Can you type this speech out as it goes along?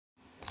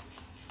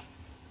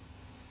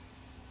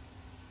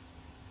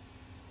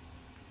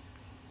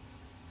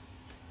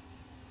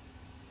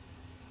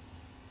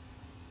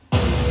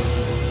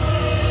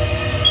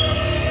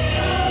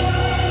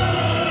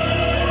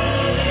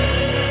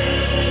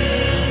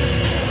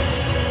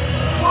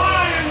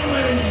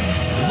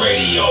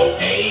Radio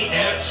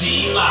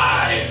AFG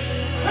Live.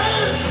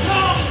 Let's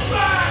come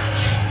back!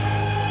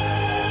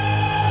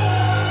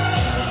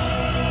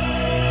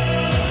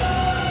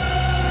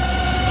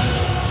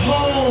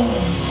 Home.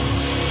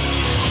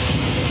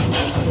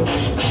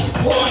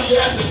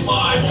 Broadcasting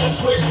live on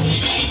Twitch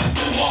TV.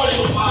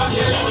 Audio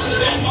podcast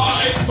presented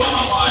by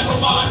Spotify for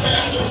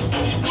podcasters.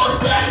 We're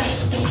back,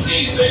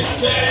 season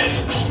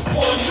 10.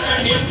 For the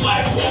champion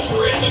platform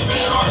for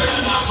independent artists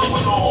and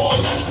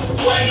entrepreneurs.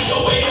 Radio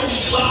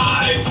AFG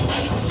Live.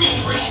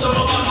 Featuring some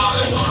of the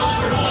hottest artists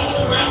from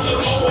all around the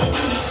globe.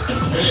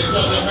 And it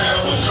doesn't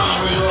matter what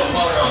genre you're a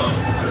part of.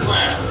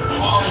 Rap,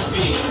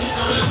 R&B,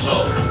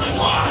 mental,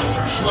 rock,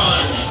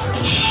 grunge,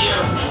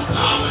 EDM,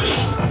 comedy,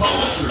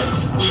 poetry.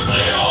 We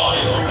play it all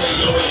here on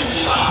Radio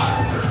AFG Live.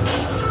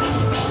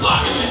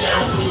 Locking it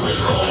down through the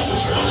your host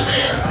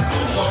extraordinaire,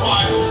 the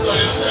fine who's done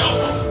himself.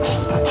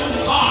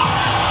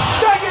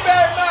 Thank you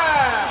very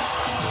much!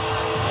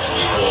 And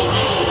before we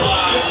go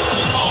live to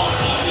kick off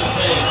season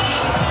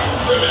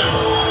 10,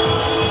 remember,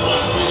 you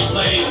want your music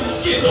played,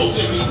 get those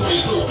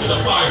MP3s through to the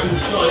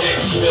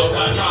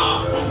firewhosdone@gmail.com.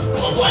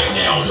 But right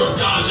now, your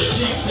ganja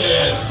chief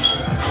says,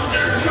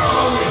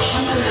 acknowledge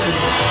me!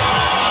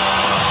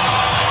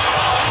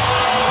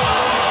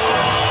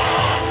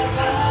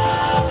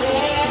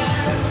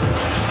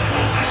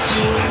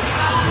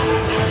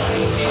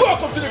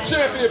 Welcome to the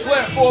champion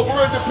platform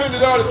for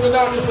independent artists and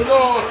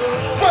entrepreneurs.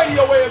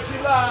 Radio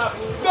AFG Live,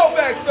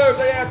 Throwback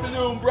Thursday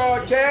afternoon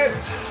broadcast.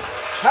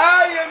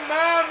 How you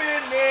mommy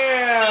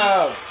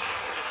now?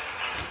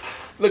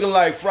 Looking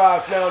like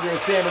fried flounder and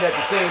salmon at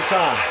the same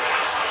time.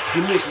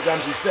 Delicious,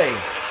 I'm just saying.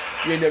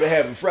 You ain't never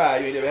having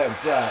fried, you ain't never having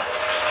fried.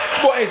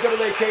 Sport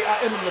HAAK,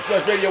 I am in the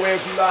flesh. Radio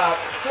AFG Live,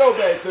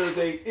 Throwback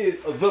Thursday is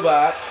the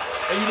vibes.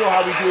 And you know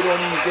how we do it on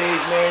these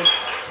days, man.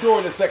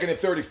 During the second and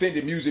third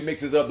extended music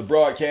mixes of the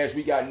broadcast,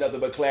 we got nothing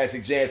but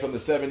classic jams from the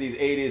 70s,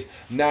 80s,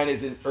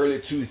 90s, and early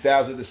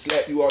 2000s to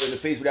slap you all in the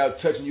face without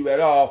touching you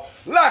at all.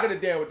 Locking it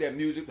down with that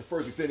music. The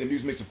first extended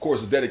music mix, of course,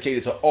 is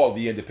dedicated to all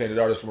the independent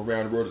artists from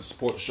around the world to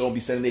support the show and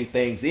be sending their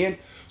things in.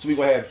 So we're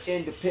going to have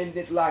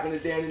independents locking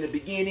it down in the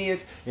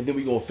beginnings, and then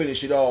we're going to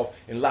finish it off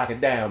and lock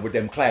it down with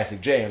them classic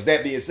jams.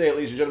 That being said,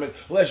 ladies and gentlemen,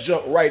 let's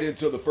jump right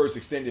into the first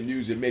extended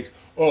music mix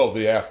of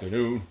the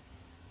afternoon.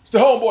 It's the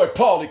homeboy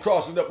Paulie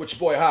crossing up with your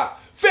boy Hot.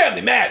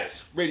 Family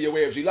Matters, Radio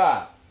AFG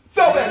Live.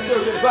 Throwback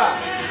Thursday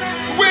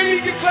vibe. Where did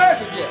he get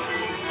classic yet?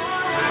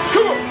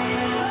 Come on.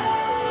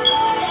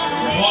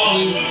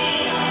 Paulie,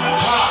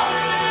 Hot.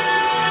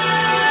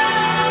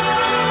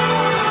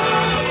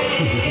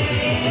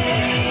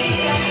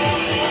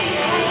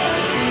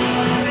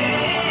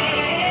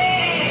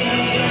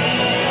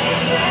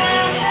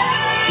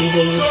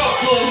 Talk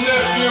to him,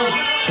 nephew.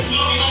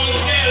 Smoking on the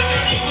scale,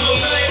 got me feeling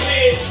like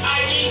it.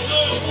 I eat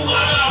good food, I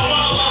got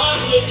one of my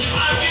hustle.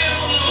 I get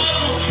from the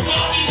muscle,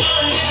 fuck these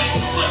other niggas,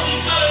 pussy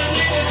colored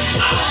niggas.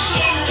 I'ma show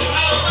you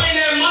how to bring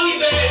that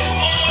money back.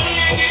 All he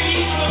ain't give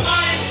me some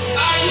advice.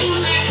 I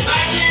use it,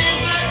 I get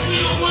it back to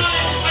the one.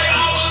 Like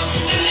I was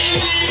in the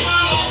NBA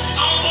finals.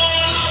 I'm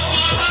balling up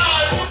my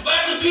dollars.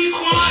 Rest in peace,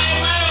 Quan and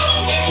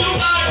Mel. If you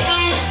got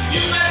dreams,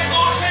 you better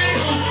go chase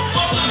them.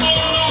 Focus on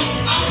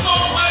them. I'm so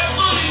West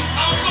Philly,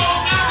 I'm so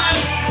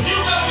different. You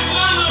got me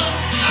wonder.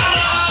 I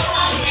know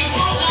how to be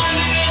broke, my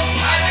nigga.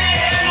 I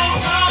didn't have no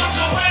time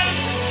to waste,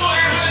 so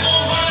I had to go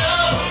run it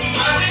up.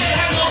 I didn't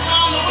have no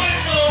time to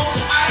waste, so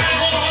I had to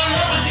go run it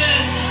up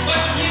again.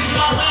 Rest in peace,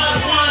 my brother,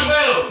 Quan and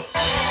Mel.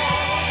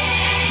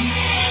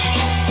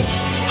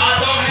 I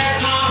don't have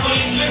time for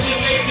these bitches,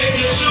 they pick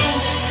and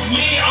choose.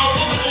 Me, I'm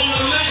focused on the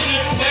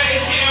mission. That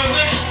is getting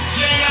rich,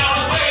 staying out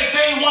the way.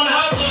 They want to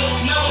hustle,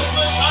 never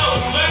switch out.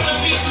 Rest in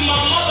peace to my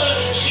mother.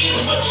 She's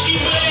what she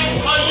raised.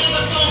 Her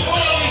younger son,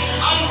 Paulie.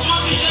 I'm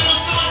Juicy's younger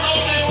son,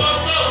 don't get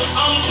fucked up.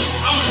 I'm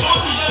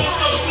Juicy's younger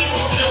son, please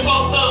don't get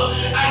fucked up.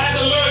 I had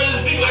to murder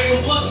this beat like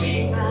some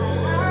pussy.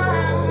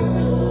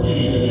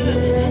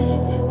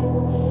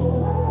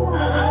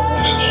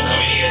 I'm just gonna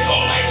come in here and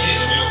talk like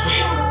this real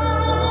quick.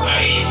 I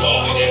hear you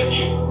talking,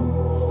 nephew.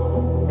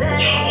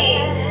 Young boy,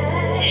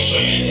 let me show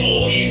you that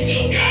old head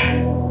still got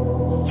it.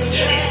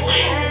 Step in the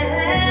ring.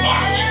 Box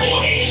with your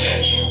boy, ain't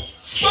shut you.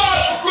 Spot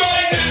for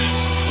greatness!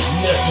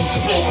 Nephew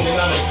spoke and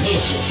I'm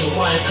impatient, so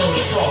I ain't come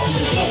to talk to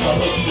you folks, I'll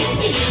make you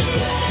impatient.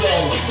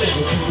 Y'all was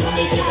thinking you could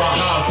make it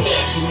behind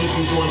backs and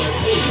niggas on your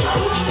page. I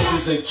put you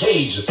niggas in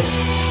cages.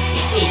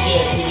 Fake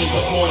ass niggas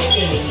up on the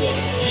internet.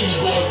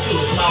 Keyboard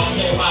killers, mouse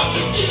pad mouse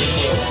for getting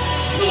there.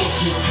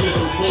 Bullshit twist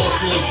with balls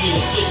still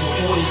getting kicked.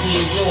 40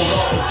 years old,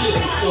 off the kiss,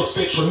 but still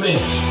spit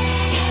tremendous.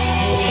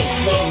 You need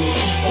something to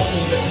eat,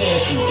 open the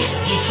pantry.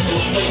 Get you a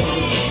plate with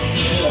a piece,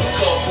 get a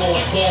cup or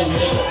a bowl,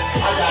 nigga.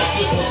 I got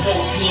different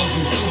proteins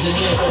and seasoning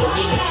that'll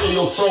really fill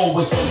your soul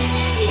with some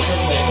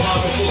intimate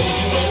conversations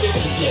you ain't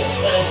into yet.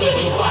 All that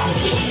you're blocking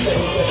 50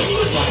 seconds, that's me,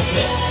 is my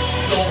set.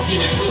 Don't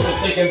get it twisted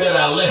thinking that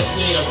I left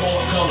there.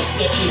 Won't come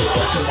step here,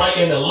 touch it right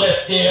in the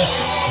left there.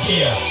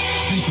 Yeah.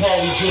 See,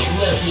 Paulie just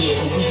left here,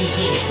 but we just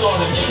getting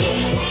started, nigga.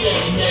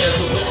 Family Matters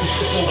will whip this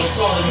shit so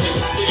retarded, nigga.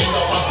 Spitting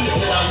up my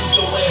fist that I leave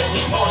your ass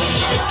retarded,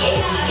 nigga.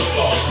 Don't get me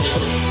started,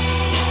 nigga.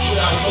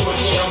 Should I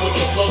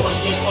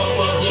again, up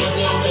again,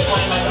 down that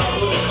fight like I'm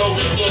doing coke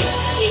again.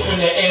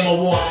 Infinite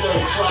ammo war,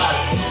 certain tries.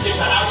 You pick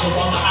the option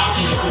while my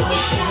option is to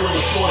make sure you're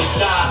the short and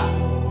die.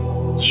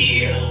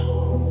 Yeah.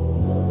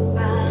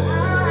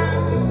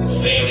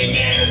 Family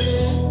matters.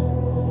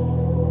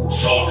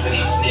 Talk to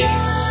these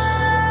niggas.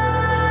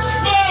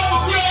 Spell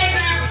for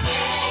greatness!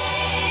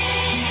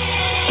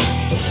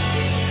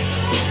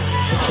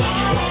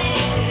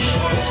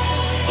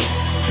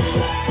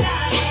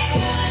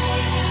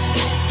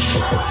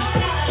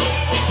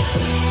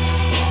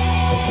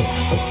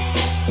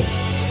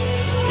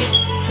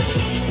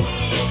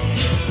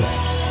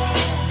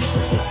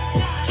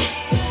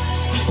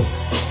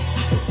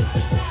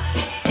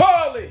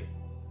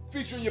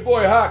 Featuring your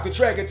boy Hawk, the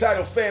track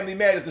entitled Family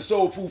Matters, the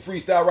Soul Food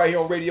Freestyle right here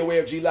on Radio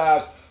AFG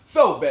Live's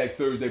Throwback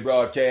Thursday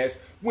broadcast.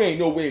 We ain't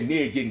nowhere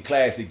near getting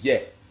classic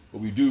yet,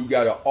 but we do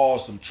got an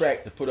awesome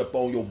track to put up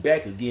on your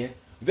back again.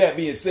 With that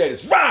being said,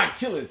 it's Ron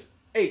Killings,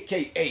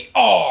 a.k.a.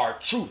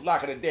 R-Truth,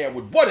 locking it down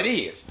with what it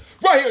is.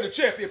 Right here on the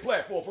champion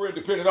platform for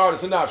independent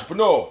artists and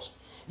entrepreneurs.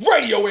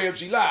 Radio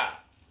AFG Live.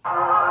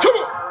 Come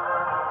on!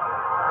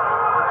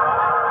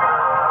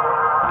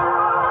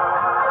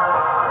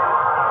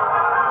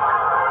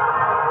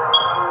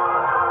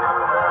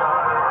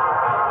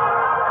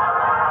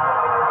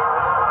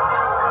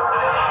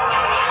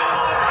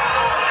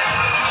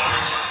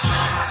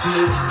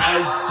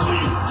 Ice to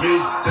your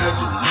wrist,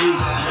 that's a leak,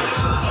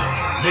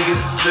 yeah.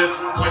 Niggas flip,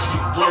 watch me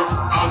work,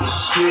 I'm the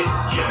shit,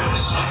 yeah.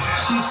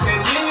 She said,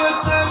 "Name your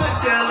time and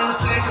tell her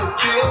take a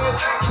pic."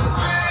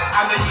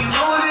 I know you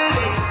know what it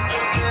is.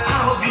 I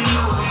hope you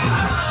know it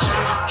is.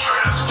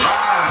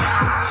 Ride,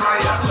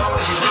 fire, know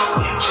what you know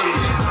what it is.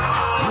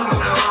 You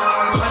know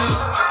all the money,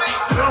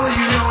 know what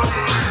you know what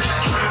it is.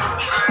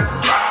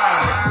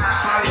 Ride,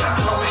 fire,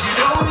 know what you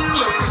know what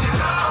it is.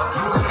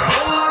 You know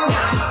all the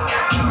money,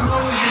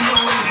 know what you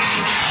know what it is.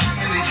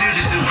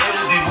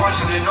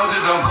 Watching, they know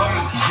that I'm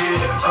coming,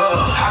 yeah,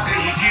 how can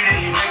you get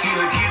it? You make it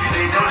look easy,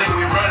 they know that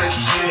we running,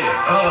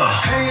 yeah,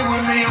 hanging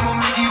with me,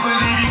 I'ma make you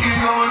believe you can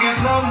go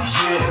against numbers,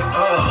 yeah,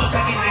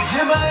 back in the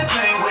gym, I ain't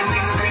playing with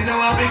niggas, they know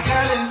I've been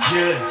counting,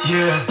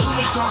 yeah, too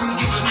much talking to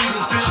get the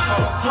niggas bent for,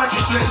 watch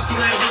you flex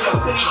playing with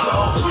a big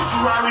dog, with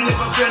Ferrari,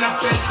 never been a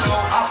bent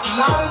dog, off the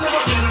line,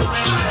 never been a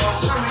red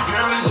dog, tell me,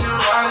 girl, is you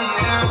right,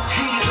 yeah,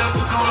 heat it up,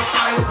 we're gonna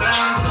fight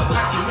down,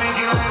 I can make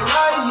it like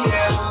right,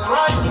 yeah,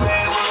 right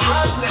plan,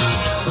 right now.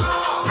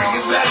 Bring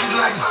it back, it's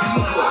like a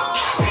sequel.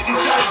 Make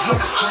these guys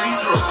look a free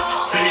throw.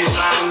 Finish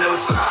line, never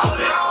stop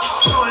it.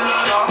 Showing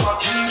out all my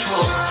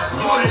people.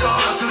 Run it all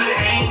until there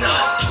ain't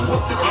none.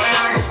 Whoop the play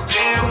like it's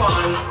day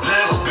one.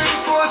 Let's big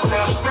for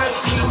ourselves, best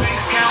in the bank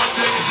account,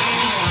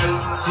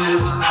 17. Sit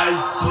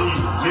ice on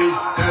your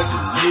wrist, that's a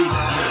leak,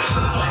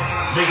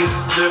 yeah. Niggas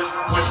flip,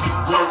 watch me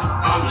work,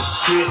 I'm the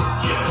shit,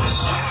 yeah.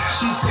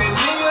 She said,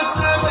 "Name your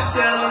time and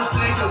tell her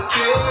take a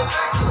pic."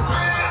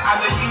 I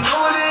know you know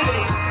what it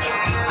is.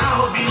 I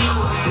hope you know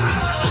it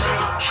is.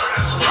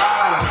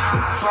 Ride,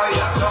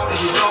 fire, know that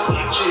you know what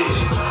you is.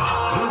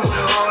 You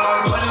know all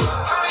the money,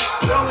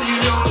 know that you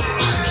know what it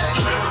is.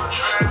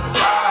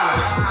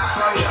 Ride,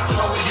 fire,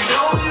 know that you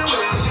know what you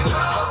is. You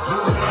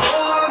know a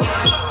whole lot of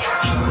money,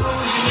 know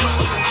that you know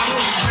what it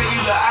is.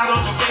 Baby, I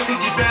don't think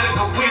you better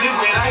go with it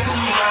when I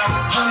come around.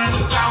 Hundreds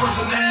of thousands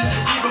of millions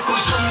of people go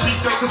show you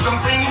respect cause I'm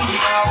bringing you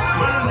out.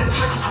 Running the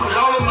check with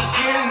all of my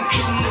kin,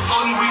 hitting the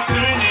phone, we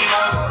clearing it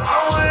out. I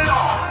want it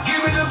all,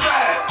 give me the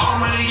bag. All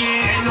money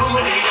in and no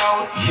money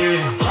out,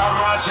 yeah.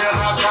 Private ride, shells,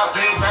 I drop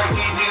it back,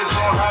 these niggas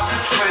gon' have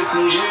some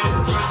places,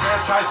 yeah. First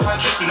class flights, I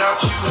tripping off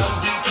you, I'm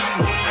deep in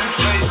million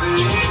places,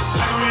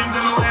 yeah. I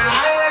remember when I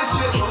had that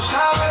shit, no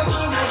shout out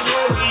to my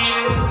baby,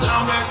 yeah.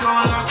 Now I'm back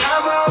on our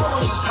camera,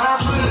 it's time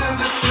for them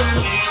to play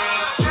me,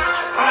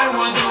 yeah. I ain't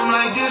wanna do 'em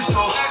like this,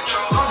 though.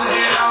 Toss a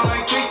head out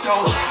like Pico.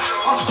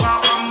 Off the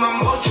pop from the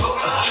mojo.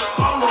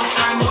 Almost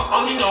time, but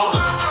only know.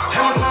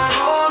 Have my time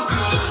on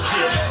good,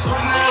 yeah.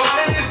 Wasn't that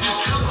like it,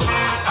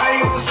 disrespect. I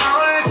ain't gonna sound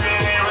like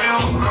it ain't real.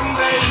 I'm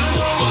glad you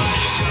know what it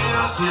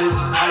is. Sit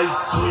ice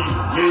on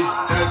your wrist,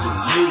 that's a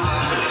leak,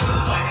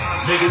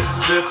 yeah. Niggas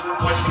flip,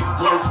 watch me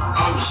work,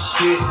 I'm the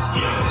shit,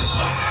 yeah.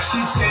 She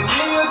said,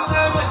 "Name your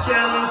time and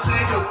tell her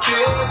take a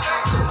pic."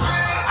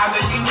 I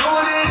know you know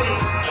what it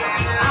is.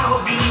 I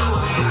hope you know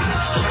what it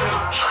is.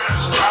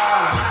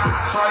 Ride,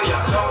 fire,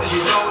 know that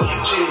you know what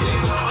you is.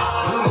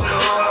 You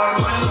know all the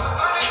money,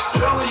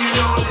 know that you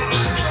know what it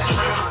is.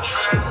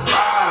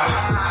 Ride,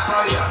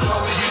 fire, know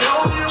that you know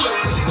what you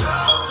is.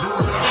 You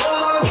know a whole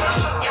lot of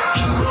money,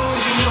 know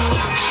that you know what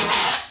it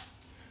is.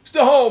 It's the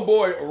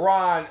homeboy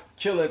Ron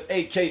Killings,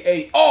 a.k.a.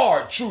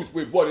 R-Truth,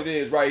 with what it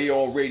is right here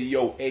on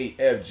Radio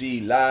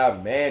AFG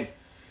Live, man.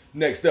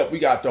 Next up, we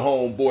got the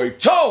homeboy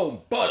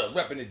Tone Butter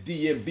repping the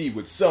DMV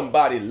with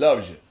Somebody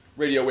Loves You.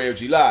 Radio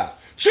AFG Live,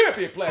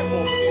 champion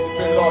platform for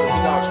independent artists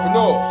and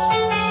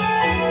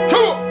entrepreneurs.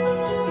 Come on!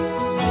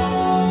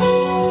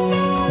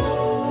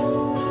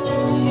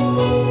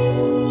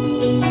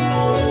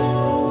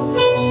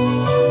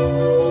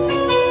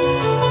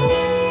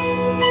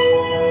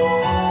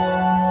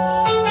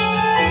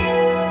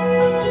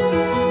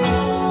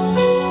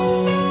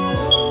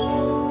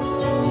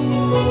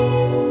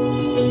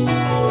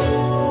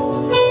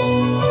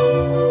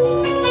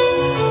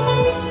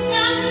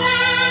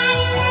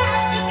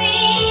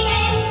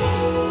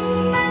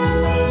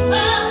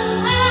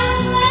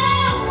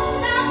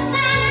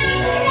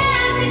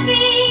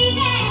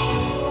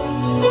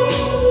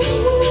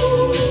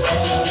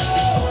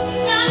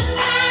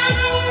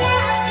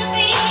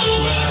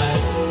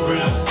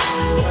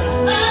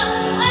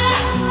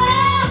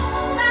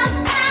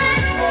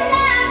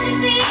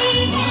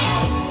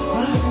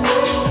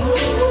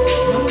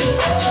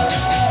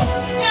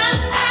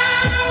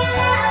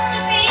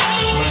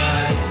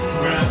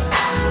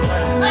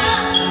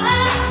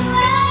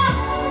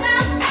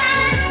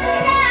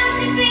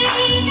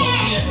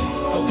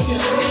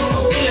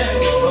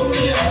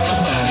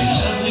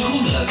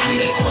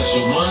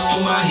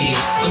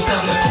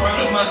 Sometimes I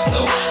cry to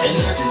myself and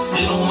I just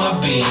sit on my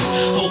bed,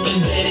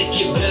 hoping that it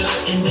get better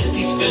and that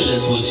these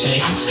feelings will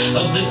change.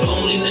 Of this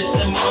loneliness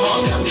in my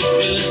heart got me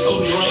feeling so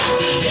drained.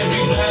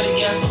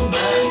 Everybody got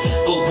somebody,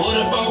 but what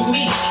about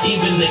me?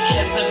 Even the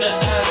cats in the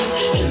alley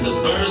and the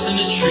birds in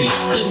the tree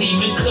couldn't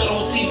even cut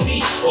on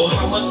TV or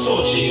how much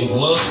torture it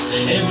was.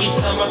 Every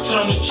time I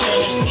turn the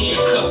channel, seeing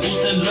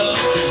couples in love,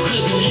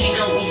 couldn't hang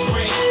out with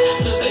friends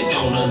cause they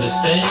don't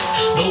understand.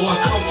 Though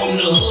I come from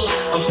the hood,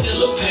 I'm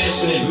still a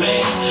passionate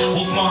man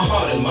with my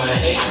heart in my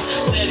hand,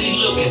 steady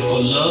looking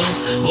for love,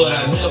 but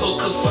I never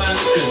could find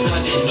it cause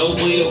I didn't know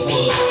where it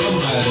was.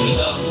 Somebody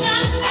love me.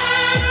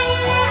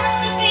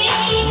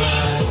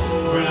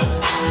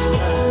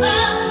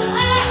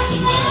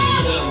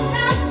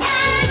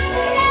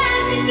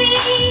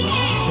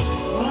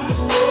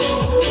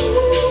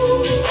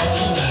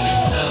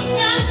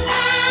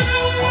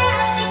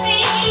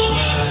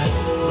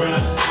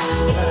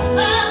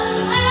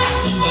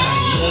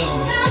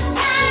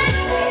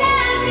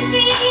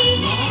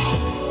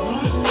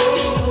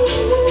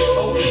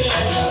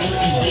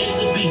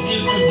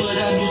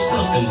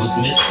 Was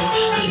missing,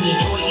 couldn't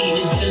enjoy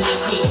eating dinner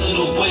cause of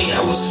the way I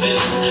was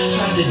feeling.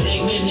 Tried to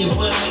date many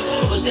women,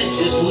 but that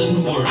just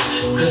wouldn't work,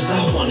 cause I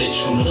wanted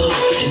true love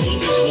and they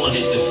just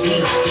wanted to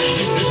flirt.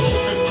 It's a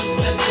different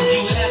perspective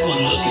you have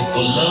when looking for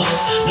love.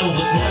 No,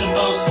 it's not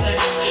about sex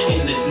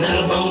and it's not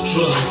about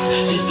drugs,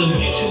 just a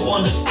mutual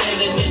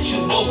understanding that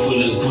you both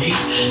will agree.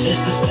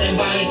 That's to stand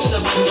by each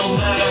other no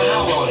matter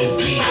how hard it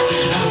be.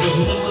 I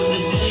remember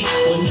the day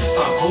when I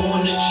started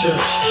going to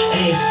church,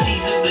 asked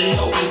Jesus to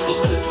help me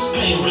because this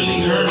pain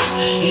really hurt.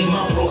 Gave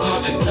my broke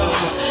heart to God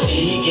and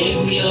he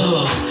gave me a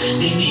hug.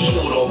 Then he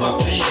healed all my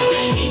pain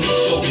and he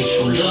showed me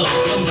true love.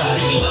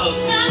 Somebody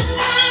loves me.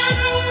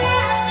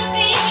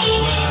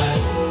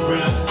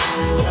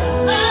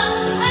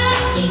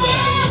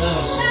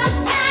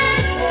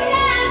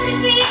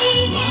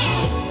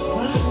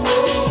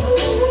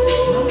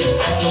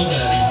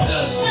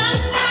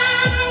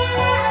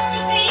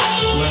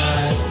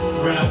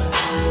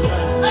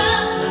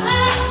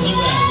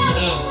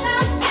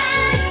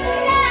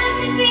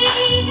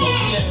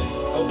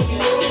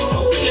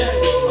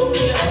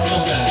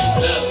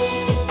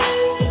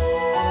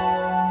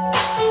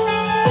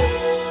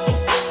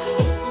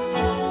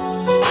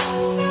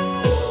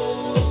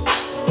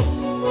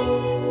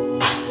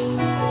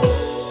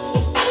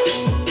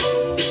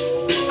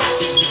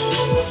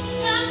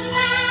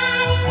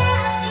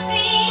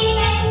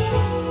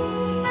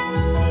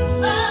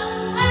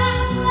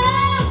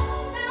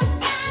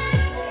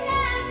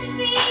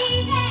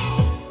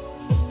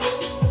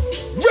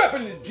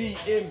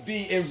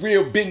 And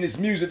real business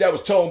music. That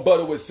was Tone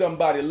Butter with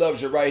Somebody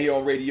Loves You right here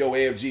on Radio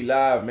AFG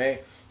Live, man.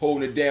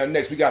 Holding it down.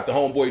 Next, we got the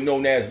homeboy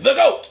known as The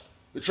GOAT.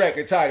 The track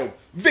entitled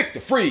Victor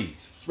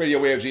Freeze. It's Radio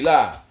AFG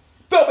Live.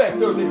 Throwback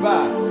Thursday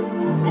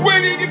vibes. But we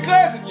ain't even get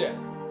classic yet.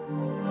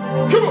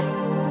 Come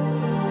on.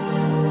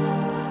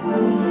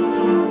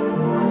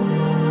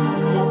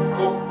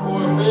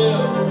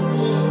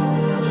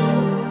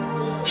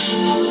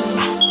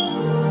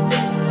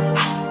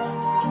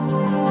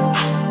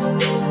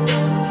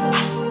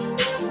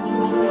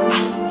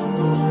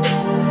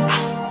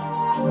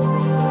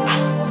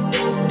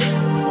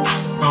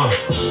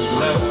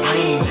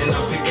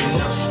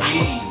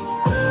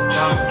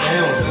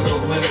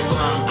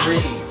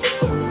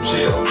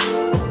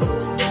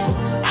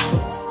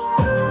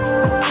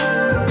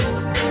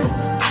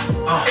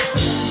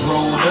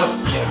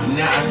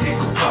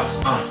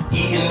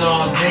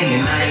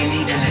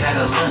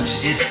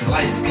 It's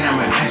lights,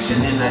 camera,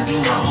 action, and I do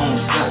my own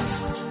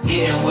stunts.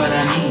 Getting what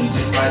I need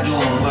just by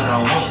doing what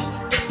I want.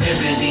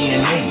 Pimpin'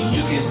 DNA,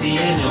 you can see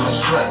it in my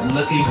strut.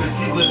 Looking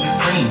crispy with this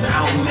cream,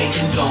 out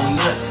making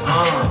donuts.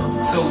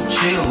 So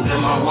chill that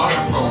my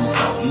water froze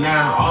up.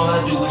 Now all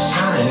I do is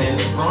shine and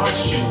this broad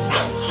shoes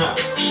up.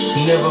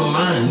 Never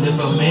mind if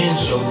a man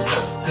shows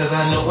up, cause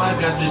I know I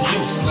got the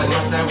juice like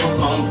my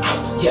styrofoam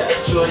cup. Yeah,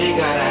 Shorty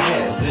got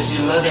a ass and she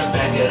love to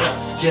back it up.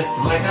 Just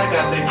like I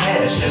got the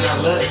cash and I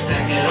love to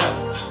stack it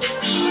up.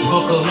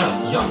 Buckle up,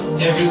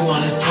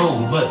 everyone is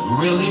told, but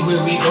really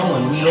where we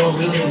going, we don't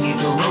really need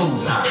the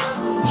roads.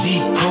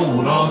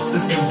 G-code, all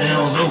systems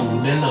down low,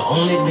 then the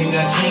only thing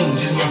I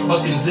change is my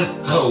fucking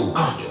zip code.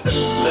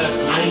 Left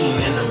lane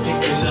and I'm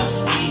picking up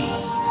speed,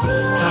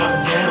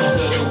 top down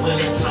to the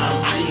wintertime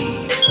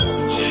breeze.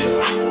 Chill.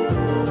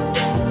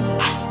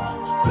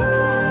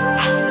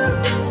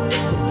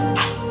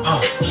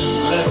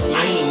 Left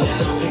lane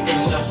and I'm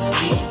picking up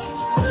speed,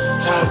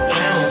 top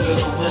down to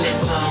the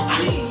wintertime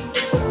breeze.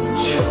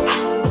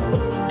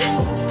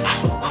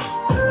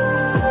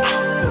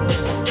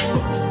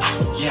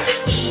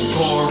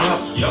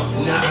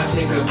 Now I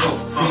take a go.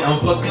 See, I'm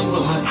fucking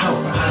with myself.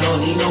 I don't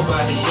need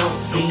nobody else.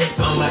 See,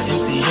 I'm like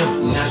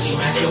MCM. Now she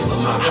matching with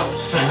my belt.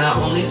 And I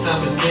only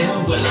stop and stare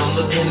when I'm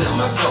looking at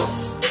myself.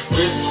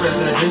 Wrist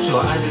presidential,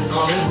 I just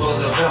call it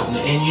Roosevelt.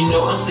 And you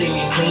know I'm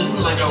staying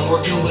clean like I'm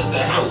working with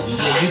the help.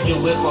 Yeah, you do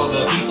it for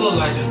the people,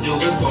 I just do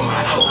it for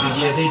my help.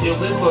 Yeah, they do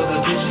it for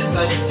the bitches,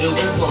 I just do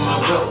it for my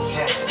wealth.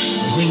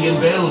 Ringing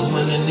bells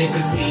when the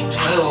niggas see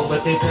 12,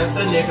 but they pass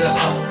a nigga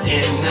up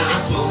and now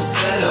I smoke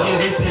cell. Yeah,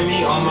 they send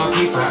me all my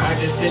paper, I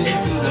just send it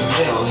through the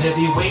mail.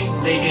 Heavyweight,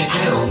 they can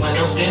tell when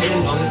I'm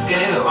standing on the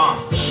scale.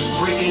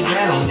 Break it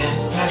down,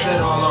 then pass it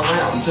all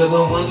around to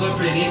the ones with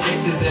pretty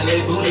faces and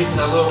their booties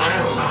all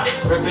around.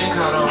 Reppin'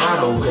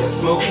 Colorado where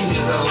smoking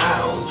is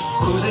allowed.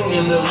 Cruising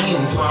in the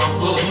lanes while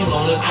floating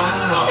on a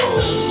cloud.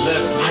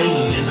 Left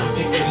lane and I'm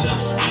picking up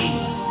speed.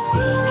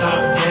 Top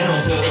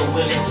down to the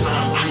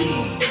wintertime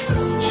breeze.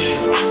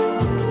 Chill.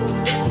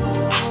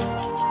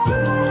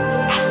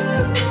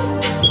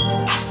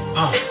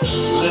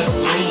 Left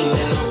lane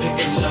and I'm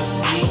picking up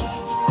speed.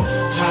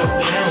 Top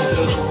down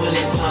to the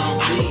wintertime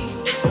breeze.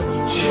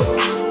 Chill.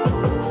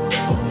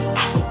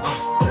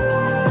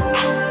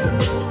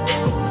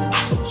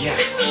 Yeah.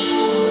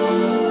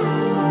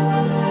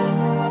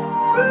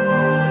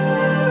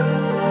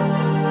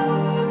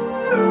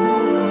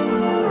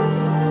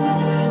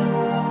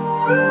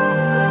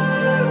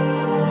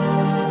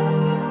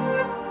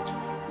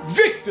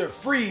 Victor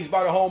Freeze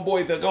by the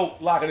homeboy The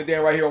Goat, locking it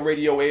down right here on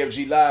Radio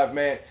AFG Live,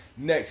 man.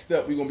 Next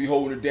up, we're going to be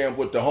holding it down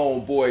with the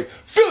homeboy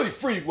Philly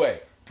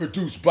Freeway,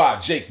 produced by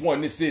Jake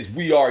One. This is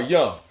We Are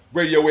Young,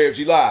 Radio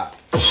AFG Live,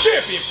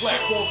 champion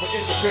platform for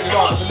independent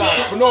artists and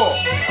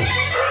entrepreneurs.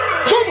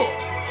 Come on!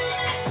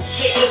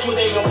 Shit, that's what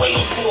they've been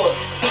waiting for.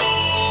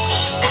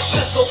 This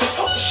shit so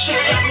fucking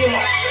shit got me in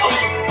my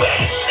fucking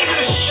bag. Nigga,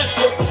 this shit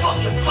so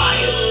fucking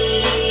fire.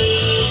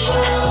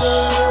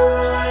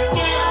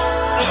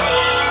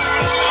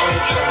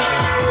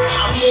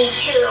 I move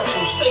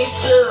careful, stay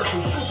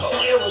spiritual, super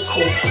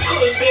lyrical.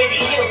 Hood baby,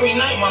 every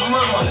night my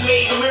mama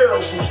made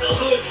miracles. The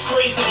hood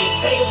crazy, it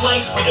take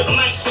lights with a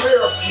nice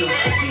perfume.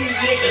 These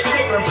niggas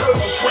sipping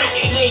purple,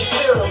 drinking ain't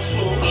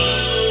Theraflu.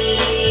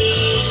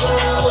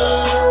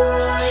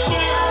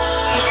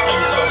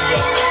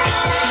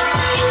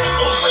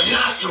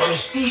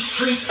 These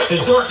streets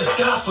as dark as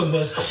Gotham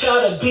is.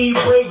 Gotta be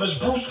brave as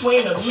Bruce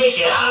Wayne to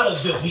make it out of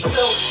it. We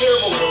sell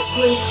heroin,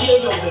 sling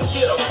yayo to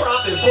get a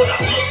profit, but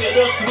I look at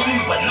us through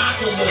these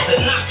binoculars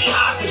and Nazi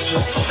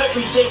hostages.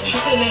 Every day we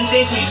sin and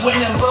think we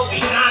winning, but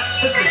we not.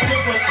 There's a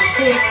difference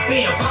between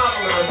being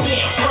popular and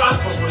being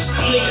prosperous.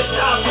 Niggas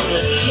die for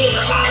this. Nigga,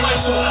 our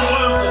life's on the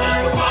line for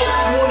this.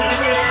 Without warning,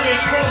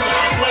 transforming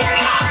just like the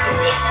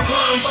Optimus.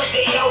 Blind, but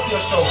they out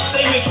there, so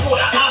they make sure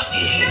the ops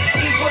get hit.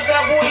 He put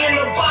that boy in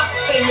the box,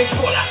 they make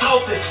sure the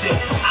outfit fit.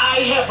 I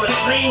have a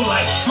dream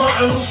like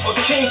Martin Luther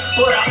King,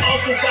 but I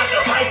also got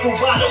the rifle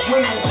by the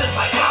window just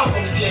like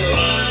Malcolm did.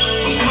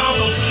 We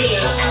Malcolm's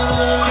kids,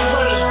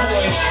 Coretta's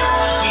boys,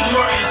 we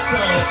Martin's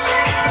sons.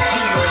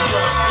 We are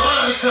yours,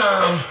 prime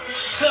time.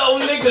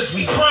 Tell niggas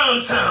we prime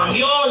time,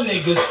 y'all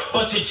niggas,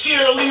 bunch of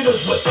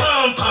cheerleaders with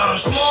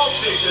pom-poms, small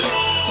figures.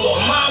 Well,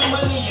 my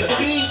money, your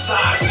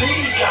B-size,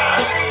 we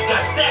guys got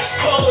stacks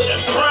taller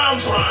than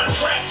brown,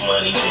 trap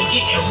money, been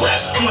getting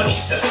rap money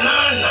since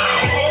 99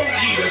 whole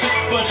years.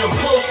 Bunch of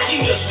pro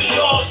skiers, we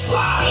all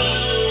slide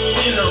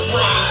in the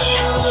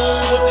range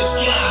with the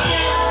sky,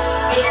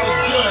 with the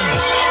gun.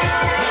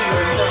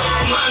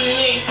 My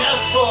name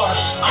FR,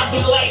 I be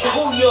like,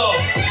 who y'all?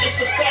 It's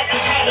a fact I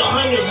had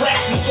 100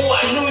 racks before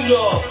I knew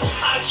y'all.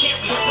 I can't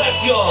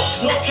respect y'all,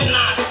 nor can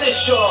I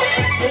assist y'all.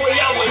 Boy,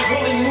 I was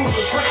really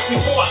moving bricks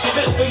before I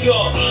spit for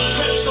y'all.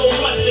 Drip so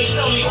much, they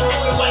tell me,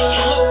 boy, wipe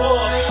your lip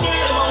off.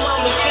 And my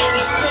mama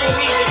kitchen still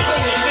need to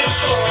clean the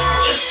dish off.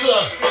 It's a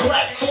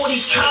black 40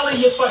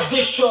 collie if I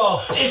dish y'all.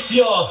 If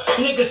y'all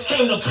niggas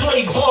came to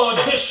play ball,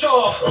 dish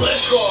off,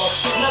 lick off.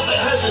 Never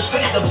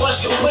hesitate to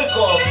bust your click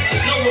off.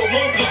 Just know it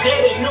won't be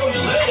dead and know you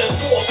headed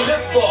for a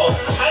pitfall.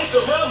 Ice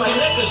around my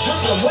neck is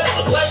dripping wet,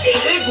 look like an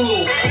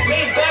igloo.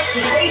 Made back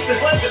some spaces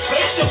like a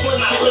spaceship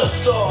when I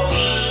lift off.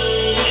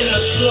 In the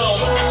snow,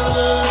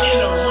 in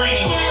the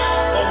rain,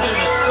 or in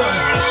the sun.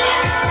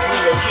 We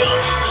are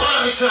young,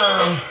 prime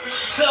time.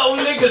 Tell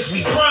niggas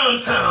we prime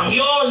time,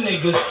 y'all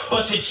niggas,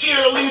 bunch of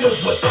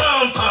cheerleaders with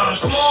pom-poms,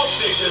 small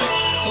figures.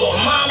 Well,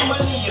 my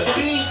money, your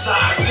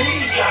B-size,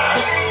 we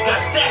guys got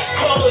stacks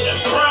taller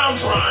than brown,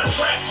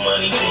 trap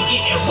money, been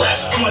getting rap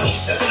money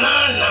since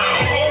 99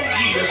 whole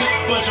years.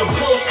 Bunch of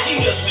pro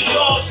skiers, we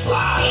all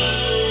slide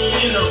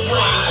in the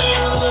range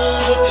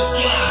with the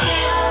sky,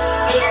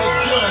 with the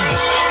gun.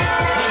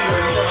 We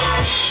are young.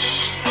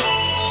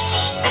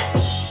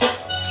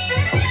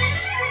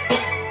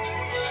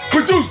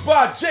 Produced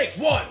by Jake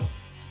One,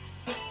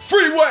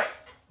 Freeway.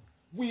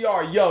 We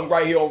Are Young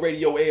right here on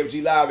Radio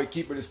AFG Live and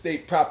keeping the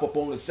state prop up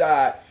on the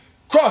side.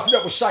 Cross it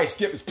up with Shy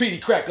Skip. It's Petey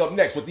Crack up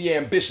next with the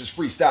ambitious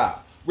freestyle.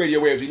 Radio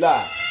AFG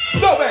Live.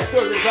 Throwback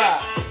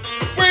 35.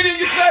 We ain't even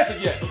get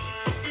classic yet.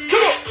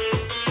 Come on.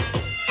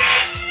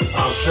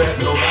 I'm strapped,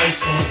 no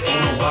license,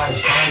 ain't nobody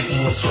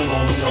fighting. Swing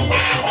on me, I'm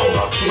busting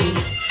ORP.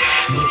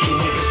 Nicky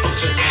niggas put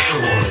your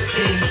picture on the T.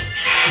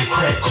 The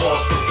crack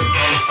cost, put the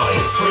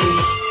gunfire free.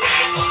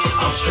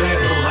 I'm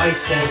strapped, no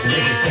license,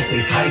 niggas think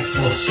they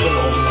Tyson. Swing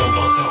on me, I'm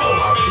busting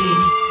ORP.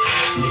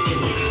 Nicky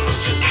niggas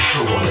put your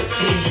picture on the T.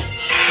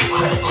 The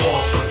crack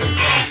cost, put the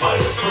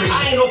gunfire free.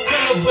 I ain't no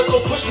killer, but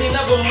don't push me,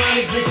 never mind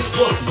these niggas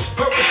pussy.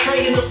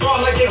 Perpetrating the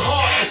fraud like they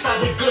hard inside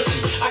they gushy.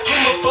 I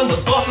came up from the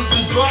bosses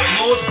and drug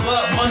lords,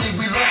 blood money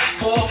we lust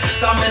for.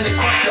 Diamond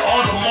encrusted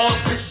all the malls,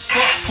 bitches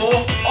fuck for.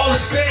 All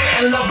is fair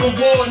and love and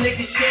war,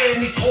 niggas sharing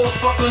these whores,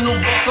 fucking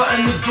them boss,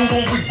 something to do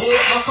when we bored.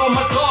 Lost all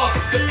my dogs,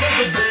 the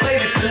paper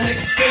deflated, the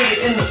niggas faded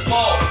in the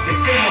fall. They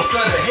say most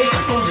of the hate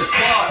from your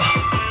squad,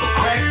 but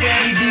crack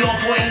daddy be on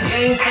point and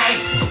game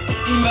tight.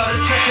 Email the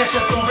check, cash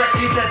out them racks,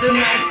 get that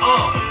tonight.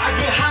 I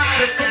get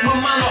high to take my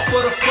mind off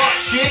of the fuck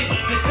shit.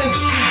 This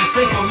industry just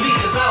ain't for me,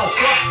 cause I don't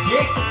suck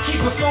dick.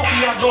 Keep it funky,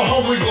 I go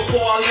hungry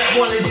before I let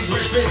one of these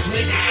rich bitch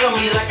niggas sell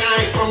me like I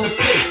ain't from the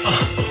pit.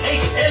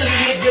 H.L.E.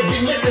 nigga be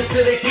missing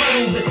till they smell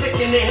me. Been sick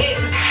in their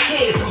heads since a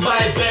kid,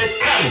 somebody better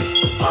tell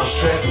me. I'm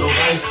strapped, no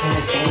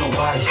license, ain't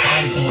nobody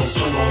fighting.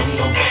 Swing on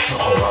me, I'm bustin'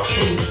 R.I.P.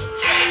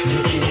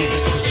 Looking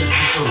niggas, put your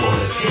picture on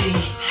the T.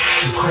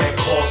 The crack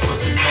cost, but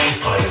the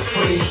gunfire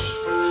free.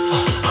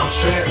 I'm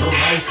strapped, no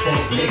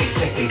license, niggas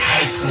think they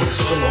Tyson.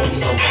 Swing on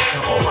me, I'm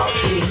bustin'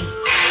 R.I.P.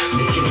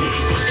 Making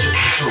niggas put your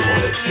picture on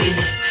the T.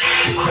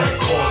 The crack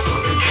cost,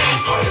 but the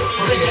gunfire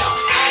free. Check it out,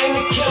 I ain't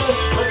a killer,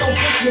 but don't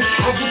push me,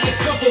 I get the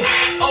cooking.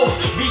 Oh,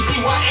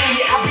 BGYN,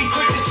 yeah, I be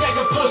quick to check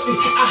a pussy.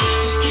 I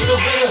just keep it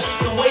real,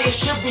 the way it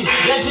should be.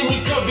 Legend he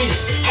could be.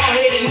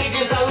 Hard-headed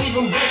niggas, I leave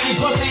him bushy.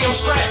 Pussy, I'm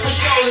strapped for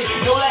surely.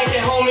 No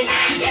lagging, homie.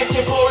 Keep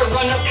asking for it,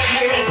 run up that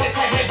night and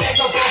tap that back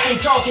up off and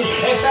talking.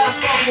 As fast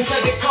spoken,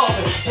 shut the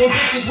coffin. And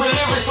bitches with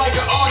lyrics like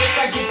an artist,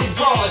 I get the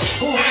drawing.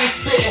 Who really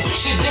spitting?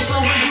 Shit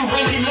different when you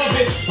really live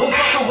it. Don't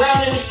fuck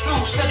around in the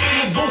stoop, step in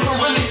the booth and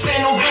really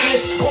stand on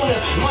business. On a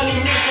money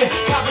mission,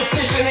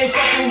 competition ain't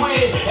fucking with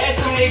it. Ask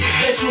them niggas,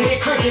 bet you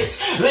hit crickets.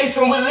 Lace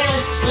them with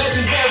lyrics, it's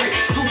legendary.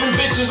 Scooping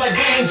bitches like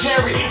Ben and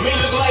Jerry. May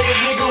look like a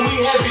nigga, we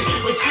heavy,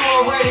 but you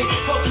already.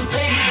 Fuck you,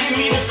 pay me, give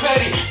me the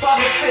fatty.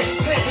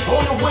 5%, 10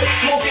 on the whip,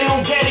 smoking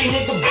on Getty.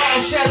 Nigga,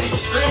 bomb Chevy,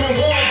 screaming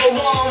war, but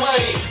war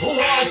already. Who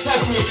wanna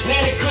touch me?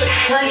 Nanny clip,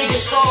 turn nigga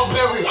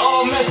strawberry.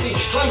 All messy,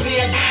 clumsy,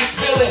 I get the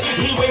spilling.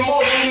 Need way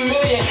more than $1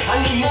 million. I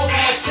need more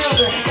for my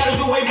children. Gotta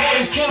do way more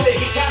than kill it.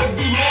 Gotta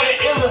be more than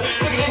iller.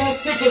 Sicker than the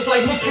sickest,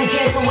 like mixing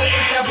cancer with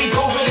HIV,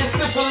 COVID, and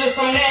syphilis.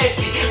 I'm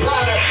nasty,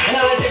 rider, and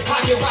I let that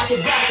pocket rocket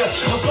back up.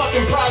 A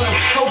fucking problem.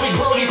 So big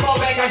Brody, fall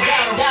back, I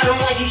got him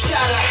like you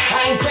shot at.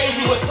 I ain't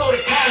crazy, but so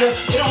the kinda.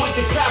 Hit him with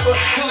the chopper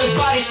till his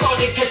body start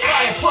to catch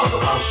fire. Fuck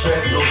him. I'm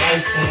strapped, no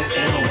license,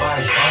 ain't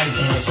nobody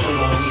fighting. Swing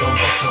on me, I'm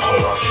bustin'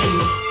 R.I.P.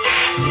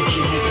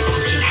 Making niggas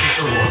put your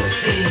picture on the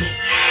T.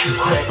 The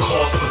crack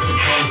cost, but the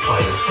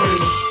gunfire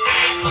free.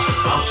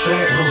 I'm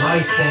strapped, no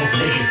license,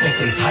 niggas think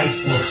they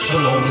Tyson.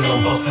 Swing on me,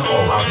 I'm bustin'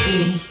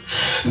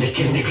 R.I.P.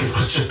 Making niggas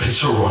put your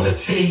picture on the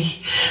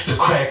T. The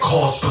crack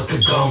cost, but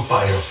the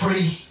gunfire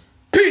free.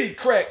 Petey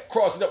Crack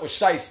crossing up with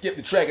Shice, skip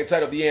the track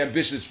entitled The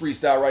Ambitious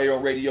Freestyle right here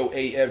on Radio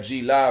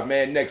AFG Live,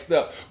 man. Next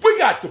up, we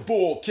got the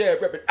Bull Cab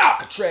repping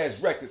Alcatraz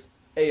Records,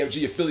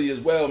 AFG affiliate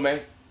as well,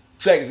 man.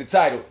 Track is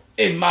entitled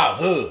In My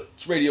Hood.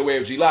 It's Radio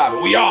AFG Live,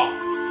 and we are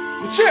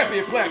the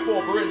champion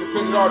platform for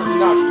independent artists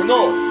and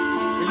entrepreneurs.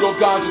 And your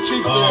ganja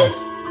chief says,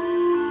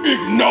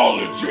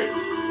 acknowledge it.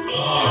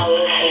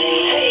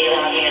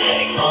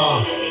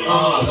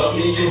 Let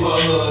me get my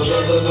hood,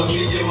 let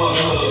me get my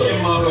hood.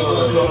 Cause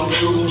I come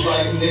through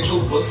like nigga,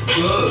 what's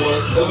good? Let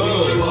me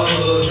get my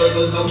hood, let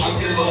me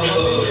get my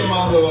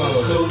hood. I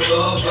show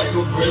love like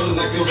a real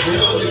nigga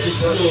should.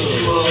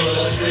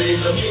 I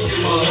say, let me get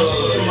my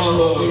hood.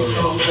 Please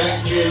come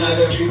back and not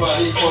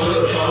everybody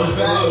always come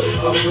back.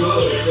 I'm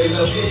good, they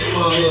let me get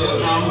my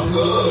hood.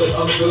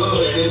 I'm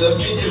good, they let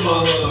me get my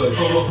hood.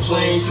 From a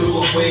plane to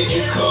a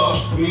waiting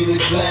car, music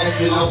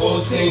blasting, I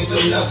won't change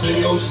for nothing,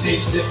 no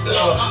shapeshifter.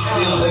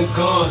 Ceiling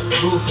gone,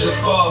 roof to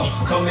fall,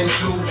 coming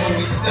through when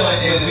we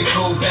stuntin'. We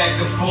go back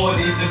to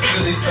 40s and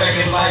Phillies back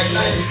in like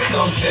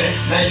 90-something,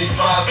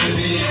 95 to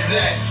be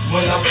exact.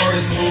 When I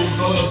first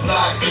moved on the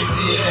block, 68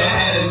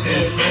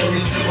 Addison.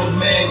 Every single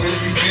man,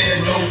 Grizzly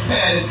Bear, no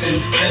Patterson.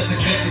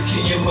 Jessica,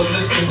 Shaquille,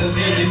 Melissa,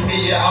 deleted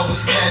me, I was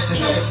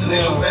smashing up.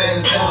 Chanel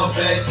bags, down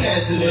bags,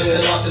 cashing it.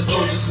 Shut out the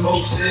door to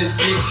smoke shit,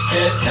 sticks,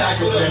 cash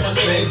calculator.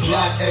 Banks,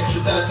 lock,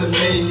 Exodus, and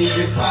made me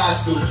get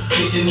past school.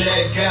 Kicking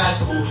that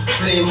gospel,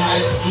 same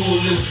high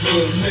school as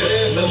Will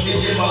Smith. Let me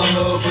get my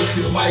hood, but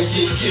you might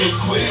get killed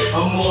quick.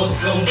 I'm on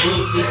some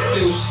whip to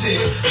steal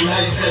shit.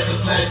 Nice at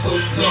the plateau,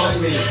 taught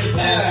me.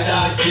 After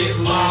I get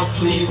mine,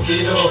 please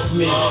get off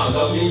me.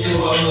 Let me get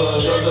my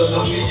hood,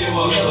 let me get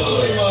my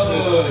hood.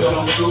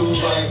 Come through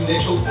like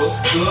nigga,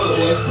 what's good?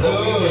 Let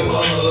me get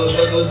my hood,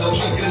 let me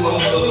get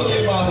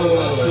my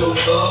hood. I show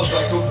love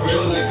like a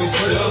real nigga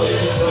should.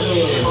 Let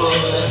me get my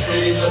hood, I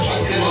say, let me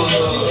get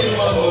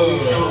my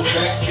hood. Come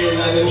back and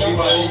not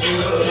everybody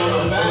good.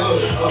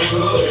 I'm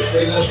good,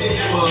 they let me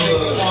get my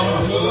hood.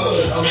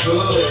 I'm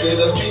good, they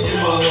let me get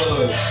my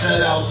hood.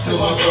 Shout out to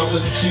my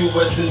brothers Q,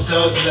 West and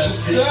Doug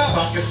Lefty.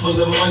 Pocket full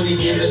of money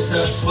and the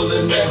dust full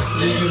of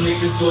Nestle. You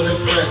niggas don't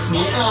impress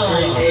me.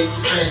 Train 8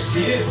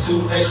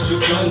 special, 2 extra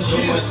guns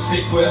on my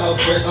chick with her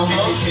breast. In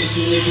case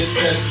you niggas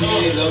test me,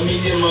 they love me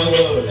in my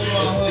hood.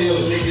 And still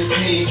niggas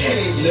hate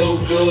it. No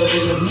good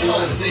in the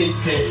mud,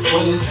 Satan.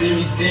 Wanna see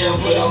me down,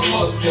 but I'm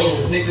up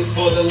though. Niggas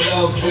fall in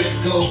love with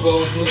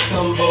go-go's.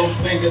 Matumbo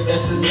finger,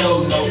 that's a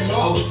no-no.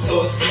 I was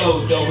taught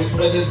slow though, it's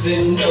better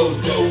than no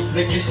dough.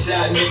 Niggas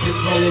shot, niggas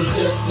running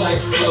just like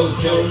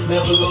Flojo.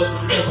 Never lost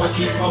a step, I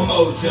keep my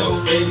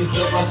mojo. Ladies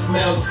love my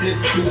smell, tip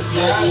tooth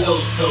like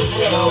Loso.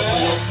 Love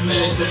when I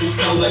smash every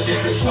time like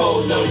it's a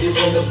polo. You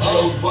wanna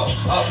blow up,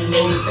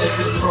 uploaded, that's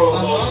your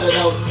promo. Shout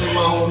out to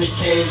my homie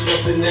Kane,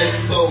 reppin' that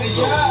soul.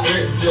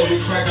 Rip Joey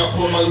Crack, I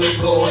pour my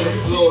liquor on the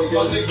floor.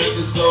 Y'all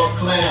niggas all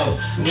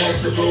clowns,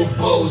 natural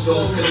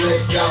bozos.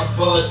 Cause got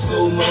bud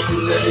so much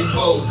and let me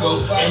go.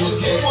 I'ma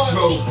get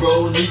control,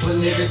 bro. Leave a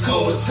nigga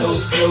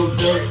comatose, so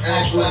dirt,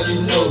 act like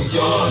you know,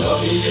 y'all.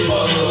 Let me in my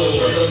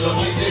hood, let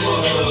me in my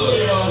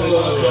hood.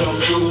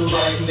 Come through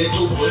like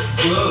nigga, what's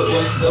good?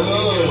 What's good?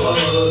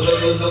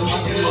 Let me in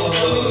my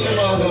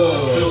hood.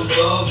 Still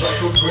love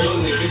like a real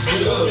nigga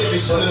should. Let me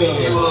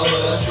in my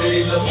hood. I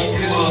say let me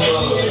in my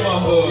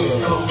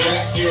hood. Come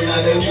back and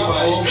not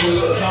anybody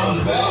good.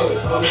 Come back,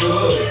 I'm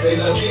good. They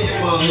let me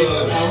in my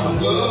hood.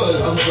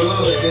 I'm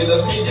good. They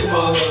let me in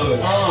my hood.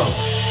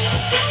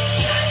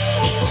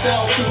 Shout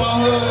out to my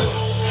hood.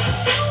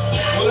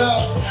 What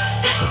up?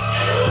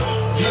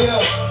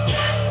 Yeah.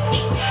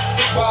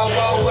 Wild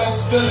Wild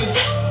West Philly.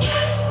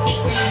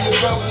 See your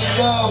brotherly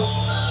love.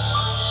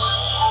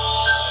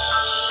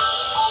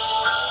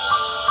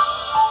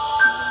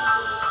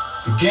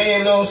 The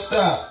game don't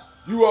stop.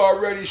 You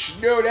already should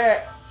know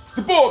that. It's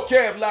the Bull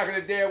Cab locking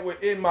it down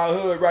with In My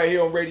Hood right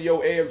here on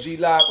Radio AFG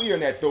Live. We are in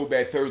that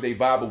Throwback Thursday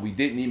vibe, but we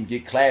didn't even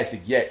get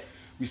classic yet.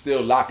 We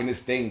still locking this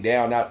thing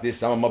down out this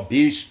summer. My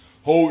bitch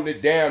holding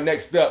it down.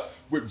 Next up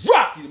with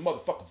Rocky, the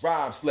motherfucking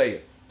rhyme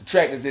slayer. The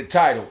track is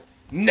entitled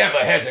Never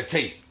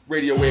Hesitate.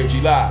 Radio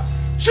AFG Live.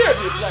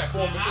 Champion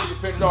platform for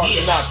independent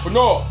artists and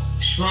entrepreneurs.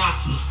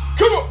 Rocky.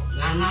 Come on.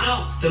 I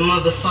know the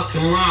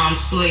motherfucking rhyme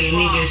slayer,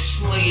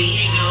 niggas.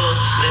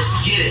 Let's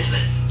get it.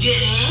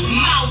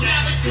 Mouth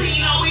never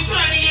clean, always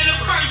dirty in the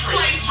first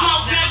place.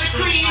 Mouth never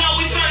clean,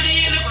 always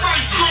dirty in the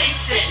first place.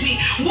 Set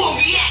me, will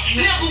react,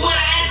 never what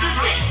I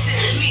hesitate.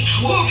 Set me,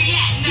 will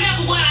react,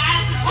 never what I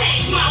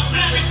hesitate. Mouth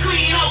never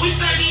clean, always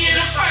dirty in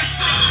the first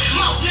place.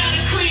 Mouth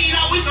never clean,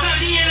 always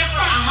dirty in the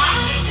first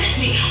place. Set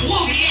me,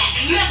 will react,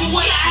 never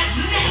what I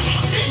hesitate.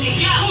 Set me,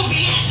 will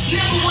react,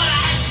 never what I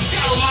hesitate.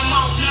 My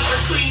mouth never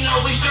clean,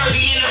 always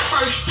dirty in the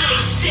first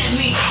place. Set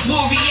me,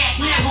 will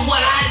react, never what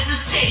I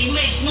hesitate.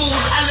 Make moves,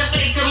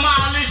 elevate,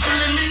 demolish,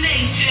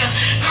 eliminate ya.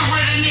 Get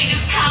rid of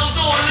niggas, count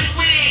all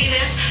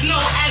liquidators. No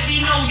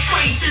heavy, no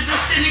traces,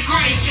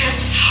 disintegration.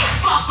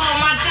 Fuck all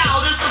my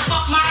doubters and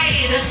fuck my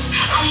haters.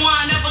 I'm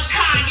one of a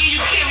kind, yeah,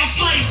 you can't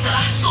replace her.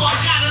 So I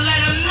gotta let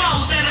them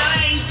know that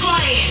I ain't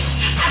playing.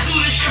 I do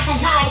this shit for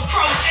world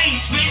pro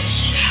ace,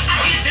 bitch. I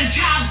get the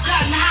job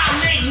done, high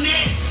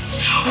maintenance.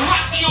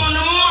 Rocky on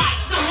the mic,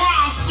 the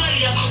rhyme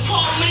slayer.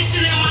 Paul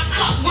Mason in my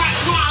cup, right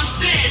rhyme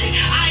steady.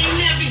 I ain't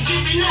never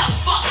giving up,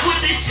 fuck what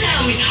they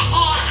tell me.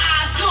 All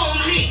eyes on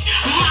me,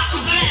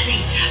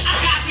 Machiavelli. I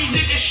got these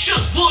niggas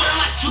shook, boiling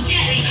like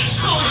spaghetti.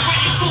 So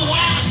ready for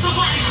whatever,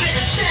 somebody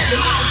better tell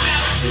them. Mouth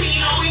never clean,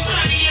 always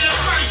dirty in the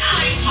first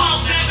place.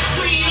 Mouth never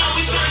clean,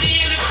 always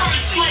dirty in the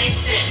first place.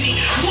 Set me,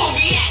 will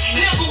react,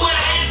 never what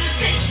I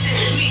hesitate.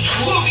 Set me,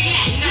 will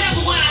react,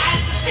 never what I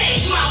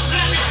hesitate. Mouth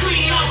never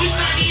clean, always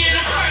dirty in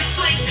the first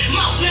place.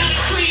 Mouth never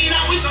clean,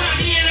 always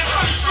dirty in the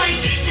first place.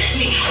 Set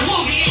me,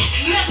 will react,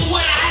 never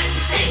what I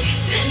hesitate.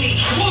 Set me,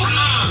 will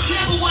react,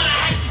 never what I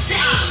hesitate.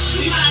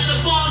 You got the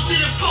balls to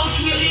approach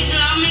me, nigga.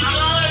 I'm in the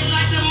hood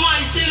like the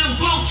mice and the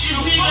roaches,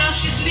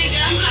 nigga.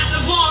 You got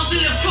the balls to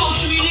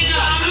approach me, nigga.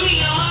 I'm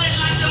in the hood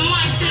like the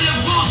mice and the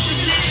roaches,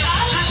 nigga.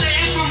 Got the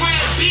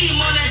infrared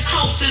beam on that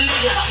toaster,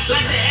 nigga.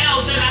 Like the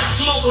L that I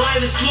smoke,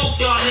 light and smoke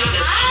y'all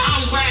niggas.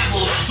 I'm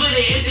gravel, split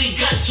it, empty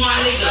guts, my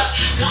niggas.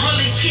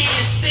 Really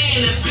can't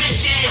stand a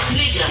bitch ass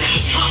nigga.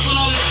 Puffin'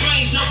 on the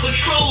trains, no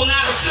patrol,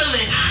 not a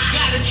feeling.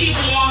 Gotta keep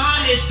it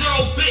 100,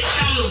 throw bitch,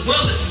 I'm the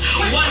realest.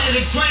 One of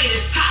the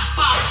greatest, top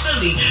 5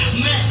 Philly.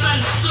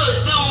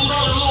 Misunderstood, don't go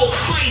a little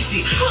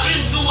crazy.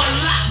 Been through a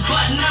lot,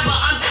 but never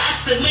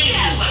underestimate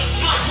me.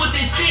 Fuck what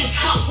they think,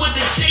 fuck what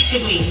they think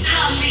of me.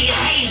 Tell me you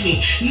hate me,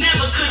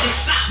 never could they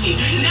stop me.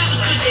 Never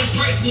could they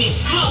break me.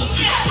 Flow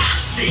too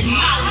toxic.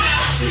 Mouth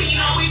never clean,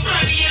 always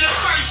dirty in the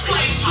first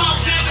place. Mouth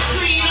never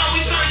clean,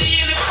 always dirty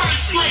in the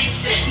first place.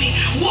 Set me,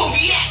 will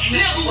react,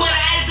 never what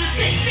I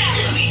hesitate.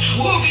 Set me,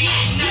 will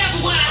react, never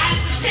what I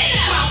hesitate.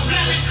 Mouth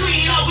never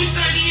clean, always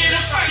dirty in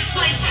the first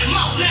place.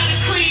 Mouth never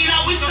clean,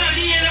 always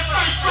dirty in the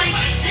first place.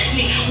 Set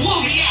me,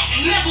 will react,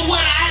 never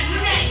what I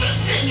hesitate.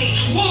 Set me,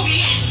 will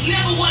react,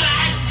 never what I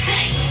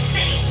hesitate.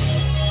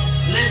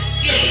 Let's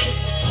get it.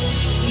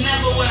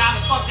 Never would I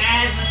fucking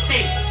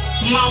hesitate.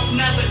 Mouth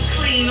never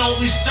clean,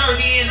 always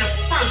dirty in the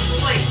first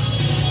place.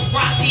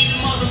 Rocky the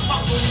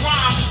motherfucking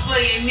rhyme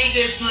display,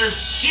 niggas,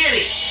 let's get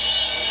it.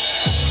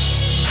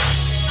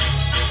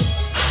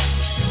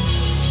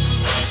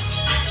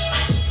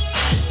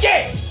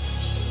 Yeah!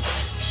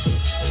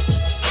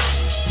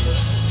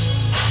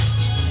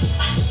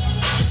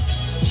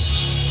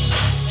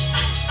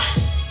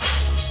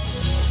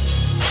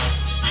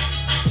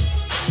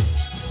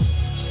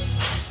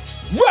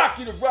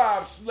 Rocky the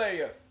Rhyme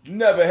Slayer.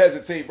 Never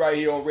hesitate right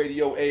here on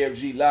Radio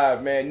AFG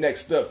Live, man.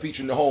 Next up,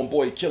 featuring the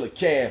homeboy Killer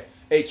Cam,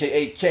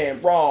 a.k.a. Cam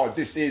Ron.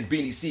 This is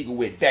Beanie Siegel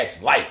with That's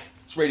Life.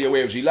 It's Radio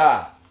AFG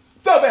Live.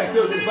 Throwback,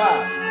 feel good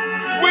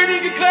vibes. We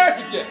didn't get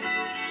classic yet.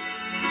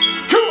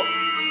 Come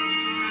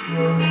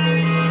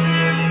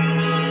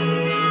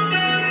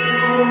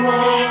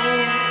on.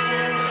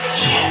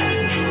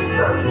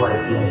 That's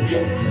life,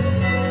 nigga.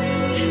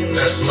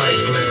 That's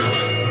life, nigga.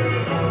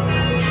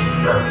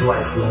 That's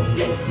life,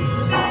 nigga.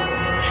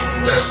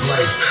 That's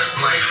life, nigga.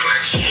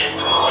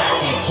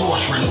 On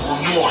course with no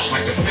remorse,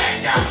 like the fat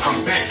guy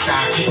from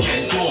Bed-Stuy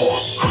kicking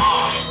doors.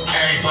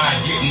 Everybody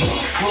getting on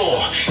the floor.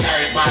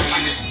 Everybody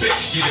in this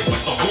bitch get it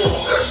with the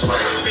whore. That's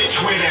life. Bitch,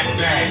 where that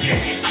bag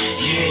at?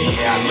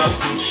 Yeah, I love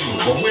them too,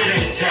 but where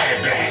that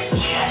tab at?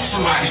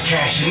 Somebody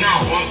cashing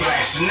out, one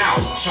blasting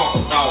out.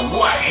 Talk about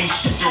what? Ain't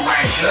shit to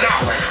ration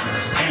out.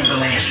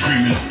 Ambulance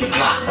screaming up the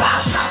block.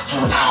 Stop so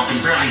loud,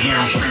 can barely hear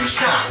him screaming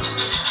stop.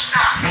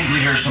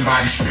 Vaguely heard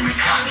somebody screaming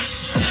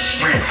cops.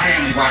 Spread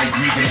family while they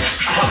grieving at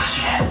the clock.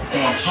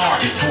 On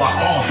target to our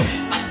off it.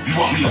 You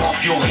want me off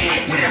your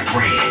head with that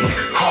bread,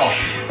 nigga,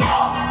 coffee.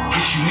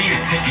 Guess you need a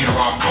ticket or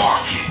I'll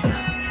park it.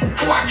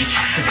 Or I get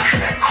you fitted for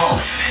that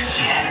coffee.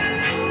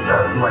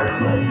 That's life,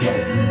 nigga.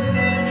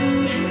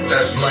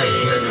 That's life,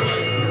 nigga.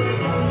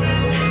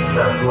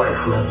 That's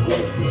life, nigga.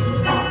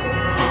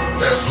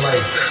 That's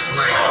life,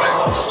 nigga.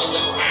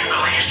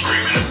 Ambulance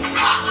screaming up the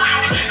block.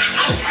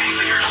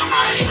 Vaguely heard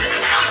somebody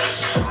screaming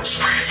cops.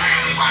 Spread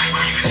family while they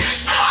grieving at the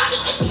spot.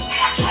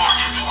 On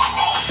target to our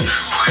off it.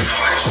 That's life,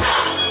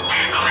 nigga.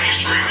 Ambulance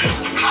screaming up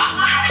the block.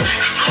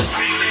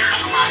 Vaguely heard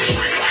somebody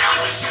screaming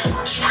cops.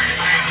 Spread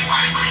family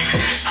while they grieving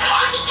at the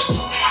spot.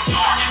 On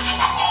target to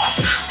our off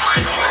it. That's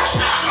life,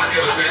 nigga. I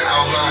could have been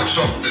outlined,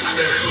 chalk the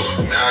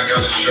stencil. Now I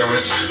got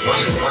insurance,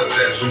 money for my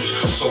dentals.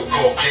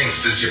 So-called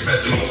gangsters, you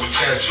better move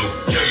gentle.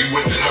 Yo, you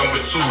with the number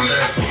 2,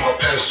 left for my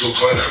pencil.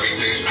 But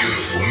everything's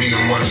beautiful, me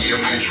and money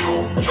are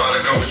mutual. Try to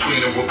come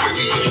between it, we'll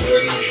quickly put you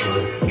in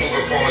neutral.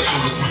 Moving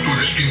pharmaceuticals through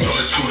the street, well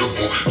it's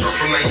suitable. Girl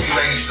from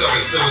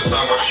 1997, still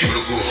inside my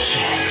cuticles.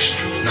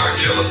 Nah,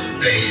 killer,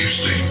 they ain't used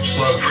to you.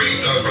 Slug pretty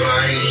thug, but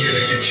I ain't here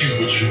to get cute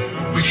with you.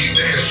 We keep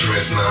the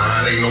instruments,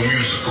 nah, it ain't no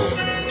musical.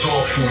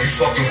 Dog food, you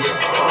fucking with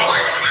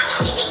like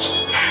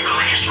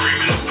Ambulance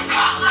screaming up the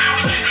block.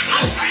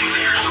 Vaguely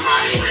heard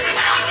somebody screaming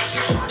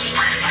cops.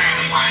 Spread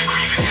family while they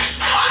grieving at the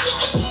spot.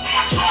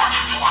 On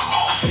target to our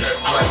off it. that's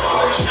life,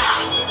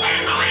 nigga.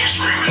 Ambulance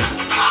screaming up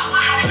the block.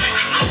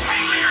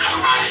 Vaguely heard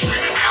somebody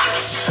screaming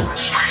cops.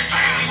 Spread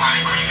family while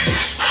they grieving at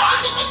the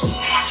spot.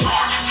 On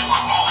target to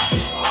our off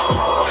it.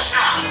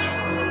 Stop.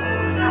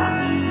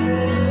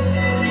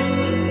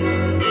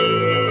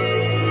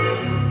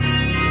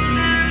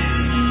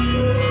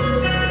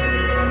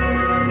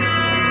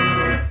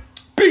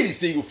 Beanie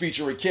Siegel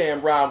featuring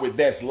Cam Rhyme with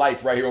That's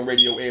Life right here on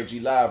Radio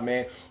AFG Live,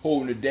 man.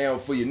 Holding it down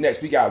for you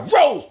next. We got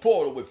Rose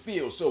Porter with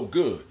Feels So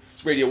Good.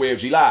 It's Radio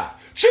AFG Live.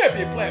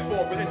 Champion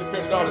platform for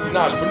independent artists and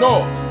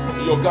entrepreneurs.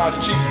 And your God,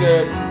 the Chief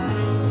says,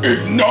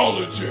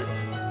 acknowledge it.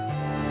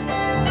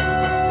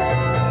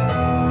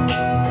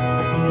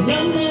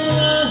 La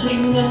la la la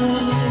la.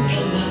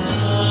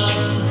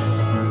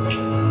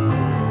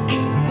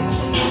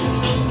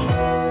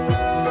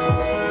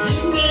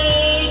 You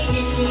make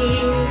me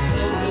feel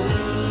so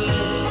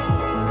good.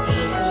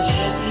 I'm so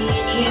happy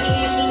you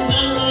came in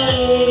my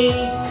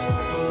life.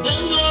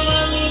 Remember I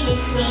leave the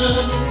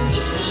sun to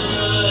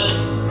sun.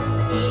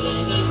 I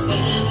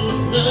understand this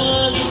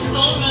love is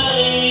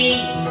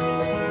alright.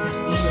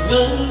 You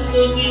run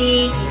so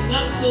deep in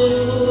my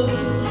soul.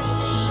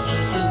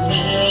 I'm so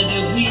glad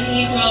that we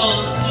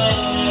crossed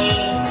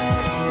paths.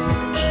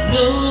 I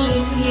know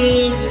this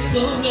year is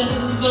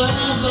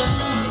forever,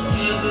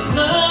 'cause this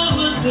love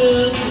was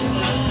built to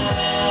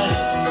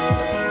last.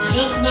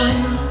 Your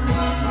smile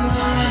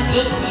and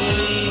your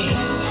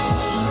face,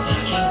 I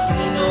can't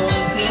see no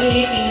one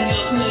taking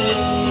your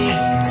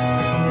place.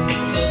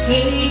 So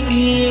take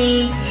me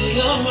into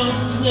your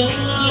arms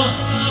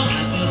now. I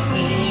feel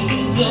safe in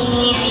your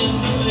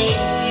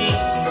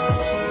embrace.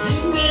 You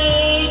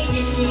make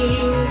me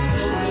feel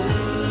so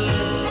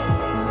good.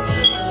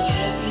 I'm so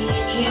happy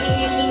you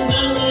came in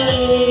my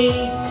life.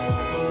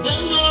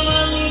 Remember I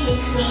leave the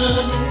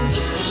sun to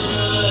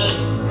sun.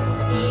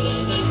 I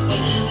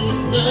understand this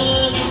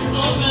love is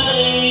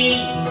alright.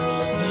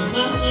 You're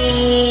my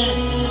man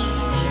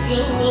and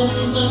you're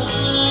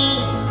woman.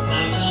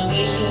 Our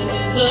foundation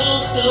is oh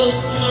so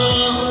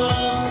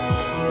strong.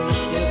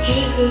 Your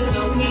kiss is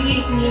my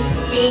weakness, I'm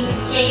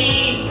feeling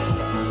great.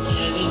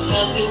 Haven't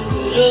felt this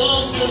good oh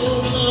so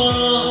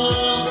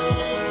long.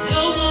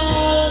 You're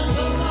warm,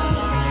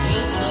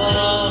 you're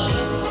tall.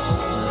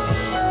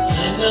 I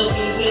melt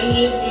within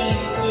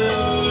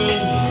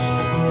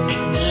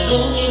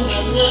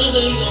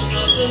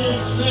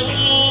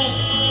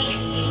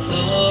It's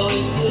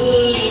always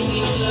putting me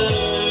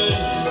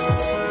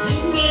first. You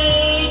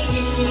make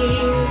me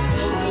feel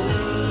so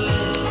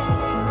good.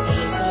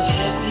 I'm so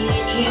happy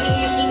you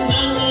came in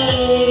my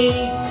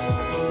life.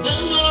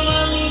 I'm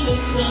normally the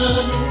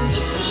sun to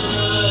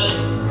sun,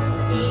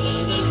 but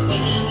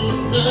understand this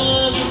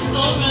love is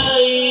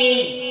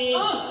alright.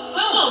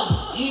 Come on,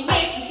 he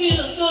makes me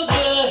feel so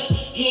good.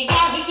 He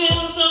got me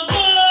feeling so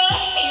good.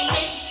 He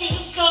makes me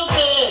feel so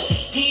good.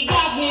 He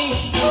got me.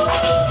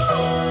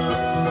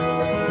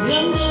 La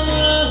la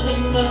la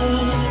la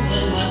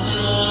la la.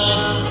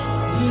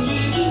 Do do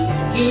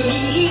do do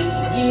do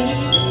do.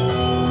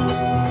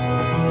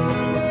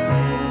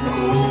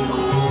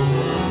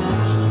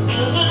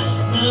 La la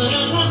la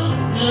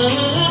la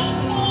la la.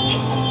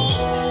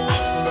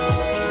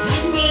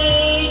 You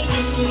make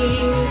me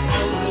feel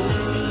so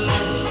good.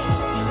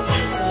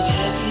 I'm so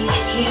happy you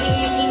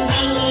came in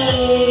my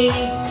life.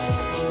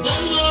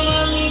 I'm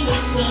normally the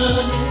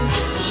sun to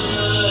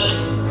sun,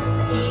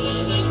 but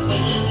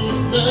understand this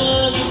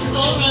love is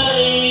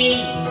alright.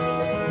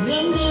 La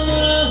la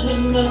la la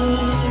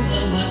la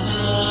la.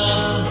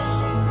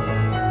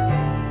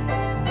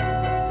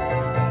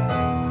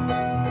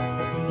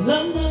 La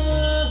la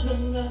la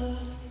la.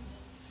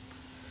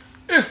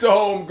 It's the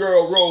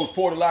homegirl Rose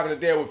Porter locking it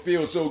down with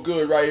Feel So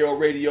Good right here on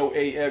Radio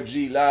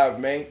AFG Live,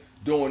 man.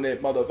 Doing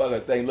that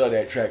motherfucker thing. Love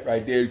that track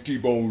right there.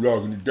 Keep on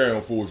locking it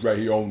down for us right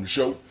here on the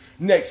show.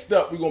 Next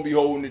up, we're going to be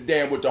holding it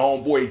down with the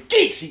homeboy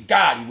Geechee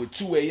Gotti with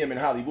 2 a.m. in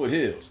Hollywood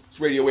Hills. It's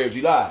Radio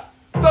AFG Live.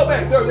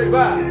 Throwback Thursday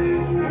vibes.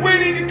 We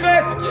need the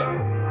classic yet.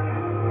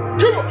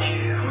 Come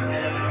on.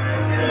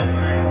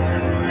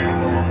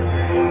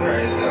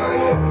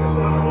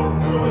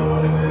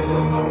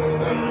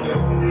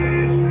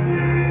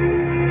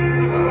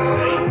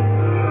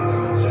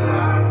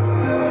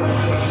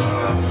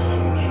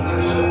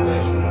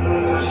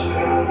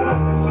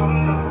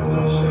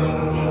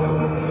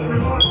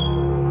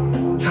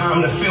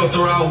 Time to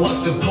filter out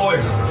what's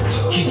important.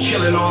 Keep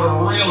killing all the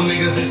real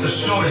niggas, it's a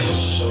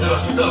shortage. That are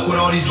stuck with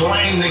all these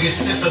lame niggas,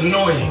 shit's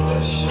annoying.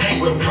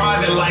 Hate with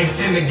private life,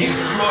 tend to get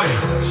exploited.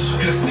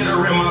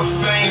 Considering my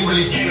fame,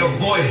 really can't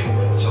avoid it.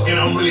 And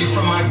I'm really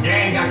from my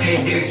gang, I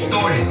can't get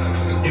extorted.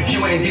 If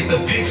you ain't get the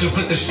picture,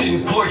 put the shit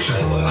in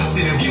portrait. I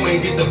said if you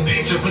ain't get the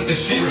picture, put the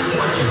shit in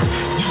portrait.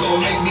 You gon'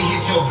 make me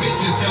hit your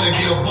bitch until I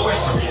get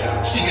abortion.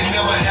 She can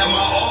never have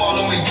my all,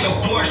 only get a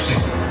portion.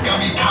 Got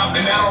me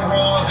popping out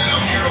raws and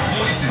I'm hearing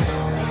voices.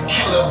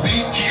 Kill a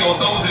beat, kill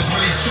those is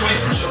really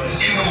choices.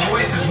 In them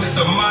voices with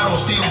some motto,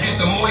 see who get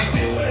the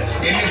moistest.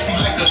 And if she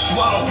like to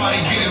swallow,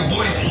 probably get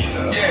invoiced.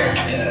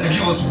 Yeah, if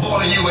you was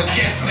ballin', you would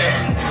catch that.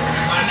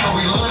 I know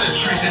we love the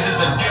trenches,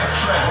 it's a death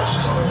trap.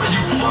 Where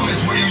you from is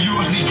where you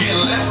usually get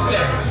left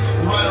at.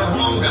 Right or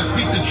wrong, I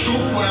speak the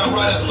truth when I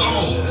write a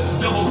song.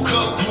 Double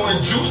cup,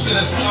 pouring juice in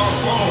a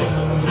styrofoam.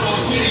 Bro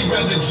said he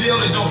rather jail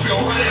that don't feel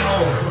right at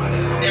home.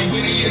 And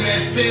when he in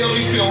that cell,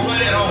 he feel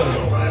right at home.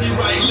 He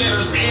write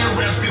letters and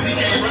raps cause he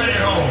can't write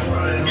at home.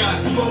 Got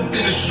smoked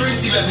in the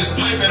streets, he left his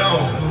pipe at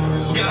home.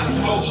 Got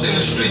smoked in the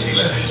streets, he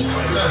left his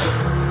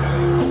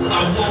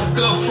I woke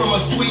up from a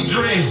sweet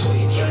dream.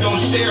 Don't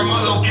share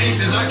my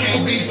locations, I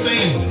can't be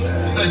seen.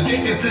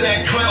 Addicted to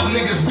that clout,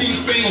 niggas be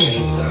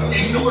fiends.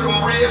 Ignore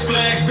them red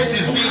flags,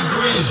 bitches be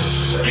green.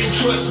 Can't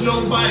trust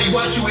nobody,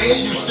 watch you hear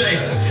you say.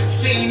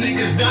 Seen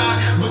niggas die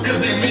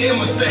because they made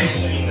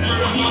mistakes.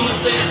 Heard a mama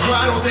say a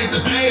cry don't take the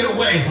pain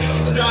away.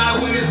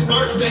 Died when his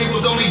birthday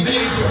was only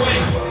days away.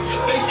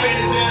 They fed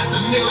his ass a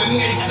nigga and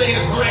he ain't say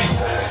his grace.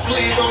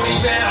 Slid on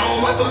him at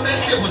home, I thought that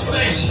shit was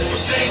safe.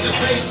 Change the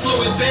pace,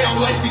 slow it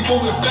down, life be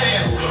moving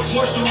fast.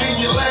 Once you leave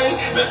your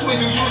lane, that's when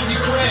you usually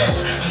crash.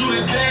 Do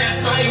the dash,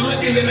 I ain't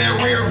looking in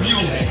that rear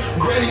view.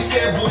 Granny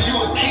said, boy, you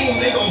a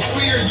king, they gon'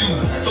 fear you.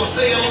 So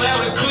say it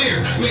loud and clear,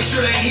 make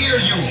sure they hear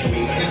you.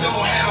 And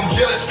don't have them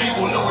jealous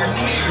people nowhere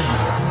near you.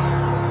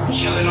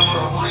 Killing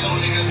all the real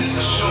niggas is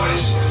a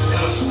shortage.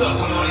 Got us stuck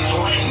with all these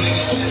lame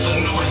niggas, shit's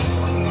annoying.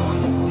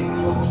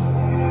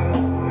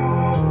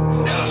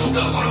 Got us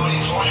stuck with all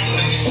these lame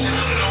niggas, shit's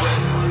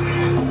annoying.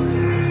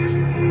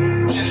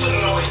 Shit's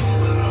annoying.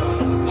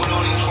 With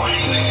all these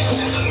lame niggas,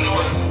 shit's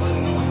annoying.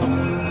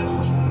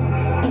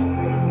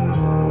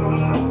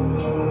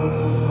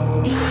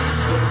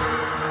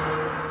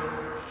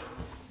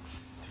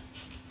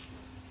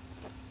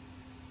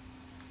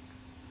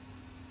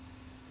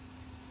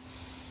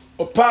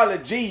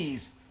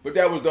 Apologies, but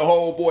that was the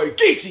whole boy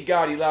Geechee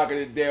Gotti locking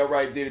it down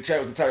right there. The track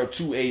was entitled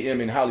 2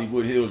 a.m. in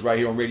Hollywood Hills right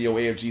here on Radio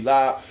AFG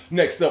Live.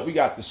 Next up, we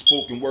got the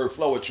spoken word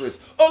flowetress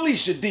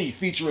Alicia D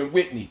featuring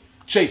Whitney,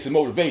 Chasing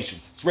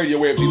Motivations. It's Radio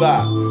AFG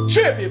Live,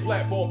 champion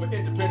platform for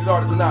independent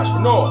artists and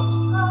entrepreneurs.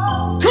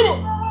 Come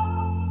on!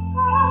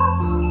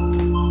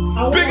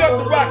 Big up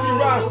the Rocky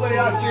Rosley,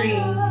 I see.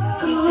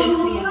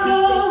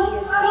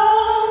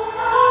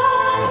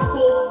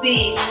 Full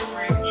speed.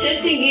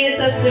 Shifting gears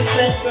of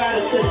success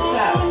throttle to the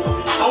top.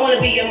 I want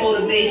to be your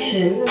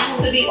motivation.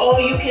 To be all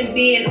you can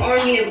be, an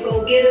army of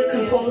go-getters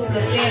composed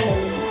of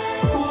family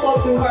who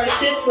fought through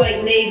hardships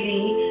like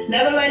Navy,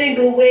 Never letting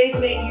blue waves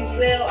make you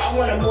fail. I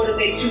want to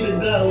motivate you to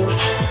go.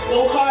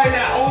 Go hard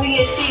not only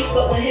in sheets,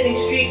 but when hitting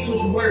streets with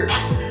work.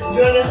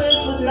 Girl, the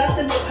hood's with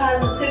nothing but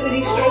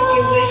positivity. Stroke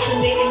your waist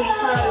and making me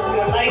proud of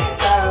your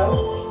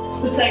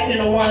lifestyle.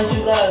 Protecting the ones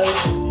you love.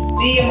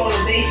 Be your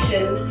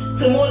motivation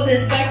to more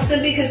than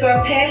sexing, because our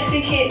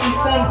passion can't be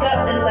summed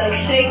up in leg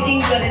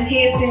shaking, but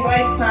enhancing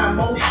lifetime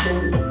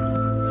motions.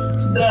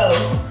 Go.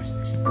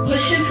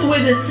 Push into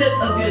where the tip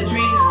of your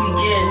dreams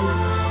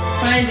begin.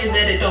 Finding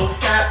that it don't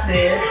stop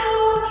there.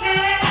 You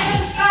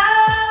can't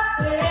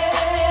stop there.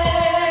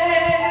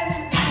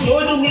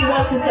 Nor do we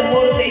want to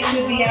motivate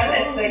you beyond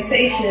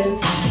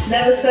expectations.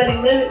 Never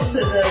setting limits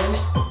to them.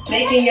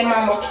 Making your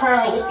mama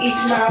proud with each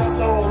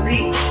milestone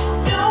reached.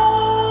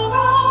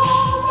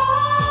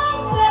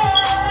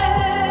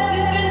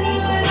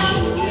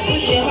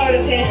 Pushing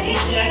harder past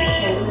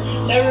ejection.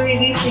 Never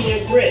releasing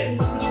your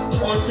grip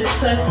on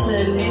success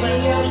and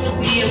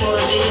be a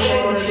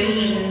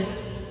motivation.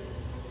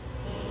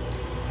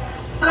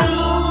 Go.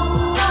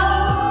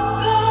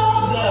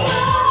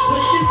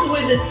 Push into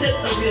where the tip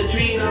of your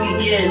dreams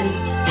begin.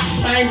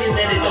 Finding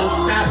that it don't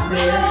stop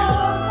there.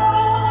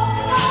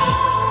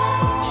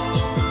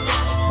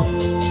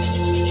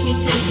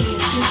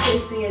 Keep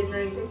chasing your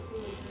dreams.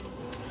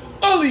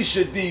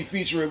 Alicia D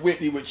featuring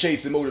Whitney with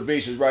Chasing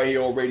Motivations right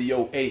here on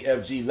Radio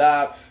AFG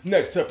Live.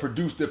 Next up,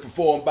 produced and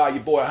performed by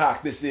your boy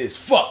Hawk. This is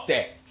Fuck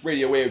That,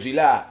 Radio AFG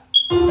Live.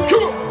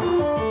 Come on!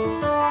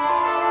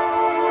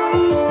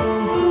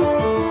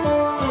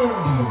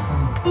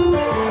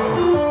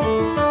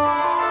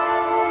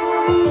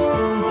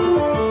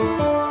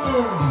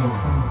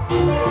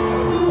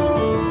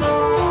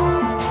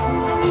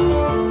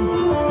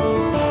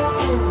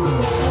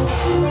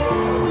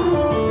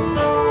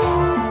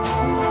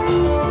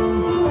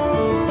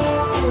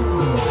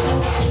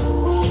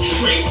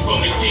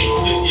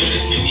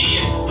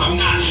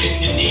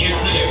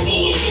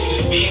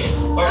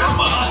 But I'm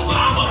a hustler,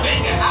 I'm a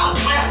banger, I'll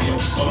clap you.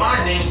 But my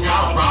name's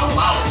Kyle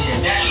Ralphie,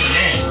 and that's your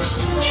name.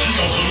 You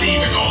don't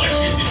believe in all that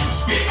shit that you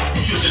spit.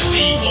 You should just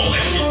leave all that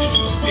shit that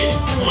you spit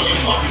on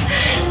your fucking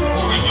pad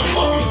or in your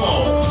fucking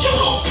phone. You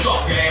little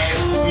sucker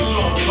ass. You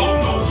don't talk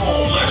no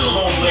wrong, let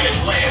alone let it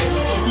blast.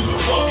 So do the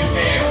fucking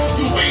pad.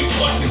 You ain't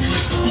busting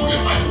clicks. You the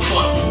type of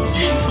buster who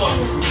getting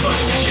busted from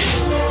touching shit.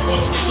 Or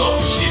some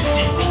sucker shit,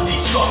 secretly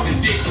sucking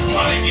dick.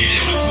 Trying to get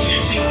in between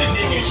the jeans and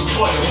niggas you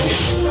butter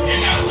with.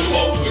 And I don't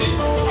fuck with it.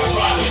 I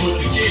tried to put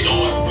the kid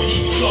on, but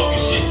he be talking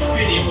shit.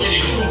 Then he went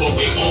and threw a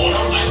wig on.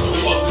 I'm like, the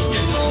fuck is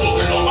this? The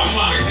talking on my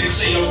monitor. They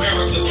say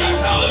America's Got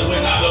Talent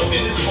when I up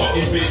in this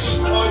fucking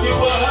bitch. Oh, you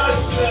a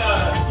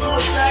hustler. You a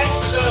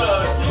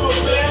gangster. You a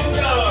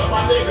banger.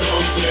 My nigga,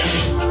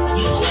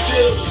 you gon'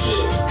 kill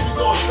shit. You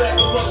gon' stack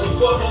a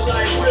motherfucker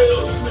like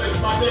Will Smith.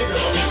 My nigga,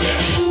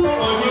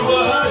 oh, you a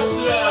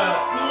hustler.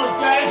 You a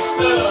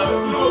gangster.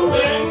 You a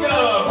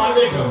banger. My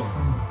nigga,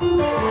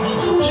 you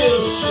gon' kill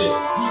shit.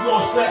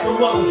 Gonna stack a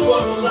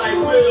motherfucker like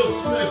Will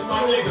Smith,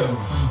 my nigga.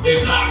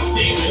 It's hot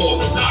stains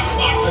off of Doc's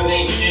boxing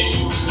ain't an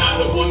issue.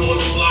 Not the one on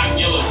the block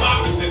yellow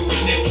boxes, it's the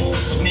nipples.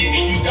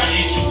 Nigga, you got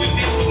issues and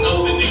this is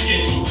nothing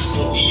against you.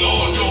 But we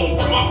all know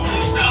where my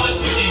freestyle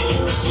can end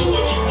you. So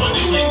what you wanna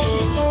get to?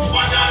 Do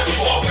I gotta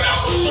spark it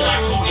out or should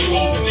I go and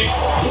roll the nigga?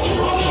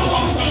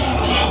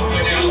 Drop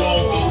with that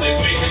long road and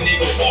make a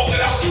nigga walk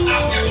it out. I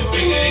snap a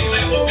finger, they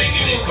clap a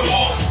finger, then come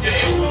on.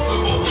 Damn,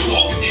 so what we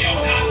talking down,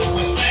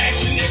 consequence for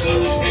action, nigga.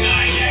 And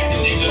I ain't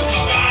acting, nigga,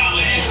 come to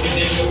holler at me,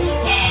 nigga.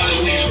 Tired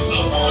of damn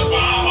tough words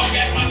behind my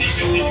back, my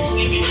nigga. When you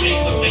see me face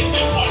to face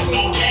and want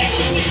no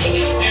action,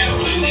 nigga. That's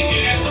what a nigga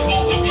that's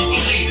supposed to be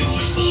related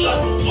to. Shut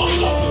the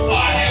fuck up, if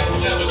I have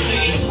never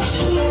seen you.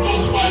 Know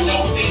who I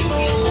know, didn't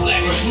leave you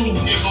black and blue,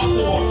 nigga.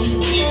 For a few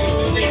niggas,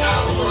 and they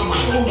gotta put on my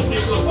mood,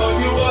 nigga. Oh,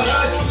 you a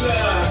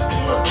hustler,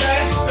 you a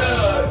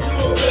gangster, you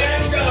a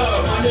banger,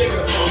 my nigga.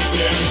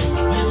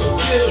 You gon'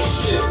 kill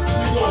shit,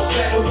 you gon'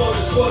 stack a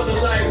motherfucker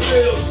like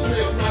Will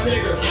Smith, my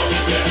nigga.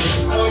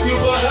 Oh, you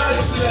a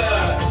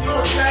hustler, you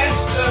a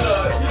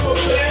gangster, you a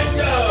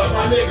banger,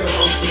 my nigga.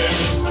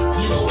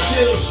 You gon'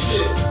 kill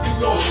shit, you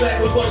gon' stack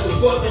a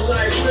motherfucker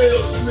like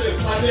Will Smith,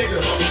 my nigga.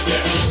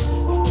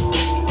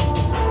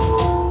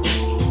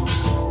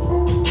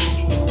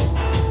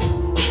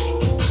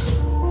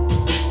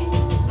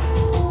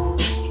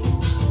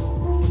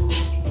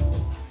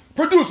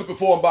 Produced and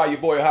performed by your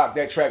boy Hawk.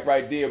 That track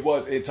right there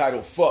was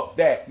entitled Fuck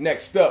That.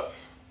 Next up,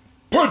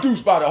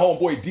 produced by the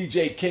homeboy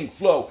DJ King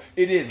Flow.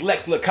 It is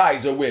Lex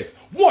LaKaiser with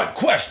One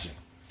Question.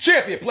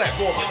 Champion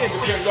platform for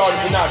independent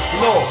artists and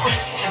entrepreneurs.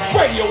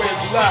 Radio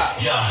AFG Live.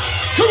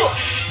 Come on.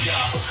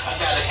 I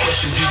got a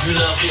question, do you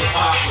love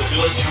hip-hop?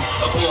 Was you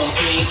a born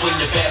king when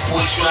the bad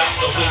boys dropped?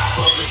 Or when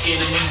Public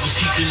Enemy was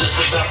teaching us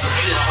about the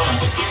system?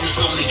 Fitness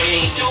on the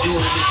game and doing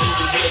it through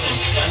the rhythm.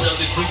 Got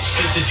another group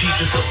sent to teach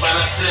us about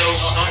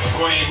ourselves.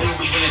 Brand new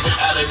again,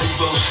 out of New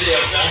Rochelle.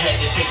 I had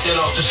to take that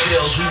off the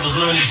shelves, we were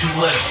learning too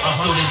much.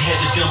 So they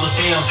had to dumb us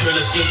down, turn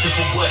us into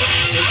for what?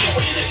 They can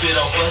benefit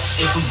off us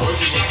if we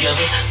working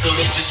together. So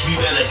they just we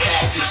better tap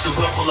tactics to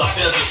ruffle our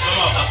feathers.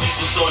 Our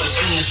people started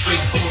seeing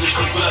straight through the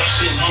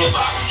corruption.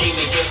 Hip-hop came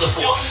together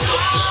for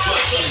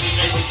self-destruction.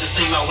 Maybe the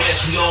same out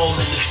west, we all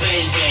in the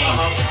same game.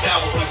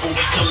 Powerful when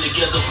we come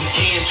together, we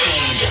can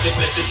change. The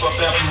best if our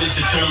family is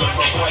determined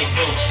by white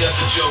folks, that's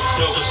a joke.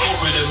 No, it's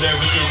corporate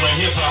America run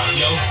hip-hop,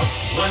 yo.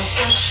 One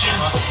question,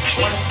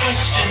 one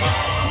question,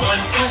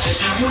 one question.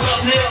 You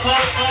love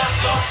hip-hop? Let's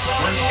go.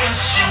 One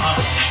question,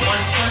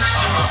 one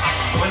question,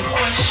 one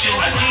question.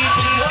 I need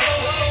to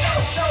know.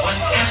 One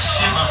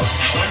question,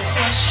 one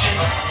question,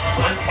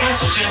 one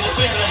question.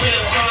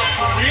 Hip-hop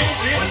for real?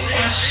 One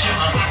question,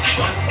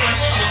 one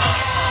question,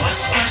 one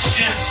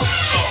question.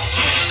 Talk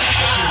to me.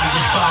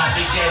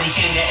 Big Daddy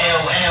came to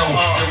LL.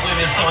 The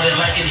women started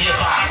liking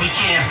hip-hop. We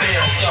can't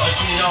fail.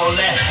 Between all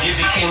that, it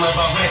became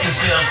about record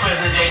sales.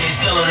 Present day, they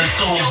selling their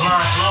souls.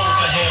 Lines long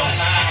for hell.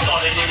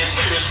 Started in his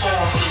spirit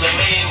form. Till the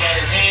man got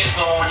his hands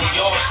on the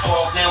yard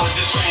spark. Now it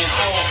just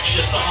transformed.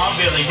 Just something I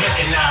barely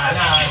recognize.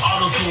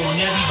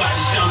 Auto-tune,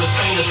 everybody sound the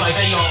same. It's like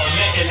they all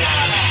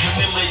mechanized.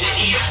 Remember the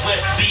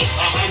East-West beat?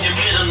 In the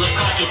middle of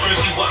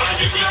controversy,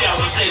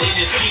 103,000 said in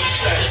his speech.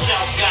 The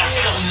South got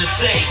something to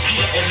say.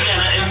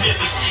 Atlanta and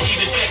Memphis,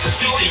 even Texas,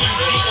 piece of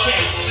UGK.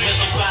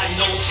 Whether riding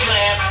no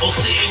slab or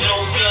sitting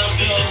on guns,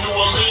 these are New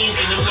Orleans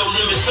and them no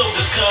limit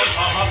soldiers, cuz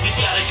we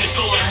gotta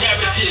control our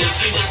narratives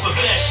in this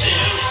profession.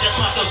 That's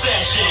my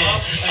confession.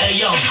 Hey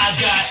yo, I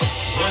got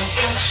one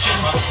question,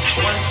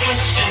 one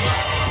question,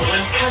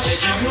 one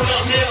question. You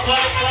love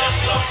hip-hop? Let's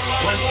go.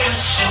 One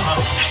question,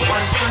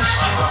 one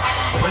question,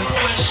 one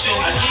question.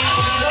 I need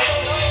to know.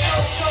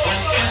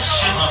 One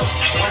question,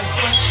 one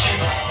question,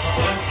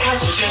 one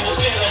question.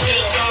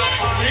 Hip-hop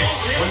for real?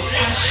 One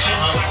question,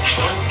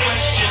 one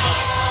question,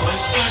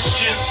 one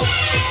question.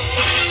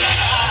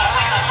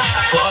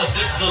 For us,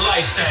 this is a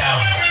lifestyle.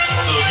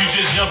 So if you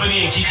just jumping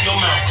in, keep your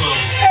mouth closed.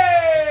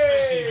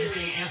 Especially if you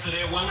can't answer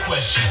that one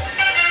question.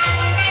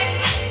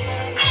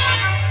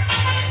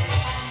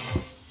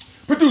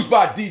 Produced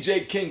by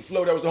DJ King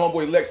Flow. That was the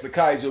homeboy Lex the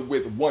Kaiser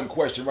with One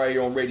Question right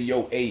here on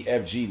Radio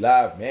AFG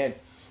Live, man.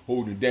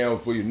 Holding it down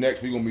for you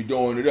next. We're going to be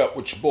doing it up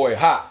with your boy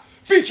Hot.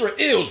 Featuring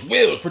Ills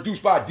Wills.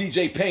 Produced by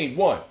DJ Payne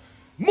 1.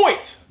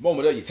 Moit.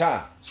 Moment of your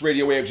time. It's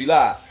Radio AFG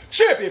Live.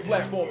 Champion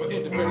platform for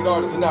independent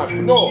artists and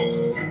entrepreneurs.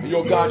 And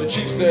your ganja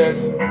chief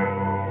says,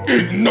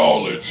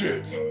 acknowledge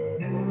it.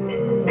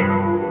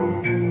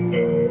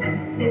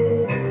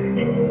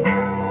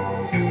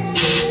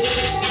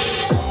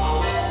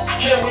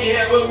 Can we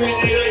have a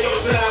minute of your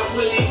time,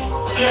 please?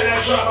 Can I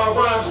drop my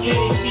rhymes? Can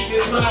you speak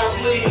his mind,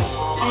 please?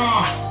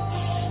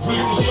 We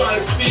just trying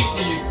to speak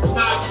to you,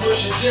 not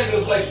push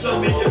agendas like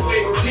some of your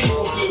favorite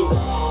people do.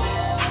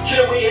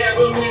 Can we have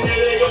a minute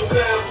of your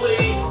time,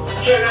 please?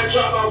 Can I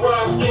drop my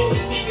rhymes? Can you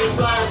speak his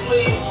mind,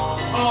 please?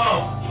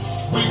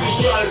 We just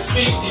trying to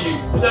speak to you,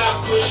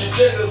 not push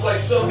agendas like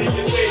some of your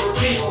favorite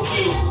people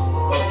do.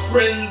 A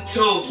friend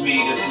told me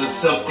this was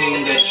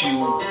something that you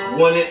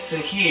wanted to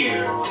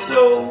hear,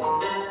 so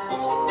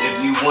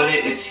if you want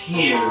it, it's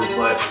here,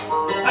 but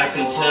I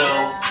can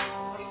tell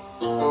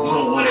you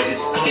don't want it,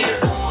 it's clear.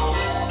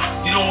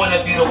 You don't want to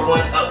be the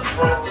one up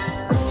front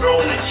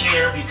throwing a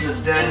chair,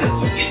 because then if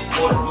you get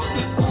caught, you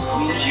could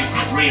lose your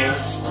career,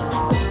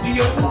 be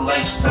your whole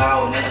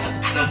lifestyle, and that's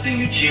something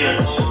you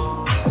cherish.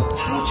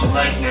 What you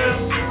like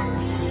now,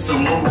 so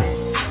move,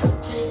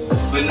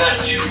 but not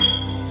you,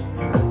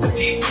 the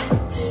people.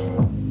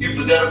 You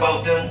forgot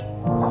about them?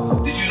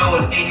 Did you know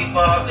in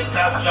 '85 the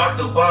cops dropped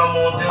a bomb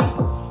on them?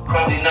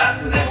 Probably not,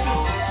 because after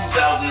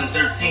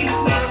 2013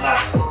 there's not a lot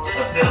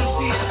of them.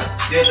 See,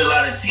 there's a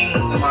lot of teens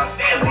in my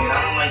family, and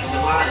I don't like to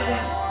lie to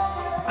them.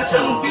 I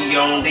tell them be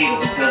your own leader,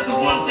 because the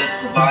ones that's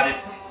provided,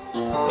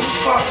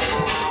 they're father.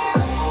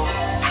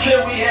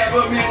 Can we have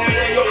a minute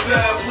of your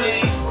time,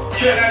 please?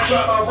 Can I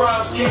drop my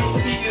rhymes? Can you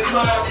speak his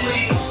mind,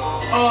 please?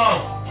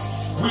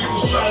 We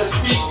just trying to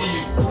speak to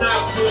you,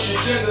 not push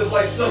agendas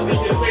like some of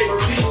your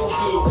favorite people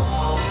do.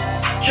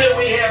 Can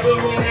we have a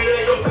minute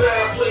of your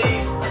time,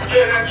 please?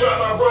 Can I drop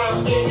my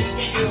rhymes? Can you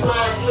speak his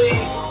mind,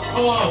 please?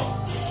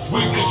 We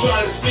just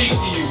trying to speak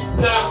to you,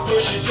 not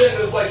push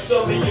agendas like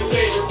some of your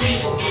favorite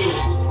people do.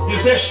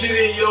 Is that shit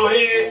in your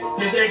head?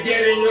 Did that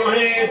get in your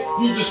hand?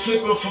 You just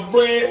flipping for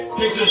bread?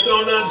 They just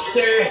don't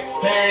understand.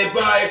 Hey,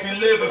 everybody be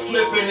living,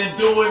 flipping, and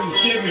doing these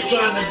givers,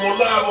 trying to go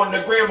live on the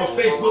gram or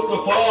Facebook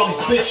for all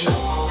these bitches.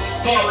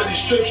 All of these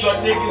trips are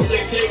niggas,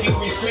 they taking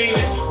me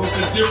screaming. It's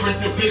a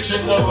different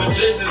depiction of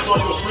agendas on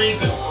your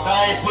screens, and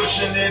I ain't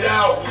pushing it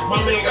out.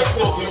 My man got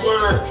spoken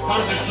word.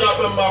 I'm just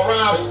dropping my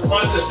rhymes,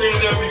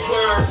 understand every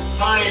word.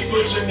 I ain't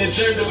pushing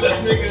agenda, less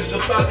niggas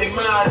about their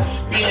mind.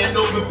 Being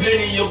open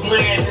pineal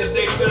gland is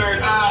their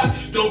third eye.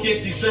 Don't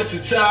get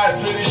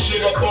desensitized to this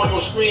shit up on your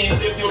screen.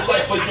 Live your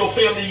life for your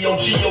family on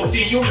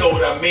G.O.D., you know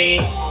what I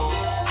mean.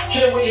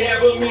 Can we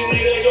have a minute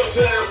of your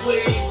time,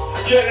 please?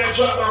 Can I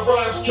drop my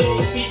rhymes? Can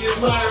you speak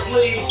his mind,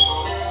 please?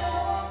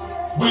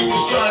 We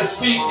just trying to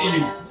speak to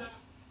you.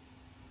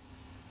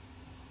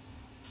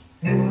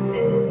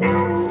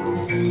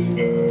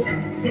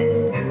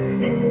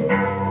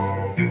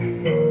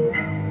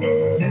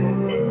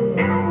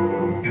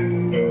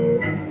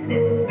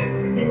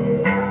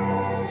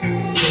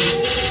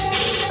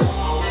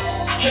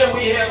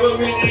 have a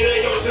minute of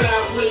your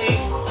time,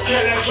 please?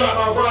 Can I drop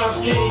my rhymes?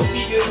 Can you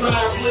speak his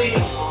mind,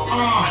 please?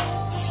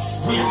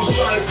 We just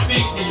trying to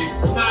speak to you,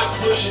 not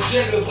push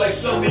agendas like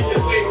some of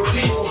your favorite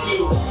people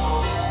do.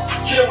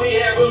 Can we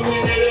have a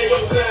minute of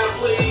your time,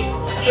 please?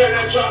 Can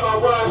I drop my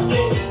rhymes?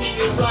 Can you speak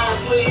his mind,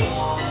 please?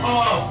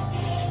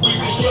 We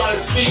just trying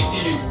to speak to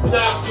you,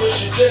 not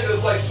push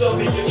agendas like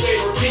some of your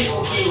favorite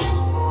people do.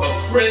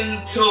 A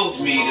friend told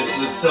me this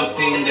was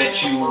something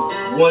that you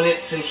wanted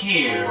to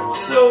hear,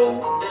 so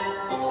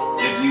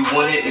if you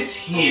want it, it's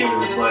here,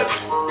 but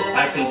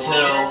I can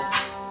tell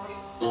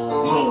you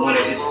don't want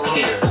it, it's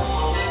clear.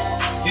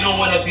 You don't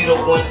want to be the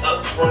one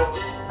up front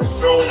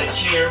throwing a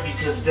chair,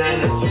 because then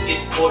if you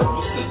get caught,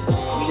 you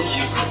could lose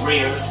your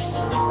career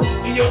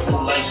and your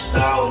whole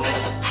lifestyle, and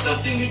that's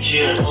something you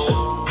cherish.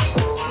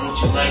 What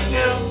you like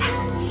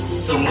now,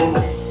 so move,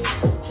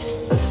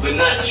 but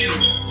not you,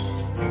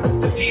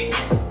 the people.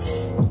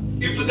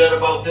 You forgot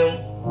about them?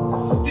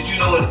 Did you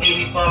know in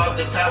 '85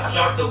 the cops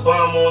dropped a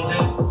bomb on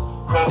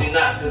them? Probably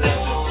not, because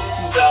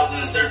after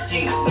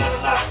 2013 it's not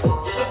a lot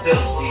of them.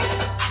 See,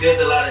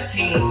 there's a lot of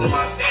teens in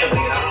my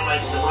family and I don't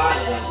like to lie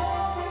to them.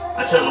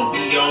 I tell them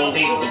be your own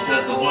leader,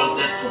 because the ones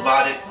that's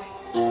provided,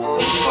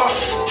 they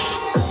follow.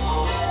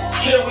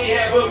 Can we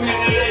have a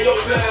minute of your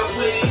time,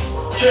 please?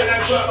 Can I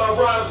drop my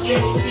rhymes? Can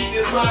you speak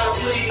his mind,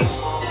 please?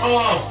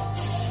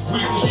 We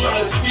just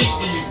trying to speak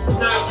to you,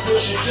 not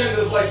push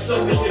agendas like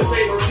some of your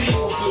favorite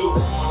people do.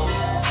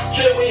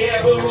 Can we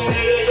have a minute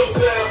of your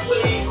time,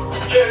 please?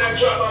 Can I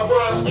drop my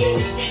rhymes? Can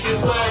you speak his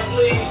mind,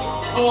 please?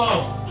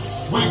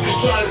 We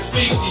just trying to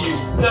speak to you,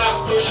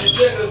 not push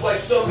agendas like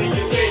some of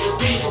your favorite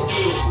people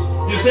do.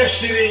 Is that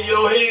shit in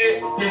your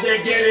head? Did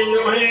that get in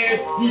your hand?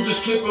 You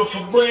just flipping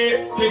for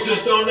bread? They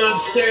just don't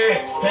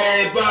understand.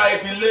 Hey, everybody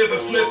be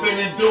living, flipping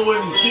and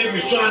doing these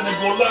givers, trying to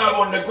go live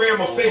on the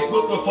gram or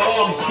Facebook for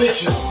all these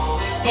bitches.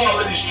 All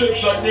of these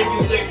trips are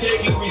niggas, they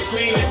taking me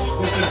screaming.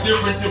 It's a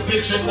different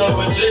depiction of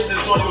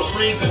agendas on your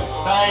screens, and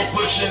I ain't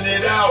pushing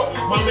it out.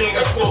 My man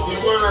got spoken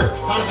word,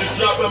 I'm just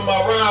dropping my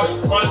rhymes,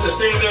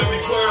 understand every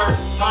word.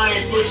 I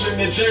ain't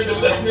pushing agenda,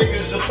 less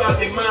niggas about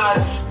their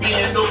mind.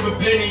 Being open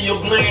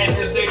pineal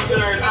gland is they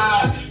third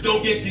eye.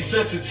 Don't get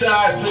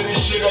desensitized to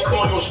this shit up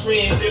on your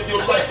screen. Live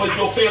your life or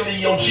your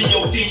family on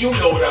G.O.D., you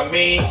know what I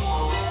mean.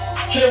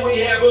 Can we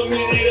have a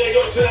minute of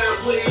your time,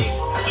 please?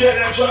 Can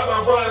I drop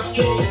my rhymes?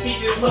 Can you speak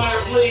his mind,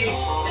 please?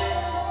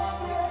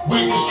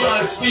 We just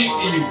trying to speak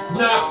to you,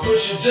 not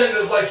push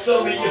agendas like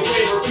some of your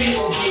favorite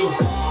people do.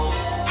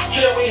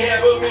 Can we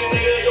have a minute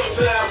of your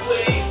time,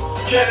 please?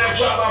 Can I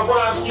drop my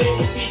rhymes? Can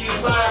you speak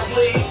his mind,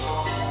 please?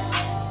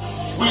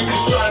 We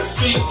just trying to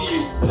speak to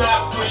you,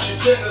 not push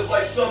agendas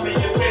like some of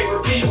your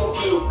favorite people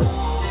do.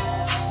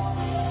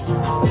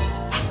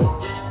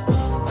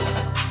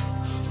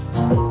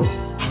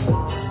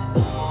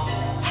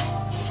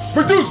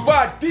 Produced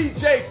by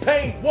DJ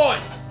Payne 1.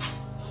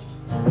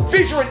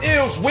 Featuring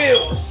Ills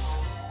Wills.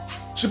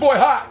 It's your boy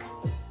Hawk.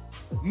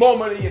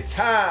 Moment of your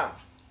time.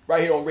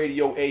 Right here on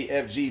Radio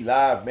AFG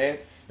Live, man.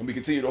 And we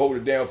continue to hold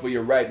it down for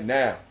you right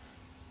now.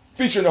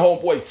 Featuring the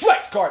homeboy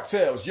Flex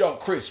Cartels, Young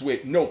Chris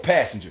with No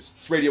Passengers.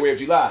 It's Radio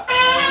AFG Live.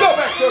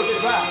 Throwback Thursday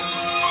vibes.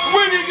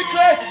 We didn't get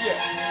classic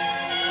yet.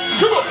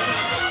 Come on.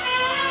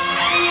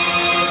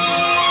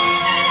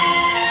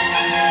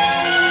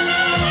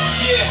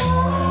 Yeah.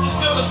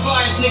 Still the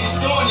flyest niggas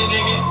doing it,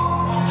 nigga.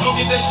 Don't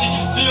get that shit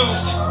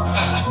confused.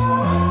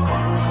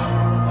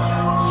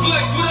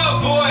 Flex, what up,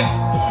 boy?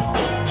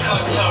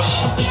 Cartel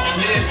shit.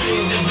 Nancy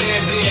in the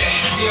bed,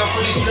 deal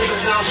for these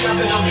slippers, I'm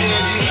shopping on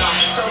BNG.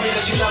 Told me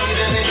that she love me,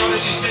 then they know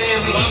that she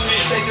seeing me.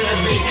 Chasing the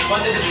beat, my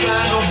niggas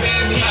flying on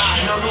me.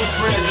 No new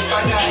friends, if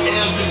I got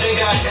M's, then they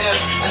got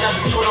F's. And I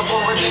just put up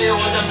on Rodeo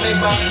in that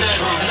Maybach mess.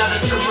 And I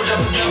just tripled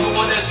up a double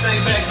on that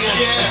same back end.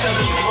 And tell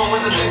the truth, I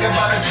wasn't thinking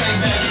about a chain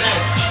back then.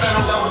 Fell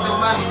in love with the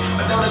money,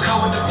 but don't it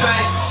come with the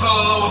pain? Fell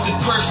in love with the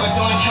purse like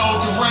don't it come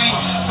with the rain.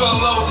 Fell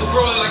in love with the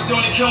roller like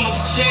don't it come with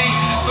the chain.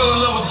 Fell in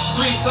love with the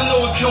streets, I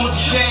know it come with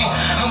the chain.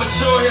 I'm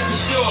mature here for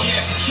sure,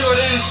 secure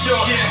and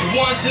insured. The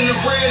ones in the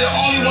red, the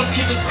only ones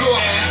keeping score.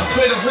 I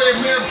play the red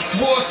mirror, cause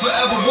war's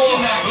forever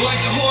war. But like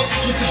the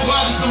horses with the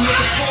bodies, I'm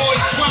looking forward.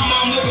 Trauma,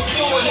 I'm looking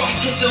forward.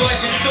 Kiss it like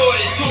restored.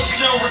 Torch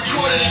show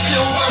recorded and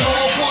kill whoever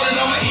reported.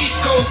 I'm an East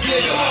Coast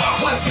nigga,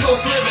 West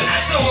Coast living.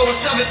 Solo with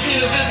 17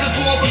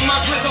 invisible, but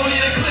my clips don't need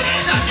a clip.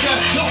 Shotgun,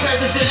 no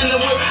passenger in the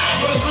whip.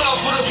 But it's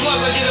loud for the plus,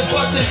 I get a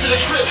bus into the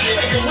crib.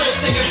 Take a risk,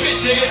 take a bitch,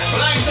 nigga.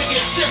 But I ain't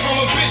taking shit from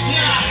a bitch,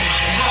 nah.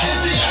 I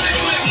empty out the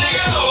clip, nigga.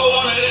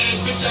 Solo on it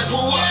is, bitch, I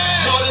grew up.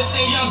 No, this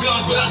ain't young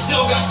guns, but I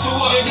still got two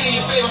up. If ain't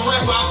your favorite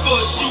rapper, I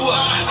full of shoe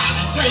up.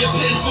 Turn your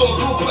pit into a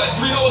blue putt,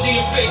 3 holes in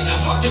your face.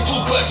 Fuck the Ku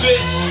Klux,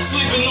 bitch.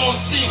 Sleeping on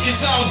C, cause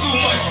I don't do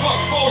much. Fuck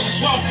foes,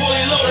 just run fully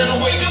loaded to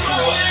wake the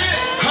crew up.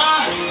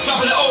 Huh?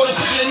 Dropping the old and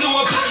picking the new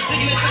up. Bitches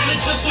taking the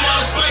trips from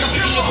out of spring. I'm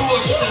picking your boo up,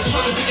 switching the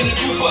truck and picking the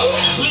coupe up.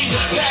 Leave the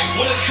pack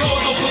when it's cold,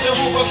 don't put the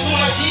roof up. Too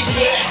much heat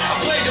for that. I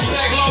played the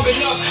back long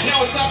enough,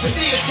 now it's time for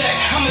the attack.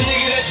 I'm the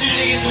nigga that you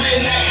niggas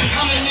reenact.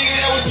 I'm the nigga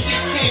that was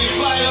 16,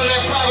 flying on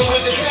that private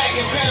with the pack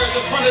in Paris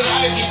in front of the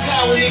Eiffel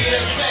Tower, nigga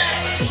that's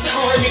facts.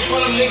 Separate me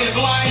from them niggas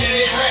lying in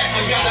their cracks.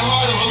 I got the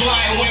heart of a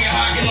lion winging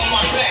hocking on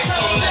my back.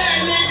 So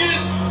mad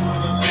niggas.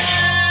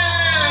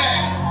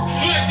 Yeah.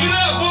 Flex it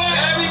up, boy.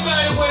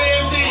 Everybody with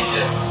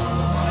amnesia.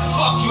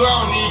 Fuck you, I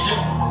don't need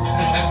you.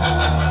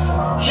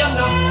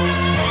 Younger.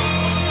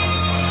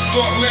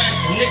 Fuck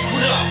master, Nick,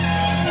 what up?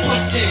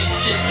 Pussy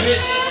shit,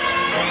 bitch.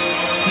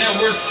 Now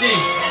we're C.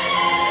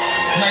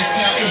 Nice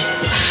sound E.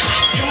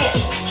 Come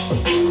on.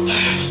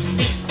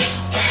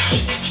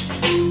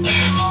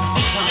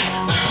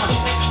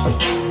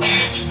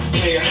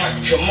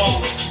 Come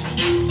on.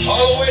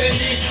 All the way to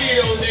DC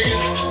though, nigga.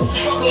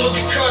 Fucking with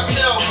the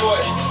cartel, boy.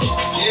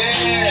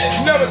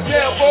 Yeah. Never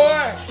tell,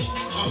 boy.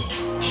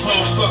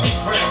 Motherfucking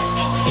friends.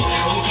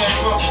 We can't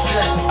fuck with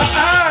that.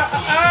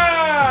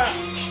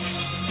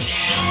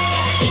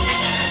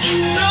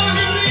 Tell them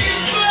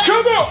niggas back.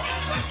 Come on.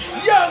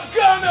 Young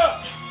Gunner.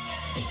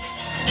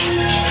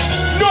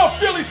 North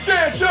Philly,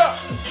 stand up.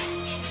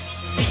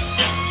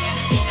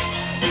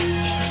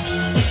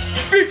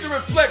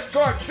 Featuring Flex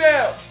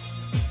Cartel.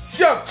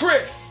 Young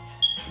Chris,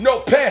 no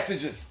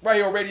passengers. Right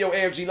here on Radio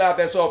AFG Live.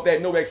 That's off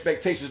that No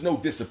Expectations, No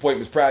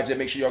Disappointments project.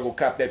 Make sure y'all go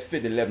cop that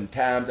 11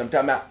 times. I'm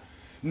talking about.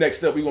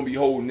 Next up, we're going to be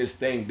holding this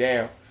thing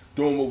down,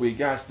 doing what we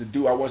got to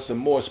do. I want some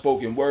more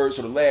spoken words.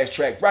 So the last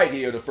track right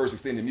here, the first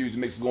extended music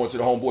mix is going to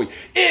the homeboy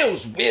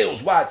Ills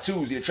Wills Y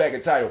Tuesday. The track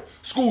entitled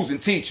Schools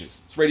and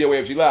Teachers. It's Radio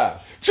AFG Live.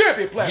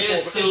 Champion platform.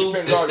 Yes, for Sue,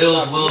 independent it's artists.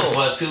 Ills Wills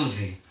Y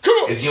Tuesday. Come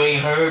on. If you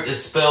ain't heard, it's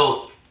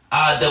spelled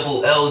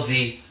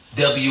I-double-L-Z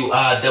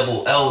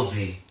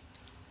W-I-double-L-Z.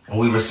 And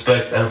we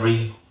respect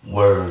every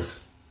word.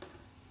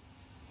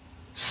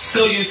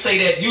 So you say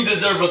that you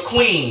deserve a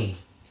queen.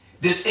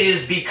 This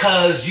is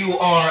because you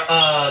are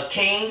a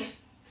king?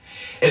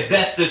 If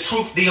that's the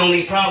truth, the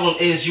only problem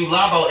is you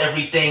lie about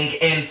everything.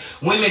 And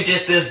women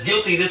just as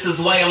guilty. This is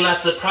why I'm not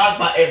surprised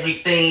by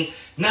everything.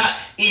 Not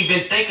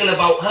even thinking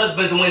about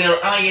husbands when they're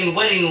eyeing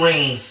wedding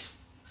rings.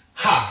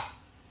 Ha!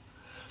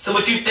 So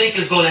what you think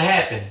is going to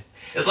happen?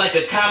 It's like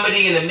a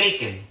comedy in the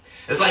making.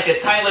 It's like a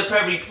Tyler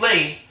Perry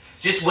play,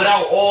 just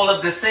without all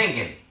of the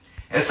singing.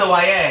 And so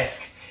I ask,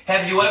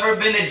 have you ever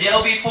been to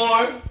jail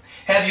before?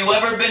 Have you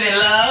ever been in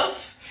love?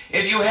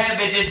 If you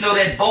haven't, just know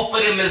that both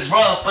of them is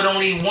rough, but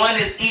only one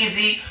is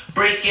easy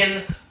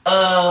breaking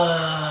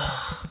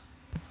up.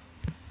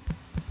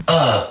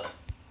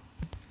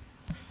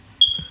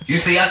 You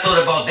see, I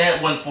thought about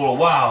that one for a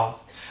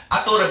while.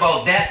 I thought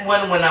about that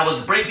one when I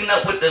was breaking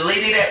up with the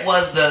lady that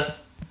was the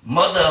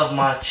mother of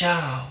my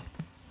child.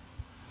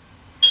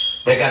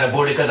 That got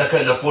aborted because I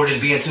couldn't afford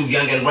it, being too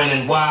young and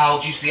running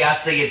wild. You see, I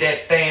say it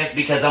that fast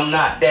because I'm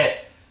not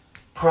that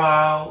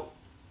proud.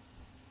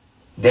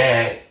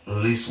 Dad, at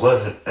least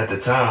wasn't at the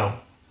time.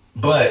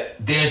 But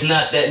there's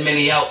not that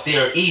many out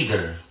there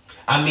either.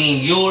 I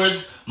mean,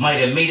 yours might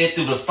have made it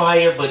through the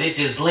fire, but it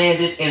just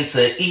landed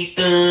into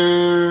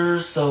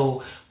ether.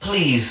 So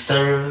please,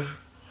 sir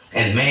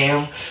and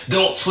ma'am,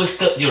 don't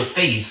twist up your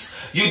face.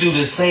 You do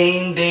the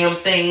same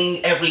damn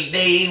thing every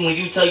day when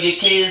you tell your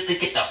kids to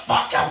get the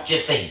fuck out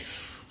your face.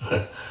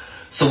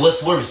 So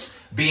what's worse,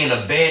 being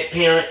a bad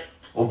parent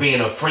or being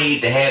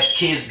afraid to have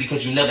kids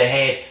because you never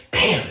had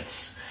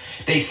parents?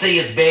 They say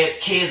it's bad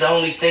kids, I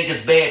only think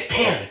it's bad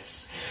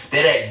parents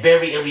that act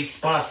very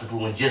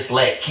irresponsible and just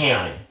lack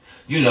caring.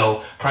 You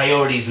know,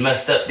 priorities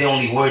messed up, they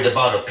only worried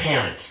about their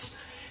parents.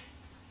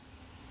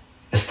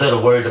 Instead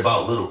of worried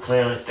about little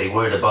Clarence, they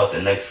worried about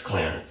the next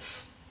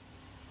Clarence.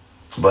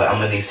 But I'm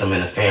gonna need some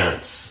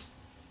interference.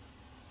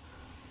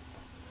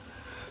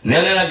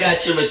 Now that I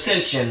got your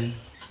attention,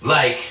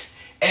 like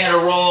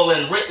Adderall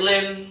and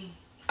Ritalin,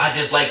 I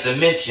just like to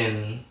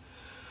mention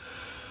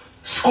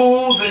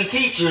schools and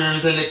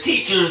teachers and the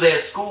teachers at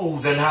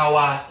schools and how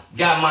I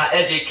got my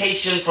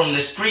education from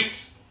the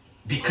streets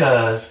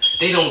because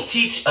they don't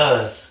teach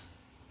us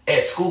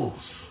at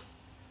schools.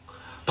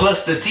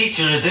 Plus the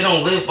teachers, they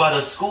don't live by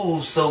the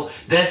schools, so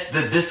that's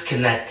the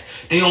disconnect.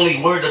 They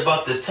only worried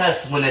about the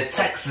test when the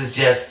text is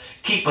just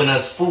keeping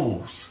us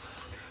fools.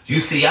 You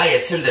see, I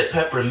attended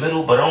Pepper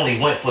Middle, but only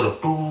went for the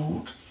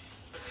food.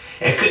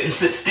 And couldn't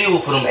sit still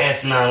for them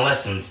asinine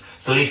lessons,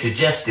 so they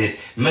suggested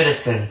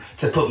medicine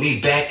to put me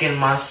back in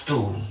my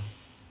stool.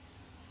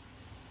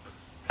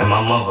 And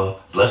my mother,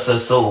 bless her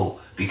soul,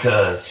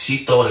 because she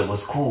thought it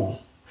was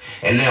cool.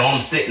 And now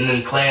I'm sitting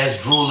in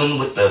class drooling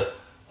with the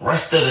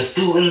rest of the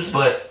students,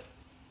 but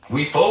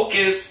we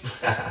focused.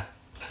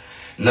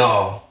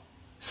 No,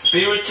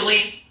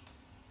 spiritually,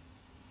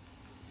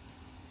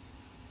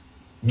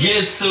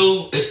 yes,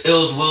 Sue, it's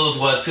Ills Wills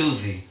Y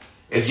Tuesday.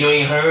 If you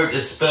ain't heard,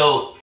 it's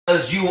spelled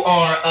because you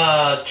are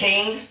a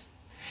king.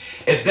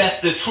 If that's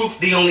the truth,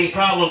 the only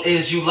problem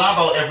is you lie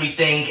about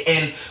everything.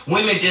 And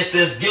women just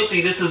as guilty.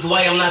 This is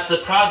why I'm not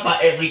surprised by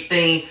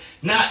everything.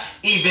 Not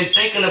even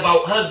thinking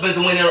about husbands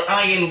when they're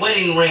eyeing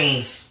wedding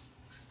rings.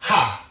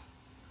 Ha!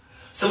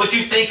 So what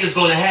you think is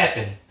going to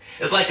happen?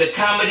 It's like a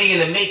comedy in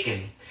the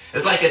making.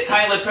 It's like a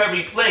Tyler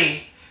Perry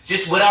play,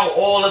 just without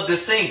all of the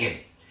singing.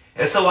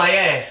 And so I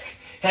ask,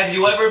 have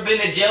you ever been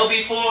to jail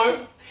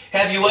before?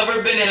 Have you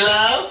ever been in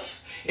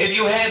love? If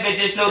you haven't,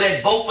 just know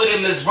that both of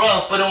them is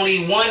rough, but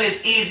only one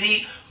is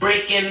easy,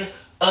 breaking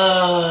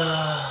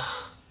up.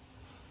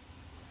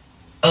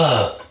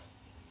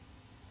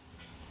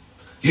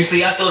 You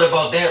see, I thought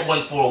about that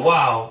one for a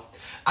while.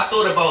 I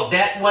thought about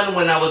that one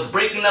when I was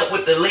breaking up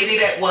with the lady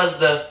that was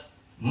the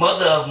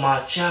mother of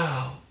my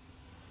child.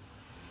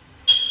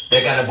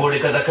 That got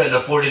aborted because I couldn't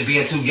afford it,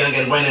 being too young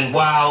and running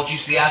wild. You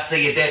see, I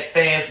say it that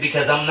fast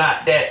because I'm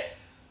not that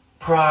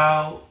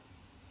proud.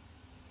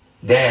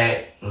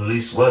 Dad, at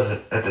least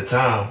wasn't at the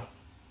time.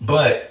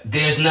 But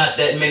there's not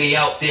that many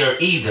out there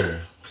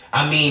either.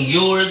 I mean,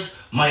 yours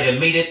might have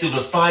made it through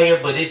the fire,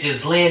 but it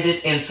just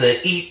landed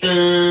into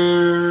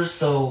ether.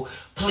 So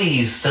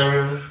please,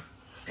 sir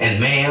and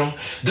ma'am,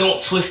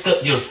 don't twist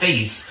up your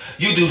face.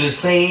 You do the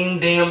same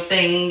damn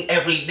thing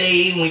every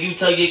day when you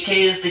tell your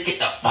kids to get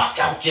the fuck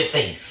out your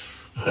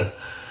face.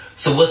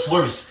 So what's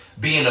worse,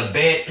 being a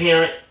bad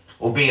parent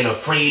or being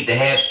afraid to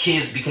have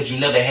kids because you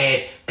never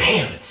had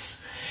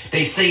parents?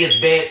 They say it's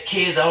bad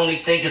kids, I only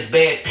think it's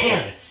bad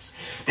parents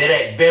that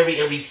act very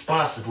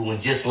irresponsible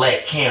and just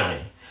lack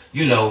caring.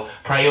 You know,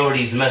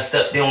 priorities messed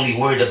up, they only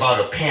worried about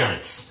the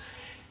parents.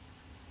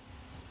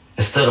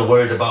 Instead of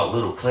worried about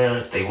little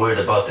Clarence, they worried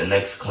about the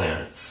next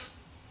Clarence.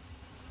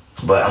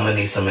 But I'm gonna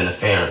need some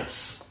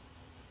interference.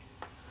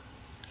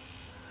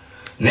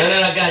 Now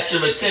that I got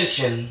your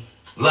attention,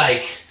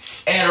 like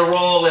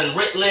Adderall and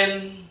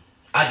Ritalin,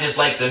 I just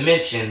like to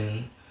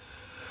mention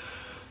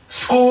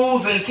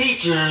schools and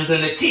teachers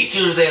and the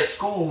teachers at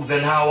schools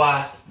and how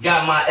I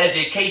got my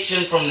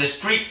education from the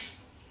streets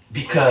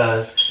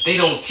because they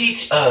don't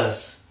teach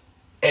us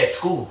at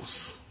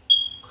schools.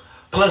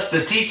 Plus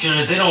the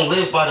teachers, they don't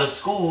live by the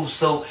schools,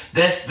 so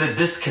that's the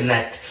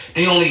disconnect.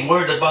 They only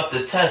worried about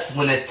the test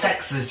when the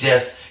text is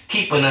just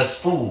keeping us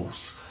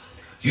fools.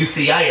 You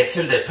see, I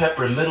attended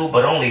Pepper Middle,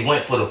 but only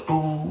went for the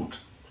food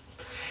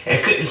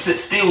and couldn't sit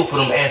still for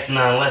them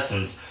asinine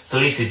lessons. So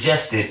they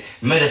suggested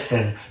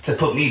medicine to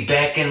put me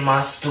back in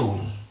my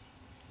stool.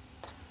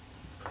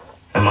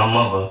 And my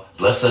mother,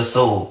 bless her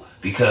soul,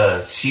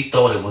 because she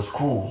thought it was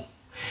cool.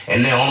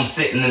 And now I'm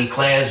sitting in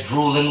class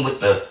drooling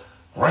with the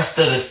rest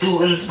of the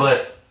students,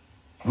 but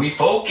we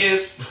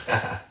focused.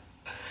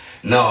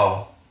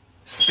 No,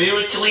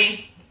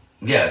 spiritually,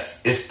 yes,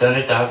 it's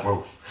stunted our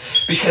growth.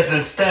 Because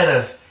instead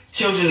of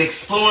children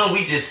exploring,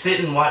 we just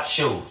sit and watch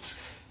shows.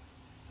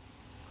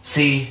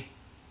 See,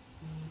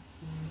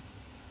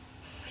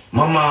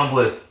 my mom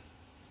would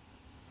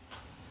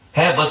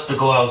have us to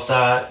go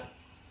outside,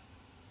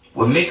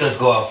 would make us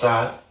go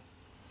outside,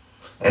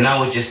 and I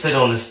would just sit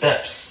on the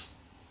steps.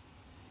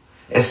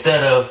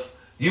 Instead of,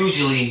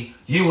 usually,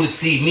 you would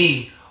see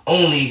me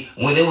only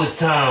when it was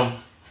time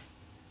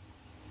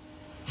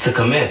to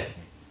come in.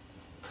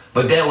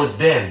 But that was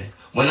then,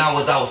 when I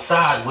was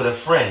outside with a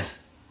friend,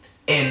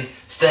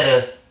 instead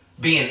of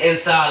being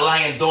inside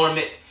lying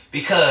dormant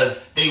because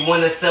they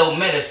want to sell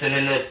medicine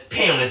and the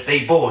parents,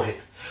 they bought it.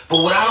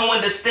 But what I don't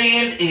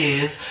understand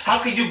is, how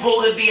can you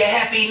grow to be a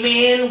happy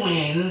man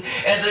when,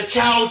 as a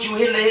child, you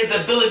hinder his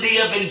ability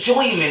of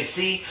enjoyment?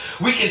 See,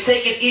 we can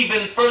take it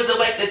even further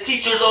like the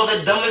teachers are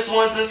the dumbest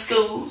ones in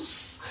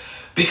schools.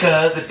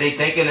 Because if they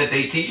thinking that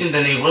they teaching,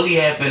 then they really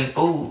have been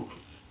fooled.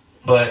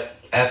 But,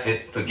 F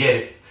it, forget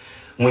it.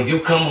 When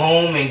you come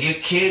home and your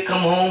kid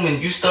come home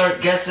and you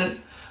start guessing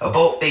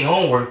about their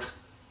homework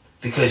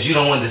because you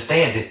don't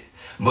understand it.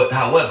 But,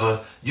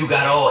 however, you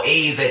got all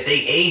A's at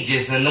their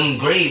ages and them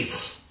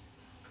grades.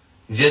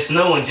 Just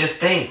know and just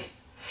think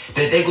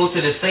that they go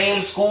to the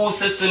same school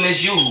system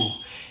as you.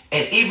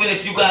 And even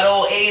if you got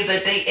all A's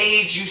at their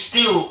age, you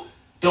still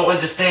don't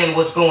understand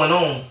what's going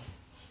on.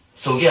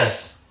 So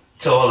yes,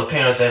 to all the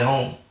parents at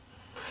home,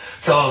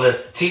 to all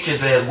the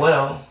teachers as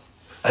well,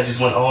 I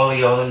just want all of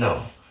y'all to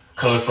know,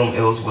 coming from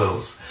Ill's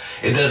Wills,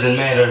 it doesn't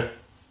matter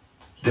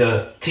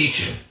the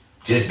teacher,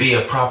 just be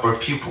a proper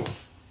pupil.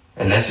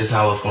 And that's just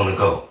how it's going to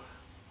go.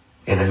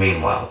 In the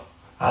meanwhile,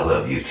 I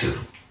love you too.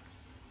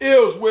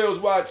 Ill's Wills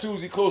Wide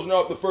Tuesday, closing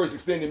off the first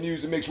extended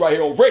music mix right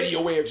here on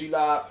Radio AFG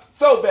Live.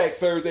 Throwback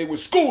Thursday with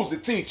schools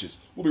and teachers.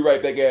 We'll be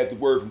right back after the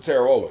word from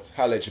Tara Owens.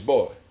 Holla at your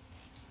boy.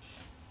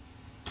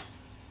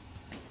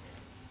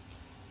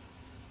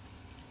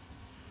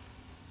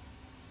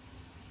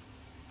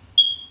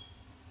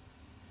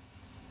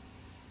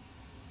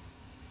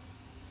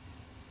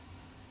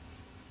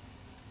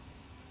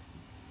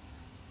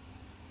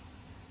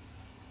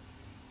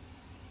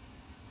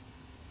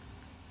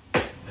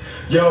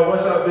 Yo,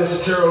 what's up? This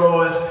is Terrell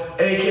Owens,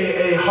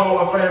 aka Hall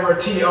of Famer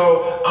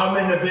T.O. I'm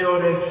in the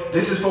building.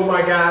 This is for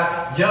my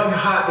guy, Young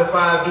Hot the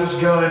 5 Deuce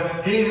Gun.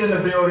 He's in the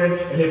building,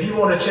 and if you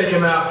want to check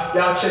him out,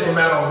 y'all check him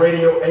out on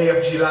Radio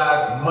AFG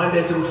Live,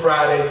 Monday through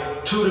Friday,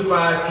 2 to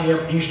 5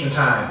 p.m. Eastern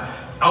Time.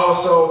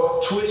 Also,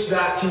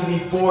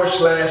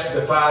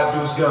 twitch.tv/the 5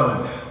 Deuce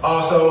Gun.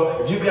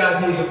 Also, if you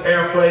guys need some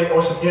airplay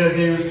or some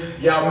interviews,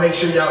 y'all make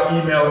sure y'all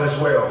email him as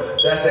well.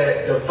 That's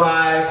at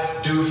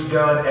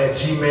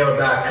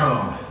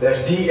the5deucegun@gmail.com. That's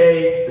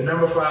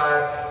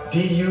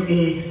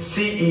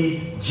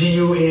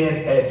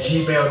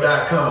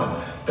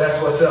DA5DUECEGUN@gmail.com.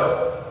 That's what's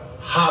up.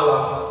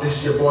 Holla. This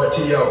is your boy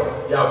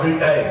T.O. Y'all,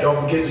 hey,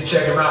 don't forget to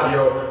check him out,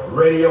 yo.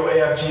 Radio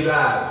AFG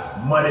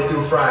Live, Monday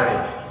through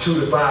Friday,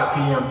 2 to 5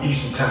 p.m.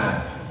 Eastern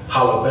Time.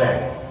 Holla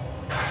back.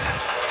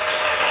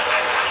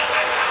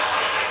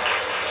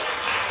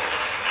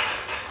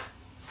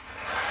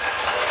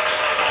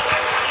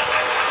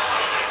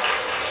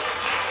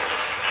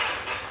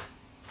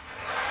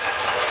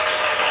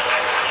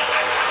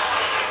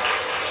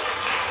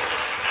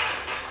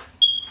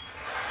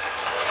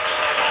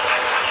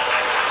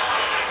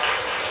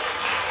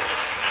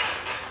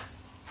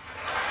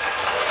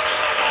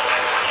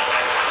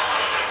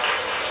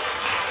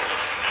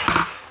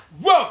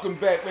 Welcome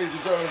back, ladies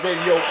and gentlemen.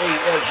 Radio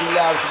AFG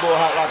Live. It's your boy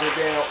Hot Locking It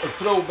Down. A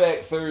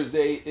Throwback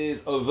Thursday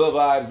is the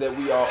vibes that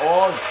we are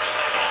on.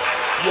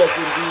 Yes,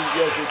 indeed.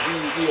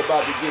 We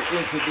about to get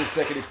into this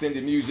second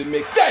extended music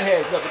mix that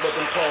has nothing but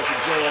them classic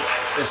jams,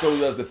 and so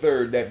does the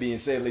third. That being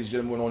said, ladies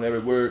and gentlemen, on every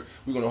word,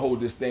 we're going to hold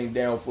this thing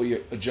down for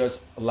you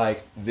just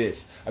like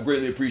this. I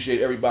greatly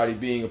appreciate everybody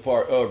being a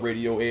part of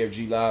Radio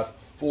AFG Live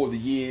for the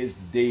years,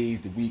 the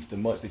days, the weeks, the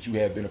months that you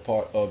have been a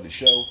part of the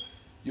show.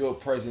 Your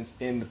presence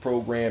in the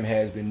program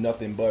has been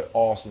nothing but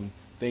awesome.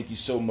 Thank you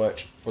so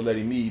much for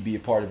letting me be a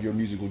part of your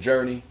musical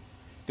journey.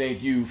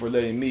 Thank you for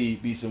letting me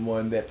be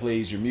someone that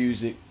plays your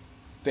music.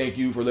 Thank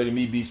you for letting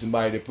me be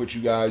somebody that puts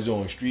you guys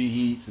on street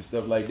heats and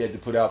stuff like that to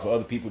put out for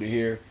other people to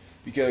hear,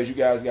 because you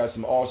guys got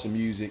some awesome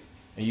music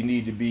and you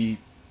need to be,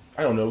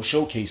 I don't know,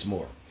 showcased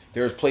more.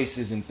 There's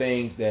places and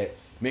things that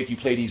make you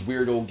play these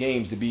weird old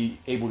games to be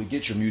able to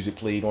get your music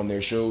played on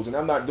their shows, and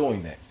I'm not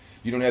doing that.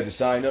 You don't have to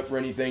sign up for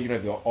anything. You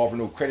don't have to offer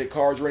no credit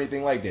cards or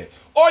anything like that.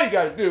 All you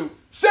got to do,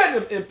 send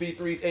them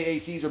MP3s,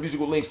 AACs, or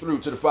musical links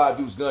through to the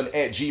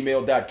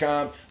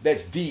 5deucegun@gmail.com.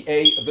 That's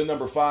DA, the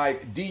number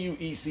 5,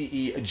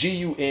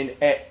 DUECEGUN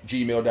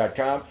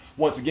 @gmail.com.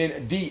 Once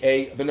again,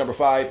 DA, the number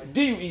 5,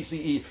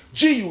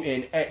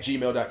 DUECEGUN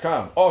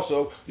 @gmail.com.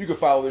 Also, you can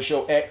follow the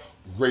show at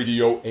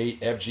Radio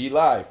AFG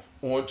Live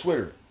on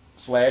Twitter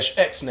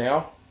 /X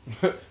now.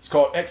 It's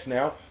called X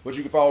now, but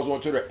you can follow us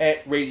on Twitter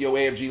at Radio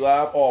AFG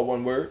Live, all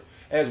one word,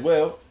 as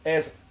well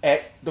as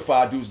at the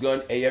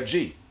 5deucegun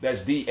AFG.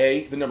 That's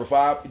DA, the number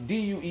 5,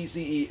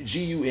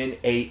 DUECEGUN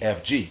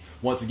AFG.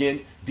 Once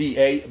again,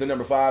 DA, the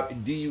number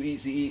 5,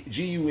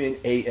 DUECEGUN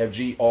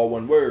AFG, all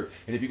one word.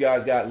 And if you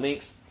guys got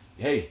links,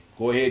 hey,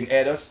 go ahead and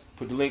add us.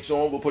 Put the links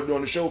on. We'll put it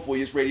on the show for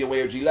you. It's Radio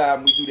AFG Live,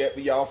 and we do that for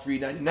y'all free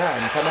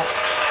 $99. Come on.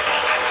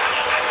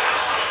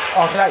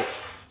 All right.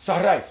 It's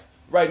all right.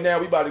 Right now,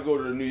 we about to go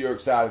to the New York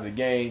side of the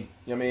game.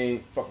 You know what I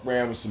mean? Fuck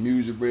around with some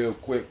music real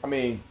quick. I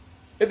mean,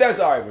 if that's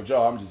all right with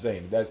y'all, I'm just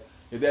saying.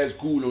 If that's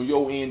cool on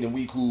your end, then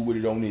we cool with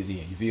it on this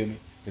end. You feel me?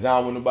 Because I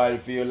don't want nobody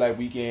to feel like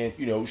we can't,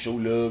 show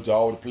love to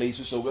all the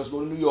places. So let's go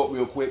to New York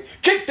real quick.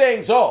 Kick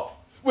things off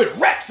with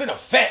Rex and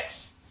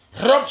Effects.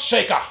 Rump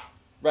Shaker.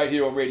 Right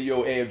here on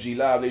Radio AFG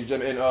Live, ladies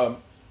and gentlemen. And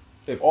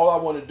if all I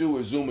want to do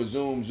is zoom,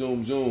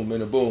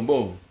 and a boom,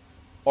 boom,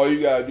 all you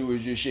got to do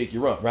is just shake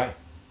your rump, right?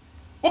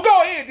 Well,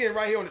 go ahead then,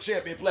 right here on the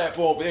champion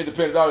platform for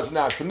independent artists and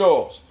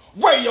entrepreneurs.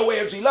 Radio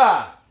AFG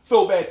Live.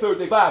 Throwback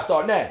Thursday vibe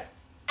start now.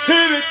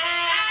 Hit it.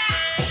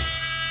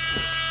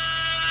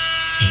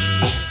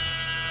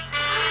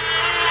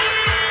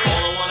 All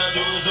I wanna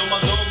do is zoom, in a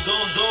boom,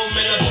 boom.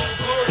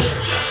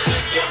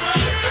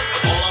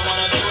 All I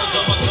wanna do is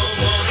zoom, in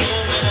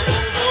a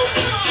boom,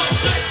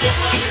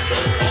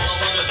 boom. All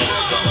I wanna do is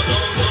zoom, in a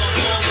boom, boom.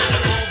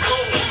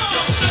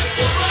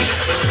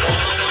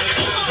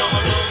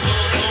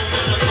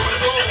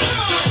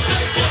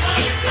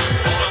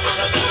 All I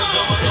wanna do is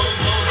zoom, in a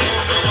boom,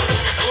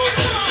 boom.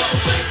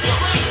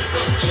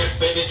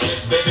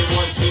 Check, baby,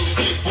 1, 2,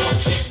 3, 4.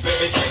 Check,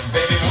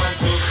 baby, 1,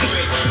 2,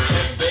 3.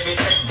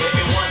 Check,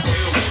 baby, 1,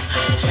 2.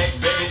 Check,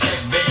 baby,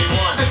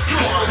 1. Let's go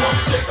on, I'm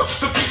sick of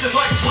the beats is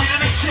like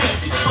sweeter than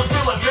candy. I'm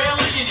feeling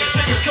manly and your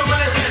shit is coming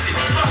in handy.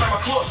 Start at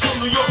my club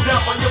from New York down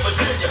by your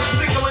Virginia.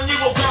 Tickling you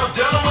around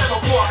Delaware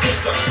before I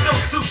enter.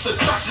 Don't do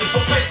seduction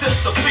from faces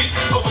to feet.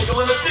 A wiggle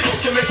and a tickle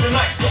can make the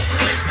night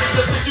complete.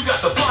 That's it, you got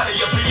the body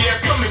of the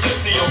air. Come and get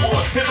the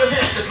award. Here's a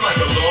hit, it's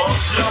like a long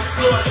shot,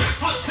 son.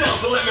 Flip tails,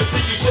 so let me see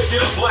you shake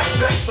it up like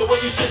dice. The way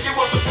you shake it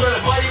up is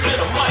better, mighty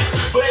than a mice.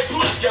 But hey,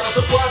 plus, got a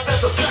surprise,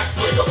 that's a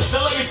backbreaker.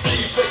 Now let me see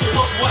you shake it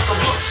up like a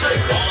rough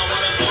shaker. All I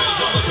wanna do is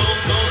zoom,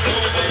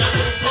 and a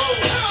boom, boom.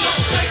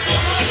 Just shake it.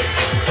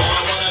 All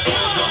I wanna do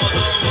is zoom,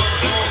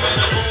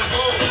 and a boom,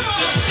 boom.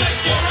 Just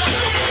shake it.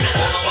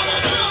 All I wanna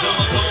do is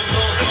zoom,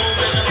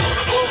 and a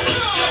boom, boom.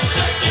 Just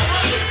shake it.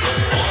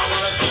 All I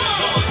wanna do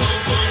is zoom,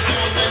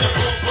 and a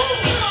boom,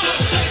 boom.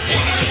 Just shake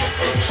it.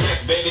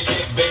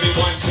 Check, baby,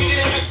 1, 2,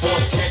 3, 4.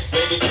 Check,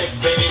 baby,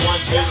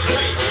 1, 2,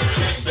 3.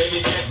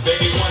 Check,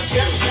 baby, 1,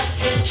 2.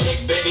 Check,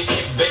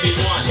 baby,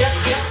 1.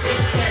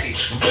 It's Teddy.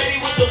 Ready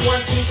with the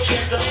 1, 2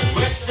 checker.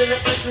 Rex and the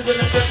fixes and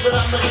the fence, but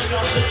I'm the lick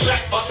off the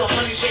track. Bought the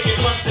honey shaking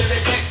bumps and they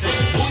vexing.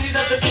 Booties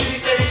at the beauty,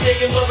 steady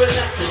shaking, but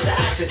relaxing. The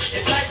action,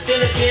 it's like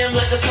dinner jam,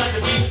 like a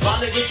concert beats.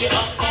 Bound to get you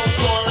up, cold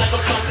flowing like a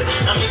faucet.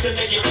 I mean to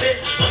make you sit,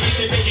 I mean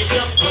to make you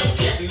jump, but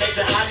yet make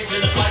the hotties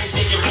in the party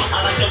shake it.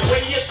 I like the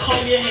way you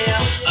comb your hair.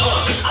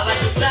 I like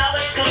the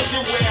stylish clothes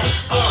you wear.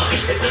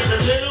 It's just the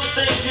little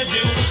things you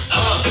do.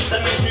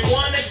 That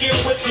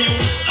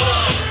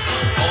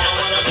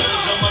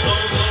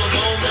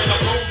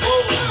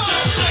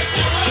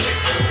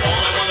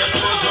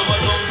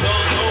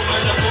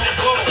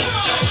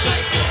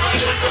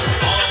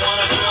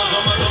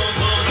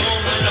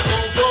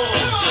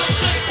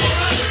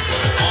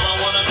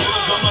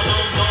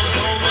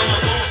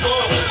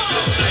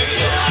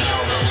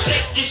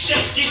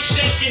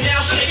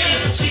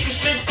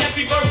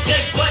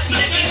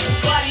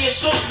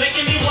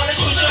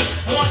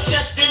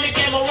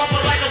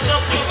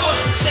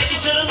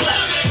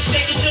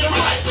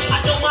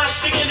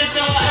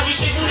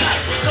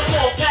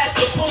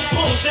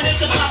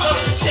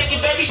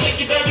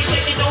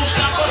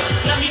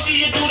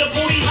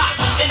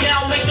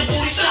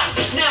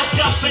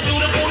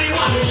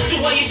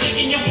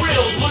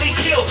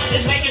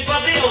is making for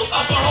bills,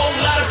 up a whole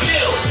lot of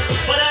bills.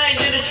 But I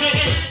ain't into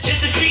tricking,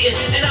 just the treating,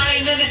 and I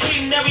ain't into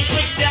treating every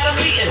trick that I'm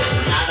eating.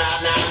 Nah.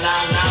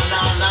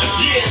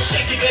 Yeah,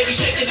 shake it, baby,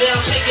 shake it down,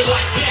 shake it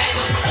like that.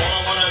 All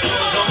I wanna do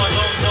is on my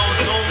zone,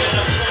 and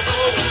a boom,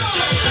 boom.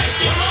 Just shake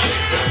it right.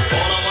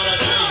 All I wanna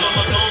do is on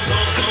my zone,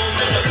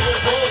 and a boom,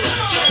 boom.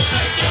 Just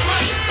shake it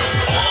right.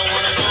 All I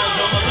wanna do is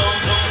on my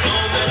zone,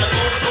 and a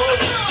boom, boom.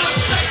 Just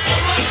shake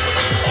it right.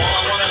 All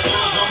I wanna do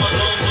is on my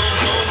zone,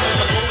 and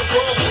a boom,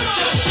 boom.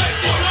 Just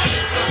shake it right.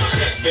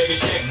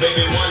 Shake,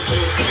 baby, 1,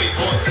 2, 3,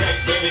 4, check,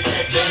 baby,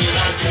 1,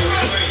 2,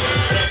 3.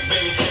 Check,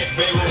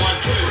 baby, 1,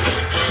 2.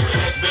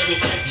 Check, baby,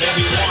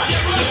 1.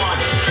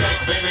 Check,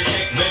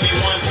 baby,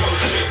 1, 2,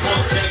 3, 4.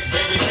 Check,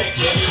 baby,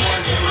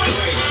 1, 2,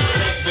 3.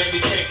 Check,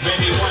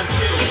 baby, 1,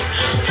 2.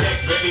 Check,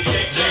 baby,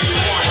 1.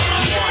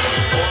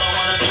 All I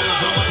wanna do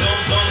is on my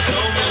zone,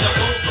 and a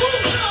boom,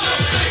 boom.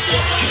 Just shake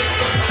it right.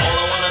 All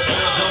I wanna do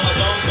is on my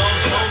zone,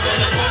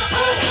 and a boom,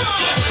 boom.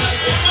 Just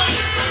shake it right.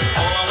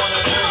 All I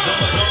wanna do is on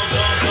my zone,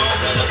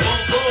 and a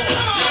boom, boom.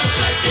 Just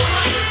shake it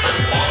right.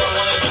 All I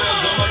wanna do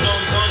is on my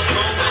zone,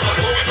 and a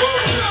boom,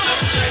 boom.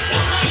 Just shake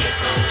it right.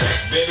 Check,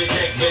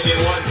 baby,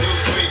 1, 2,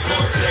 3,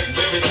 4. Check,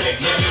 baby, 1,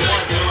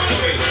 2,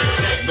 3.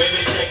 Check,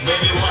 baby,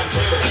 1,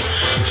 2.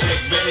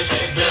 Check, baby, 1.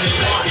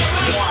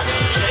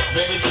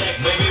 Check,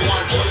 baby,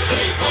 1, 2,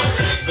 3, 4.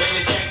 Check,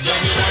 baby,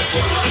 1,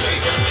 2, 3.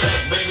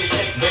 Check, baby,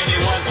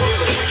 1, 2.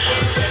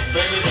 Check,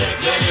 baby,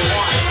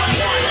 1.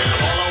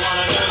 All I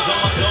wanna do is on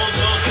my zone,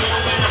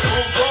 and a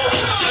boom, boom.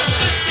 Just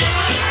shake it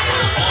right.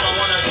 All I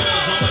wanna do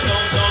is on my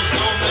zone,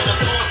 and a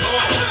boom,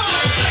 boom.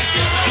 Just shake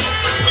it right.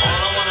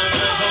 All I wanna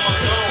do is on my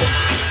zone.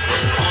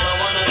 All I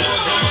wanna do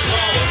is on my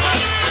zone.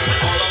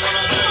 All I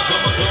wanna do is on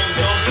my zone,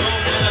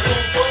 and a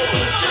boom, boom.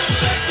 Just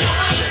shake it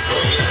right.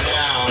 Bring it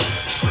down.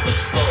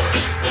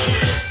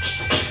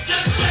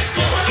 Just shake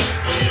it right.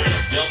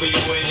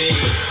 W&E.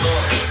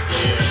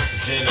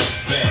 It's in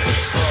effect.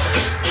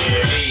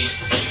 Peace.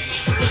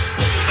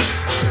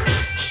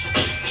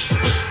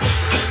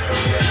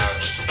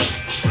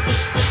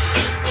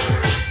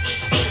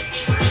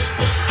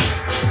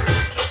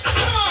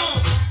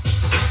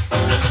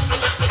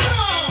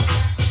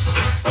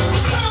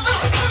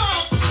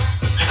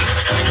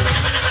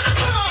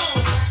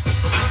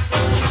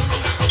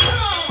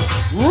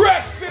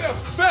 Rex in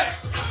effect.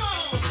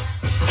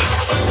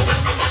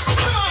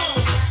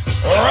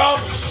 Rum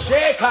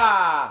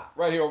Shaker.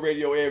 Right here on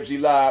Radio AFG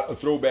Live. A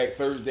Throwback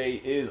Thursday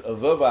is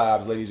the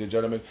vibes, ladies and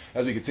gentlemen.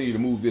 As we continue to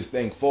move this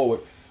thing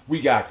forward, we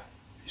got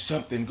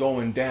something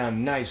going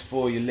down nice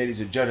for you, ladies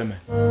and gentlemen.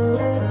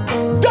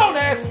 Don't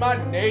ask my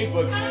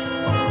neighbors.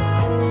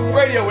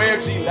 Radio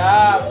AFG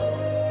Live.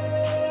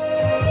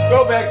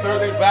 Throwback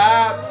Thursday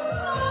vibes.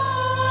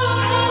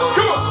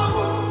 Come on.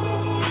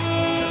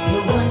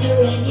 You're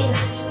wondering if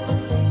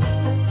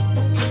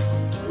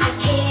I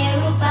care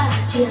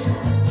about you.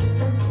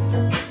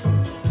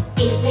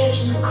 Is there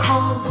some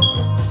cause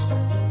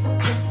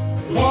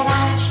that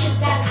I should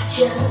doubt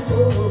you?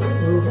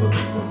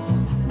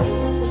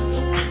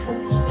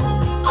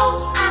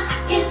 Oh, I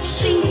can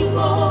see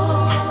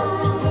more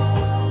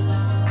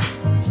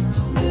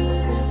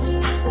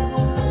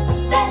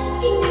that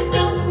you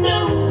don't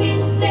know me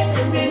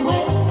very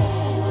well.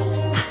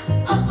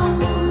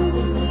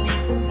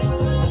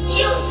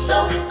 You're so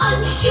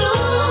unsure,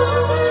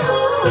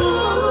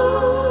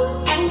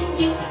 and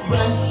you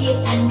run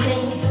here and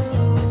there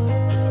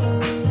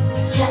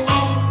to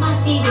ask my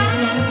feelings.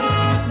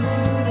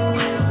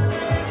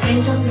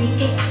 Friends only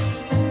guess,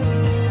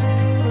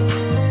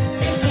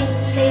 they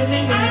can't say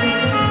really.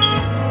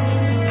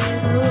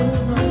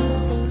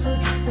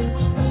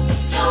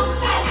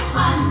 Don't ask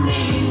my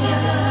neighbor.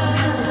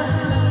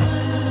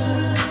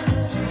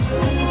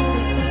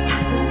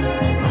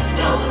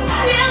 Don't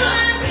ask my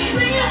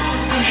neighbor.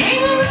 I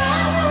hang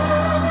around.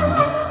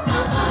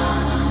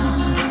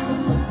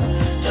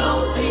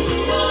 Don't be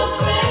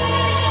afraid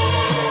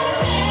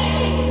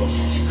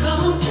to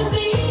come to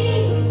me.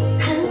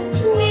 Come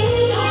to me.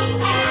 Don't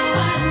ask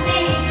my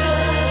neighbor.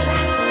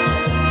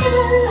 Come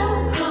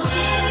to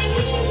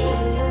me.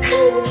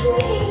 Come to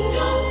me.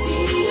 Don't be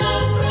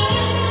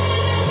afraid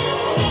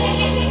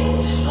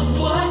of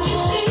what you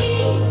see.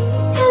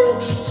 Come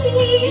to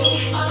see. You'll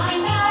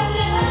find I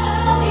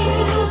love you.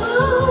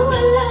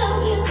 I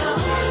love you.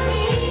 Come to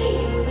me.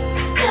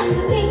 Come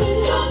to me.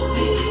 Don't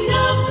be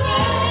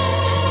afraid.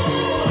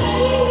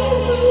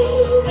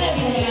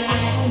 Baby,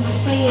 ask my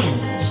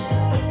friends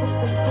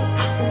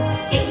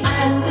if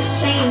I'm the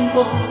same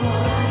boy.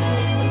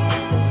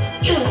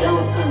 You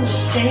don't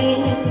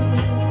understand.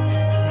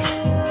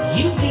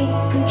 You think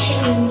I'm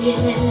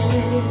changing.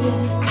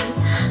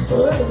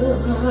 Oh.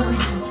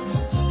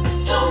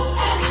 Don't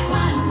ask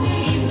my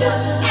neighbor.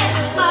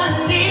 Ask my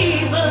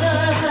neighbor.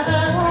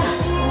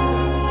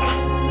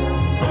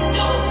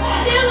 Don't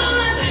ask my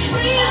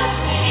friends.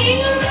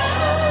 Hang around.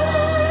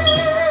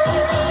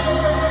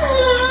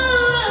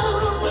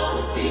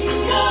 Don't be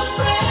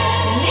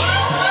afraid.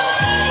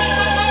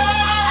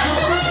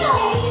 Come to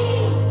me.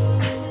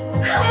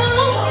 Come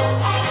on.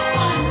 Don't ask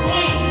my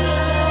neighbor.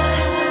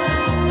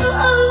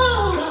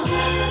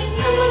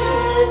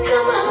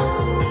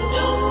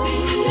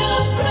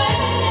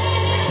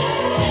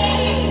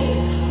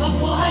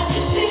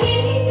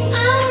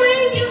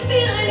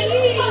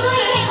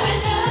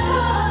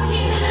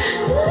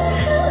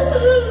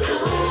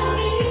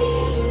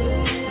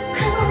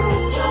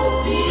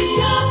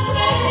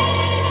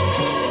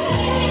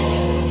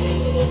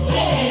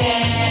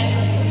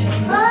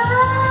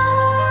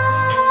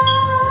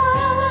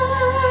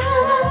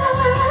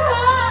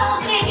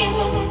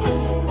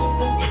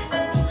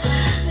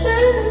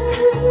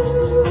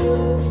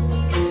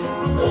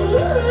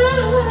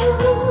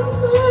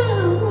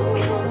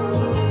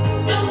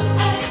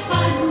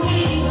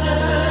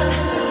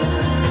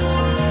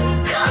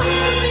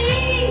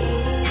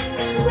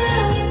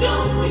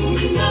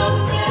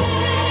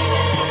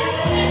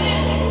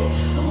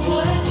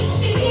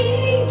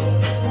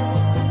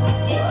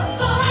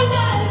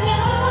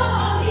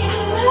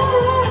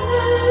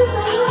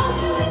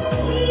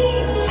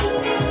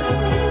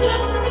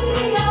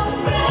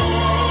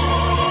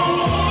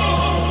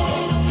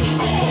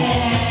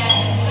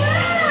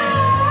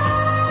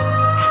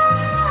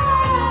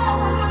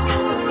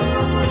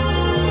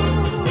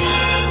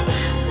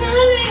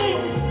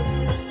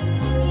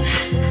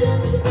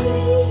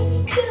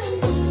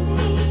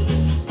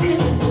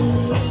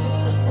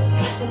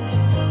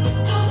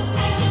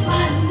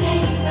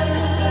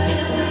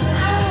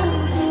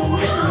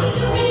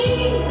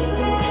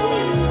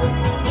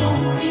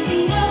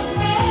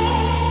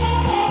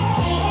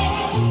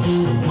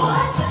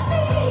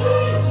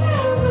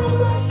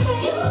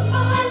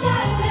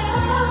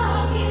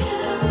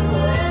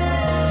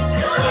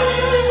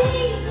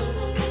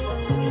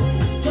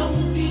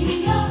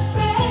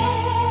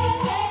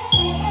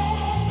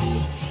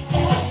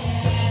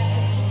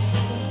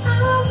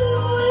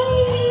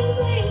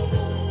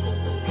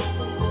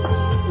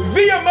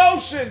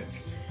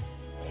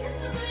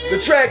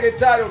 track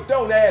entitled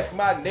Don't Ask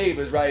My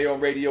Neighbors right here on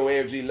Radio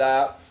AFG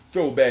Live.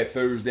 Throwback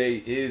Thursday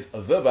is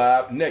the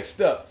vibe. Next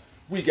up,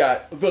 we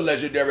got the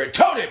legendary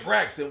Tony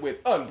Braxton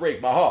with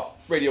Unbreak My Heart.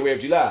 Radio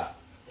AFG Live.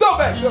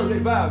 Throwback Thursday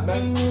vibes,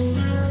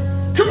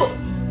 man. Come on.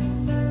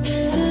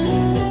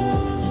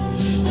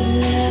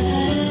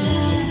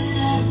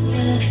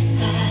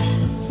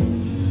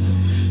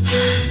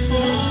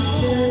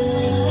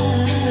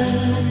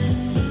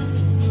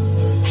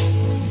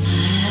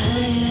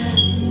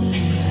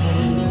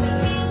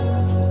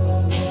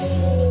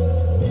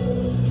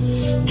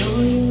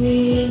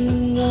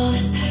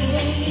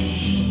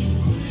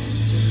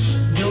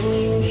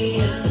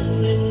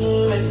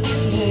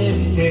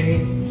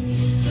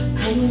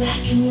 Come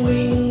back and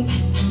bring back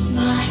the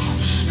smile.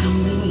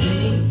 Come and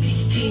take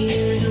these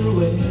tears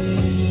away.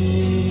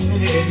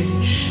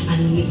 I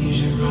need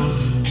your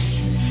arms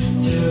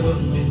to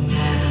hold me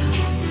now.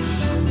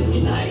 The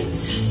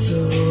nights are so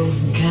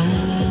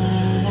kind.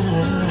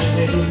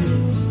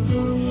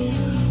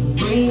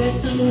 Bring back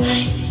those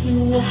nights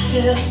when I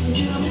held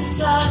you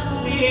beside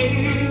me.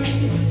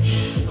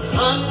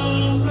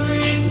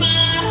 Unbreak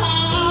my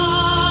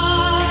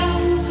heart.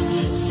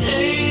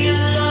 Say you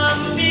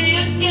love me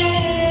again.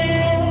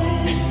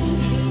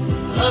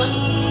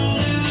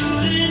 Undo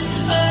this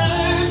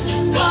hurt.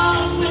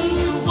 'Cause when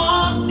you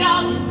walk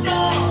out the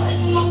door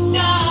and walk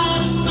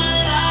out of my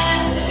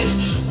life,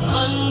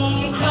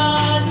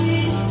 uncry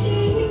these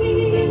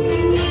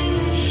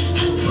tears.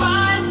 I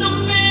cried so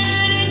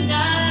many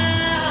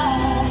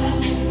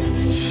nights.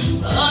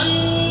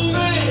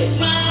 Unbreak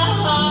my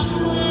heart.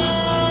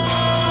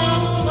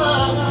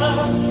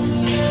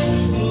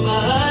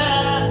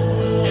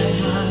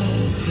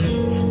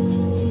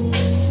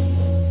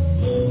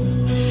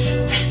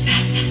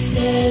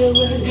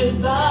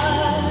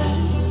 Goodbye.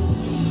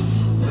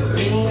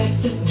 Bring back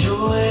the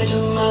joy to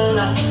my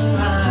life.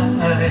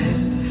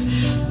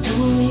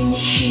 Don't leave me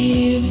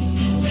here with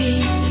these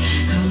tears.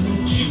 Come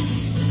and kiss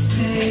this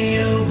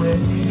pain away.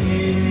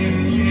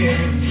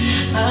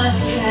 I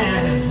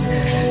can't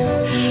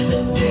forget the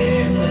day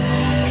we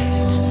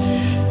had.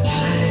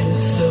 Time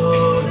is so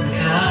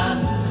kind.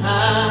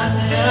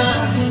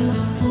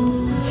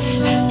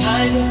 And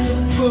time is so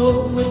cruel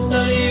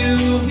without you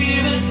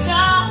here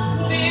beside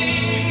me.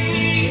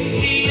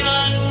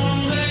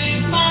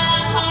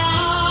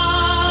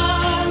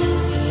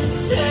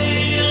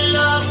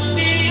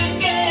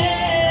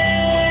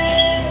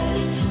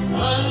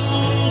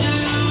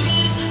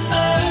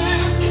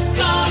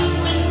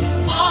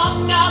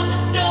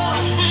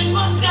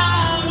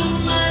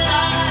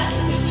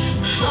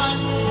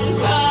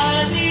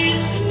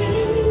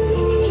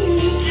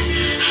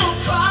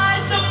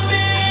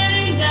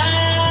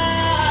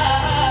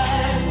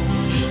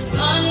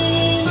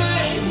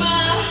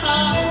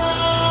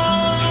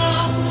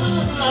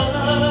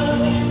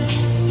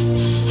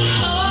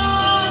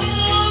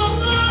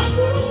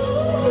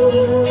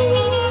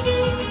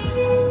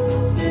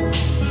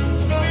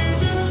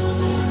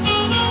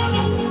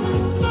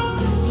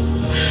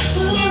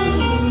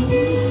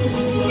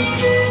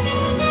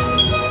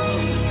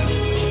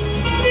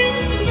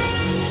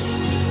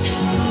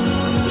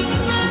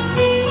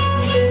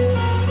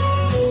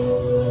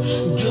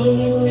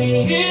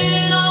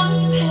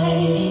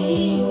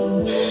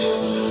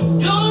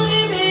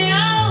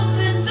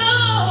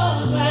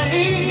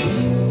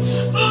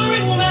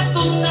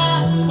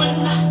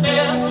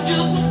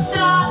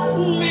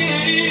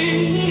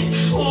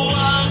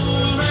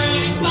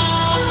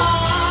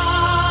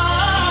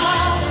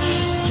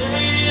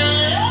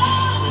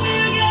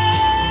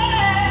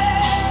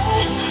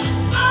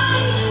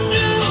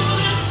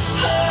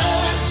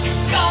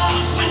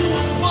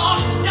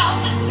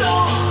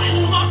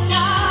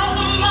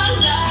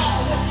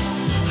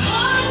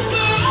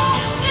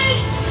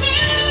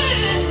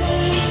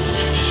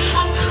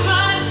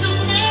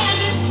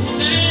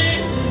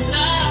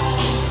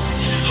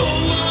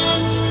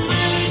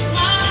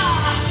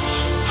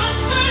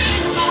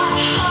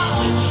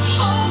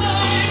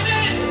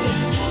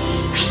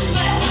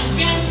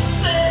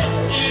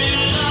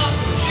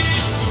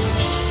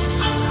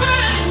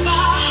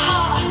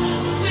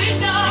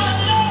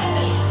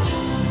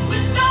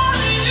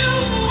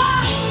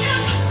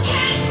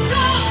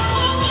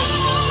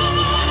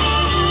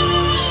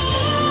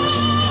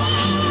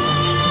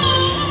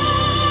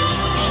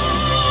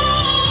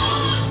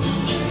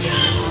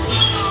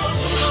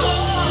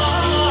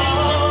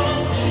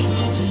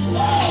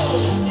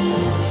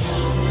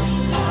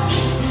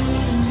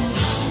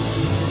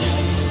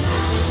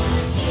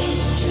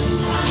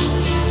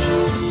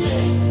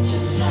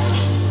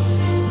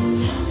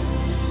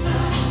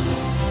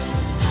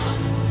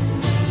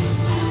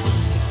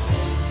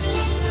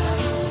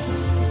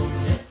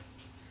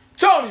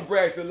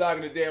 Braxton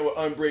locking it down with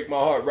Unbreak My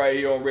Heart right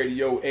here on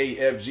Radio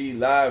AFG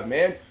Live,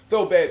 man.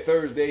 Throwback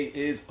Thursday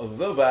is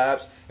the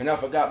vibes, and I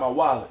forgot my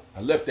wallet. I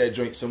left that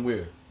joint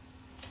somewhere.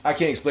 I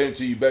can't explain it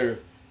to you better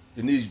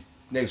than these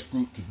next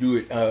group could do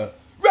it.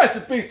 Rest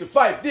in peace to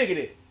Fife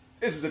Diggity.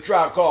 This is a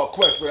Tribe Called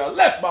Quest where I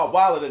left my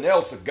wallet in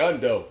El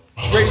Segundo.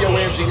 Radio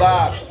AFG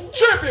Live.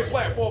 champion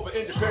platform for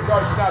independent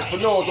artists and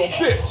entrepreneurs on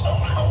this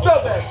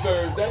Throwback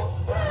Thursday.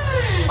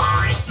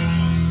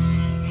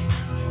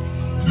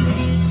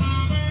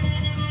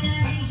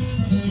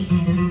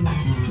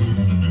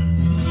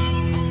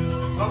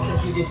 Okay,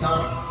 we get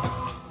done.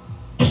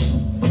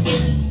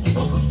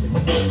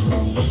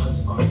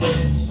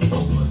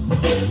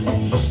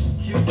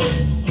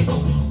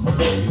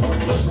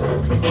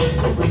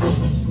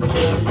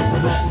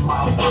 Left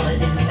my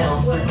wallet in El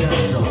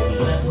Segundo.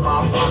 Left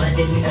my wallet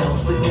in El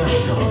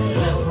Segundo.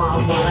 Left my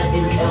wallet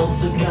in El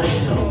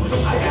Segundo.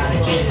 I gotta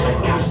get it, I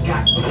got to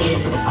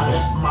get it. I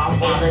left my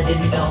wallet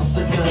in El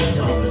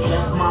Segundo.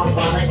 Left my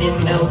wallet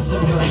in El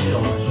Segundo.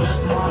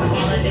 Left my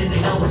wallet in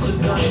El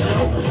Segundo.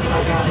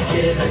 I gotta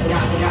get it, I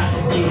got to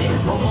get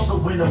it. My mother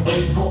went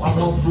away for a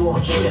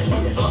month-long trip.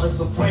 Her and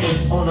some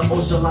friends on the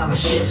ocean liner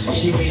ship.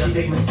 She made a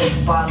big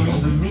mistake by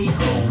leaving me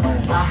home.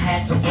 I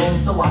had to roam,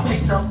 so I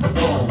picked up the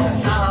phone.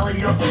 Got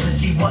Ollie up to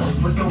see what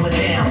was going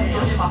down.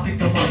 Told him I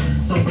picked him up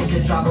so we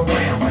could drive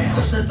around.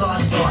 Took the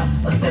Dodge Dart,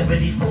 a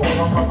 74. My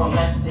mother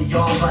left the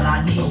yard, but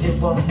I needed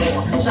one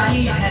more.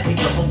 Shaheed had me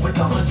covered with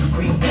 100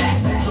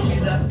 greenbacks. So we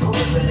left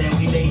Brooklyn and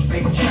we made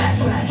big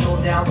tracks.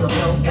 Drove down the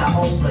belt, got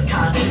on the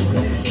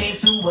conduit. Came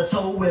to a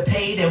toll, we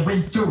paid and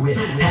went through it.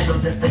 Had no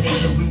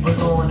destination, we was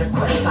on a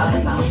quest. I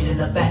laid in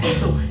the back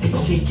so he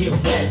could get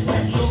rest.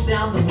 Drove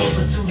down the road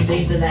for 2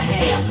 days and a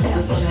half.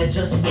 The sun had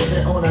just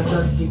risen on a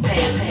dusty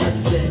path.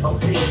 Just then a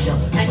figure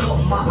had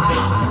caught my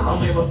eye. A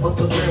mirror for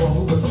Sombrero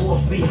who was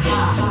 4 feet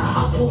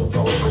high. I pulled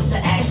over to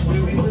ask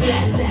where he was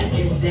at. His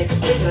index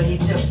finger, he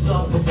tipped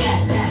off his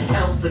hat.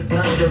 El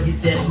Segundo, he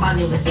said, my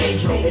name is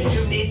Pedro. If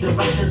you need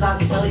directions, I'll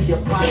tell you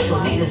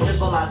pronto. Need a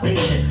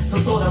civilization,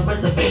 some sort of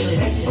reservation.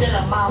 He said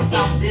a mile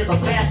south, there's a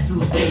fast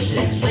food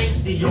station.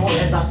 Thanks to you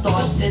as I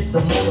started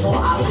the motor,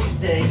 Ali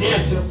said,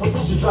 damn, Tim, what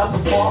did you drive so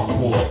far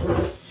for?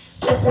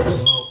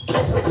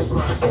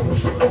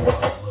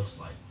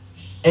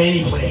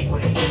 Anyway,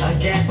 a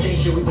gas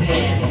station we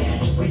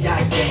passed, we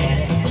got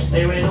gas,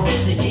 they went on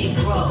to eat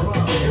grub.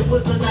 It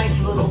was a nice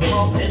little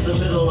pump in the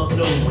middle of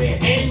nowhere,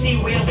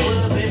 anywhere would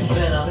have been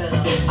better.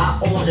 I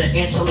ordered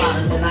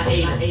enchiladas and I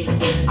ate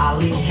them.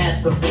 Ali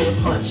had the full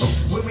punch.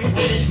 When we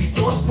finished, we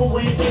thought for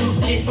ways to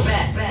get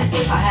back.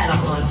 I had a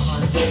hunch.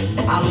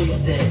 Ali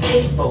said,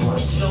 pay for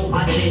lunch. So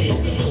I did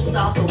it. Pulled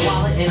out the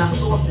wallet and I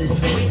saw this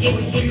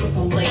wicked,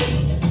 beautiful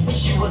lady.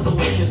 She was a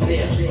waitress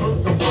there.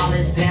 Put the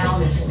wallet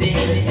down and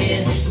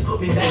stared to put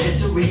me back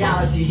into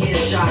reality.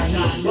 Here's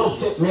Shaheed. Yo,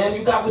 Tip, man,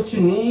 you got what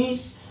you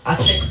need? I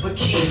checked for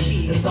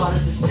keys and started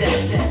to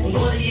step.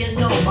 What do you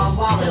know? My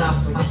wallet I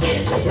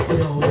forget.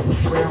 Yo, it's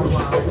a brown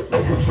wallet.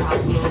 Had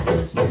top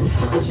slippers,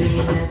 Jimmy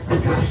hats. I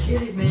gotta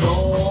get it, man.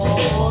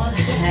 Lord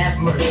have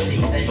mercy.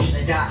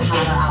 They got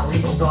hotter.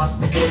 Ali starts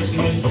to curse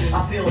me.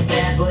 I feel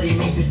bad, but he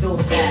makes me feel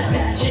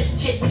better.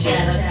 Chit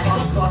chatter,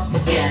 cars me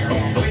scatter.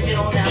 Bring it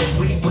on out,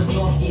 we was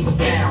northeast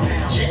bound.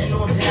 Jetting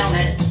on down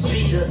at the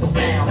speed of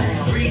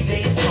sound. 3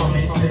 days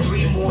coming,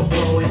 3 more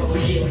going. We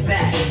get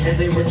back, and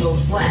there was no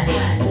slack.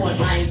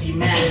 490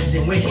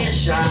 Madison, we're here,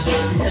 shot.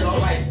 He said,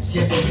 alright,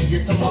 Chip, see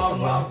you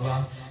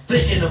tomorrow.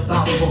 Thinking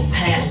about the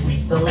past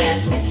week, the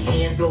last week,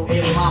 hands go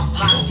in my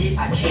pocket,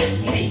 I can't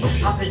speak.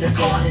 Hop in the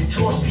car and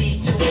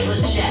torpedo to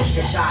the shack,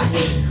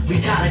 Shaheed. We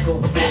gotta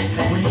go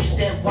back. When he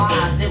said why,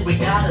 I said we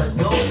gotta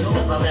go.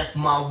 Cause I left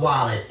my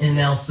wallet in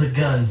El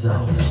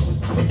Segundo.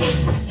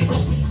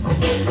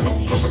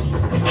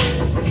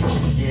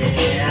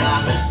 Yeah,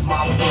 I left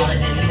my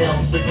wallet in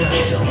El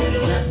Segundo.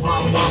 Left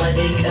my wallet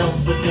in El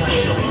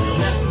Segundo.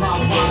 Left my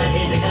wallet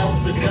in El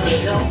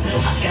Segundo.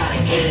 I gotta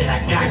get it, I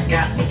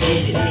got to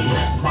get it.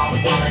 Left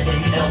my wallet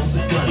in El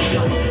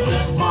Segundo.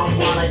 Left my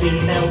wallet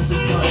in El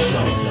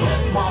Segundo.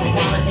 Left my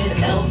wallet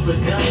in El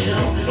Segundo.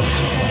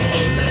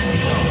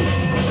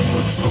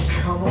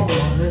 Come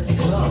on, let's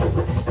go.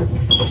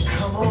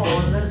 Come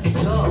on, let's go. Come on, let's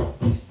go.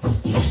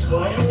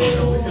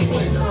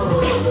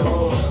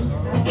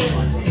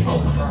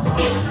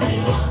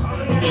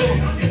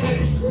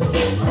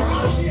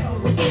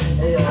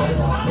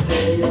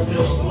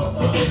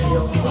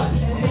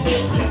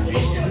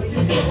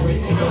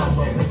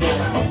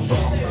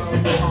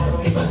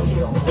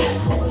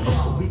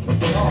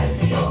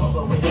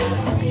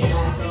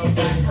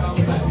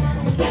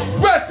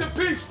 Rest in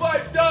peace,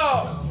 Fight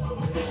Dog.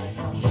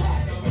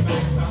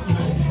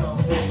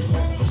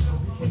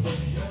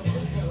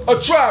 A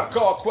Tribe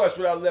Called Quest,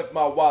 where I left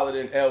my wallet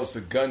in El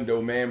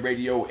Segundo, man.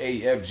 Radio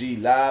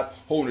AFG Live,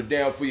 holding it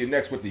down for you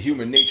next with the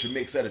Human Nature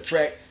mix of the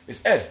track. It's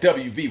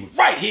SWV with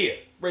right here,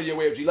 Radio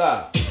AFG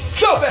Live.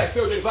 Throwback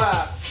Thursday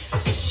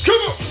vibes. Come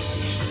on.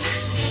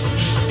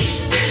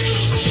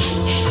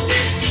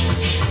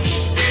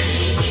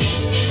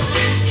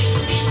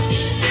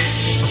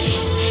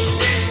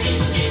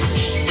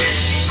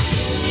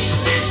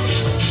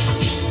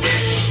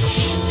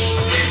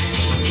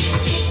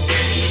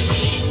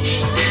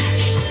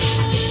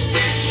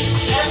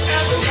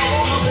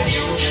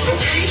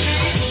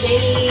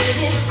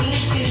 There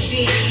seems to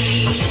be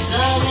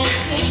some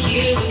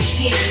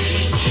insecurity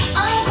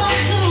about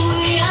the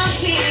way I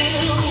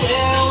feel,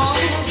 where I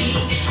wanna be.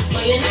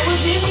 But you know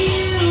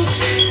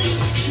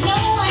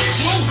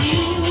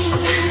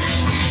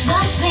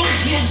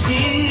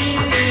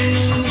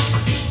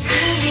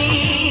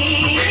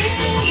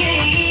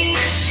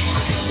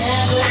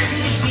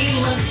be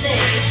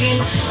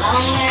mistaken.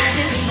 Long as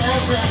this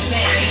love we're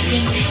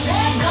making,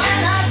 there's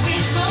gonna be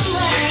some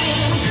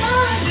rain,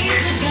 gonna be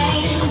the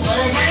pain. But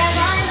as long as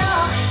I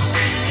know,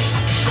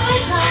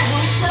 good time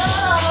will show,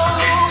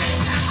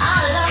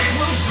 our love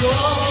will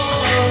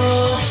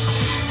grow.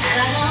 And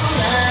I know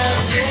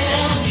love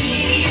will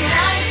be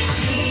right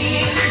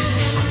here,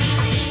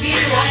 be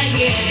right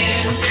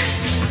here,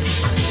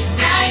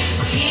 right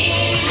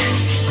here,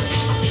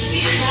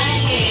 be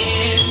right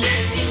here.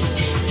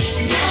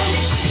 No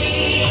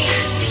fear,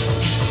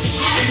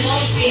 have no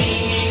fear,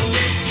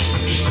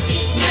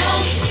 no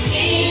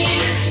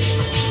tears,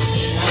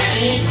 love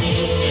is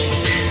here.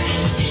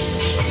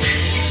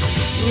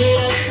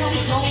 Love, some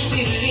don't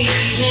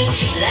believe in,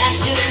 that's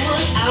just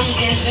what I'm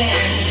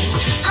giving.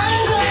 I'm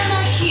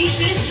gonna keep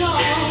it strong,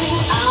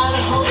 I'll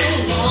hold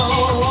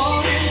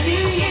on to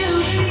you.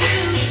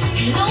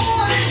 No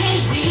one can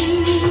do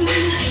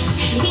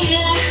me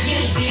like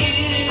you do.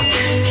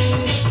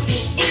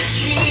 It's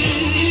true.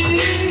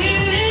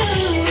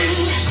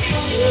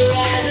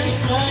 As the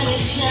sun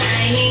is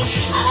shining,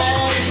 our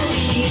love will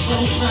keep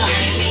on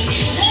climbing.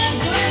 There's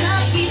gonna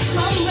be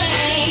some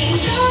rain,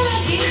 gonna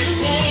be the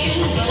pain.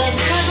 But as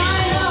long as I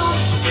know,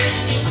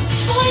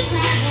 boy,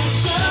 time will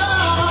show,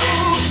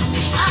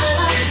 our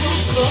love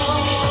will grow.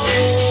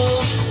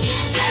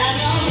 And I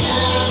know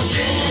love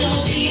will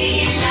be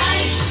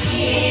right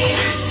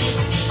here,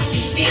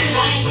 be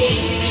right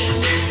here,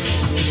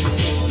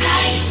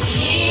 right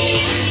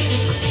here,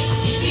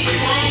 be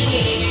right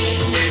here.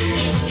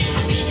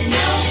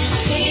 No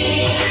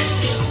fear,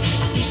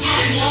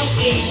 have no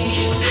fear,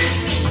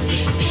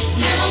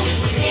 no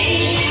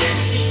tears,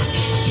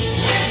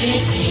 love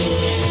is here.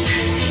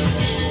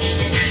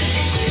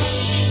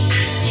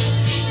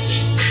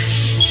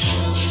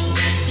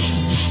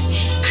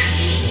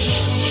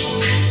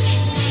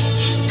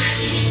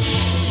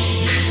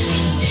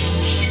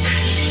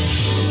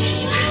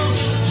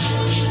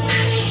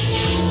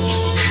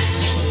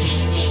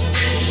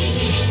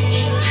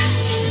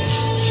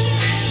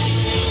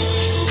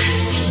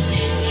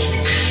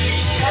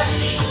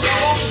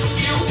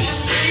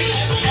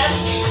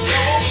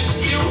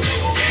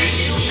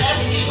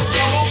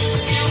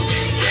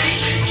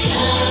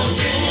 Love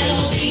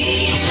will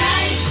be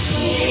right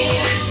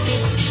here,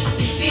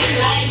 be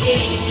right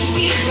here,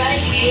 be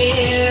right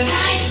here,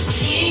 right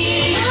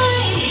here,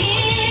 right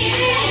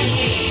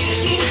here,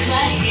 be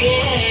right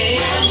here.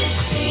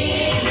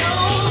 No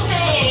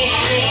fear,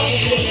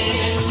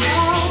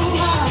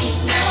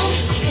 no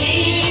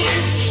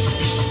tears.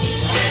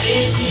 Love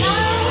is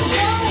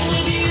gonna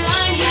be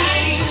right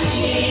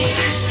here.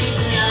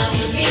 Love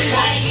will be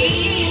right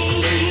here,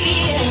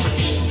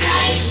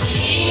 right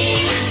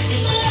here.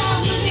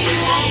 Love will be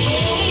right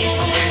here.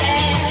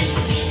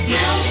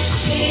 No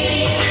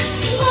fear,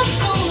 love's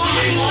gonna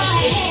be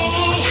right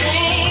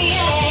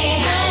here.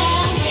 No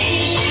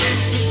tears.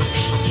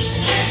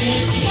 Love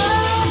is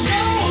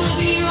gonna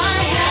be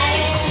right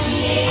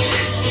here.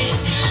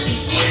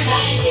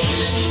 Right here.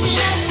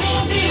 Love's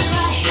gonna be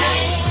right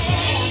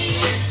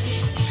here.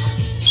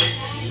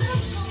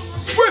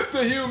 With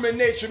the Human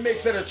Nature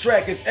Mix of the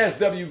track is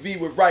SWV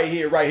with right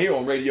here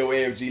on Radio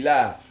AFG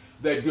Live.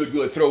 That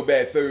good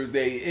Throwback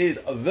Thursday is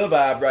the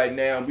vibe right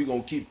now. And we're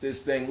going to keep this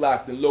thing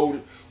locked and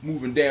loaded.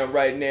 Moving down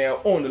right now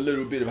on a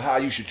little bit of how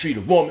you should treat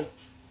a woman.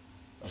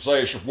 I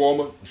say it's a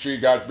woman. She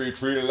got to be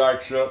treated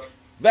like such.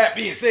 That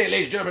being said,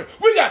 ladies and gentlemen,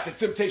 we got the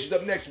Temptations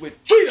up next with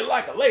Treat Her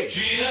Like a Lady.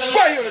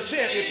 Right here on the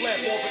champion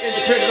platform for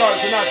independent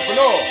artists and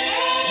entrepreneurs.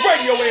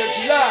 Radio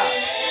AFG Live.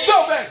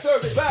 Throwback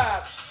Thursday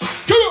vibe.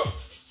 Come on.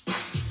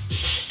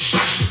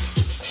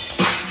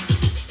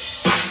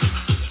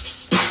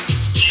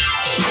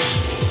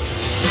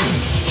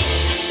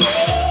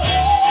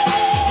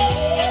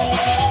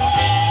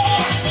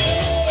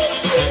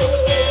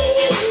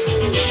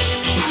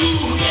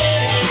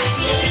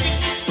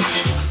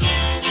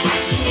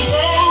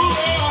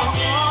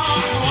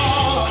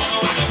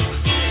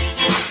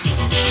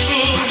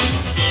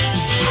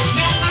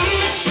 Now I'm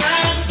the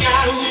kind of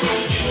guy who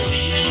don't give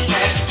a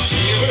that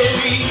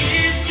chivalry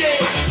is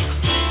dead.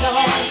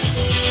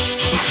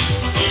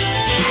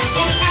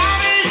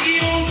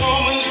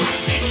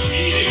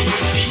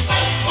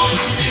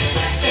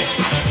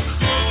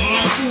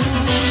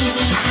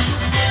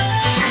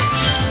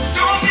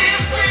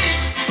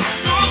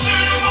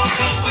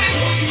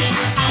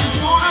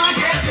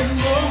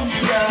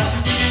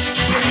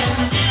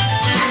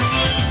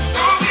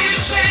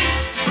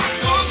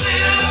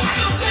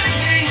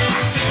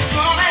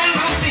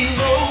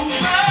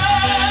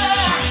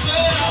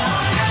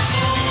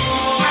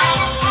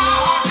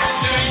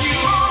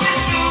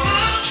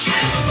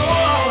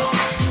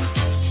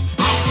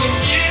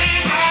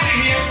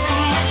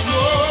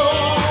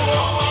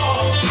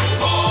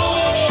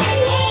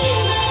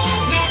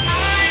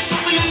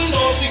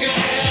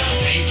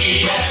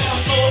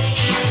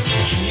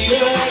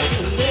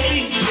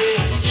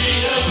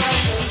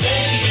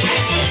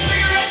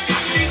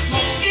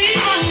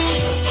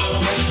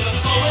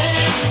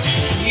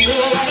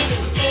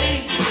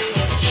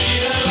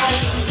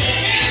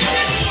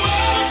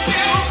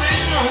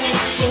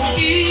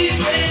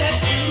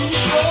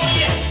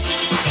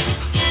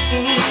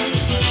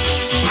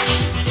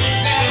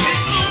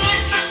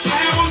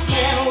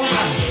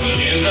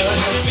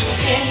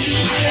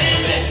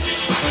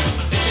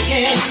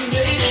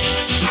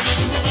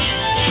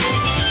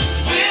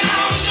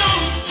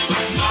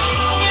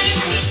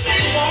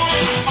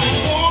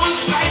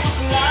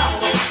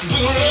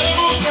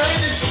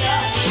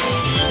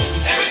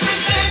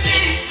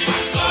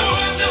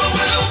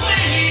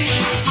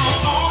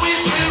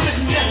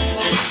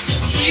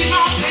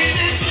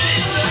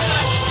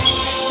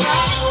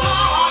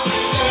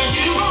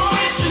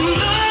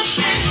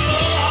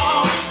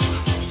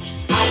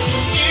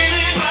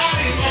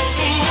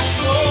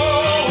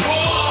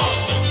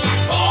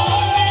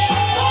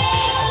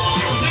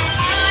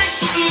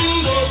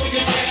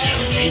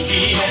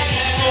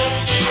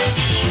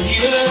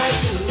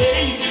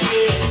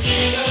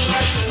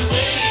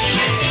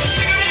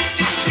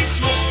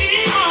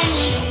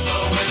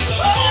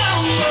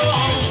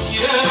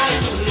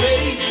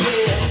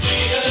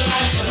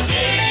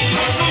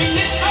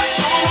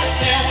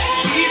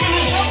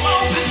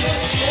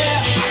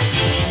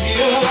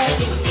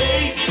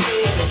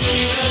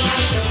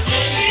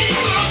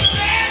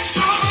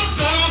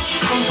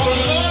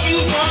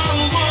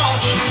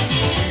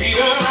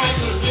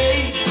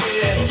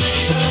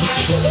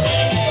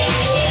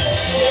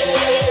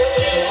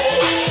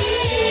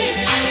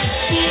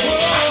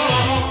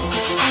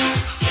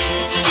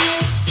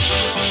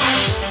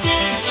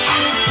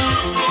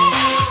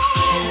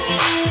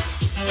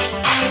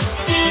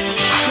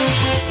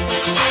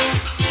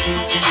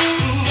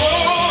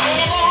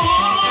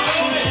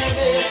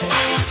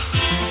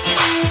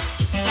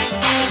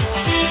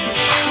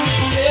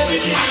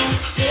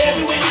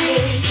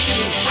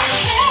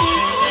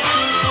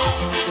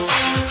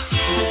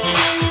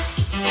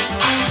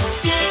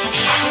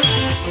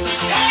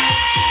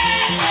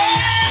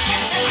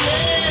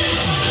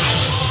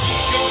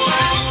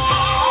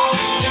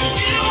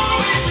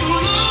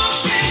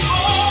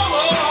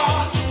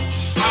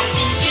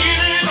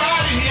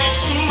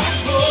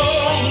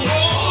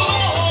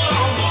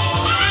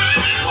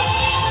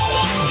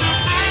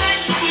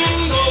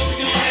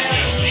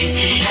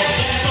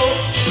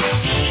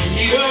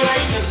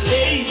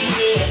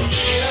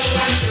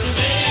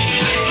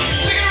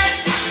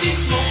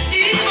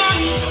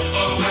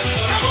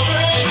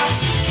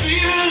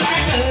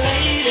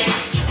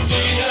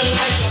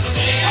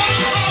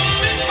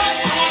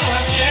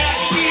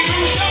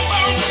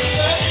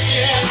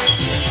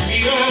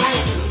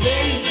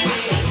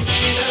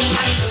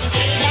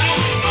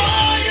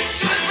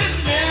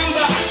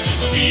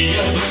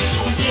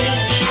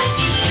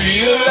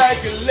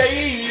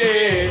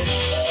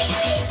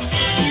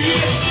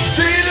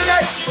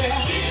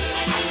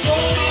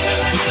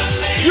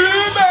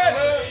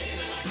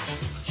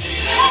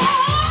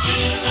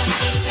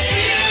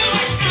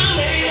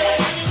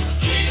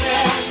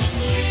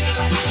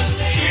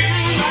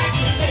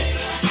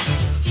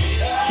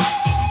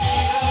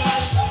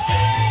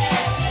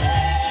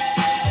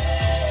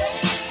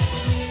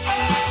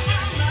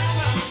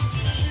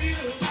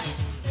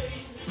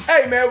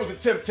 Hey man, it was the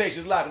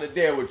Temptations locking it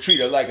down with Treat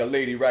Her Like a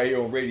Lady right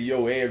here on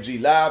Radio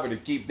AFG Live, and to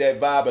keep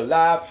that vibe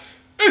alive,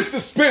 it's the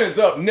Spinners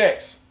up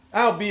next.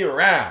 I'll be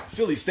around.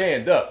 Philly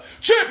Stand Up.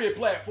 Champion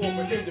platform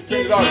for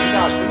independent artists and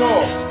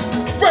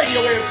entrepreneurs.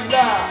 Radio AFG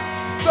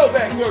Live.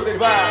 Throwback Thursday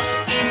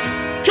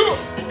vibes. Come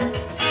on.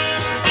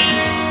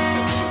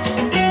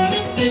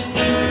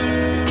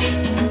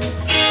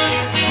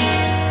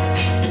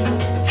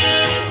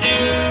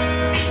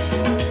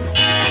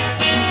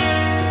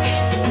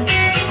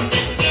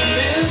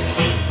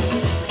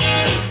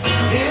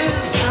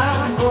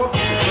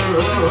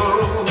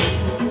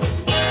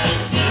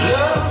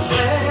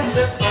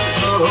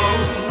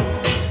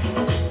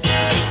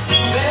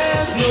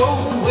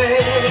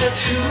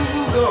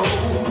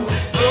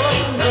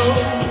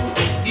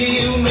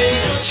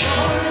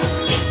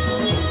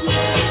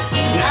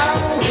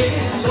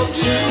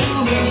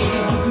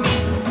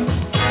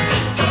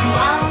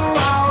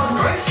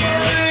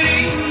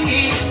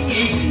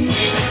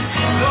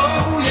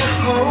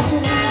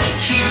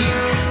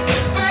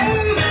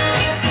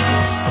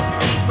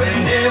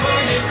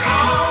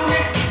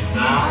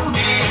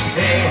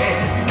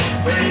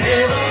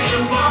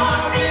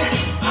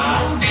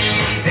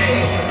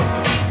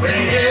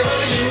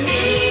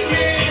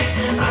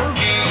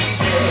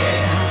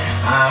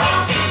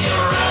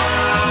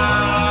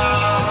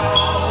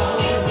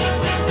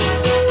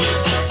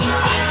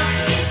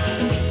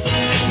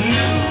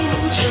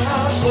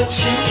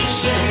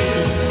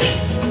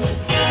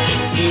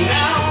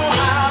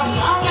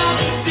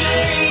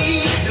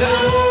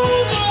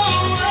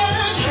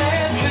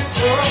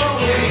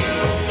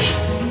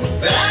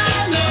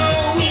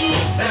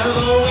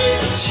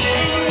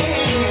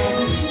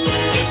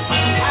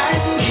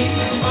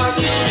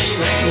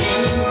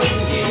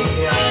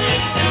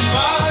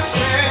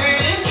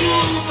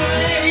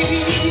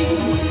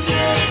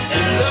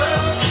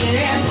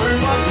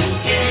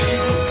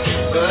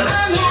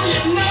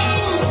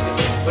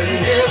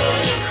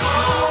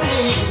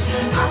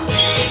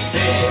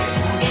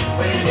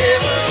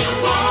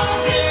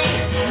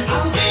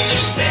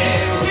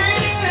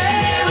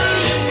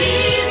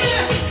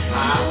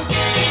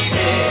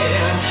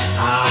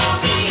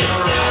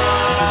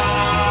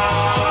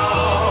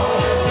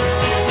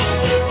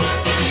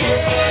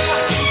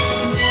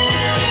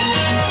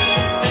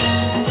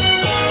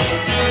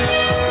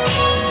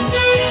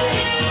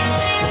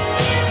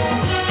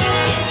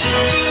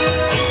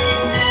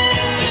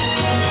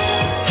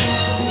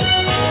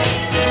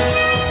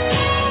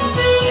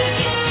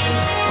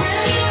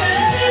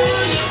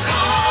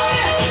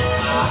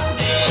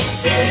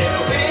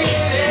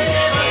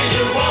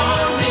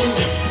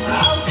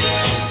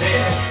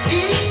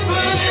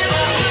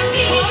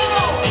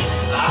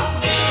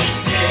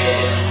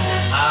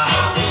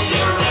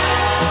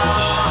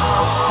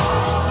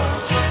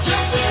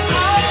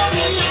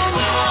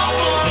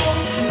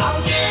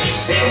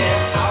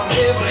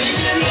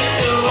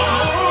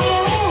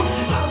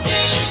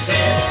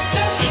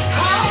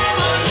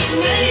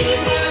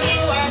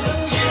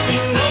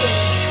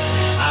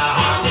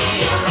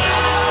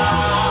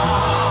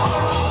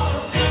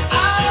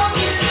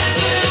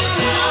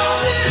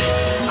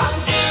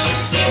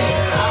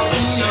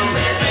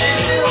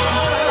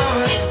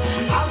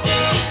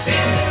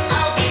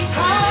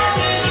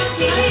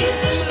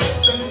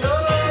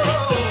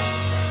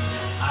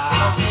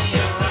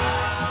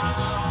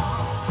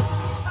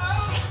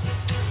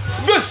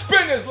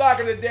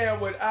 It down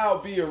with I'll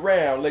Be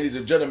Around, ladies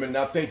and gentlemen.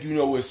 I think you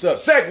know what's up.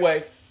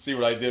 Segue. See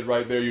what I did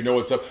right there? You know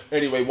what's up.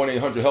 Anyway,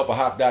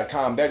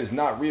 1-800-HELP-A-HOP.com. That is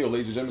not real,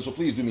 ladies and gentlemen. So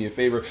please do me a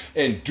favor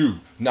and do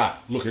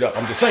not look it up.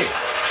 I'm just saying.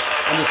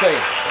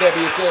 That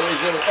being said, ladies and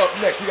gentlemen,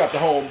 up next we got the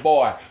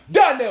homeboy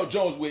Donnell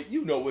Jones with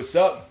You Know What's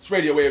Up. It's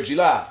Radio AFG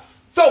Live.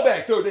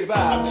 Throwback Thursday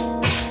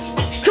vibes.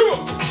 Come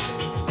on.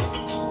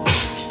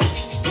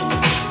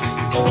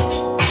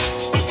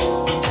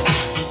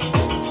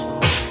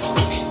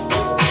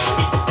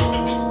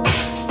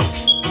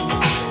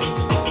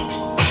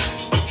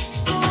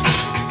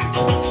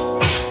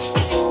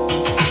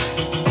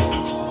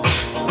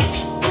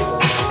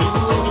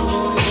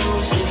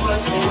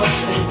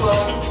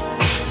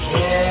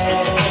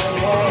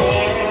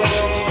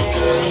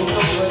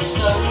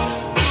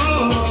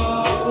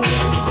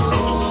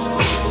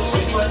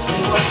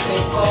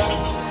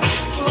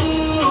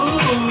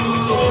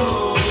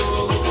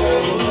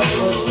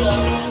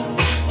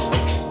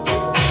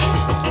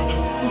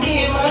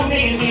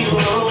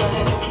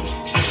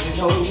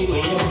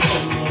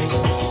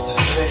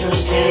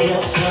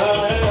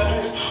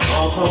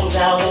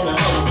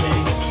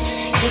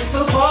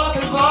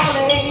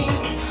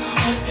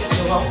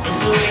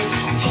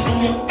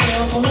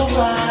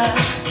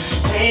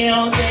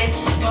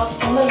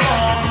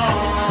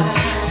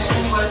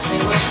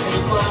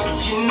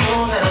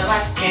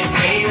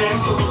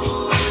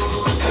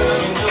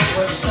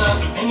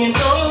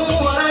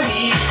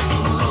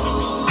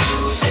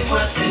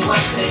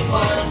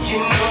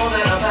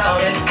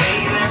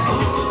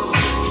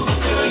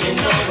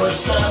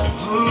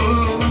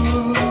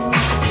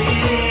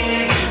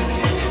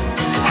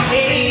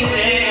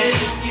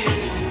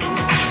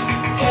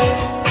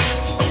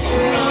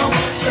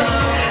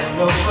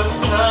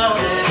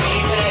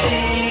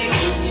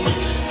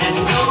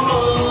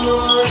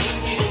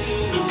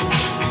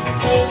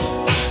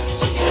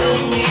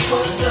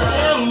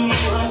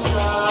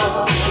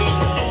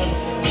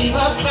 leave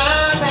our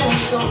fires and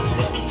it's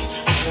open.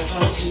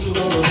 About 2 in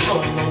the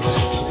morning,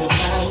 you can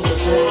find the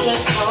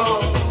sunless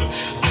home.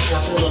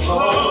 I feel a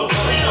ball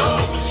coming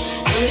on.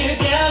 Girl, you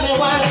got me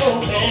wide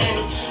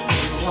open.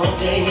 All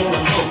day and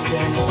I'm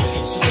hoping.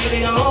 So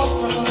baby, don't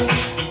front.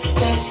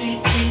 Backseat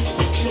deep,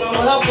 you know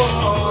what I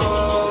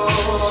want.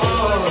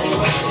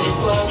 Say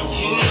what,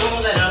 you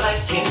know that I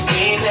like it,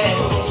 baby.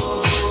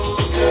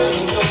 Girl,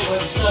 you know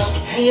what's up,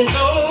 and you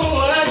know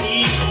what I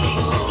need.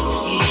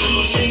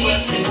 Say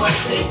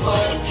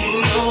what,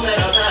 you know that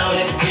I'm out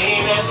it,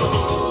 baby.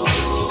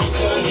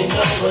 Girl, you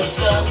know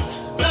what's up.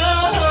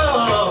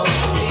 Oh,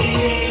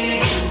 baby,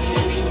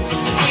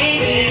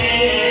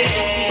 yeah.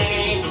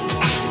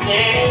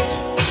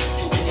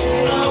 You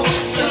know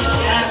what's up, I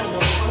know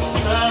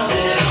what's up.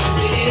 Said I'm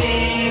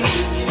big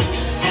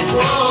and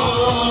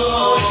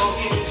wrong.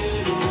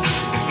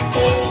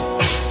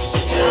 So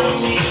tell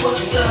me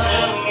what's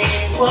up,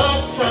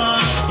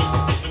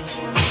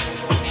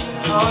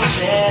 oh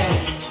yeah.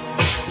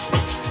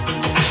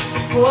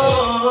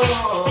 Whoa.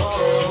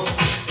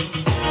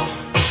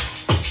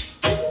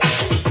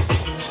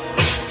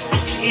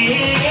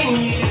 In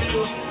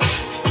you,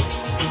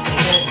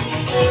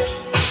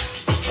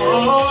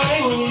 oh,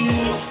 in you.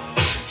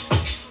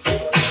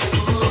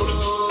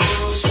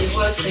 Ooh, say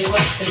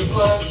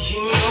what, you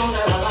know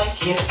that I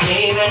like it,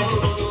 baby.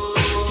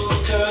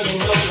 Ooh, girl, you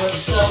know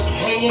what's up,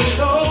 and you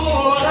know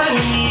what I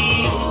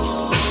need.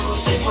 Ooh,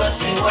 say what,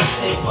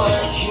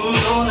 you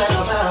know that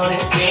I'm about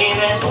it,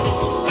 baby.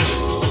 Ooh,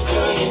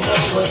 girl, you know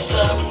what's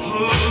up.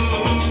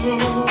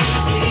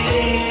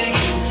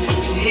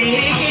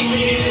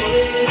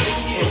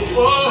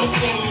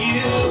 Wanting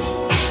you,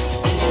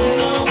 you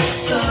know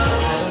what's up, I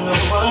know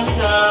what's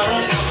up.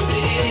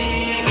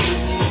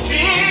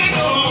 Big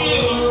on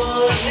you,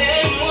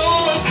 and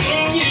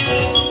wanting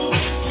you.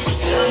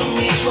 Tell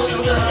me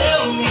what's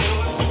up,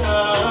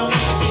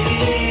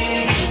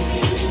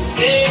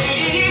 say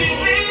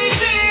baby.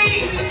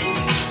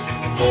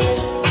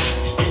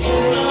 You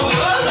know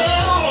what's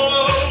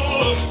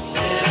up,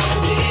 said I'm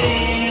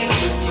big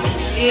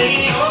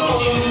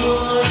on you,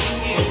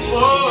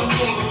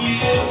 wanting you.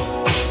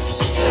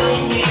 Tell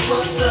me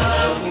what's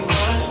up,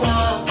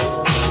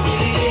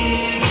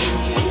 big,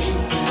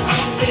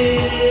 I'm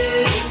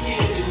big,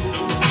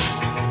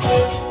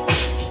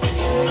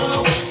 you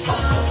know what's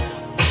up.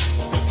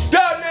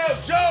 Donnell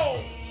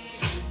Jones,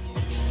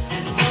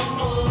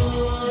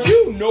 you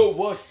know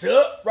what's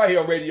up, right here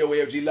on Radio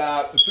AFG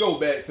Live. The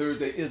Throwback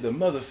Thursday is the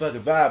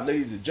motherfucking vibe,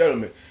 ladies and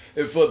gentlemen.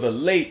 And for the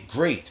late,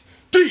 great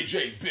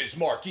DJ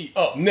Bismarcky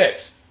up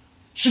next,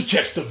 she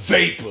catch the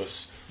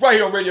vapors, right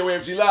here on Radio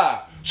AFG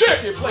Live.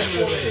 Champion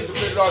platform for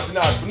independent artists and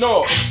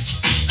entrepreneurs.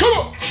 Come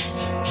on!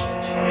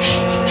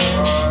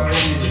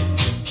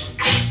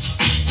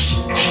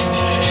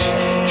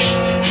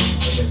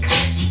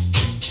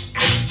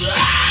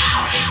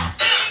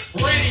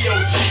 Radio,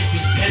 TV,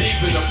 and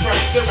even the press.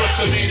 There was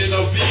the meaning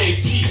of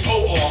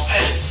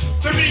VAPORS.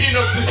 The meaning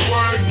of this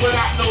word,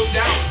 without no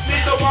doubt,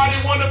 means nobody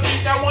wanna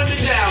beat that one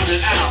down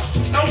and out.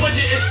 Now when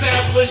you're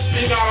established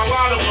and got a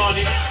lot of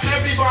money,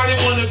 everybody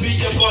wanna be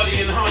your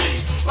buddy and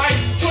honey. Like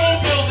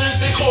tall buildings,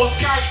 they call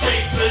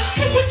skyscrapers.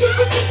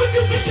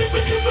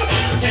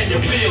 And you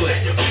feel it,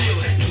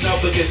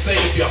 nothing can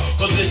save ya.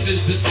 But this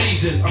is the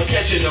season of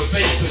catching the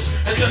vapors.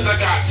 And since I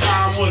got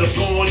time, what I'm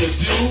going to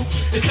do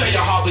is tell you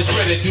how this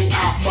ready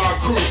throughout my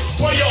crew.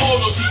 Well, you all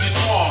know TJ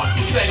Swan,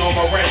 who sang on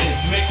my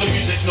records. Make the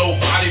music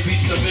nobody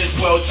beats the biz,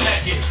 well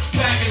check it.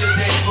 Back in the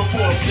days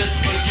before this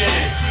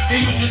began,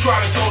 he used to try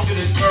to talk to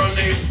this girl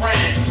named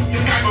Fran. The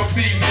type of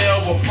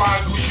female with fly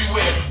Gucci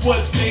wear,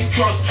 with big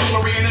truck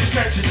jewelry and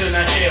extensions in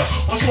her hair.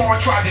 Once more I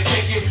tried to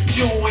kick it,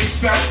 she always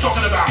best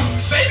talking about,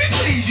 baby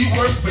please, you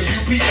work for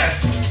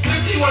UPS.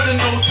 He wasn't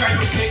no type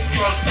of big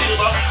drug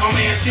dealer. My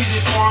man TJ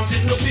Swan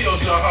didn't appeal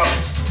to her.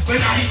 But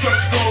now he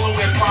trucks stolen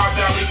with 5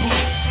 Valley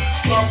boots,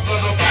 buff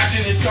leather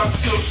fashion and tuck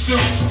silk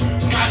suits.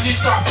 Now she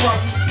stopped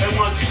fronting and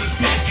wants to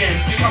speak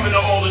again, be coming to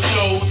all the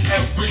shows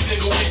every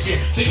single weekend.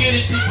 To get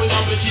a deeper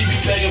number, she be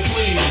begging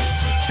please,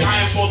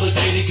 dying for the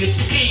day to get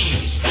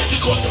schemes. She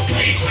caught the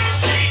paper.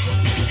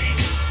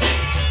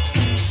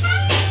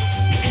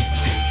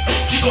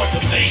 She caught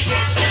the paper.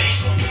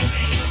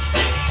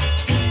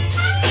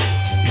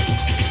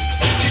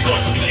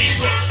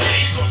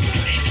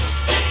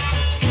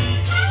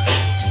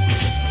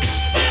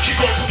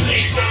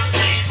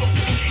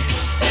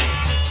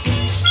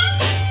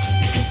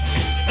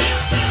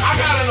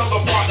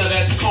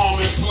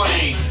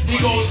 He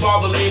goes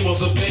by the name of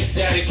the Big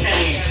Daddy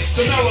Kane.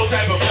 The mellow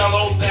type of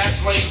fellow that's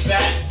laid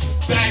back.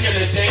 Back in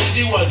the days,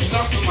 he was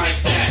nothing like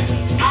that.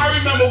 I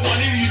remember when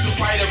he used to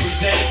fight every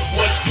day.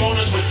 What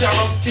bonus would tell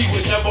him, he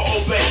would never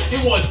obey. He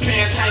wore his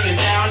pants hanging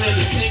down and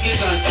his sneakers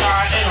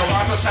untied, and a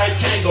Rasta type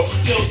Kango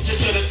tilted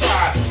to the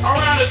side.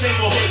 Around the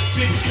neighborhood,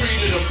 people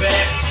treated him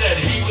bad, said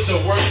he was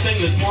the worst thing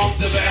his mom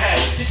ever had.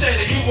 He said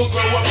that he would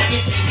grow up to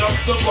be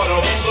nothing but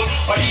a hula,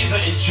 or either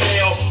in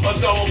jail or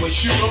someone would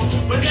shoot him.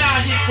 But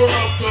now he's grown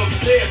up to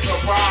their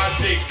surprise.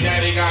 Big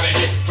Daddy got a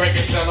hit,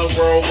 record selling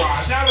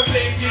worldwide. Now the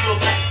same people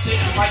that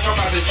didn't like him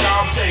at the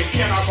job saying,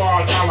 can I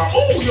borrow a dollar?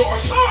 Oh, you're a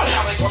star.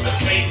 Now they got the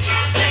fake.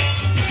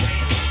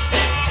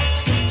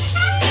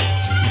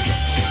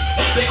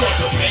 They got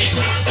the fake.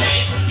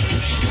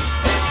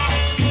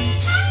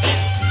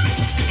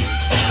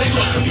 They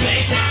got the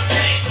fake.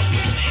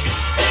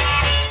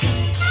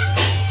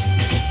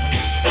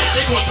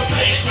 They got the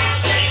fake.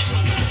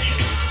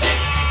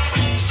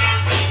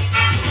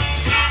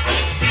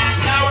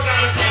 Now I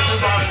got a cousin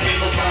by the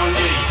name of Ron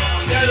Lee.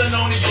 Better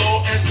known to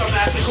y'all as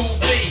Classical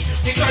V.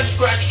 He got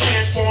scratch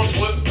transforms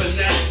with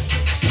finesse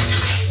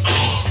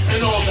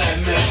and all that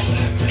mess.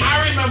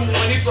 I remember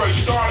when he first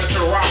started to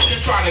rock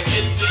and try to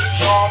get this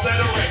job at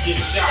a record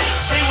shop.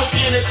 He was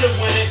in it to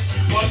win it,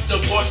 but the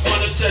boss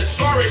wanted said,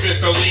 sorry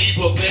Mr. Lee,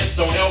 but that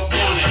don't help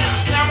on it.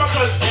 Now my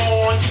cousin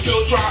on,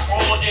 still try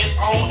on and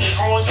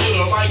on till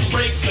the light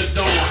breaks of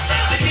dawn.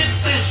 To get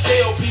this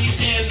JLP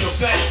in the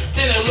back,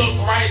 then it look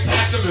right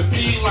past him and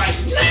be like,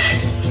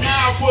 next!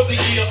 Now for the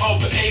year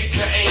of 8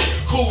 to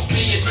 8, Cool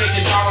B is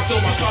making dollars so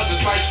my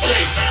cousin's like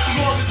straight. He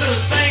walked into the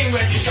same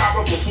record shop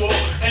up before,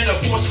 and the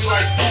boss be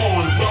like,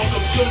 on,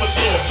 welcome to my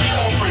store.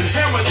 Offering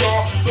him a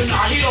job, but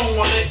nah, he don't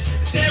want it.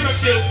 Damn, it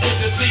feels good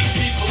to see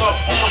people up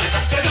on it.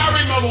 Cause I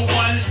remember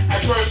one,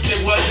 at first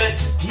it wasn't.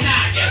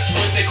 Nah, guess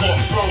what they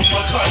caught from my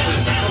cousin?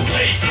 The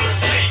paper.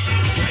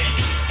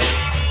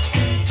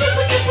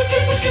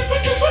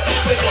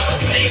 They got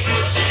the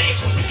papers.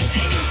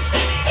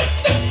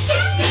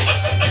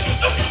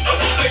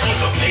 They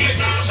got the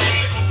papers.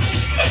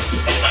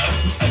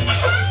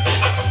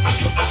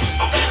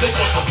 They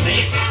got the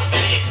papers.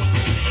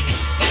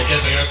 I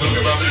guess I gotta talk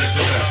about me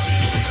tonight.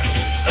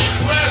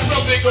 Last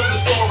topic of the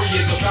story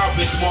is about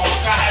Miss Mark.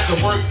 I had to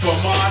work for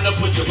mine to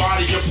put your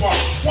body apart.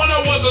 When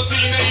I was a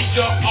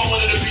teenager, I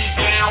wanted to be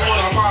down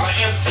with a lot of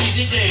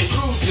MTV and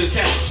cruise to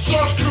town. So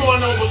I was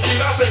screwing over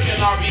street, I said,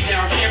 can I be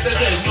down camp? They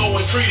said no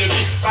one treated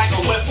me like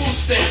a wet food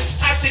stamp.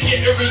 After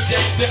getting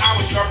rejected, I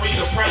was very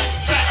depressed.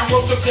 Sat and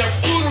wrote some damn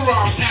food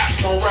around at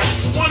my rest.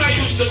 When I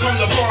used to come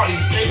to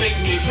parties, they make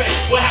me pay.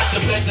 Would have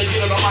to beg to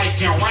get on the mic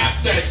and rap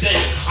that day.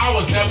 I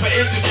was never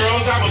into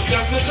girls, I was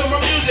just into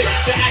my music.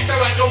 They acted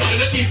like I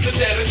wanted to keep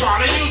instead of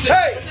trying to use it.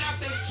 Hey! But now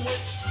they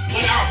switch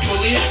without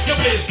belief. Your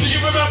biz, do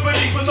you remember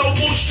me from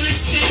Noble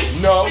Street Chief?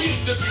 No. I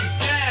used to be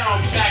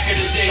down back in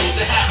the days.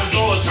 It happens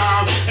all the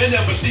time and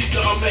never cease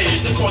to amaze.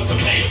 They caught the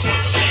paper.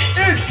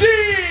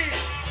 Indeed!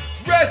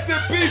 Rest in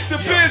peace to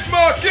Biz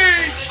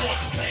Marquis!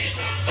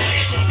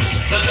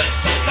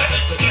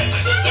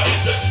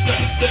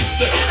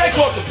 They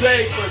caught the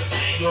papers.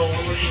 Yo,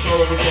 I'm going to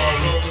tell everybody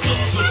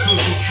this is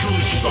a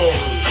true story.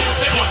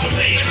 They caught the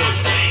papers.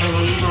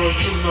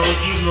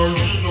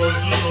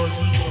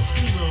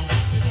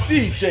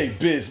 DJ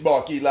Biz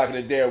Marquis locking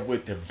it down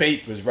with the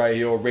Vapors right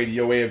here on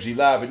Radio AFG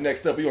Live. And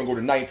next up, we're going to go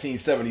to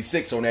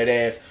 1976 on that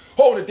ass.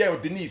 Holding it down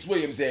with Denise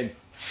Williams and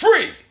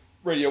Free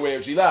Radio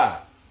AFG Live.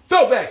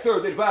 Throwback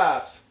Thursday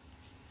vibes.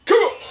 Come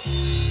on.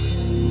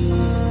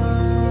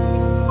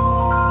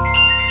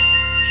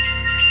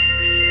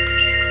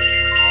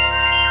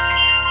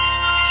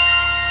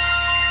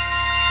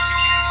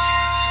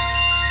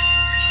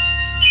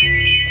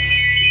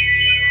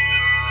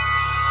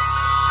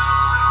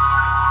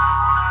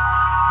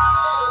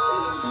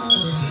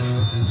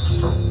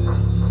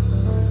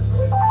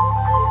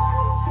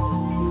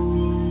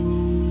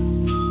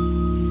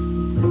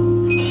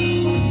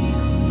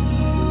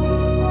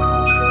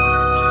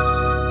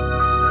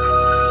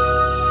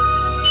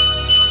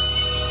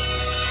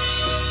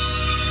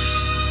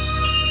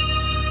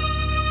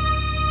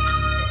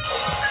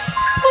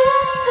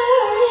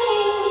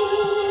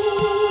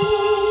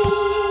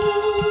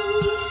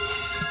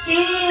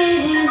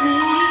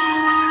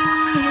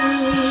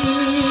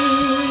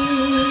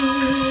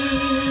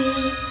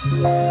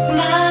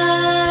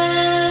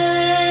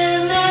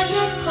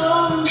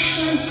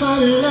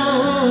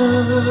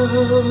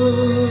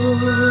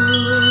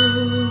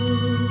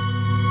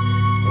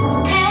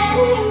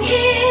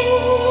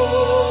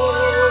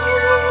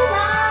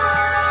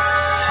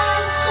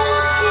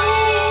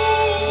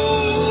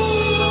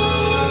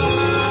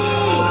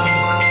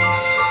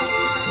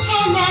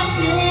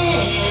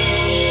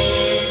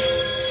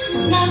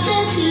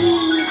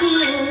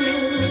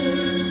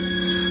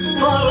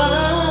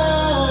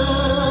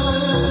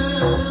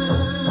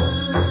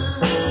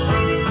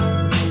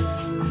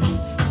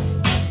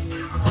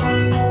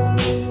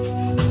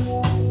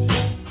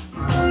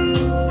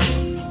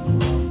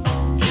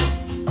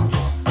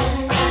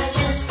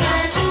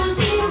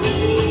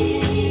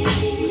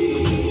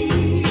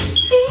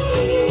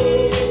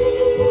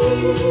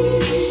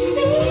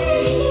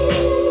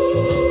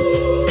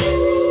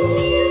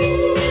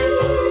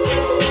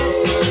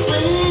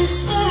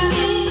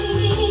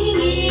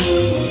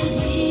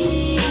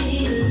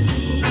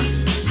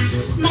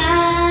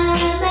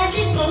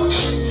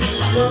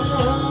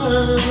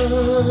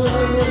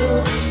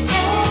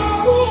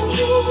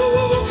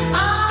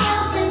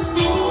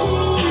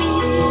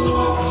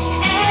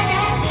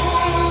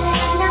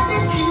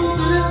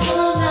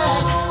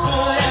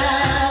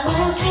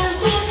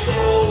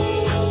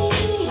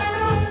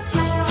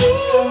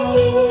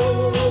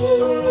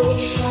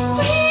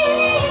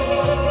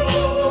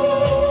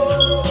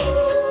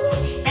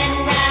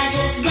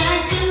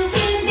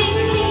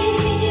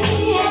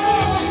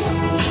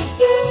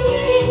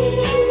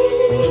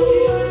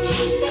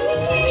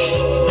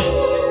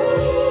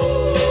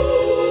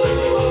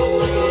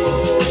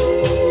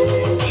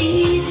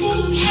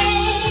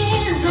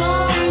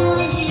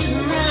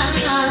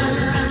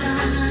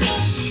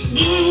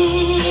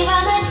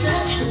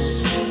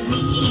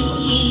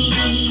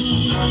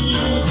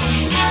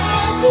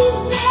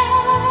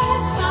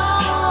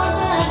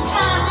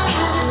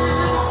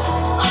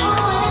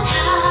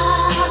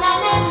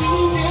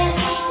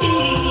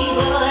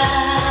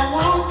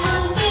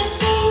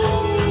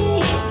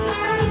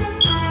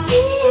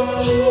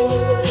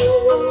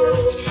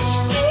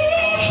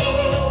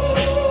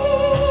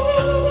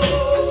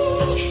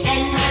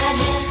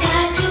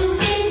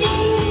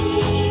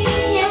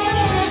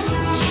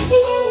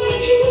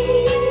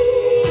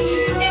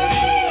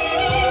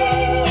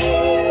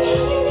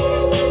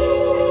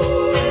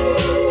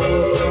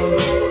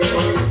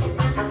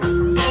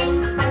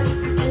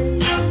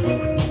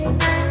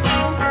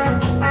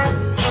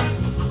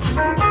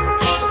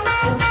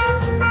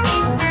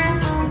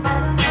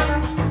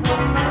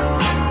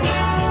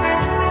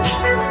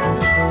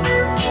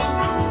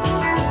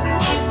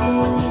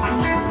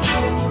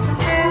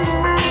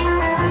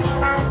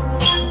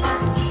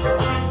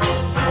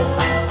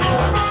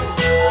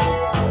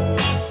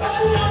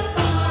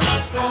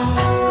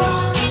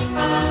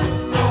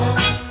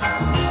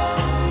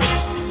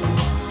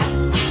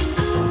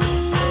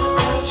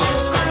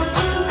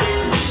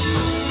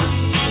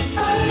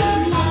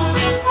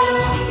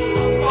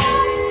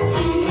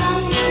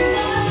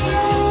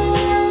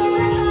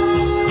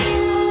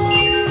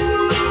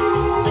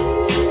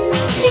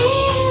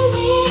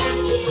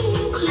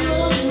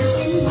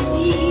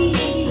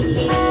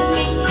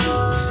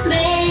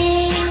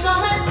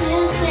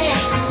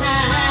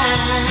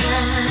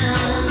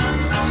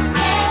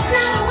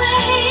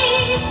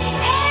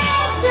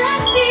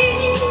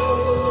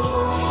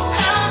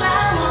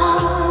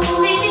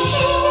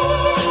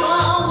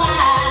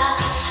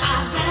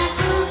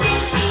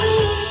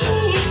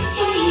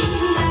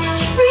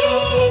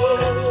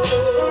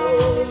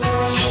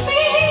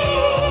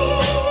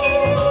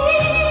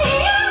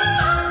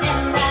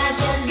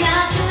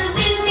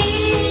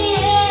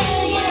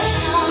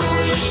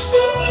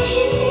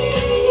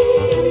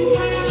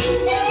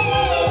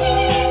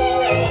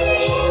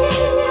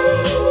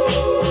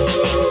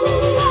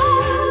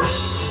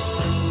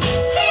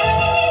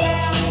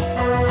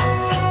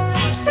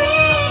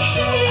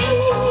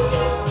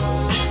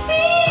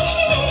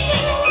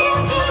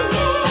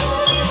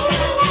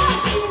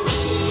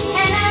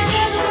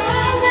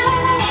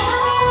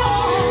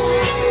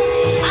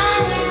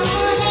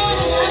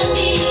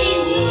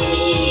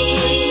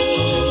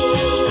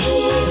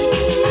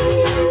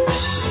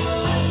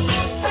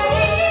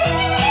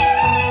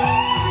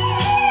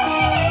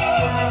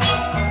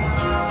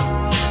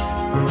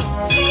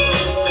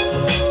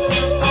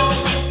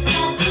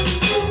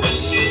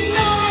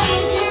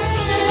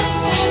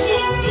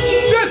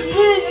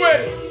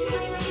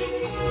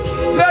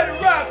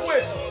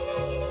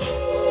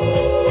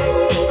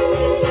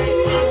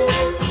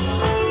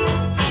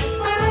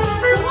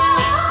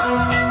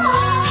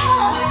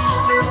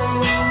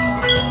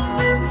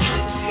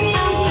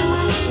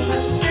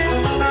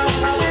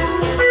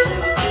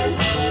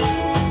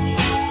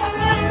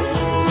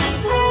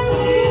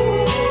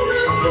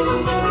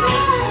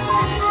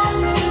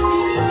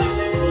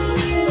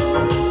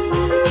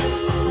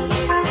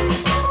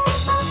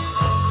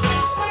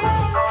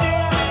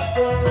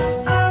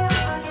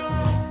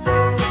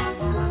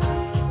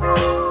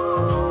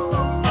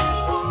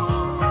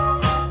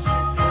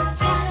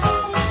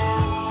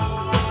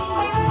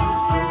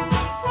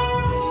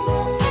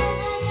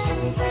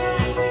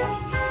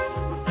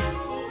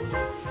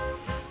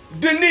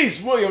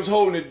 Denise Williams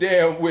holding it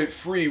down with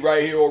Free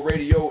right here on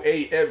Radio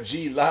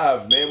AFG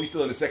Live, man. We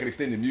still in the second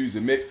extended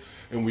music mix,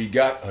 and we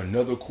got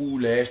another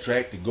cool ass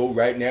track to go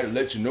right now to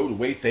let you know the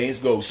way things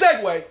go.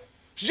 Segue,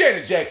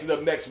 Janet Jackson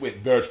up next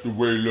with That's the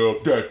Way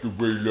Love, That's the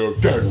Way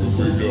Love, That's the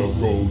Way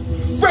Love goes.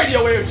 Radio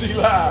AFG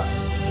Live,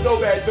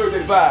 Throwback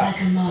Thursday vibe. Like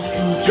a moth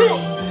to a flame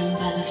burned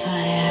by the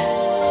fire.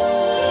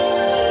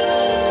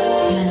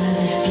 My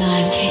love is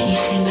blind, can't you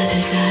see my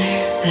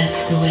desire?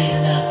 That's the way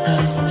love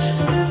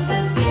goes.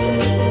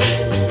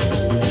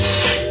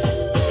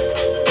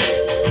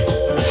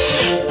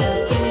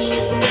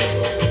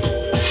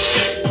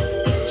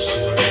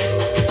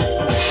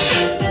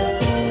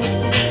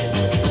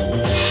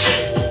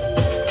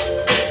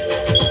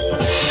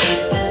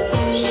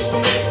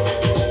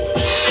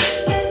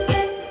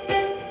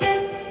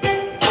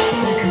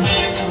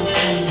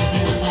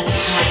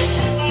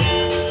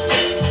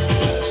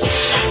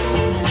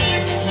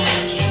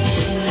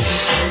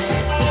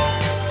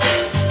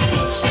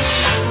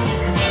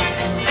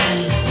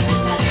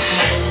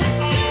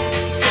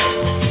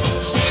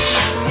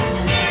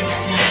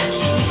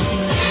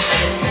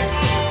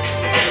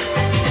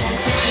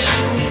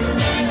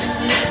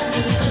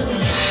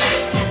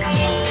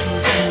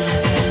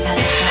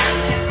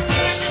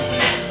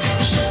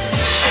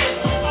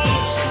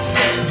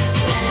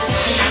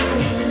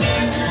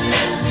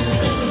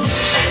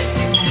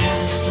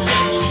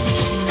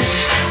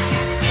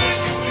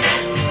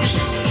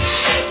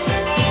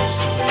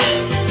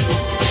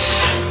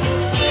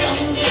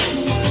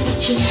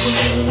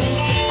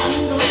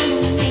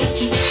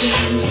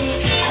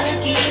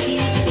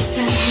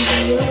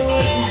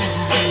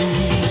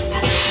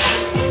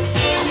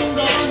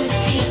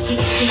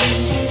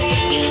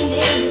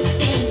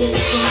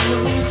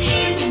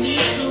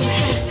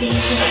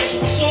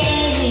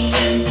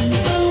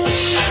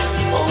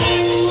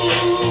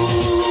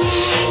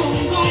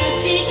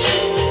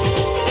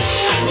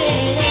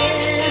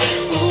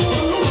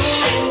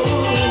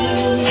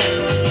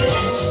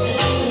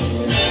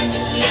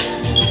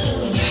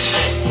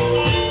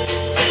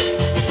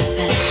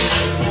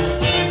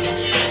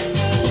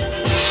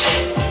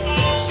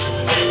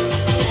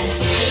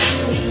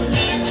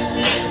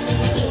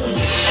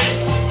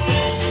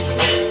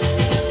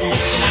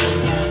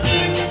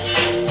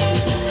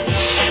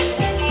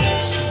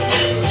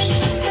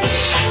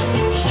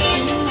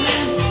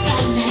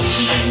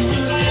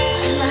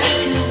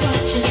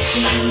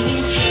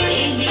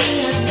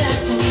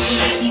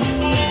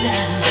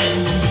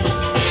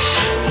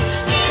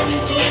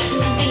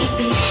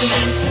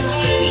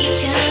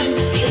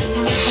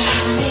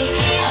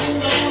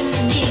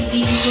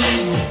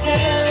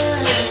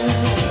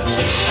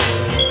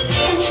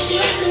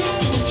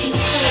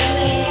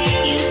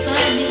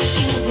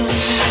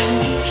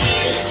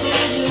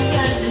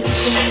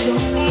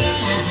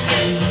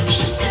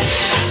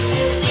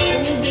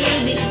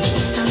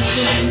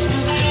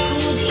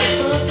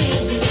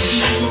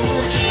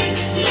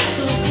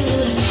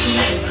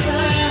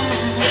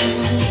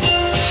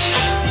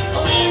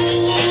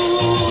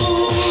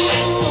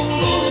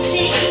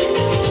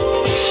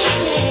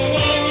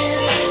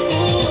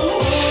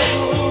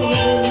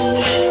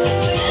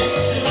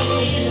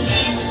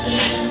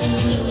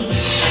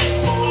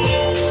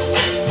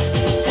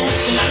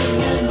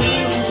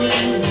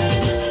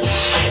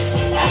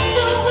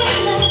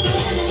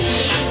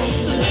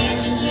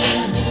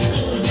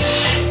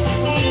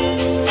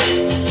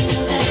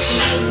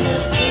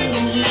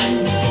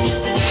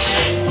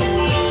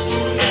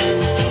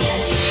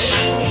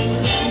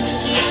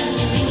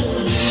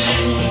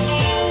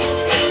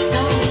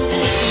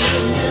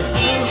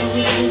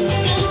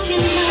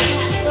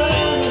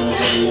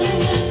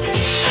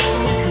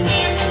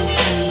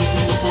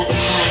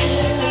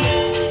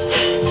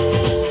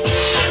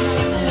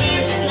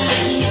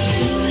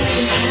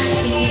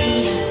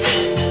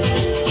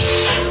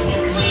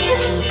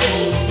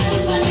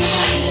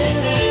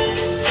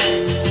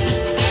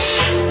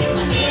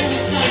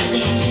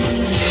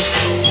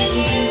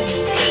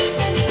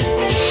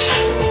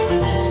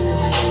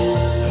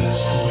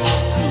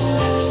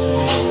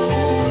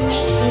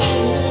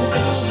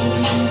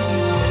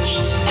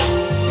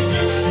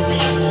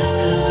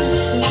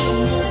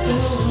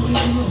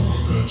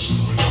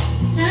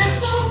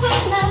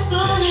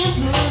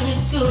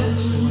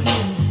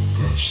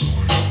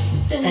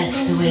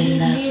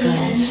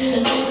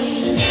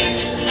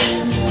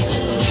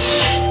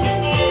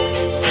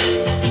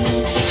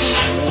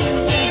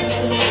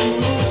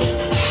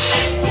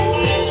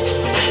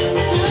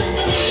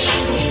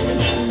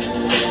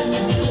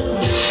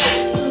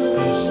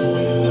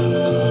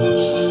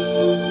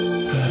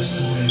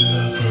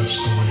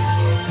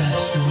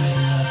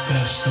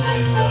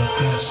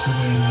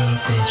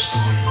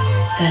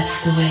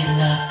 That's the way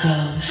love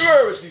goes. You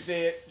heard what she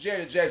said.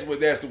 Janet Jackson with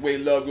That's the Way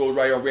Love Goes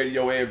right on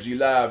Radio AFG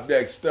Live.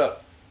 Next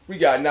up, we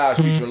got Nas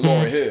featuring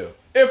Lauryn Hill.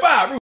 If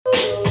I wonder,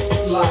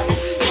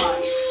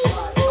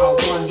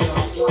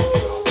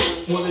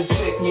 will it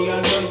take me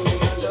under?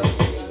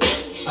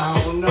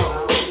 I don't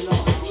know.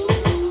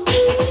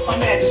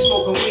 Imagine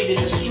smoking weed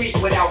in the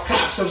street without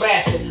cops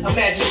harassing.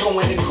 Imagine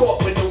going to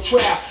court with no no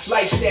trial.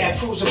 Lifestyle,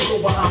 cruising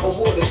blue behind my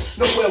waters.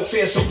 No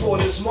welfare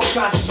supporters, more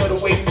conscious of the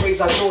way we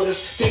raise our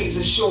daughters. Days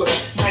are shorter,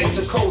 nights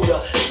are colder.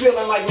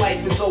 Feeling like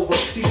life is over.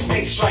 These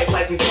snakes strike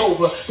like a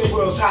cobra. The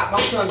world's hot,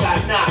 my son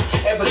got knocked.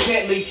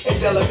 Evidently,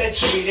 it's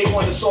elementary. They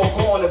want us all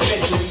gone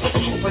eventually.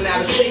 Trooping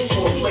out of state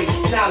for a plate.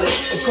 Knowledge,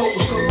 the coke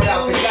was cooked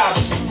without the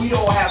garbage. We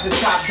all have the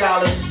top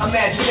dollars.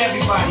 Imagine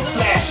everybody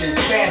flashing.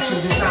 Fashion,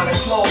 designer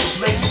clothes.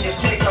 Lacing your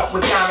pick up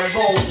with diamond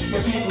rolls.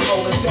 And people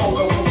rolling dough,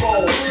 no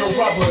parole, no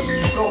rubbers.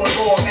 Going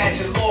raw,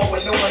 imagine law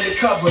with no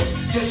undercovers.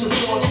 Just some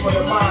thoughts for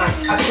the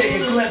mind. I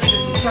take a glimpse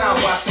into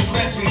time. Watch the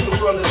glint read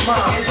the world is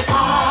mine. If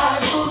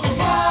I rule the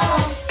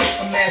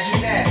world,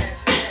 Imagine that.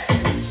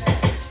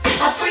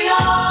 I free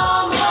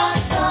all my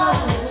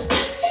sons.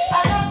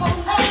 I love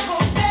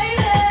them,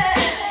 baby.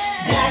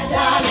 Black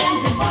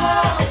diamonds and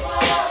pearls.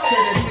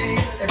 Could it be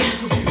if you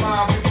could be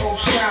mine, we both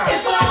shine?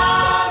 If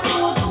I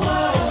rule the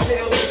world,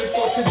 Still living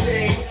for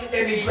today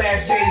in these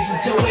last days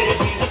until it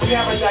be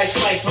paradise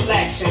life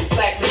relaxing.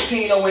 Black,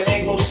 Latino, and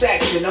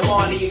Anglo-Saxon. I'm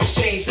on the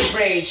exchange, the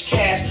range,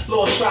 cash,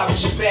 lost tribal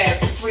shabazz,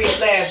 free at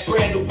last,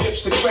 brand new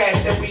whips to crash.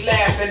 Then we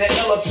laugh in the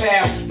illa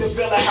path. The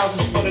villa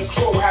houses for the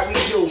crew, how we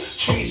do.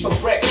 Trees for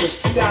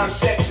breakfast, down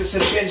sexes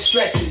and bin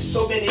stretches.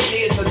 So many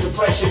years of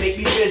depression make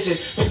me vision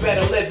the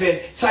better living.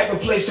 Type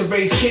of place to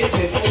raise kids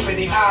in.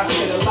 Opening eyes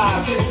to the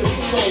lies.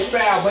 History's told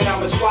foul, but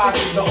I'm as wise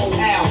as the old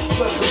owl.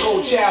 Plus the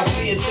gold child,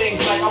 seeing things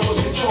like I was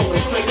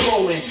controlling. Click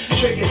rolling,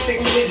 trigger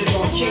 6 digits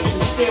on kicks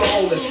and still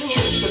holding.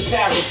 Trips to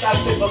Paris, I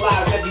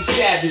civilize every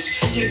savage.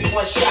 Give me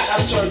one shot,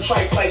 I turn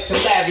trite life to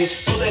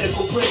lavish.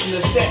 Political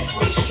prisoner, set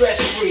free, stress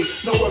free.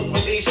 No work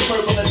release,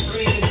 purple and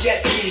threes and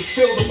jet skis.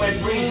 Feel the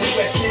wind breeze in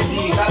West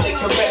Indies. I lick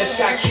Coretta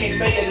Scott King,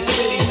 mayor of the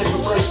cities, and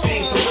reverse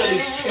things to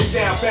Willies. It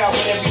sound foul,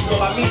 but every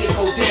girl I meet to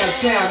go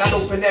downtown. I'd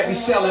open every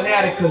cell in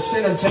Attica,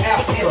 send them to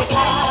Africa.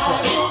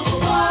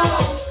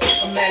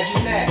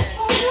 Imagine that.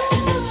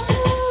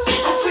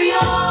 I free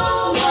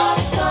all my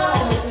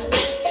sons.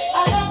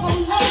 I love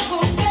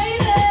them,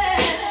 baby.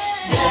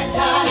 Black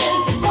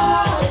diamonds and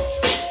pearls.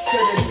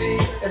 Could it be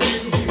if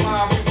you could be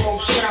mine, we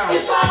both shine?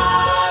 If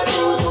I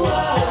rule the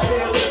world,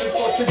 Still living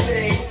for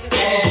today in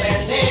these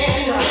last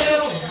days and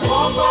times.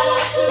 walk right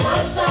up to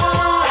my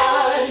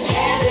son,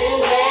 hand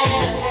in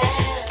hand.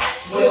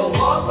 We'll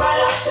walk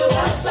right up to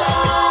my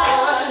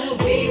son.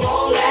 We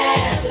won't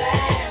land.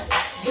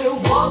 We'll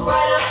walk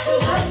right up to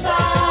my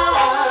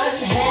son,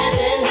 hand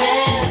in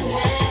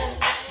hand.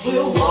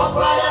 We'll walk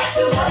right up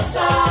to my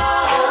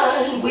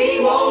son. We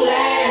won't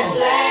land.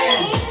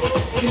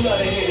 You love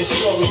to hear the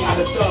story, how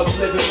the thugs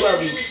live and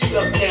worry.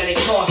 Duck down in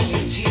car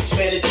seats, heat's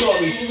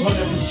mandatory.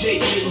 Running from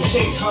Jake, getting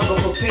chased, hung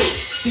over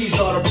pigs. These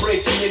are the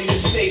breaks, many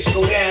mistakes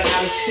go down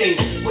out of state.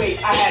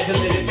 Wait, I had to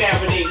let it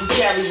marinate. We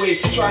carry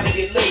weight, trying to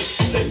get laced.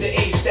 Flip the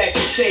A stack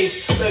is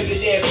safe.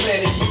 Millionaire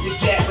plan to keep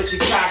the gap with the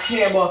cock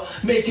hammer.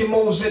 Making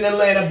moves in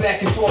Atlanta,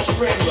 back and forth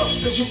scrambler.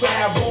 Cause you can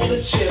have all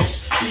the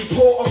chips. Be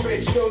poor or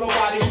rich, still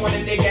nobody want a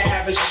nigga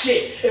have a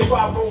shit. If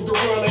I ruled the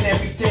world and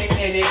everything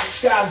in it,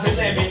 sky's the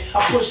limit. I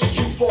push the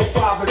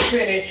Q45 and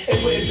fin it.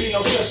 It wouldn't be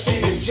no such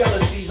thing as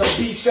jealousies or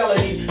beef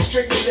felony.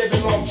 Strictly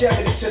living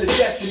longevity to the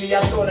destiny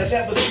I thought I'd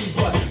never see,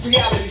 but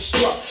reality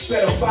struck.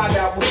 Better find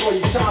out before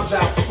your time's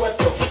out. What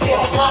the fuck?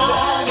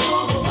 I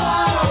rule the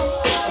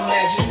world,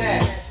 Imagine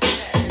that.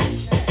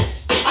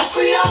 I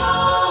free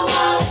all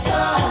my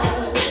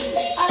sons.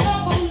 I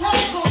love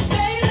them,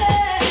 baby.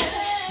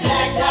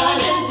 Black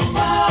diamonds and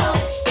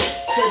pearls.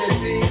 Could it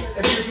be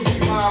if you could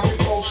be mine, we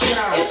both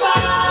shine? If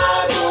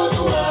I rule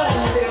the world,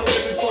 Still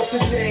living for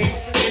today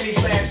in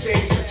these last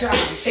days and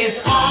times.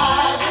 if I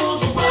rule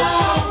the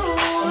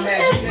world,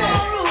 Imagine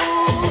that.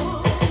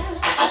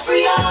 I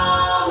free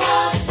all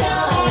my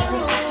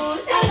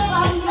sons. I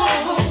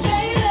love them,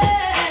 baby.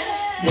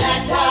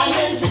 Black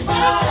diamonds and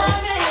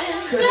pearls.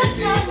 Could it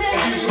be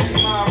if you could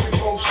be mine, we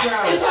both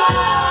shine? If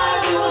I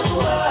rule the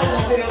world,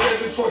 Still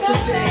living for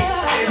today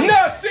in these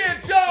Nasir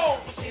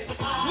Jones,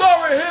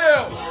 Lauryn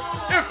Hill,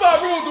 If I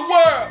Ruled the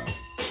World.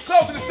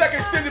 Closing the second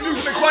extended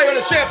music mix right on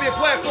the champion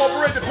platform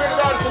for independent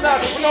artists and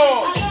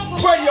entrepreneurs.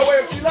 Radio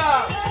AFG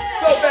Live,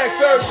 Throwback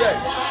Thursday.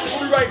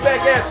 We'll be right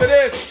back after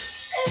this.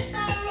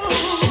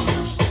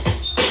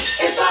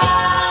 if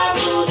I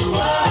rule the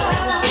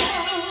world,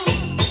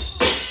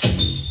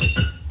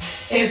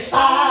 if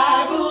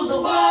I rule the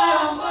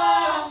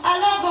world, I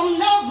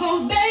love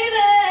them,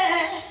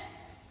 baby.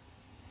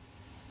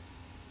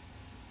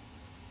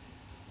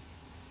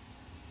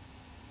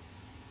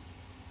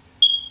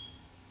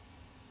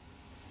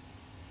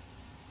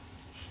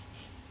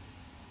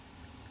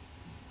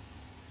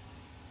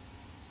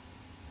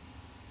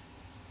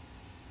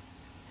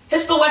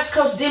 It's the West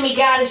Coast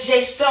demigod, it's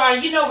J Star,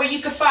 and you know where you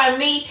can find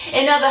me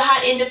and other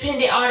hot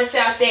independent artists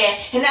out there,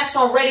 and that's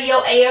on Radio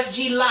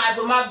AFG Live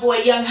with my boy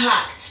Young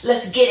Hawk.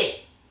 Let's get it.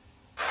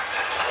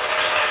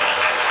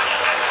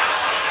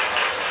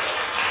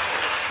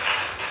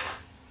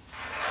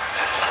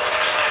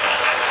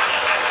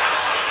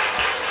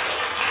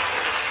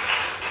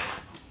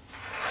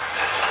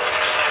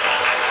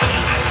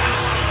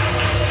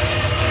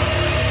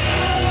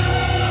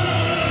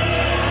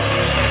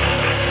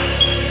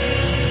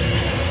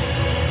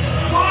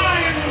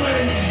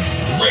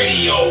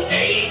 Radio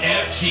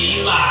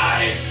AFG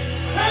Live.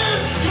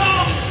 Let's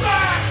come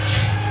back!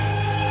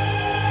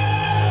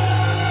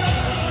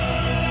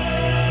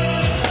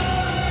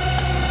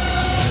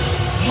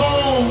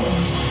 Home.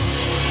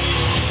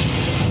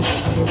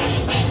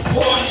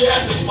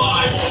 Broadcasting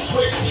live on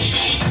Twitch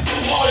TV.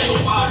 Audio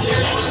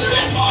podcast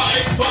presented by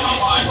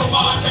Spotify for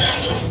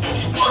podcasters.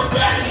 We're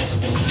back.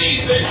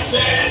 Season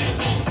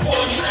 10. For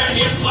the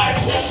champion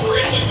platform for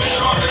independent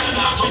artists and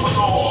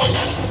entrepreneurs.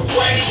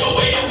 Radio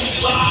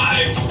AFG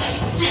Live.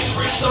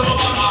 Featuring some of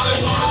the hottest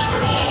artists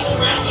from all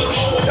around the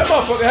globe. That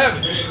motherfucker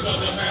heavy. It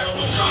doesn't matter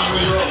what genre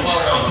you're a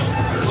part of.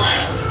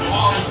 Rap,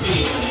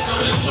 R&B,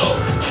 country,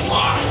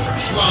 rock,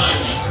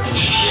 grunge,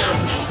 EDM,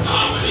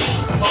 comedy,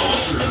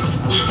 poetry.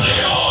 We play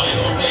it all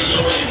here on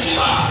Radio AFG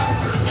Live.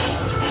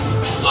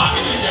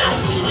 Locking it down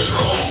for you as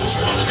your host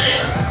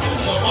extraordinaire,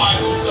 the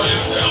fine Luther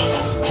himself.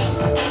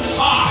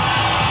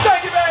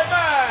 Thank you very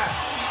much.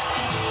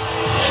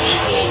 And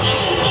before we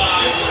go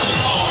live with you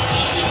all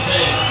season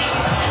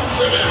 10,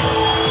 remember,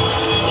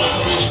 you want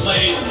your music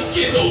played?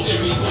 Get those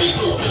MP3s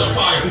through to the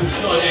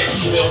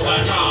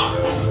firedudesun@gmail.com.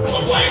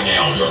 But right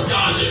now, your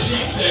ganja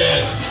chief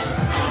says,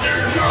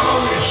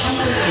 acknowledge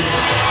me.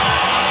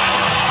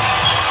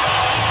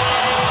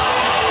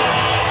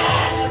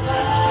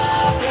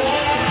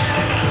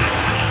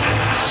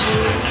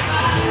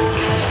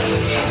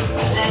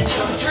 Let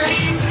your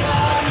dreams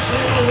come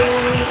true.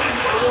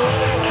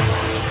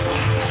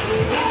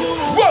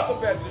 Welcome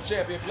back to the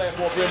champion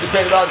platform for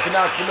independent artists and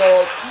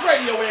entrepreneurs.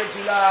 Radio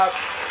AFG Live.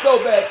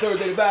 Throwback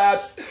Thursday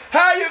vibes.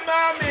 How your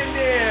mom in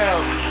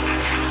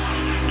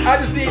them? I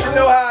just need to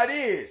know how it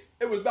is.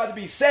 It was about to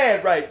be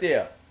sad right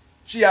there.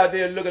 She out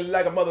there looking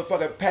like a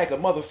motherfucking pack of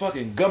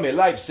motherfucking gummy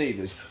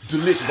lifesavers.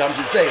 Delicious, I'm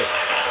just saying.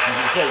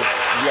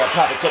 You gotta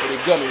pop a couple of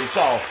their gummy, they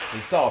soft.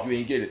 They soft, you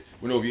ain't get it.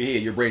 Went over your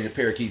head, your brain and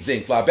parakeet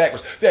zing, fly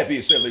backwards. That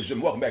being said, ladies and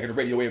gentlemen, welcome back to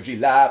Radio AFG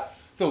Live.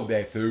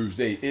 Throwback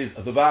Thursday is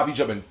the vibe. We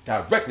jumping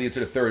directly into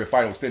the third and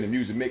final extended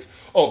music mix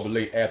of the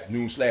late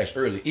afternoon /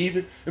 early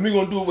evening. And we're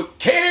going to do it with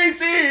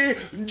Casey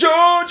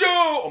JoJo.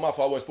 Oh, my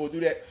fault, I wasn't supposed to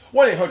do that.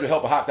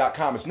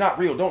 1-800-HELP-A-HOT.com. It's not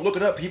real. Don't look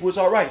it up, people. It's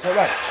all right. It's all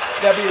right.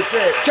 That being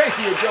said,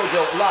 Casey and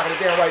JoJo locking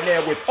it down right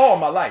now with All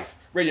My Life.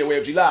 Radio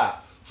AFG Live.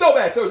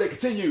 Throwback Thursday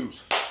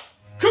continues.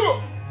 Come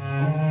on.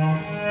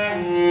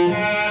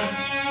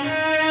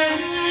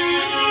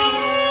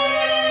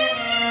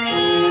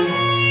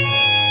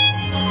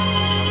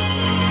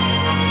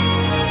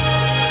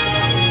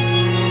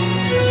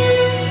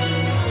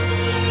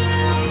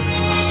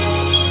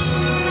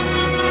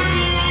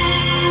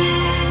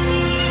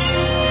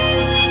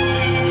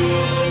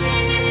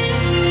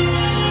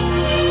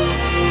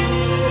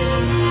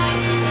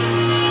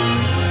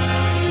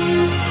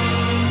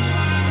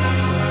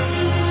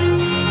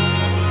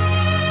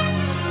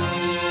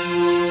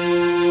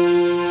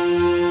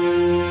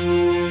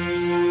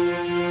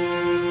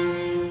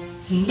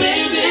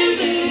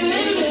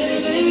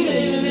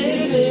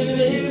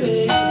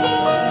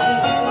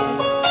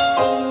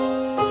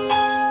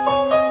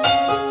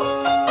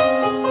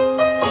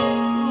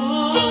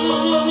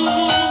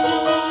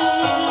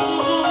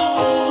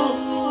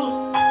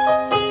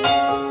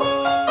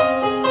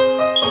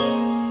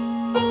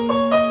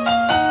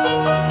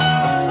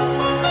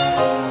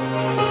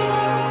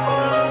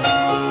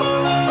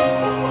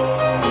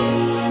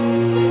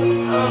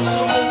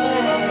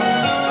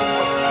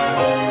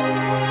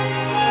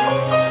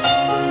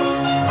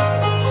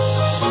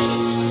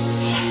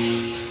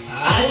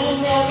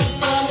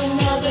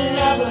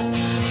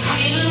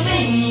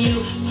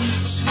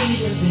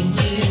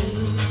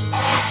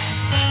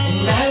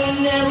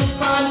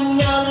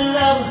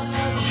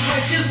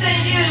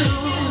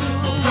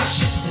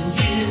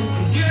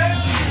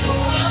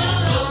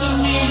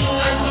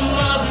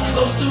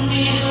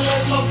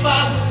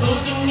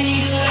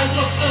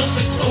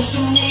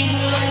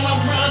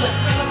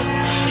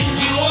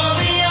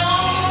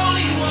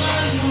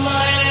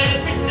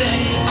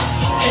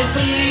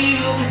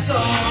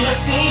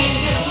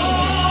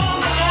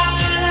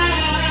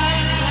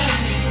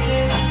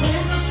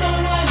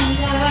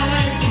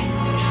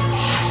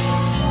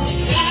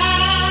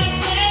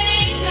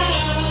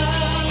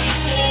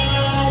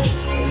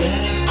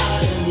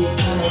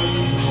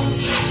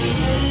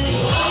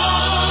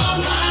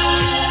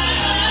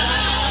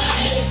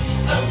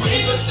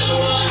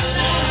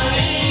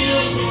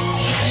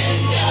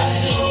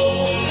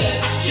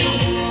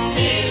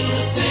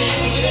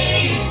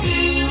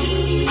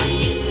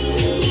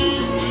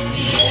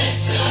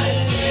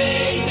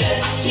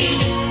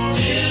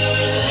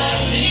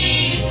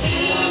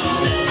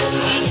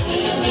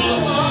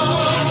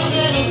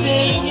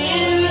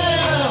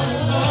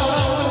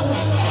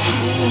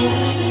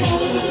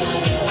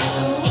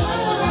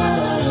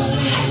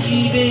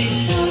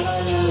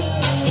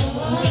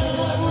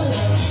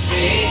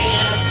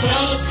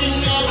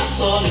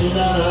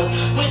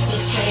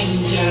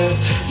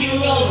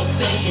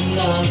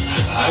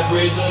 I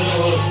praise the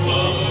Lord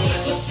above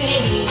for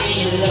sending me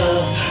your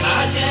love. I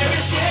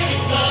cherish your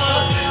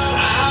love.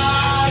 I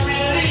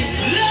really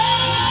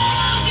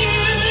love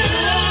you.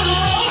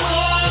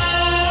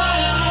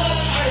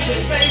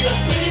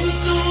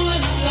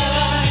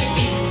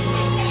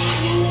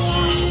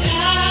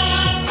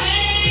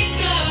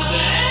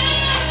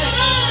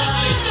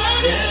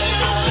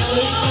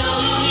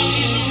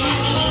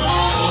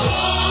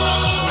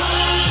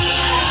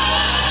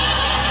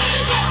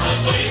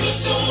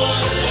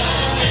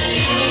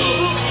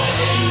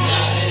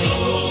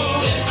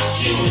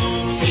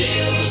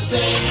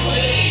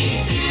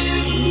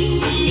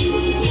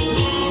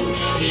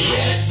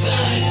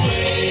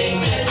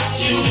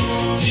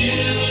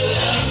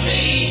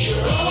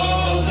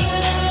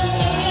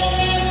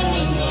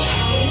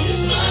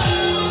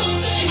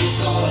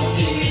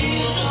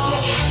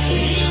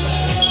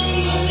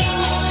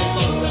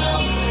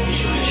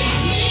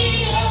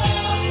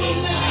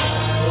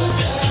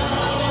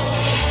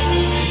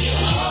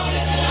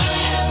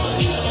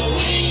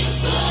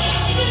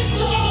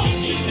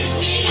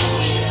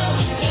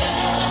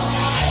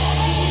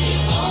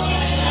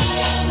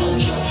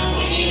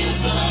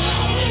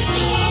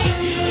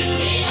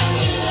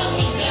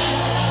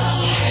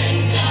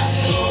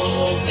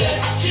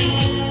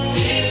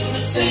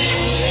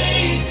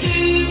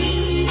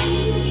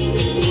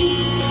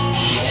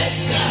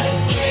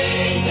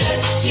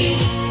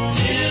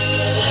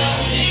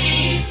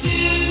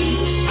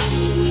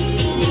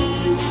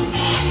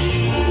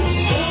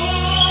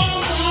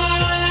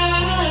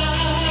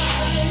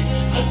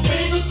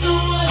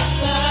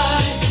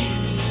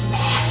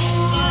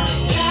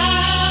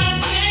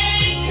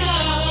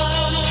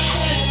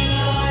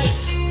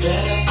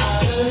 that I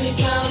finally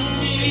found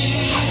me.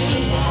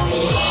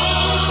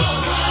 All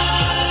my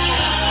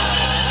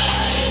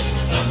life,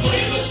 I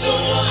pray for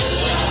someone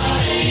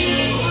like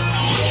you.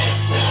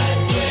 Yes, I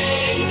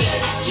pray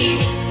that you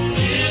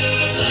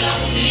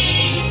love me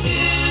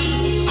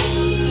too.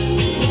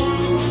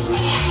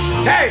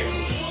 Hey!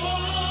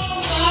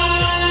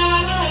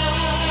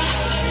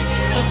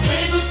 I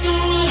pray for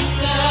someone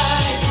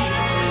like you.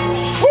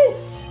 Woo!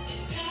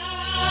 I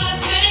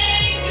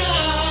thank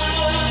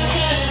God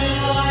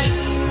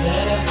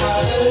that I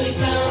finally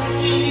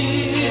found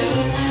you.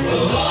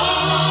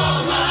 All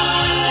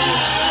my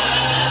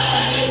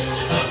life,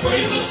 I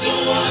pray for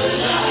someone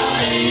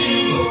like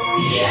you.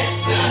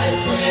 Yes, I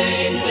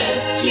pray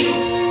that you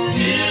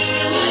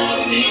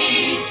love me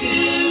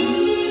too.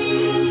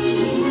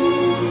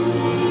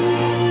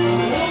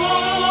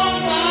 All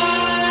my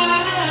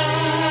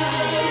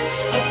life,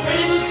 I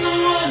pray for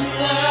someone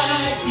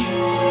like you.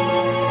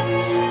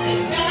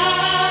 And I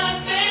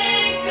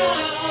thank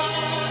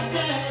God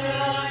that I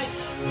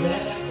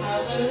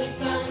finally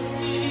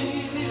found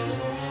you.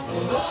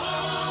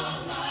 All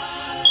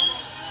my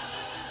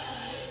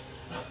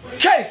life.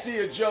 Casey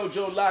and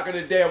JoJo locking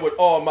it down with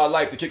All My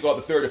Life to kick off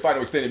the third and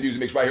final extended music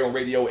mix right here on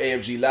radio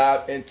AFG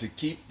Live and to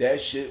keep that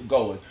shit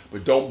going.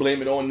 But don't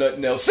blame it on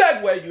nothing else.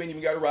 Segway, you ain't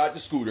even got to ride the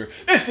scooter.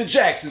 It's the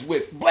Jacksons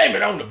with Blame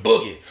It on the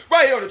Boogie.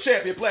 Right here on the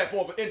champion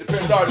platform for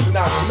independent artists and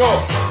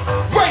entrepreneurs.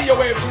 Radio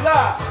AFG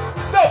Live.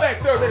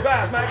 Throwback Thursday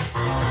vibes, man.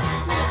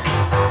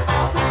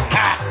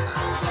 Ha!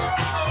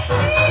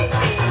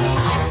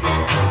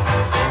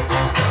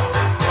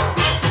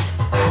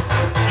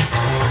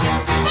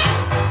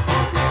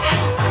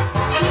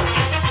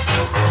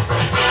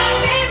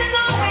 Baby's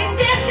always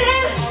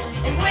dancing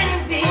and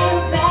winning big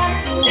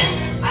back,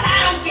 but I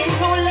don't get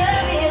no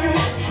loving,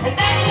 and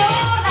that's no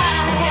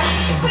lie.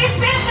 We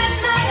spent the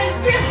night in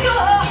Frisco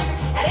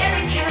at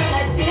every kind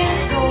of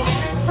disco.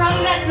 From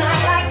that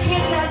night, I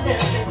can't let them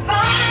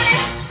fine.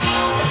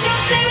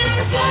 Don't blame it on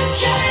the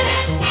sunshine,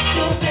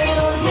 don't blame it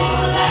on the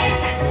moonlight,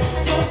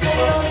 don't blame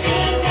it on the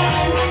good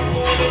times,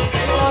 don't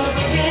blame it on the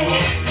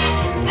boogie.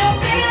 Don't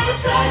blame it on the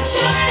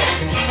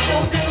sunshine,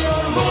 don't blame it on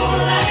the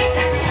moonlight,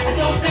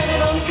 don't blame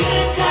it on the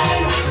good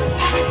times,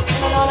 blame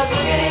it on the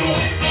boogie.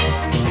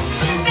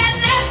 That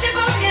nasty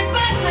boogie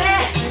bugs me,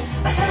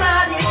 but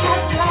somehow it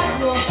just drives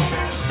me.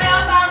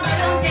 Spellbound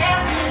rhythm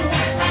gets me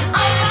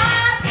on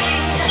my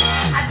feet.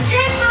 I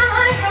drink my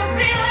honey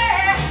completely.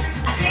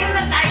 I seem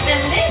to like to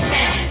leave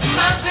me.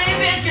 My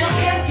baby just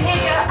can't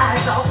take her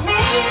eyes off me. I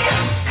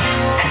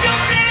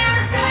don't blame it on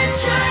the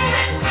sunshine,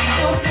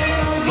 don't blame it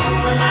on the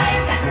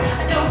moonlight,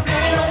 don't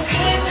blame it on the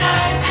good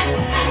times,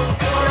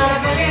 blame it on the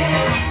boogie.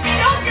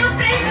 Don't you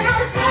blame it on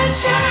the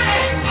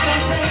sunshine,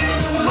 don't blame it on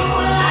the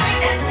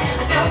moonlight,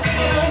 don't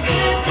blame it on the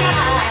good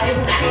times,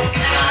 blame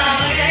it on the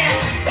boogie.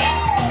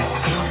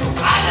 I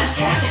just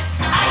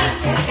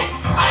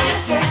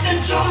can't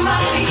control my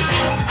feet. I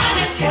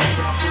just can't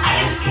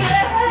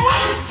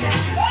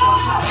control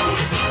my feet. I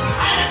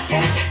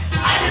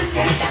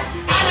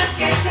just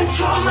can't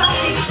control my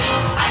feet.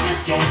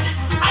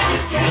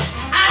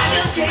 I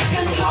just can't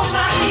control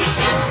my feet.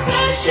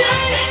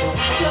 Sunshine,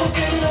 don't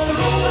blame it on the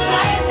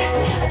moonlight,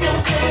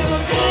 don't blame it on the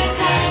good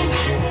times,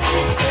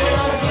 blame it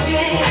on the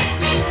boogie.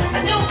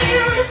 Don't blame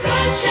it on the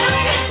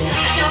sunshine,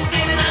 don't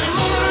blame it on the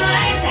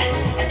moonlight,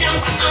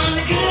 don't on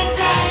the good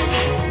times,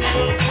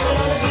 blame it on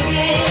the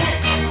boogie.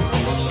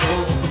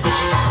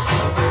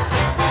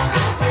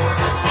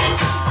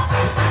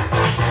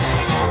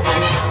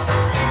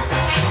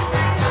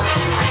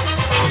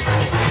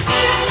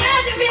 This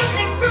magic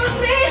music grooves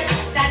me,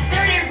 that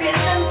dirty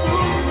rhythm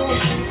fools me.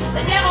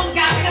 The devil's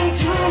got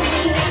control me.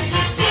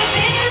 Deep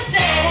is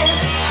dead.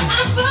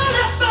 I'm full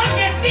of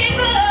funky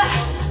fever.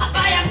 A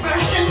fire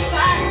burns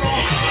inside me.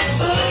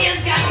 Boogie's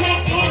got me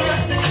in a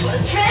super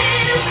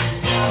trance.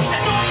 I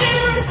don't blame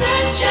it on the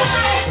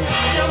sunshine,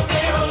 don't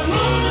blame it on the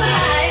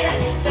moonlight,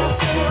 don't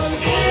blame it on the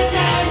good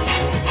times,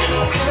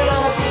 don't blame it on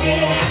the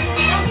boogie.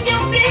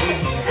 Don't blame it on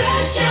the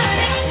sunshine,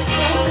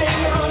 don't blame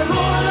it on the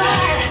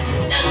moonlight,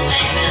 don't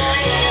blame it on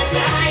the good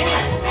times,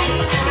 don't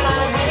blame it on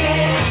the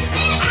boogie.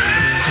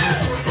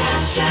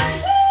 Sunshine,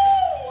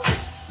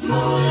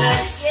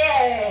 moonlight,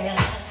 yeah,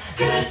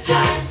 good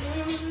times,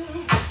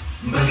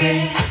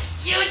 boogie.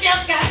 You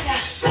just got the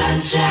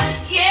sunshine,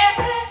 yeah,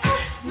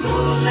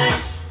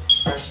 moonlight,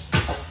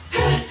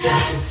 good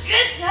times,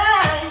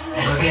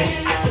 boogie.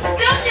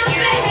 Don't you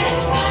blame it,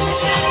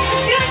 sunshine.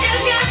 You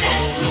just got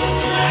that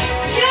moonlight.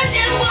 You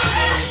just want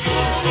that,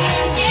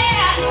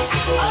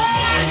 yeah. Oh,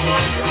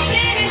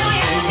 baby, know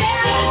you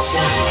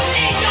sunshine.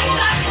 Ain't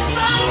nobody's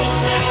fault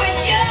when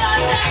you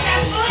got that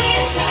boogie.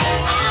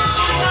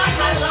 All night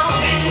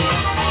long,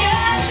 you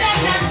got that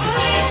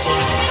boogie.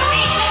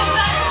 Ain't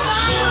nobody's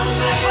fault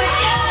when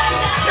you got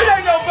that. It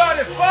ain't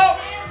nobody's fault,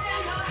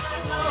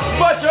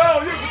 but your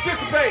own. You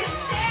participate.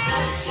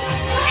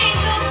 Ain't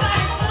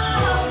nobody's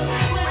fault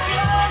when you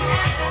got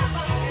that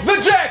boogie. The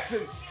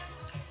Jacksons.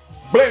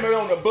 Blame it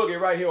on the boogie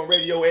right here on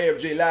Radio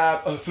AFG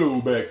Live. A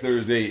Throwback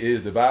Thursday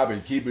is the vibe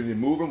and keeping it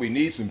moving. We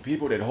need some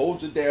people that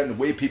holds it down the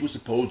way people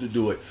supposed to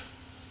do it.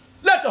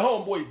 Let the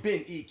homeboy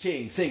Ben E.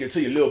 King sing it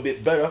to you a little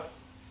bit better.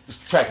 This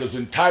track is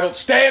entitled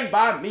Stand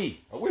By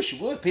Me. I wish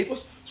you would,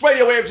 peoples. It's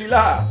Radio AFG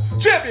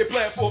Live. Champion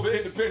platform for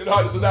independent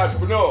artists and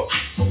entrepreneurs.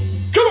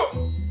 Come on.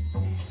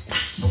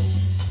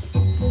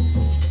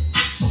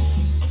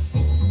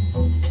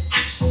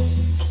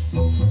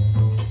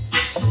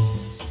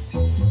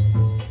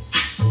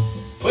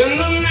 When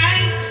the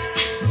night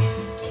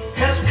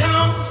has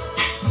come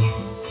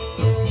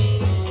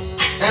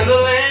and the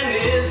land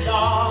is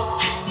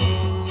dark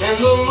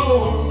and the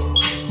moon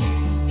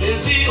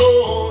is the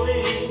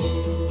only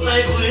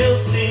light we'll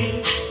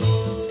see.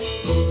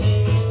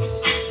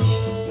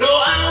 No,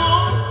 I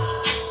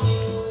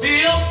won't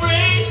be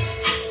afraid.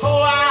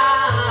 Oh,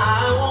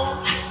 I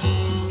won't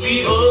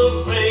be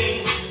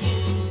afraid.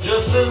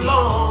 Just as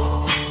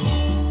long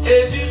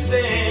as you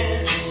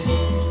stand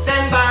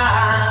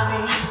by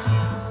me.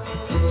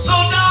 So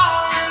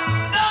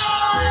darling,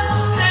 darling,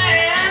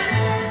 stand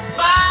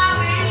by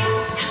me.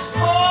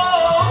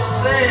 Oh,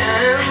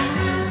 stand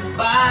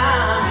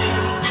by me.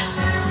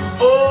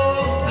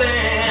 Oh,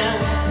 stand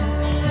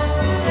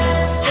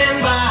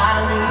by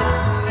me.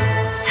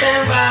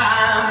 Stand by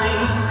me.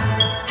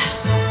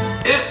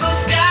 If the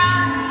sky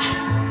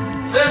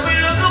that we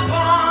look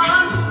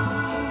upon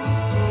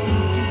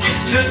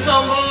should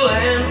tumble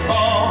and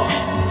fall,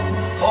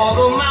 or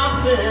the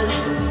mountain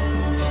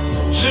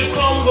should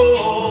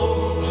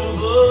crumble to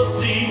the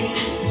sea,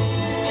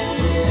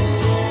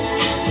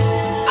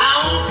 I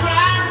won't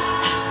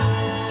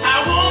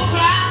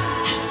cry,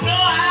 no,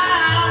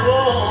 I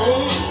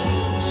won't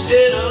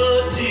shed a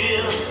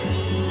tear,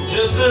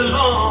 just as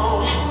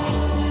long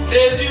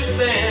as you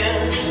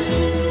stand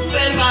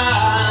by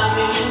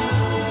me.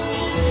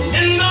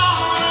 And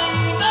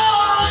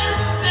darling,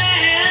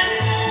 stand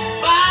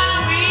by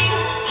me.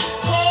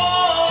 Oh,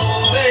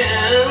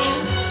 stand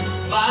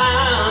by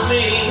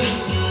me.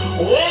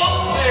 Oh,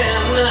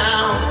 stand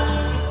now.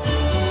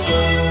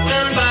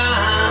 Stand by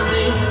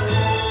me.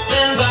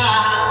 Stand by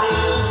me.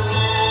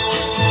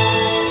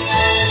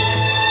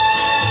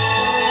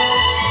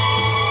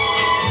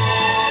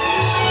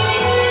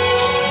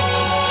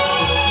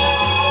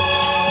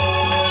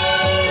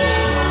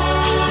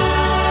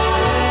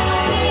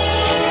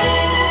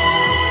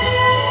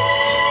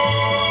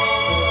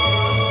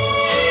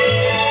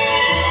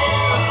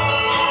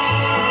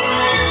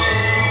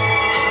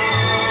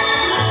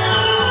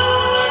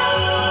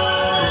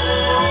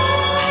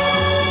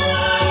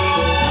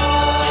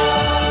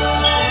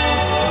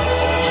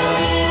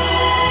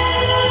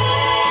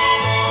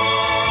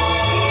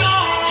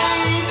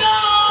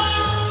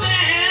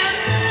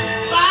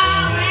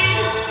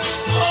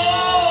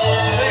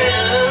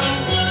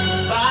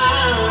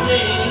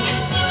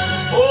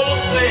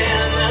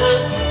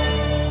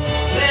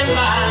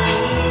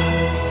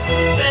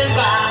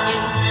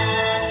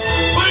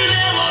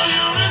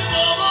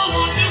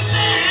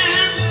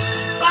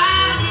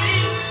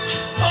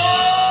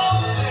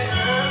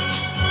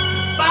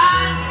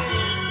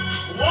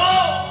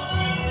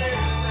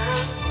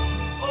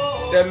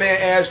 That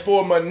man asked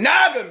for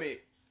monogamy.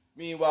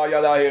 Meanwhile,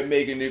 y'all out here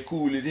making it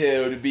cool as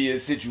hell to be in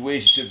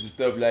situationships and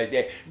stuff like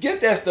that. Get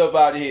that stuff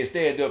out of here.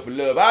 Stand up for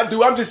love. I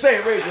do. I'm just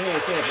saying, raise your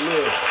hand. Stand for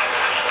love.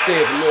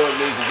 Stand for love,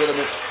 ladies and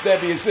gentlemen. That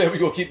being said, we're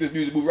going to keep this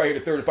music move right here.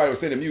 The third and final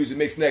standard music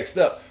mix. Next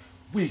up,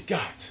 we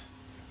got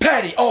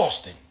Patty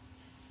Austin,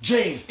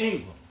 James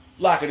Ingram,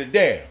 locking it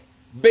down.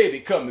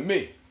 Baby, come to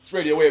me. It's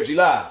Radio AFG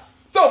Live.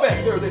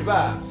 Throwback Thursday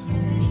vibes.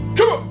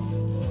 Come on.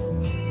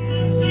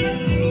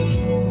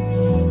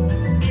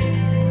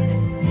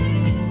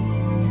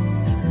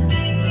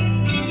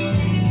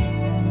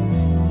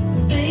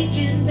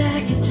 Thinking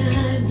back in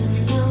time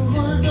when love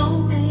was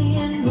only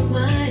in my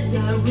mind,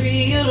 I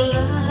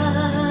realized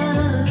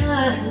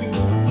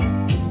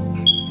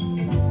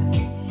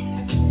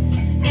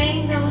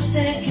ain't no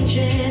second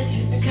chance.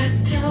 You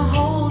got to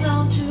hold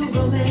on to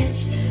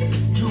romance.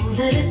 Don't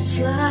let it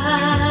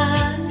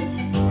slide.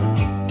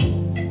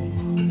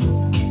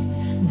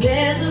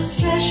 There's a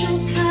special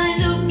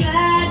kind of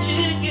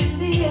magic in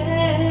the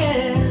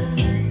air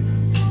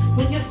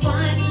when you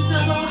find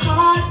another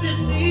heart that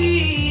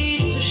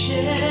needs to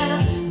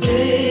share.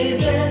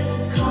 Baby,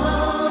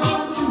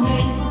 come to me.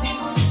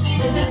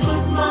 Let me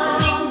put my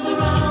arms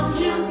around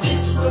you.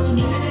 It's what's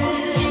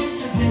meant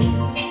to be.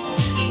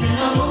 And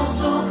I'm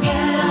also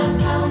glad I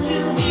found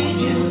you. Need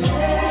you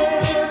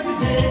every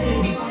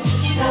day.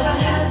 Gotta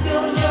have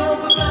your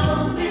love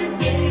around me,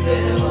 baby.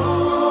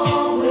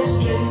 Always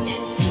stay.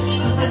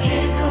 'Cause I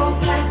can't go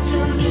back to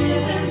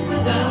living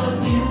without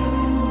you.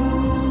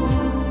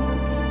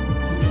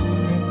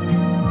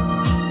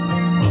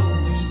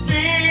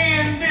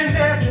 Spending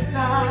every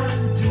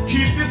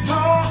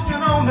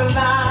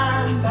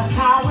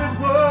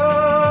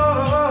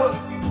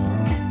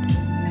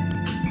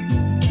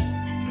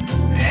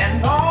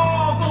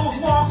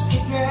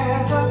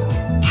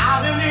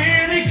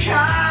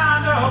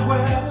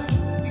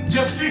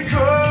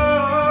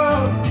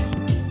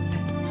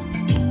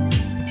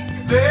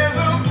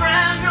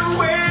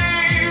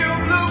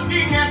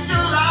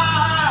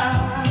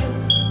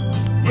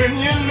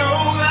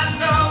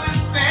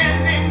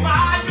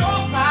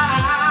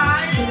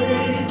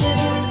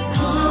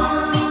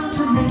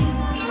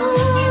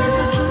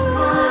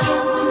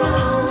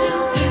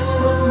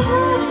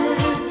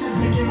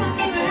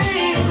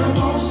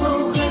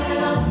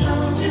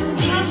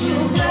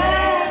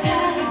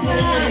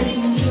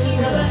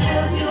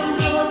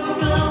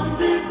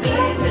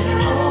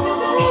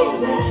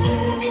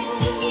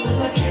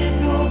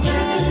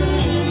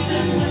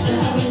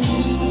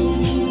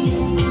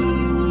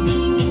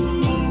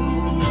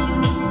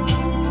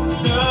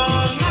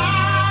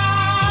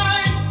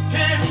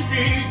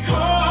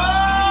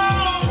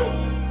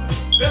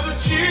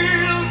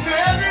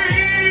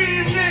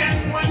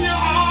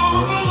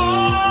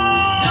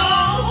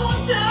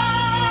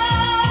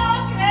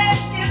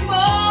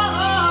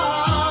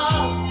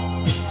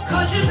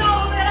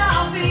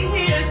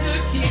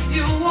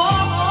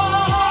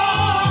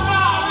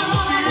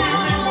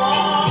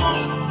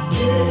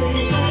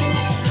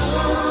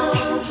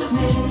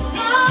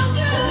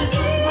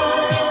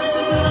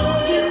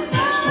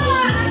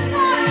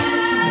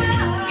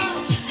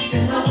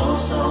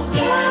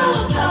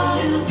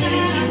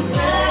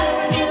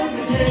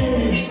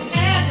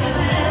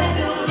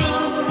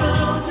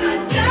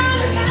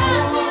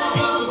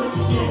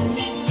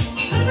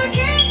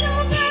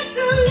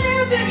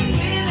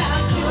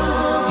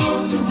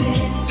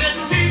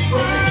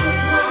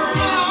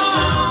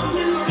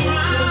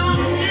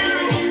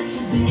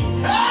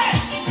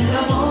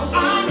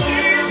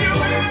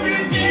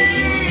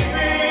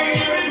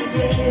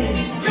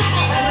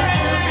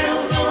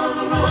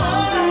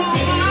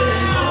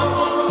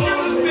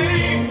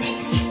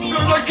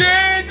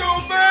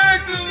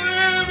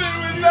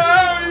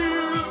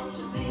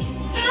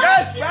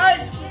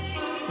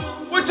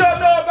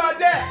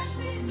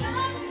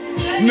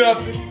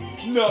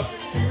Nothing.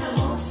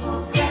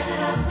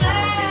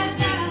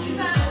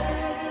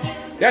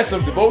 That's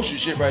some devotion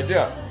shit right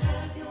there.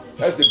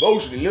 That's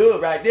devotion and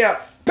love right there.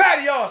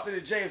 Patty Austin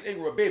and James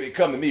Ingram, baby,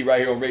 come to me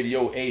right here on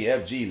Radio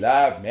AFG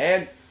Live,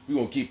 man. We're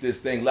going to keep this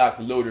thing locked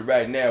and loaded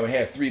right now and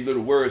have 3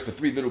 little words for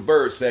 3 little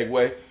birds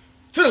segue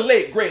to the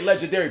late, great,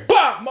 legendary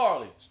Bob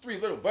Marley. It's 3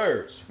 little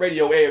birds.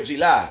 Radio AFG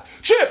Live.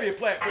 Champion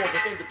platform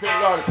for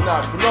independent artists and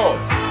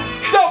entrepreneurs.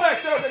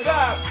 Throwback Thursday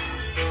vibes.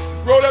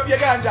 Roll up your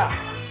ganja.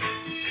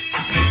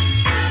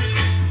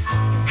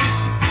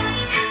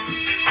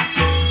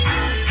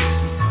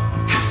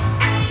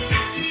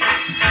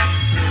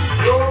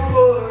 Don't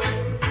worry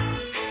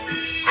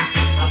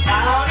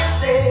about a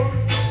thing.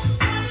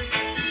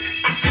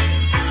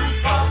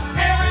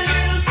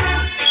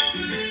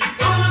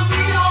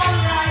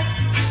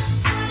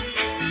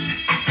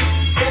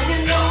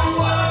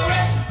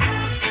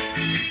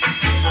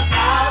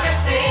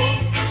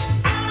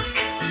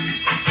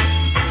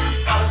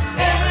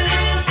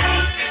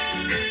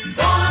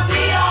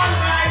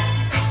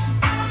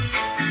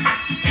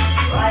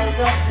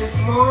 This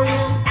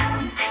morning,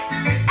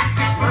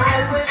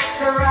 my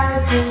wits are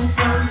rising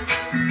from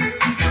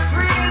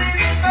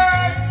breathing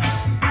birds.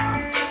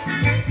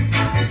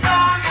 It's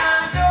on my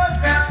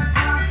doorstep,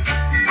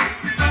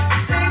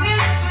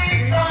 singing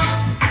sweet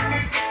songs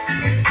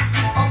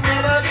of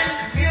melodies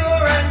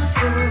pure and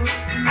true.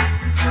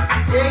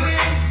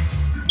 Singing,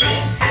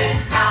 this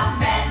is our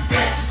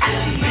message to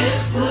you.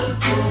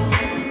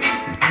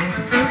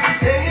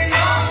 Singing,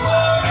 don't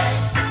worry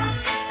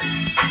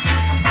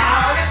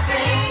about a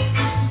thing.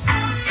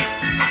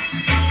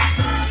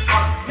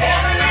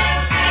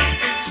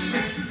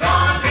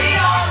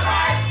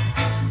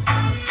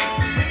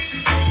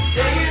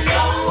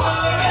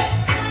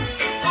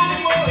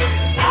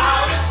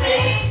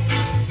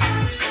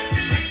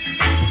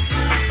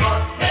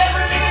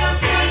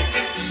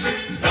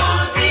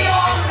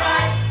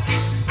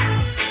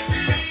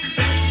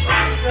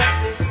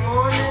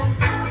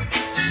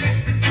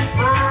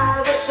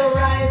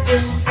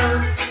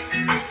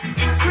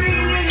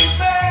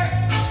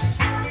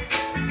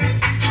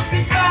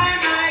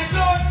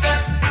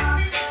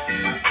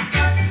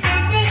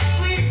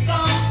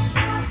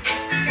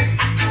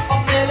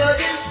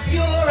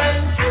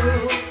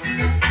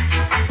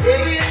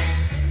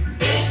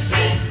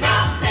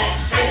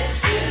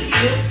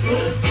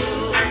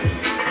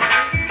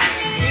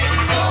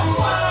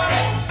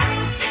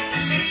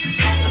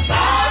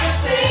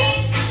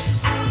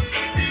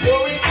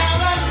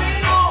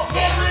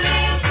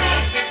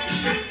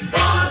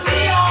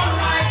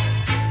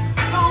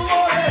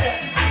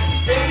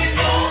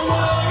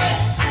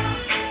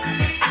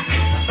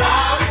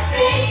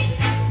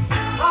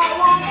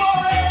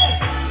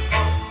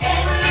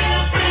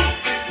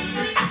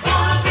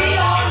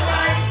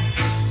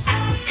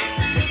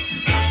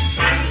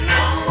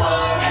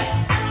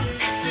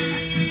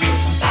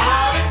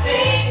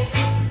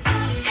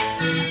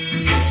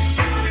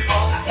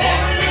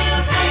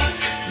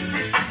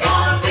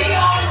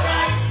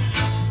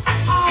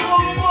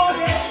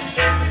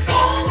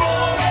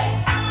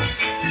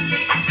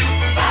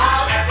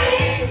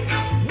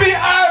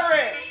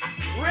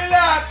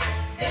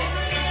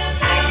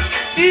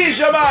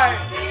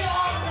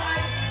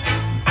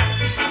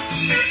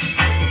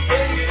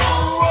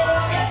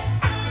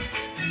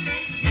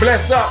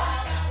 Bless up.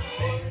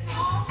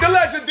 The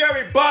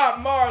legendary Bob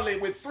Marley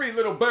with 3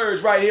 little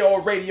birds right here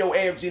on Radio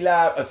AFG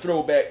Live. A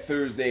Throwback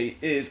Thursday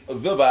is the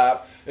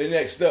vibe. And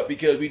next up,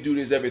 because we do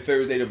this every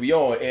Thursday to be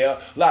on air,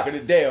 locking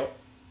it down,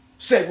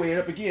 segue it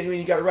up again when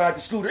you got to ride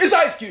the scooter. It's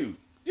Ice Cube.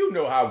 You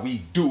know how we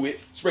do it.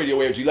 It's Radio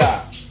AFG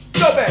Live.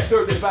 Throwback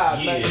Thursday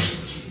vibes, man.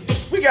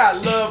 We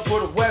got love for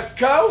the West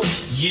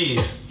Coast.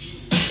 Yeah.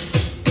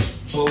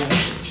 Fool.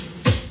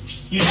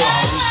 You know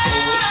how we do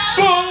it.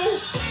 Fool.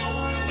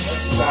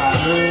 West side.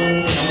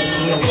 Coming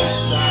from the west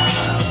side.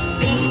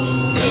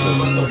 Living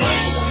with the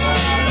west side.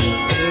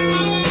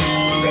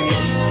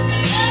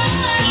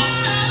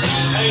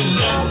 Ain't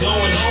nothing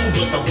going on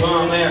with the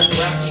bomb-ass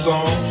rap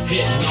song.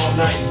 Hitting all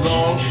night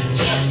long.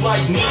 Just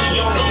like me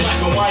on the black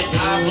and white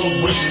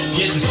ivory.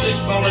 Getting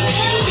 6 on the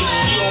daily.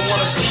 You don't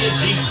wanna see a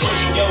G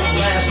break your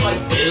glass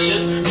like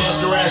dishes.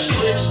 Buster ass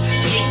tricks.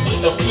 Sleep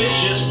with the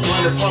fishes.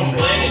 Running from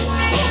Lennox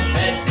up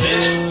at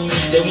Venice.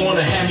 They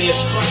wanna have me a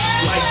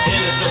stripes like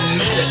Dennis the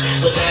Menace.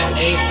 But that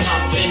ain't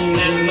poppin'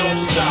 and no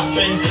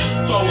stopping.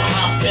 Faux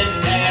hopping,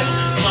 ass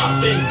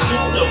dropping.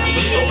 Cool the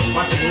bill.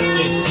 My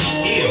truth is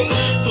ill.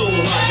 Fool,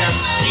 I got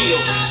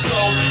skills. So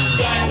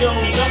back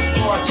on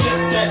up or check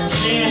that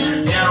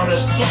chin. Down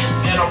as fuck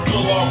and I'm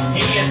full off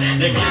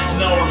hand. There gets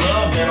no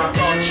love and I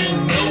thought you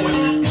knew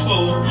it.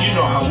 Fool, you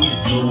know how we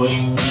do it.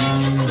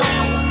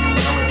 Coming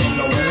from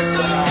the west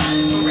side.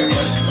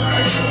 West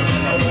side. Coming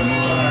from the west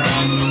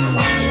side.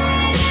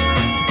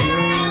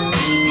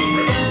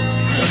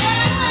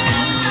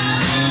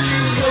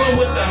 Chillin'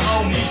 with the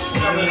homies,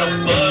 smelling a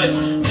bud.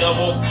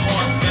 Double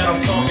park that I'm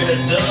talking to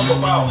Dub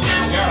about who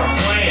got a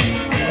plan,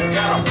 who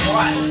got a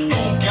plot, who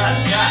got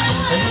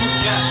and who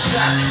got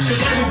shot.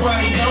 Cause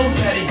everybody knows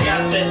that he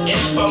got the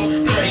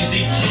info.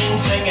 Crazy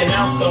tunes hanging hanging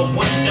out the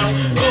window.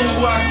 Ooh,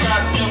 I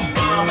got them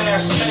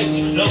bomb-ass tapes,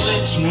 the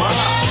lynch mob,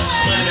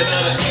 Planet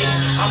of the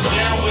Apes. I'm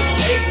down with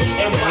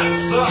 8, and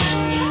what's up?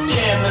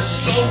 Candace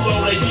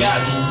Solo, they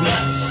got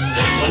nuts.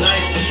 When I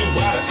see you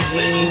out of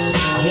sentence,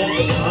 I want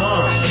the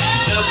bomb.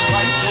 Just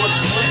like George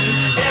Clinton,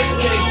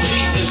 SKP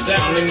is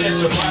down to get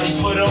your body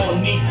put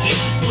on knee deep.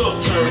 We'll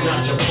turn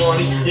out your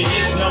party. It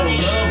gets no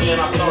love,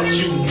 and I thought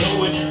you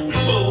knew it.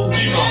 Fool,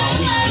 you know how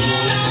we do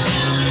it.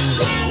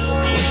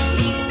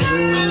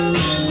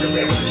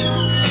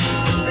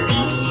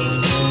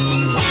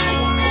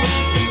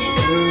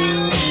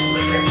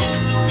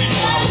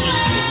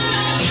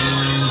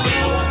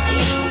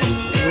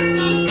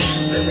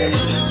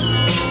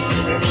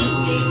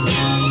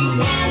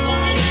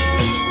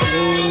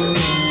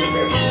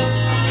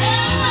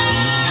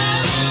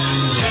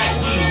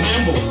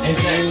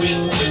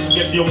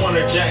 If you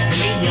wanna jack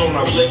me on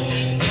a lick,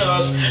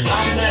 cause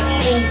I'm that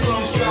fool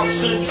from South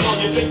Central.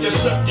 You think you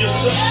stuck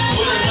yourself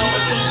with a number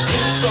 2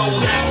 pin, so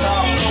that's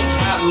how I poke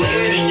hot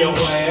lead in your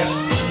ass.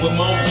 With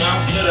more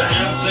bounce to the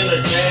ounce and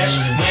a dash,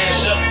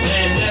 mash up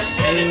Van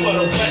Ness, and then for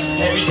the West,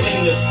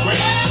 everything is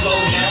great. Slow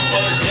down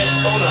for the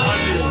death on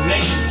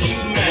 108, keep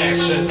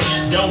mashing.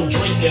 Don't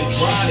drink and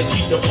drive to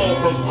keep the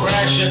phone from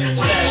crashing.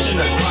 Stashing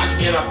the clock,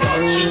 and I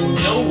thought you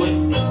knew it.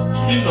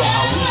 You know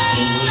how we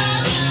do it.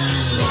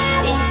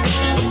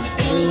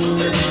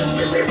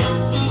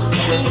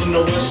 From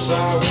the west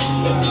side, west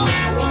side.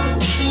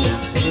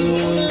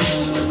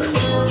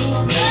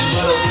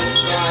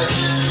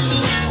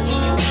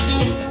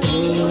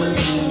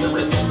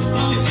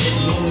 It's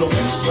hitting on the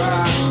west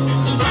side.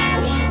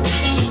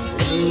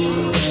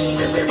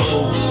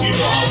 Oh, you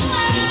know how we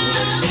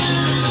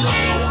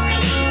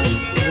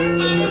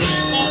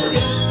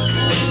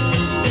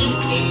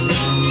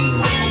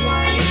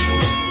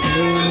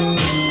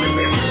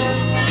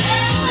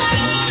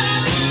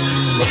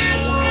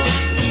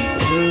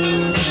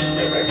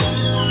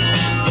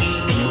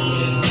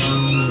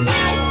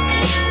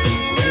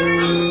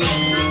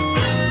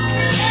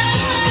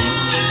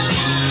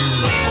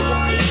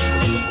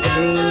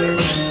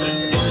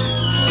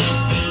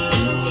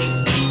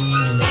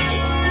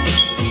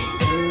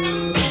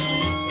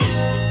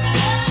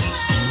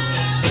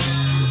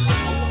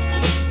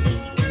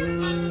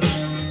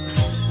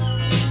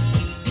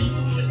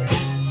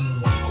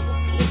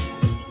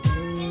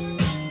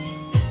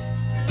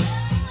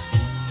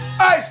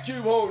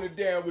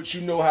But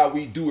you know how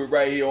we do it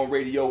right here on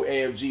Radio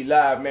AFG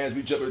Live, man. As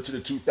we jump into the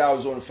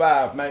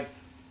 2005, man.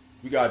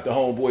 We got the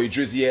homeboy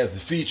Drizzy as the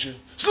feature.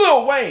 It's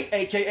Lil Wayne,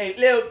 a.k.a.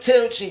 Lil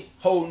Tucci,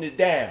 holding it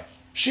down.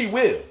 She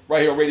will,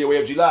 right here on Radio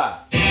AFG Live.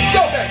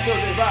 Throwback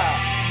Thursday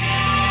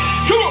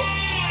vibes. Come on.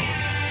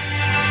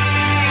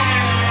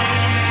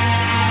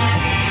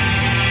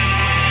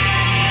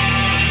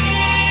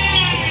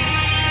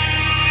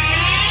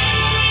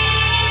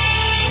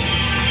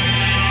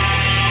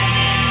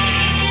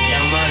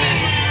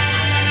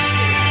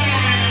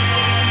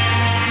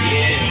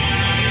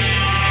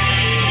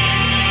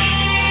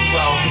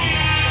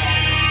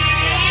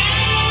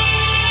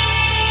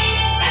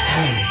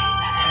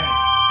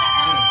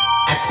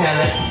 Tell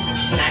her,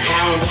 knock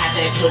down, pop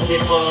that pussy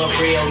for a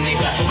real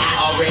nigga.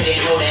 I already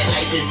know that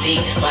life is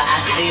deep, but I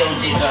still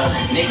dig her.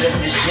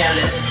 Niggas is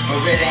jealous, but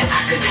really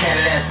I could care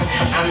less.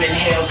 I'm in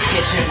Hell's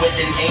Kitchen with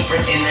an apron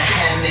in the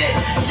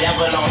hammock,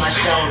 devil on my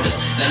shoulders.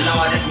 The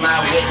Lord is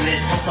my witness,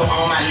 so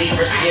on my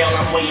Libra scale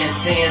I'm weighing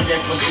sins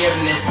and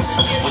forgiveness.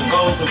 What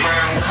goes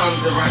around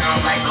comes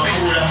around like a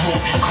hula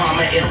hoop.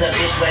 Karma is a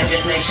bitch, but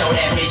just make sure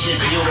that bitch is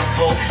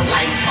beautiful.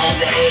 Life on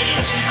the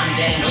edge, I'm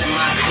dangling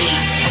my feet.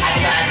 I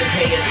tried to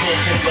pay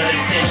attention, but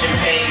attention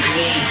paid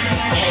me.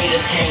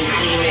 Haters can't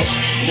see me,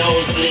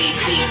 nosebleed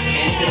seats.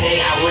 And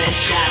today I went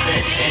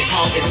shopping, and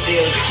talk is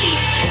still cheap.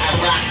 I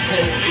rock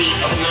to the beat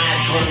of my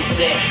drum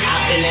set.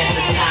 I've been at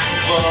the top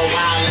for a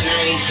while and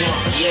I ain't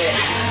jumped yet.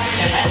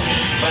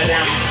 But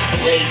I'm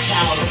Ray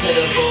Charles to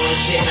the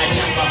bullshit. I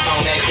jump up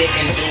on that dick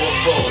and do a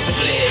full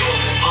split.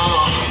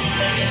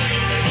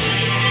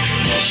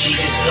 She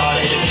just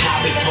started to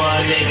pop it for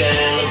a nigga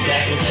and look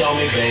back and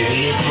told me,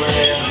 baby, it's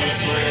real,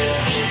 it's real.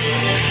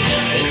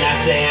 And I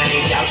say I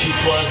ain't doubt you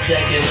for a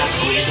second. I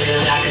squeeze it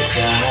and I can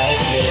tell how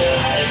it feel,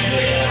 how it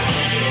feel.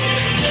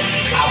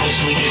 I wish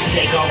we could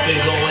take off and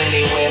go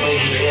anywhere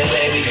but here,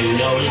 baby, you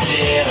know the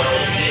deal.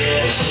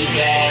 But she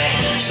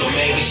bad, so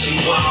maybe she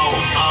won't,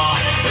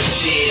 but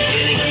shit,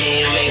 then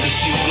again, maybe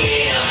she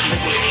will,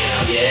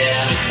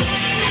 yeah.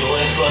 Do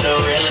it for the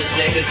realest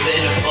niggas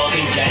in the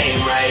fucking game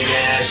right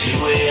now. She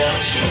will,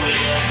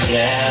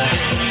 yeah.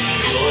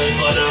 Do it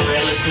for the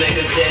realest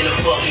niggas in the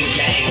fucking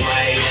game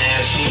right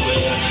now. She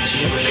will,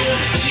 she will.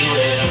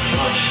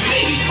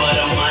 Maybe for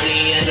the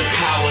money and the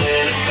power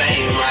and the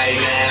fame right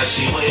now.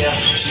 She will,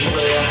 she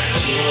will.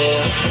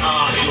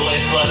 Do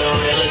it for the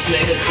realest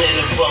niggas in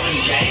the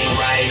fucking game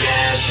right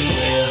now. She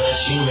will.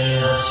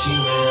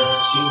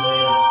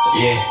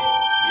 Yeah.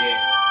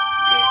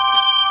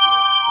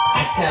 I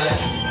tell her,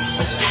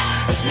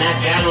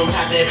 Knock out on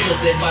pop that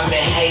pussy for me.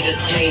 Haters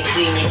can't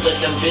see me, but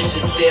them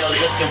bitches still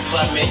looking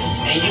for me.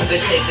 And you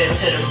can take that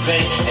to the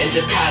bank and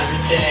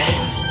deposit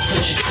that.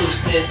 Put your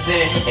 2 cents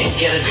in and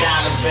get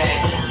 $1 back.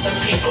 Some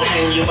people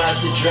hang you out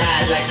to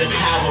dry like a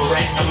towel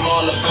rack. I'm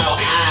all about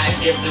I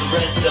give the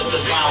rest of the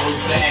vowels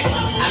back.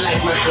 I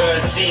like my girl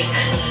thick,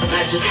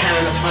 not just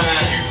kinda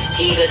fine.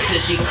 Eat her till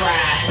she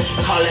cry,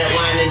 call that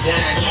wine and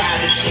dine. Try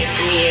to check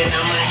me and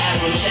I'ma have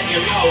them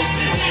checking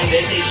poses.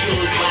 They say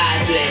choose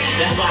wisely,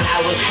 that's why I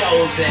was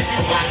chosen.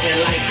 Rockin'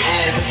 like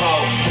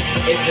asphalt,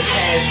 it's the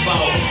cash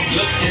fault.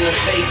 Looked in the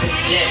face of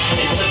death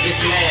and took his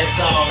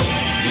mask off.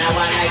 Now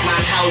I like my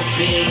house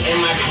big and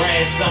my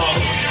grass soft.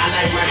 I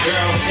like my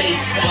girl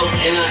face out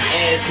and her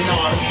ass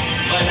north.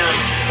 But I'm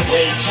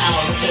way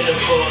Charles to the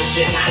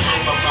bullshit. I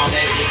hop up on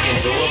that dick and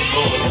do a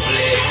full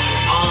split.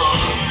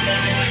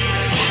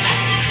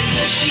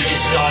 She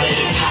just started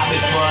to pop it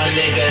for a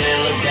nigga,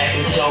 then looked back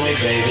and told me,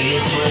 baby,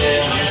 it's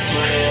real, it's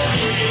real.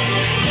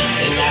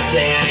 And I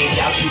say I ain't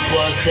doubt you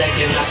for a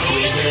second. I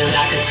squeeze it and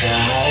I can tell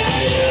how it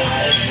feel,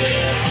 how it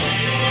feel.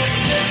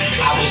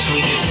 I wish we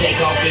could take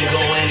off and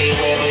go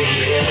anywhere but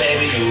here,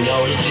 baby, you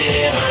know the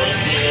deal.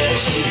 But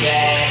she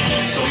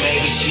bad, so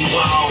maybe she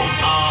won't,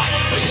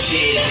 but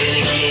shit, then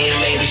again,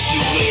 maybe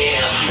she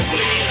will,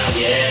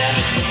 yeah.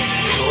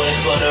 Do it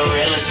for the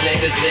realest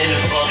niggas in the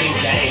fucking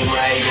game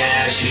right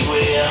now. She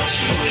will,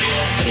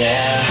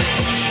 yeah.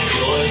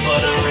 Do it for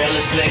the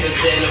realest niggas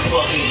in the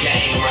fucking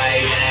game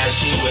right now.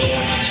 She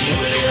will, she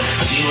will.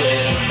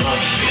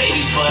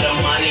 Maybe for the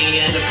money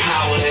and the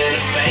power and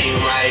the fame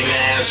right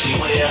now. She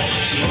will,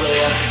 she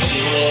will.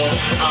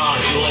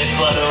 Do it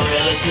for the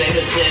realest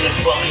niggas in the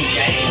fucking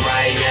game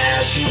right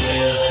now. She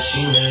will.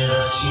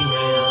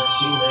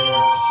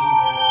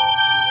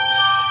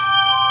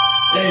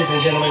 Ladies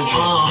and gentlemen,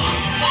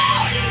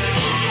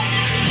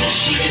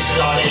 she just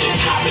started to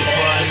pop it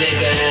for a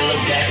nigga and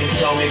looked back and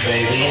told me,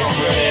 baby, it's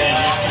real.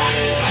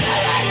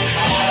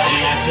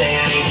 And I say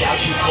I ain't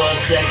doubt you for a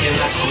second.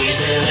 I squeeze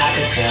it and I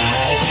can tell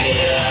how it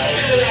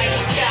feel like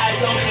the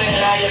sky's open.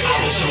 I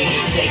wish we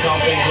could take off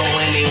and go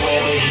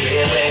anywhere but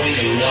here, baby,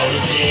 you know the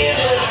deal.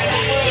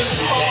 But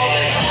she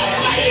bad,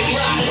 so maybe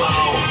she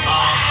won't.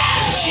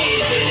 But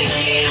shit, then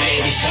again,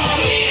 maybe she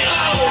will.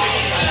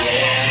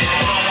 Yeah.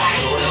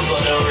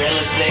 The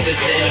realest niggas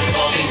in the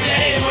fucking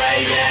game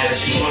right now.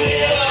 She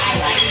will,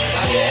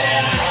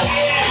 yeah.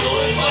 Do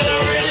it for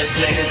the realest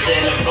niggas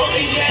in the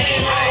fucking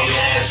game right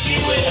now. She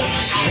will.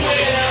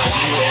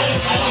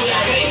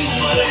 Maybe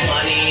for the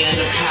money and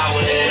the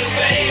power and the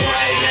fame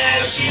right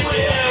now. She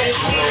will.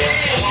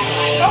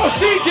 Oh,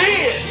 she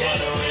did. For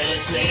the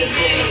realest niggas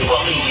in the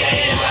fucking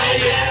game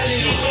right now.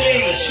 She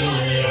will.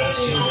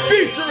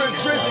 Featuring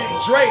Drizzy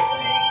Drake.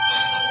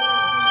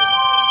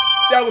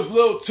 That was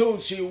Lil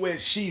Tunechi with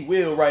She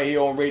Will right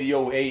here on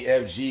Radio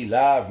AFG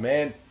Live,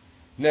 man.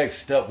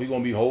 Next up, we're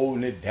going to be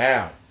holding it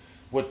down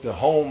with the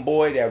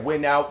homeboy that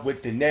went out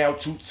with the now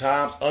 2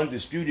 times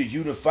undisputed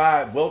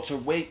unified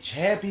welterweight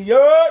champion.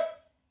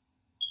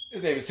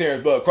 His name is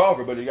Terrence Bud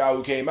Crawford, but the guy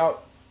who came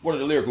out, one of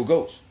the lyrical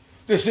goats.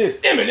 This is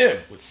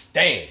Eminem with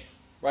Stan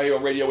right here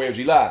on Radio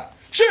AFG Live.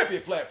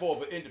 Champion platform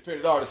for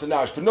independent artists and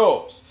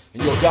entrepreneurs.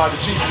 And your Dr.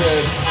 G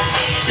says,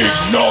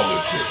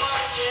 acknowledge it.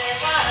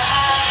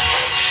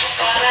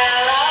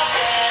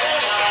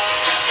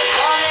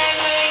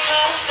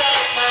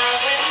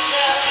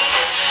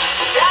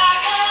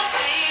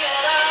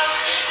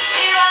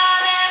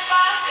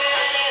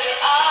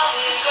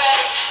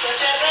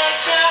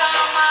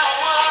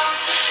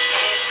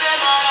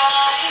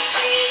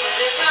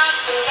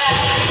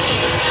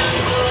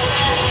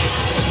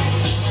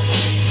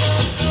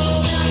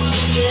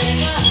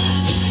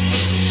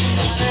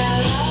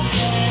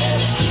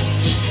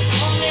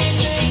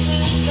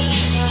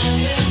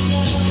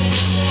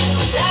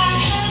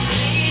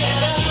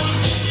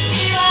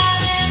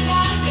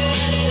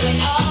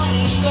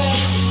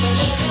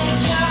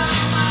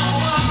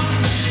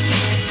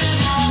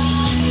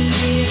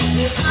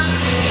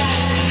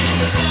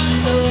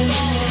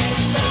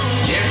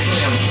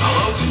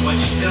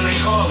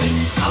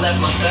 I left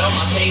my cell,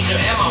 my pager,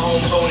 and my home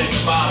phone at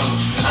the bottom.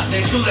 I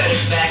sent 2 letters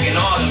back in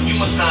autumn, you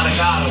must not have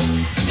got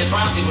them. It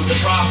probably was a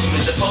problem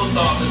at the post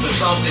office or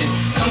something.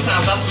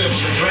 Sometimes I scribble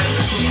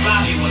addresses too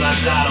sloppy when I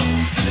jot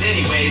them. But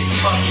anyways,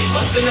 fuck it,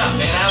 what's been up,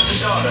 man? How's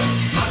your daughter?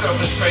 My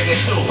girlfriend's pregnant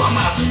too, I'm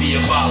out to be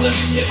a father.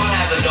 If I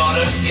have a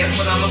daughter, guess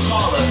what I'ma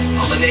call her?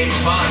 I'ma name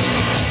her Bonnie.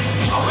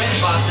 I read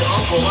about your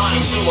Uncle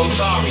Ronnie too, I'm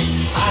sorry.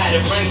 I had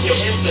a friend kill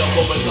himself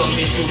over some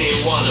bitch who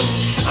didn't want him.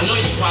 I know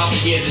you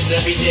probably hear this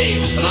every day,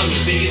 but I'm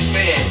your biggest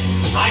fan.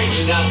 I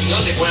even got the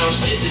underground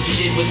shit that you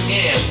did with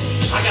Scam.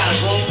 I got a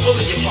room full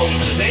of your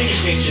posters and your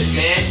pictures,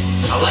 man.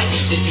 I like the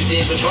shit you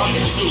did with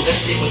Drunkins too, that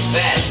shit was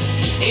bad.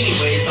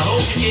 Anyways, I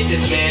hope you get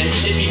this, man.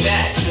 Hit me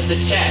back, just a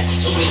chat.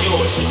 Truly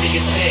yours, your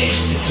biggest fan.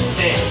 This is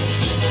Stan.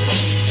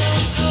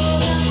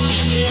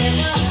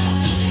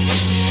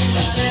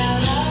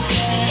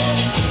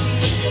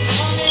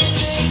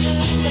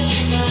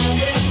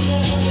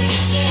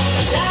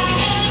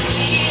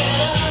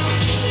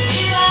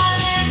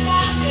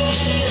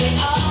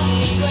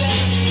 Regret.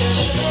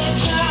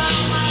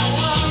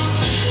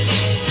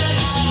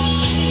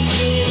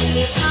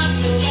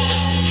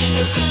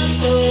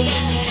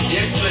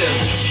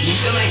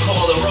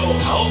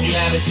 I hope you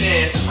have a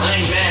chance. I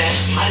ain't mad.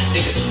 I just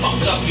think it's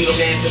fucked up you don't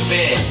answer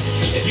fans.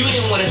 If you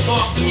didn't want to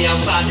talk to me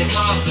outside the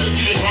concert,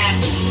 you didn't have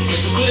to. But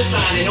you could have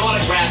signed an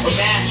autograph for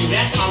Matthew.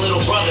 That's my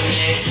little brother,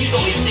 man. He's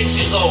only 6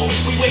 years old.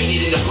 We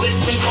waited in the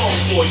blistering cold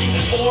for you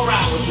for 4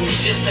 hours and you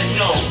just said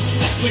no.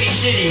 That's pretty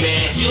shitty,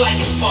 man. You like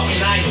his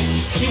fucking idol.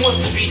 He wants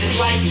to be just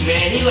like you,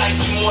 man. He likes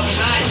you more than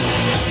I do.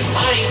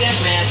 I ain't that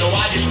mad, though.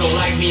 I just don't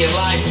like being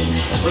lied to.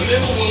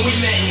 Remember when we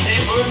met in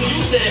Denver? You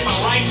said if I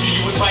write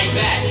you would write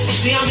back.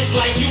 See, I'm just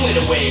like you in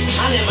a way.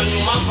 I never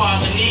knew my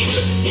father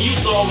neither. He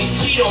used to always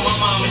cheat on my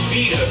mom and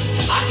beat her.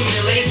 I can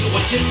relate to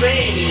what you're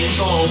saying in your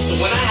songs. So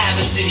when I have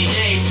a shitty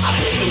day, I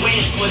put the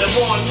weight and put them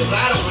on, cause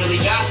I don't really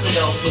got shit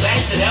else. So that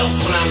shit helps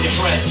when I'm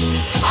depressed.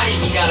 I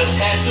even got a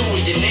tattoo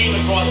with your name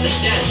across the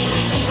chest.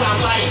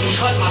 Sometimes I even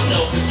cut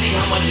myself to see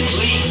how much it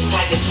bleeds. It's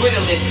like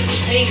adrenaline. The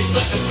pain is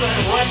such a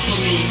sudden rush for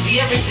me. See,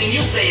 everything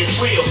you say is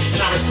real, and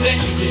I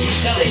respect you cause you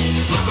tell it.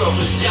 My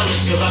girlfriend's jealous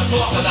cause I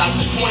talk about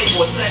you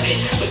 24/7.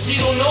 But she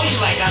don't know you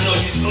like I know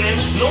you, Slim.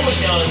 No one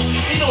does.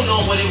 She don't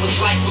know what it was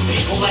like for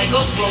people like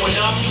us growing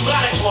up. You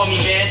gotta call me,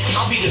 man.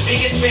 I'll be the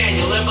biggest fan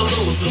you'll ever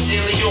lose.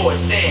 Sincerely yours,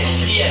 Stan.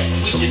 Yes,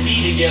 we should be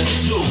together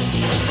too.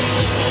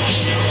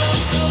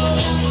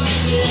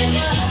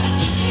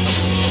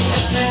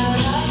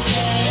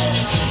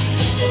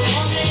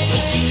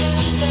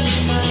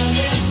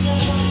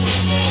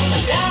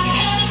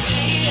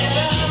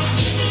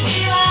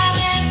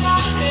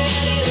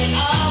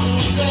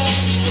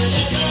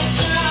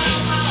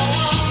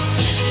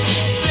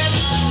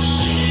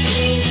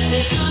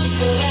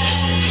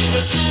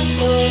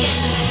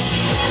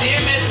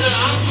 Dear mister,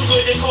 I'm too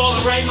good to call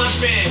and write my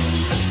fans.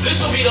 This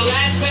will be the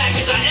last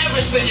package I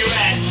ever send your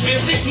ass. It's been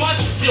 6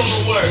 months and still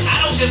no word.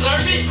 I don't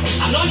deserve it.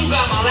 I know you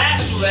got my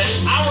last 2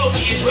 letters. I wrote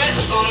the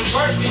addresses on them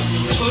perfect.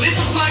 So this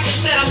is my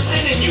cassette I'm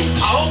sending you.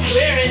 I hope you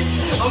hear it.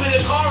 I'm in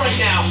the car right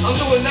now. I'm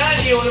doing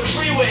 90 on the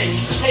freeway.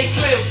 Hey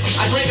Slim,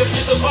 I drink a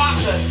fifth of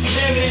vodka. You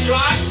dare me to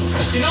drive?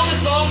 You know the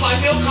song by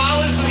Bill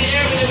Collins in the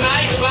air of the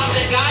night about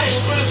that guy who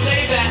could have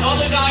saved that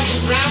other guy from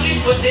drowning,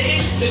 but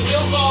didn't? Then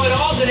Bill saw it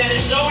all, then at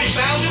his show he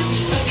found him.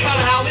 That's kind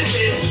of how this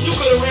is. You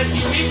could have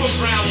rescued me from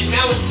drowning.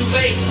 Now it's too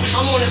late.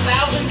 I'm on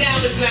 1,000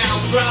 downers now.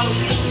 I'm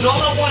drowsy. And all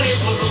I wanted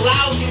was a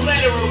lousy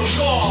letter or a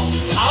call.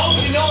 I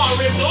hope you know I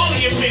ripped all of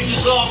your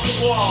pictures off the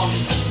wall.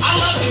 I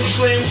love you,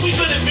 Slim. We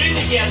could have been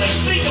together.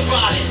 Think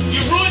about it.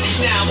 You ruined it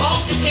now. I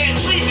hope you can't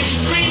sleep and you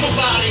dream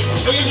about it.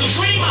 And when you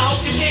dream, I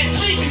hope you can't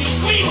sleep and you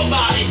scream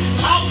about it.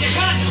 I hope your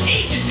conscience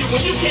eats at you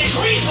when you can't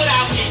breathe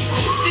without me.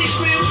 See,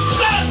 Slim?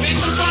 Shut up, bitch.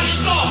 I'm trying to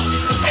talk.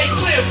 Hey,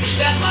 Slim.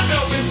 That's my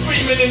girlfriend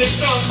screaming in the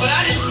trunk. But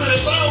I didn't split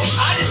her throat.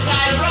 I just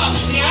tied her up.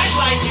 See, I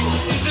like you.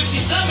 Cause if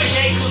she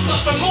suffocates, she'll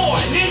suffer more.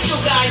 And then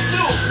she'll die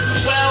too.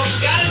 Well,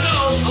 gotta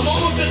go. I'm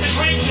almost at the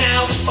bridge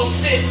now. Oh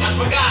shit, I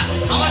forgot.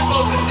 How am I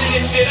supposed to send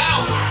this shit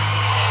out?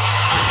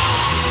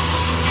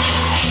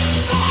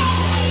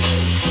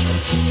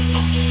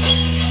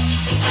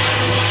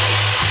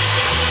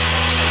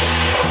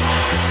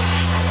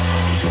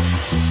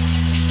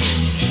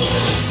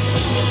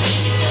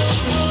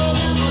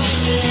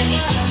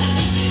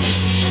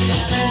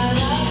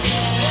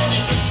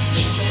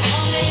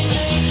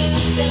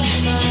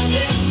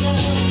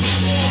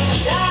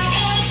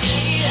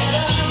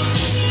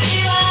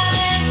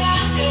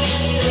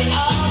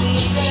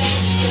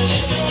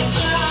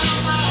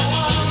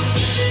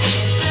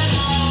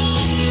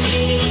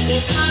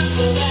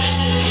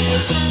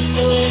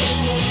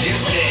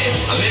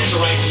 I meant to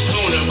write you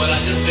sooner, but I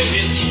just been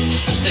busy.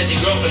 You said your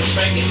girlfriend's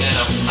pregnant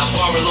now. How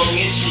far along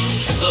is she?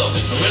 Look,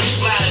 I'm really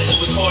flattered to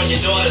record your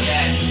daughter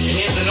that. And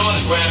here's an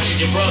autograph for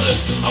your brother.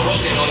 I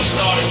wrote it on the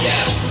starter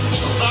cap.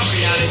 I'm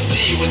sorry I didn't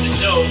see you with the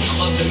show. I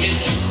must have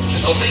missed you.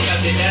 Don't think I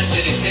did that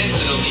shit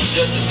intentionally,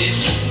 just to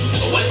dish you.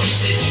 But what's the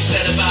shit you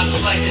said about you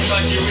like to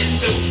cut your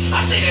wrist too?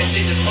 I say that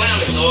shit just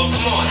clowning, dog.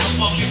 Come on,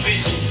 how fuck you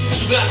bitch?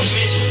 You got some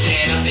issues,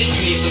 Dan. I think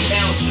you need some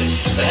counseling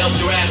to help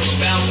your ass from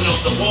bouncing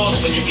off the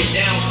walls when you get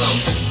down some.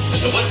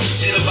 And what's the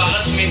shit about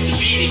us meant to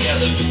be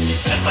together?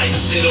 That's like the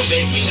shit'll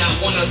make me not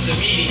want us to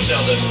meet each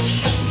other.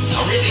 I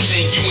really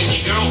think you and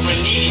your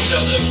girlfriend need each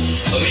other.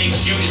 But maybe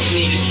you just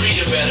need to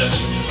treat her better.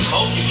 I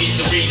hope you get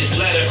to read this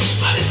letter.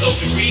 I just hope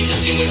it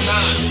reaches you in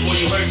time before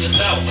you hurt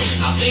yourself.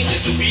 I think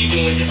that you'll be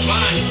doing just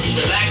fine if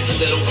you relax a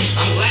little.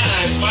 I'm glad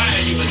I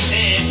inspired you, but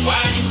Stan,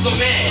 why are you so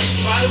mad?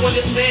 Try to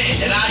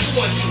understand that I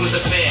want you as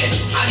a fan.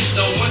 I just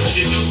don't want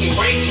you to do some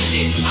crazy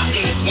shit. I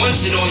seen this one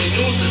shit on the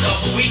news a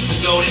couple weeks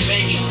ago that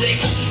made me sick.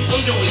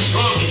 Some dude was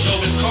drunk and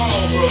drove his car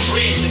over a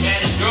bridge and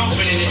had his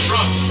girlfriend in the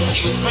trunk.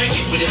 She was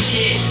pregnant with his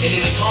kid, and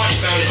in the car he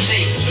found a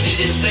tape, but he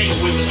didn't say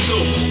who it was to.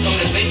 Come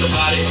to think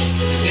about it,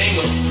 his name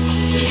was...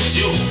 it was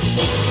you.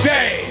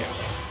 Damn!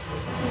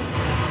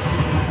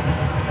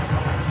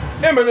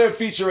 Eminem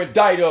featuring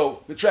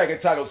Dido. The track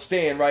entitled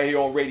Stand right here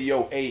on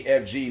Radio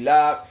AFG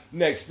Live.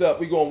 Next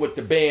up, we going with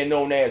the band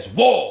known as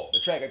War.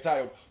 The track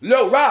entitled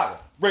Low Rider.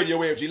 Radio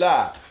AFG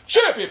Live.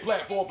 Champion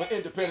platform for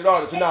independent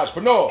artists and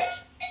entrepreneurs.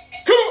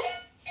 Cool!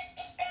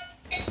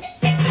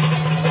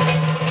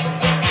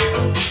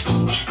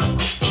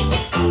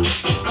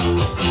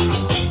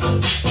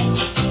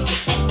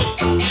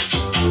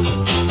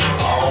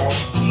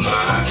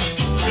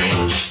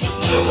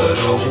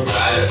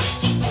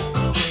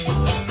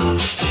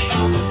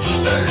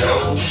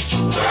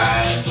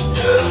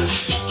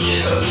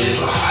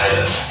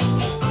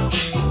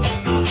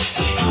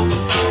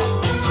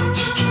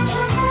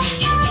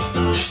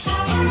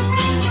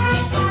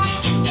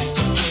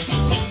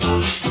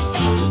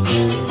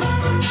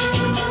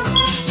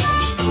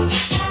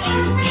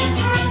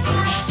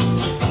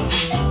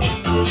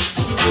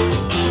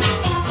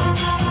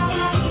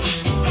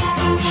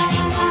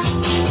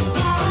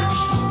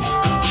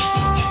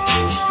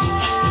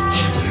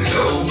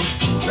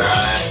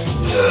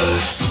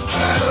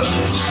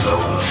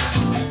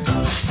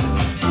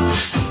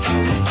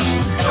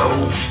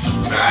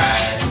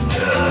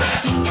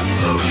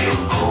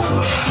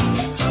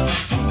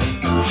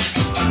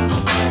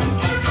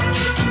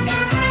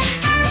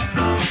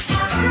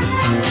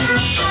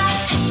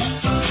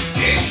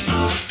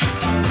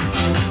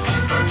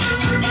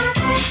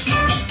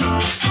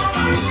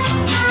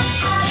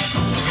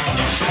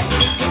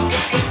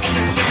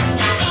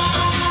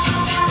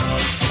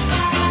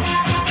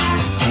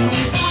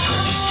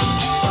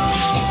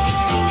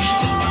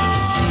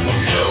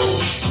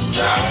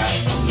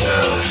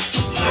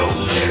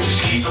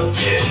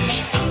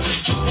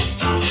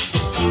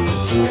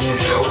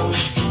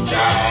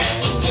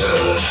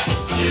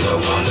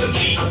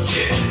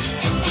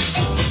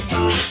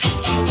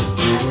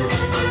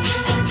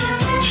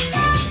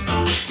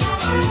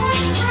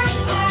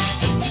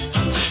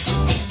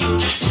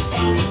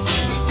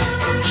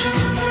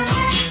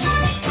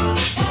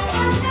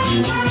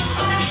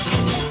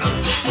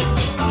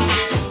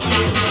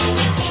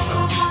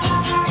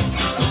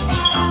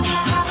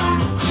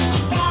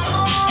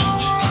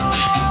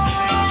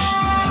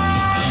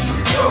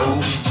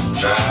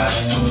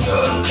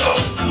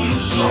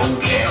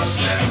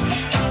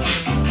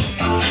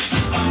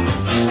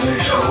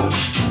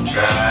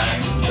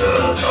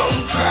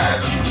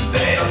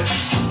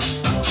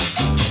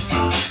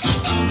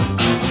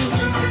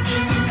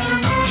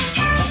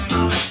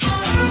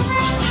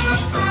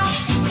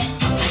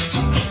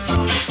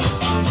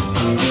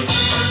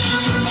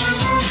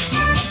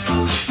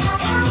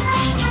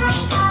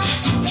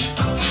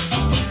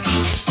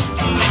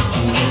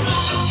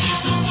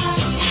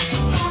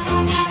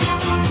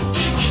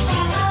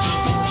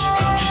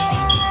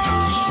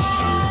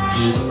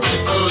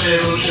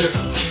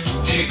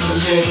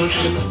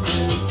 trip,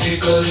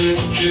 take a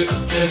little trip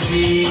and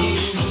see.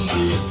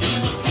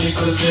 Take a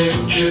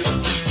little trip,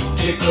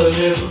 take a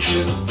little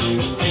trip,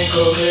 take a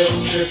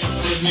little trip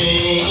with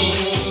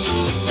me.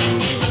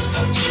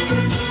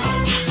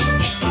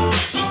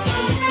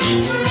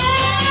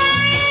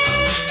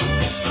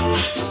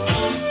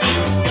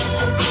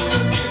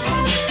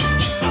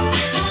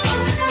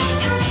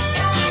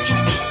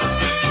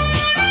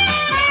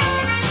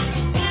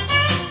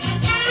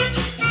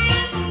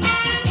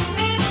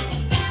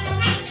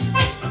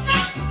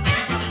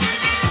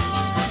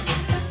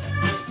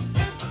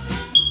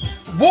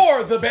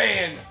 War the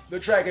Band. The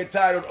track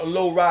entitled A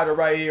Low Rider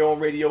right here on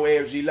Radio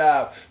AFG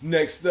Live.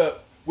 Next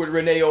up with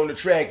Renee on the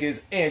track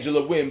is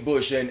Angela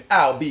Winbush and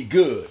I'll Be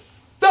Good.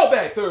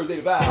 Throwback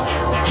Thursday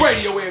Vibe.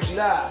 Radio AFG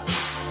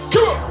Live.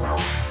 Come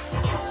on.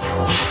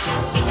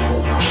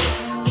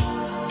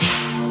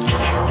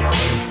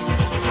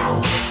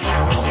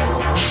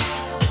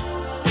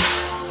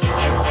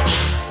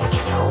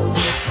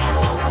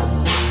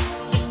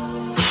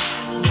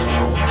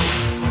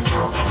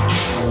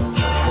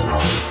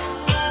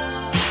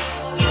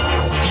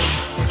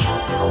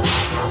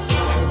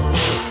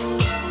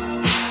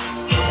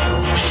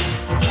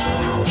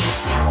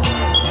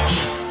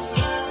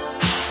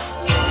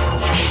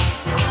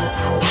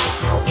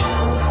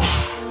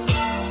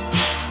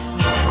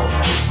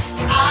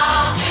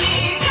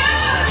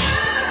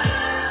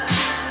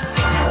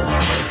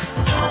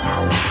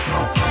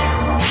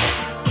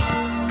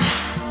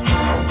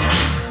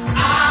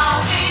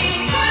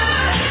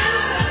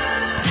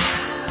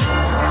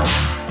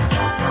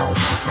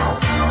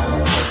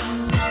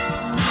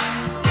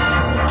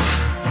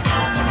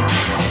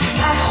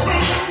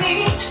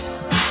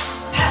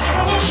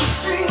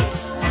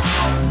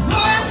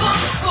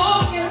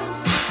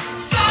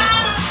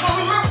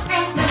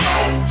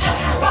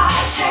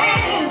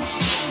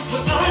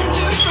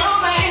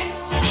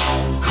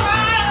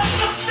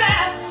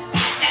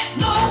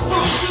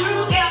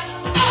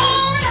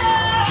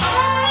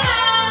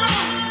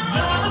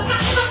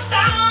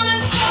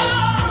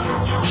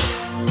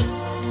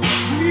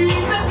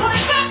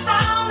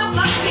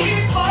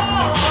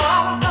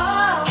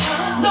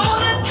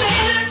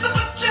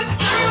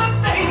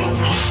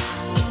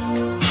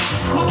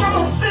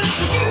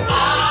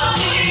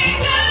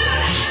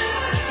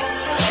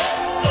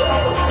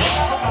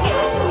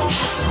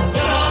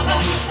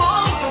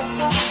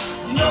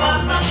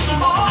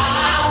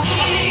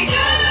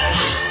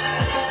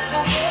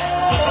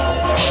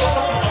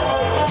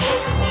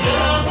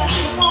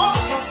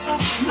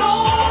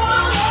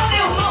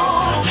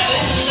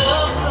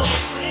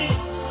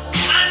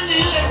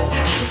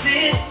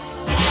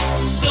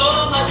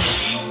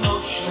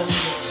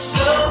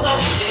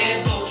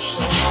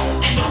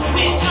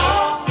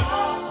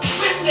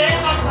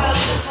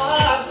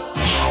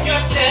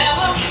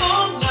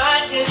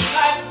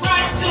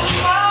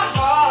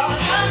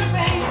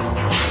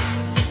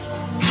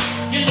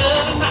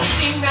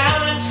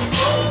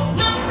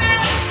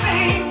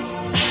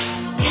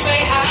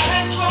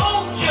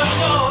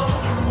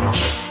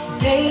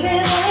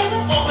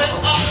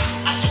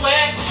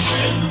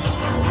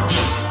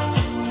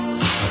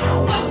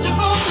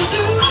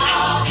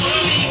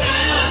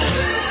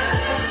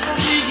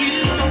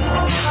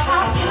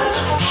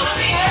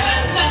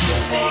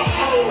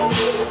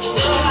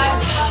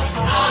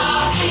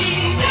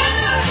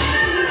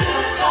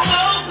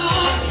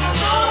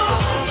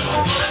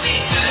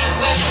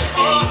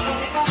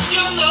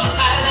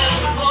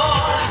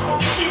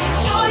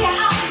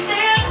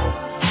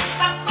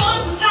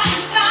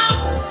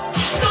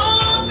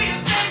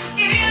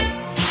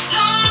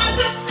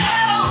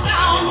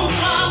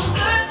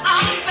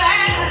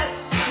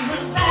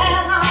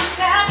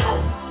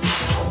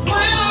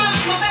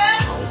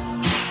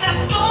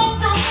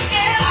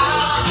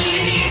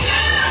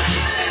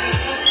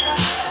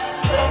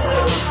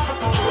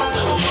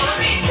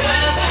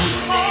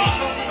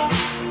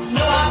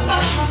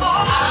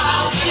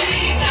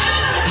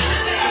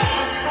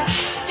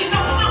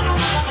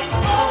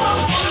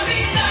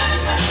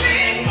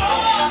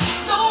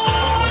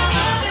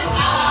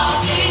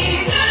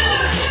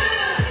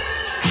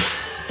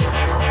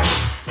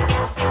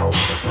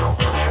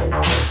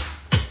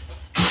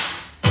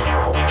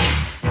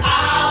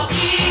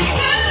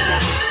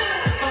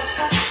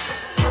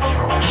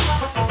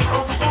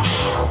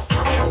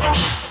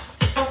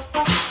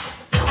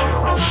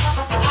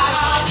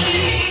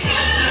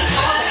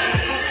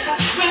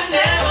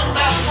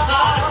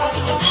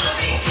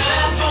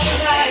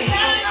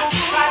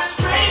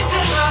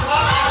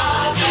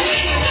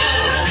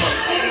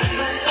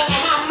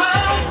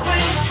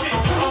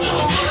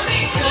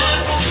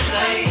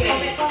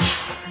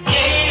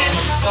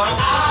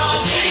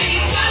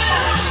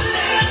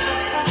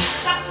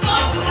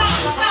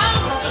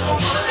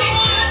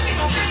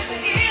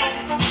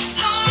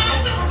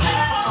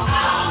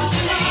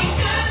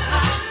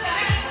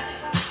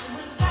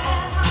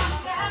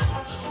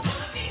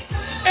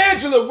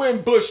 Angela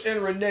Winbush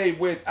and Renee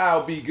with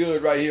I'll Be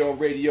Good right here on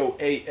Radio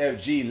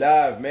AFG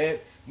Live, man.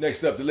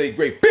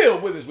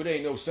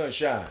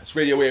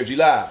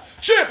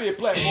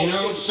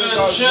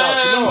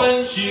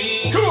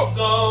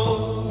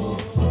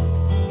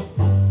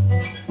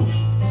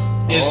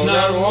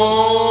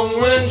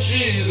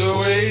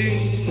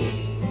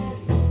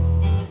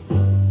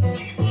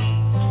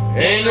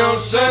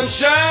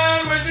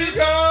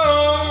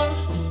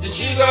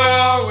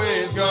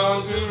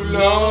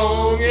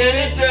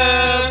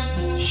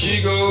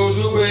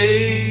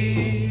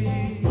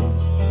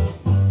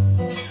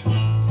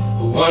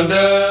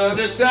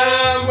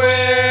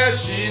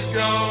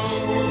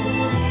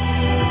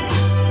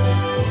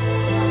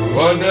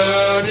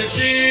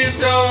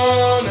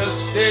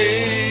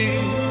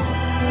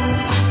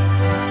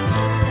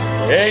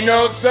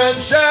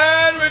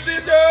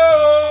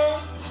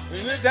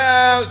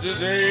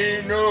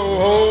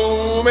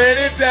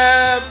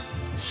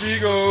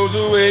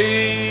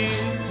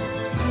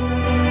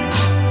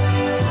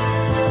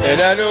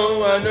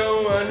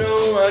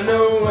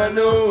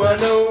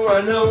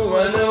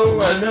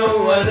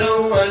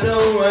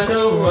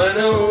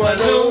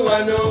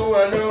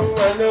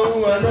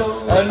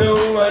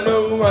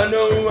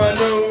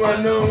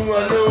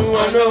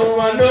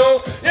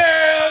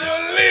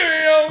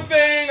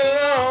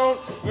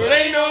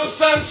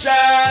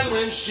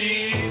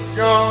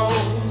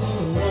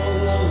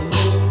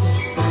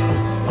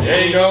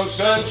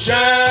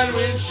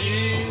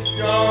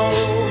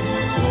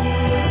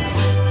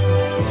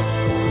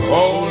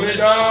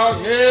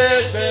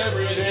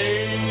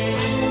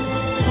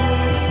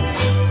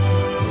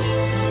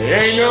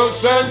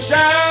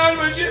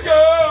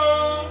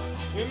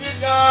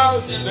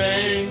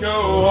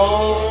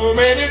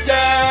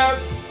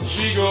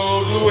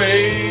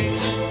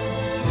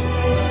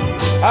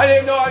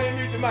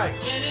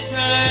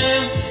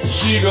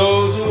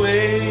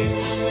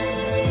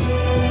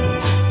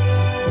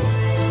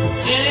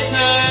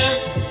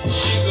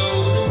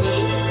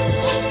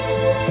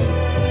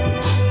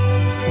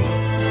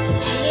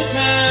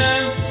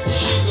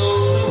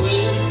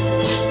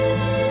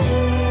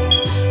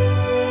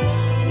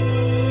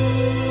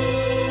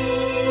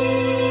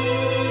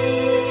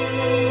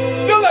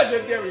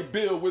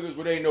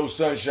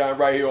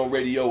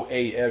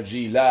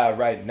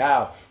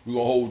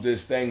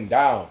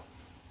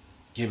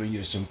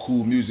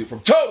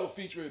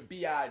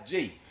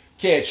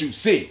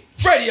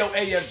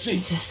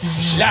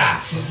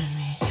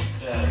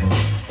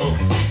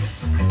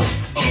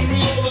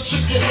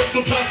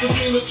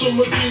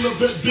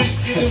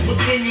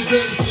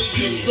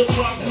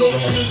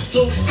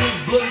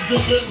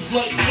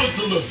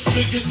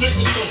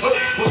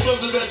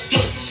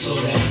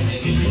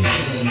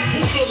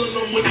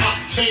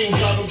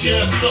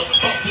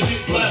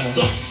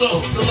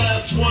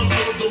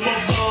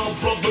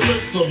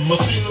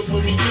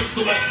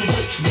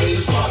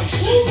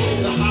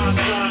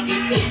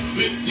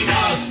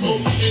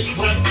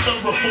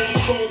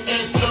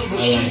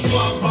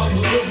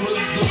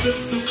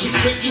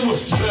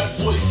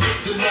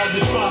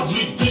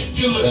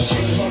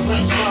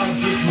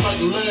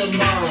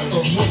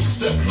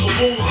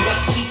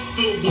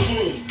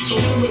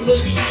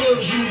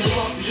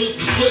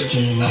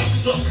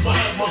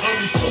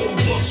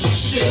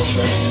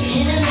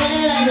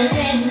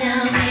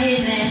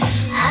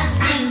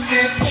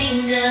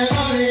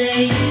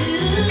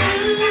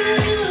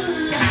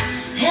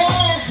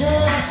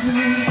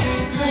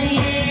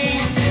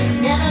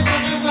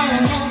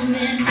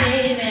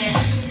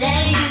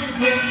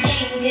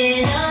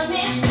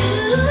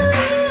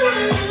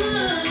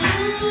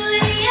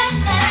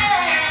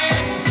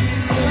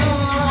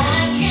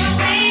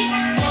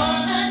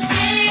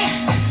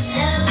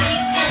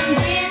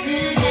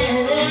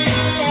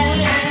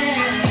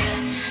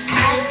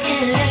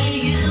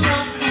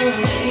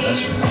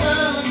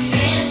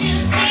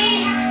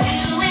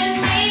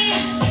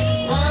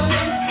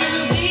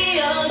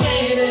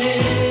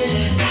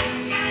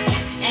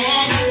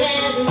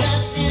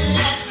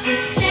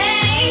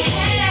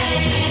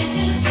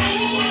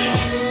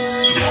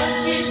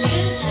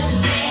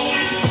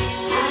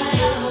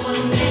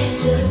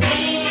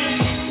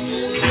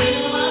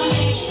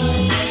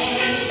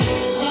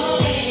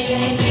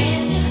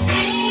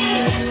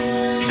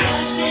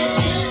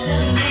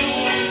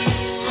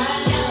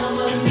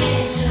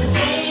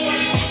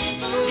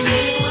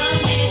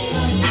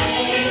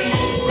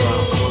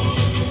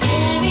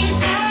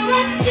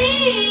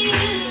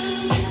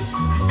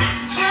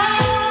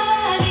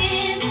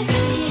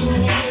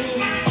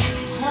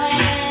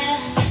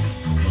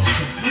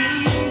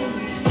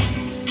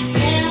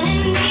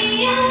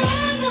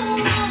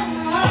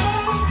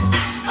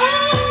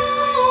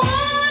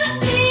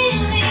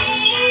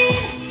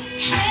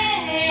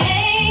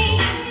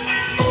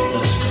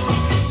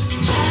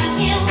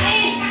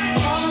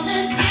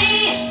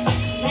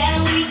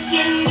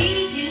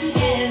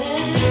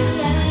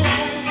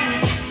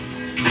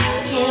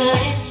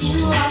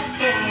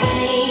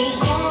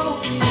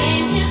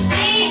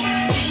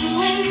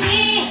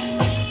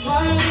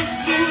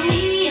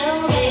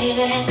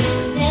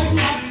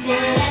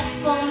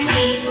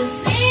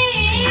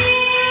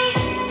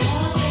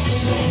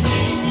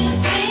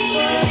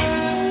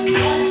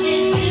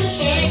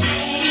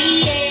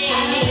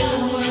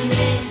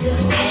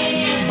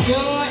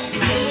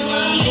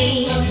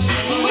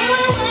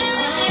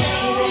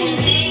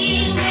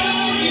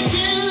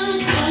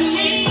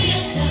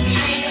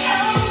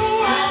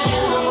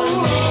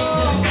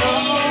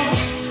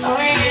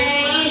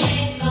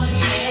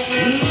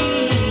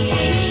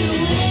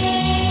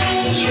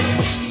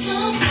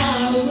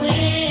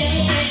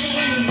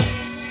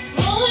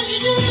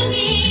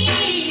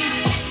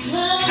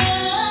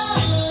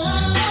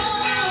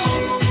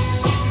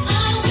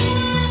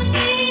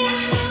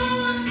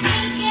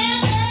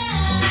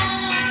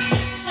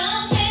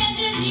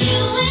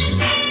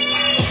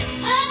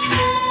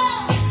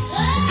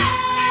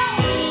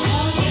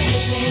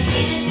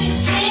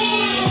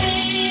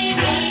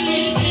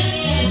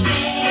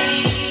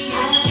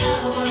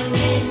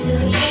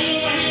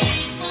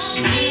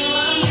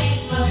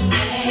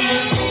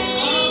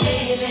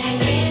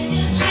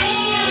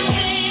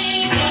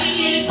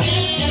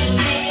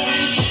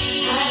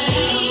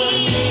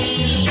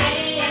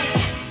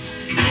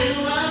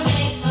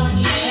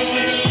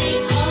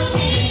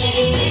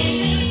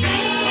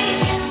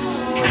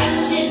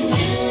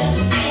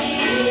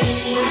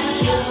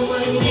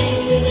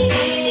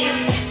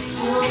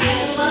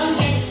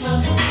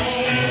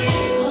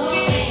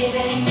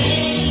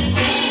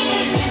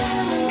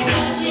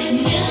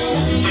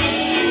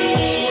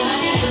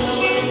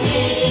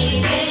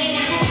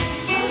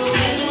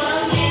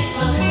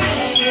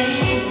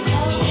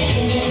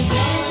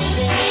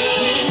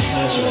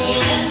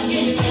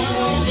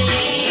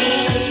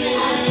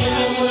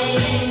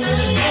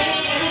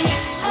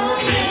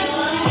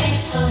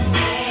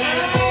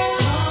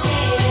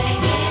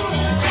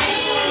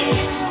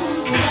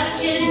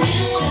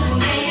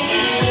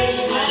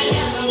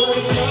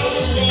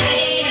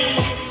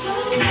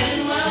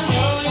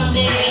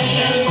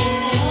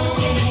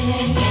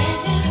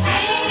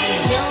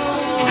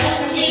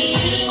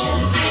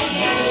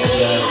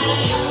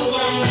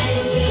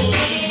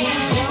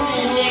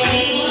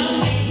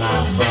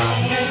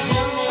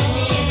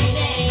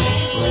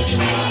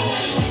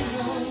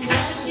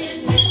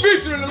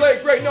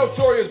 great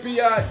Notorious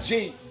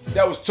B.I.G.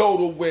 That was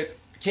Total with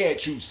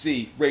Can't You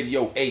See,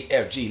 Radio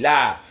AFG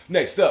Live.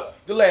 Next up,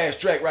 the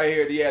last track right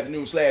here in the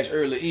afternoon /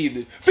 early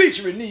evening,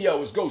 featuring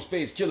Neo as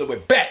Ghostface Killer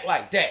with Back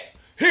Like That.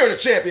 Here on the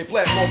champion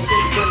platform for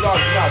independent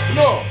artists and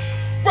entrepreneurs,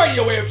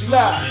 Radio AFG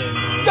Live.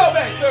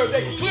 Throwback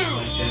Thursday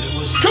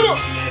concludes. Come on.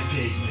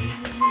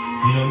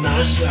 You know,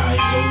 not shy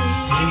though.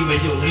 Anyway,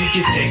 yo, let me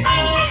get that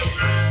coat.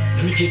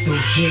 Let me get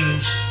those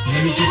jeans.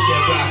 Let me get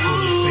that rock on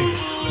your finger.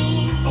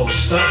 Oh,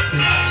 stuck? Then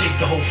I take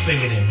the whole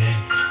finger then, man.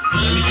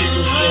 Let me get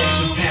those bags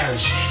in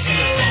Paris. And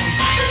the puppies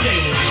stay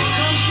there.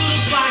 Come to the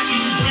block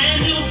in a brand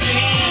new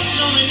bitch.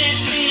 Showing that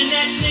me and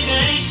that nigga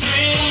ain't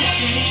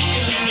friends.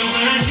 And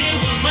when I deal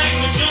with Mike,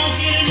 but you don't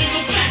get a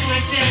nigga back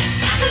like that.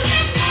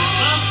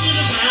 Bouncing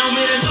around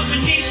with him up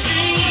in these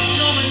streets.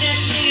 Showing that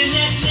me and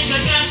that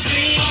nigga got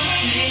beef.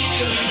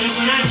 And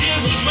when I deal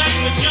with Mike,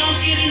 but you don't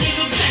get a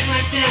nigga back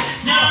like that.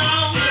 No.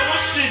 I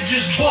said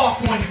just bark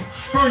on you.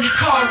 Burn your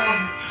car on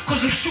you.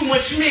 Cause I'm too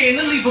much man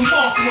to leave a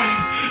mark on you.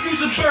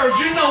 You's a bird,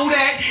 you know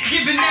that.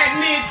 Giving that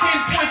man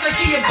 10 points like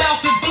he about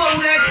to blow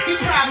that. He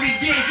probably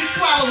did, just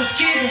swallow his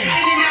kids. In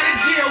and out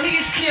of jail, he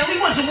is still, he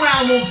wasn't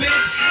around no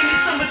bitch. In the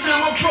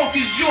summertime, I broke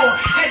his jaw.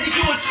 Had to do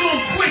it to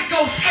him quick,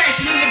 old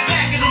fashioned in the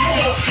back of the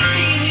wall.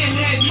 Me and him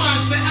had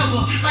minds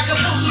forever. Like I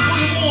supposed to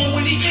put him on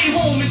when he came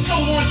home and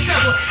told on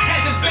Trevor.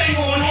 Had to bang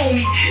on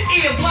homie.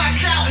 Ear blocks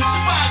out and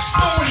spots,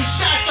 throwing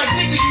shots like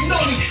nigga, you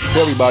know me.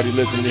 Everybody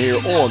listening here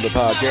on the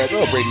podcast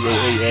of Radio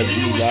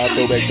AFG Live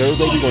Throwback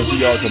Thursday. We're going to see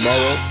y'all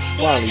tomorrow,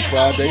 finally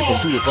Friday from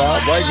 2 to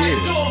 5, right here.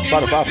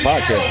 Spotify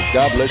Podcasters.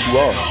 God bless you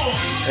all.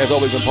 As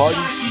always, in party,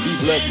 be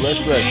blessed, less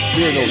stressed,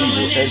 fear no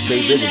evil, and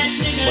stay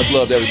vigilant. Much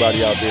love to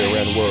everybody out there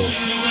around the world.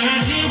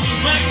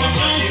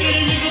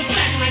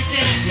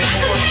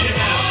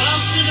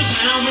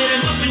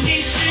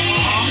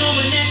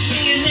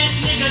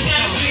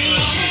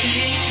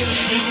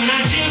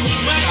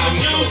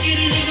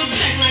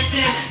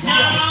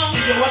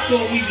 Yo, I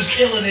thought we was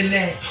iller than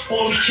that.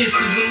 All the kisses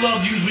and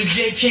love yous when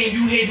Jay came,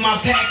 you hit my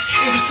packs.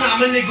 It was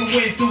time a nigga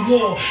went through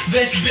war.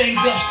 Vest banged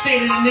up,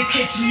 standing in the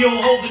kitchen, yo,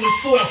 holding the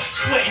fork,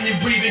 sweating and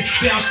breathing.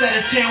 Bounced out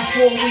of town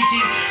for a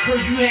weekend.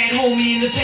 Heard you had homie in the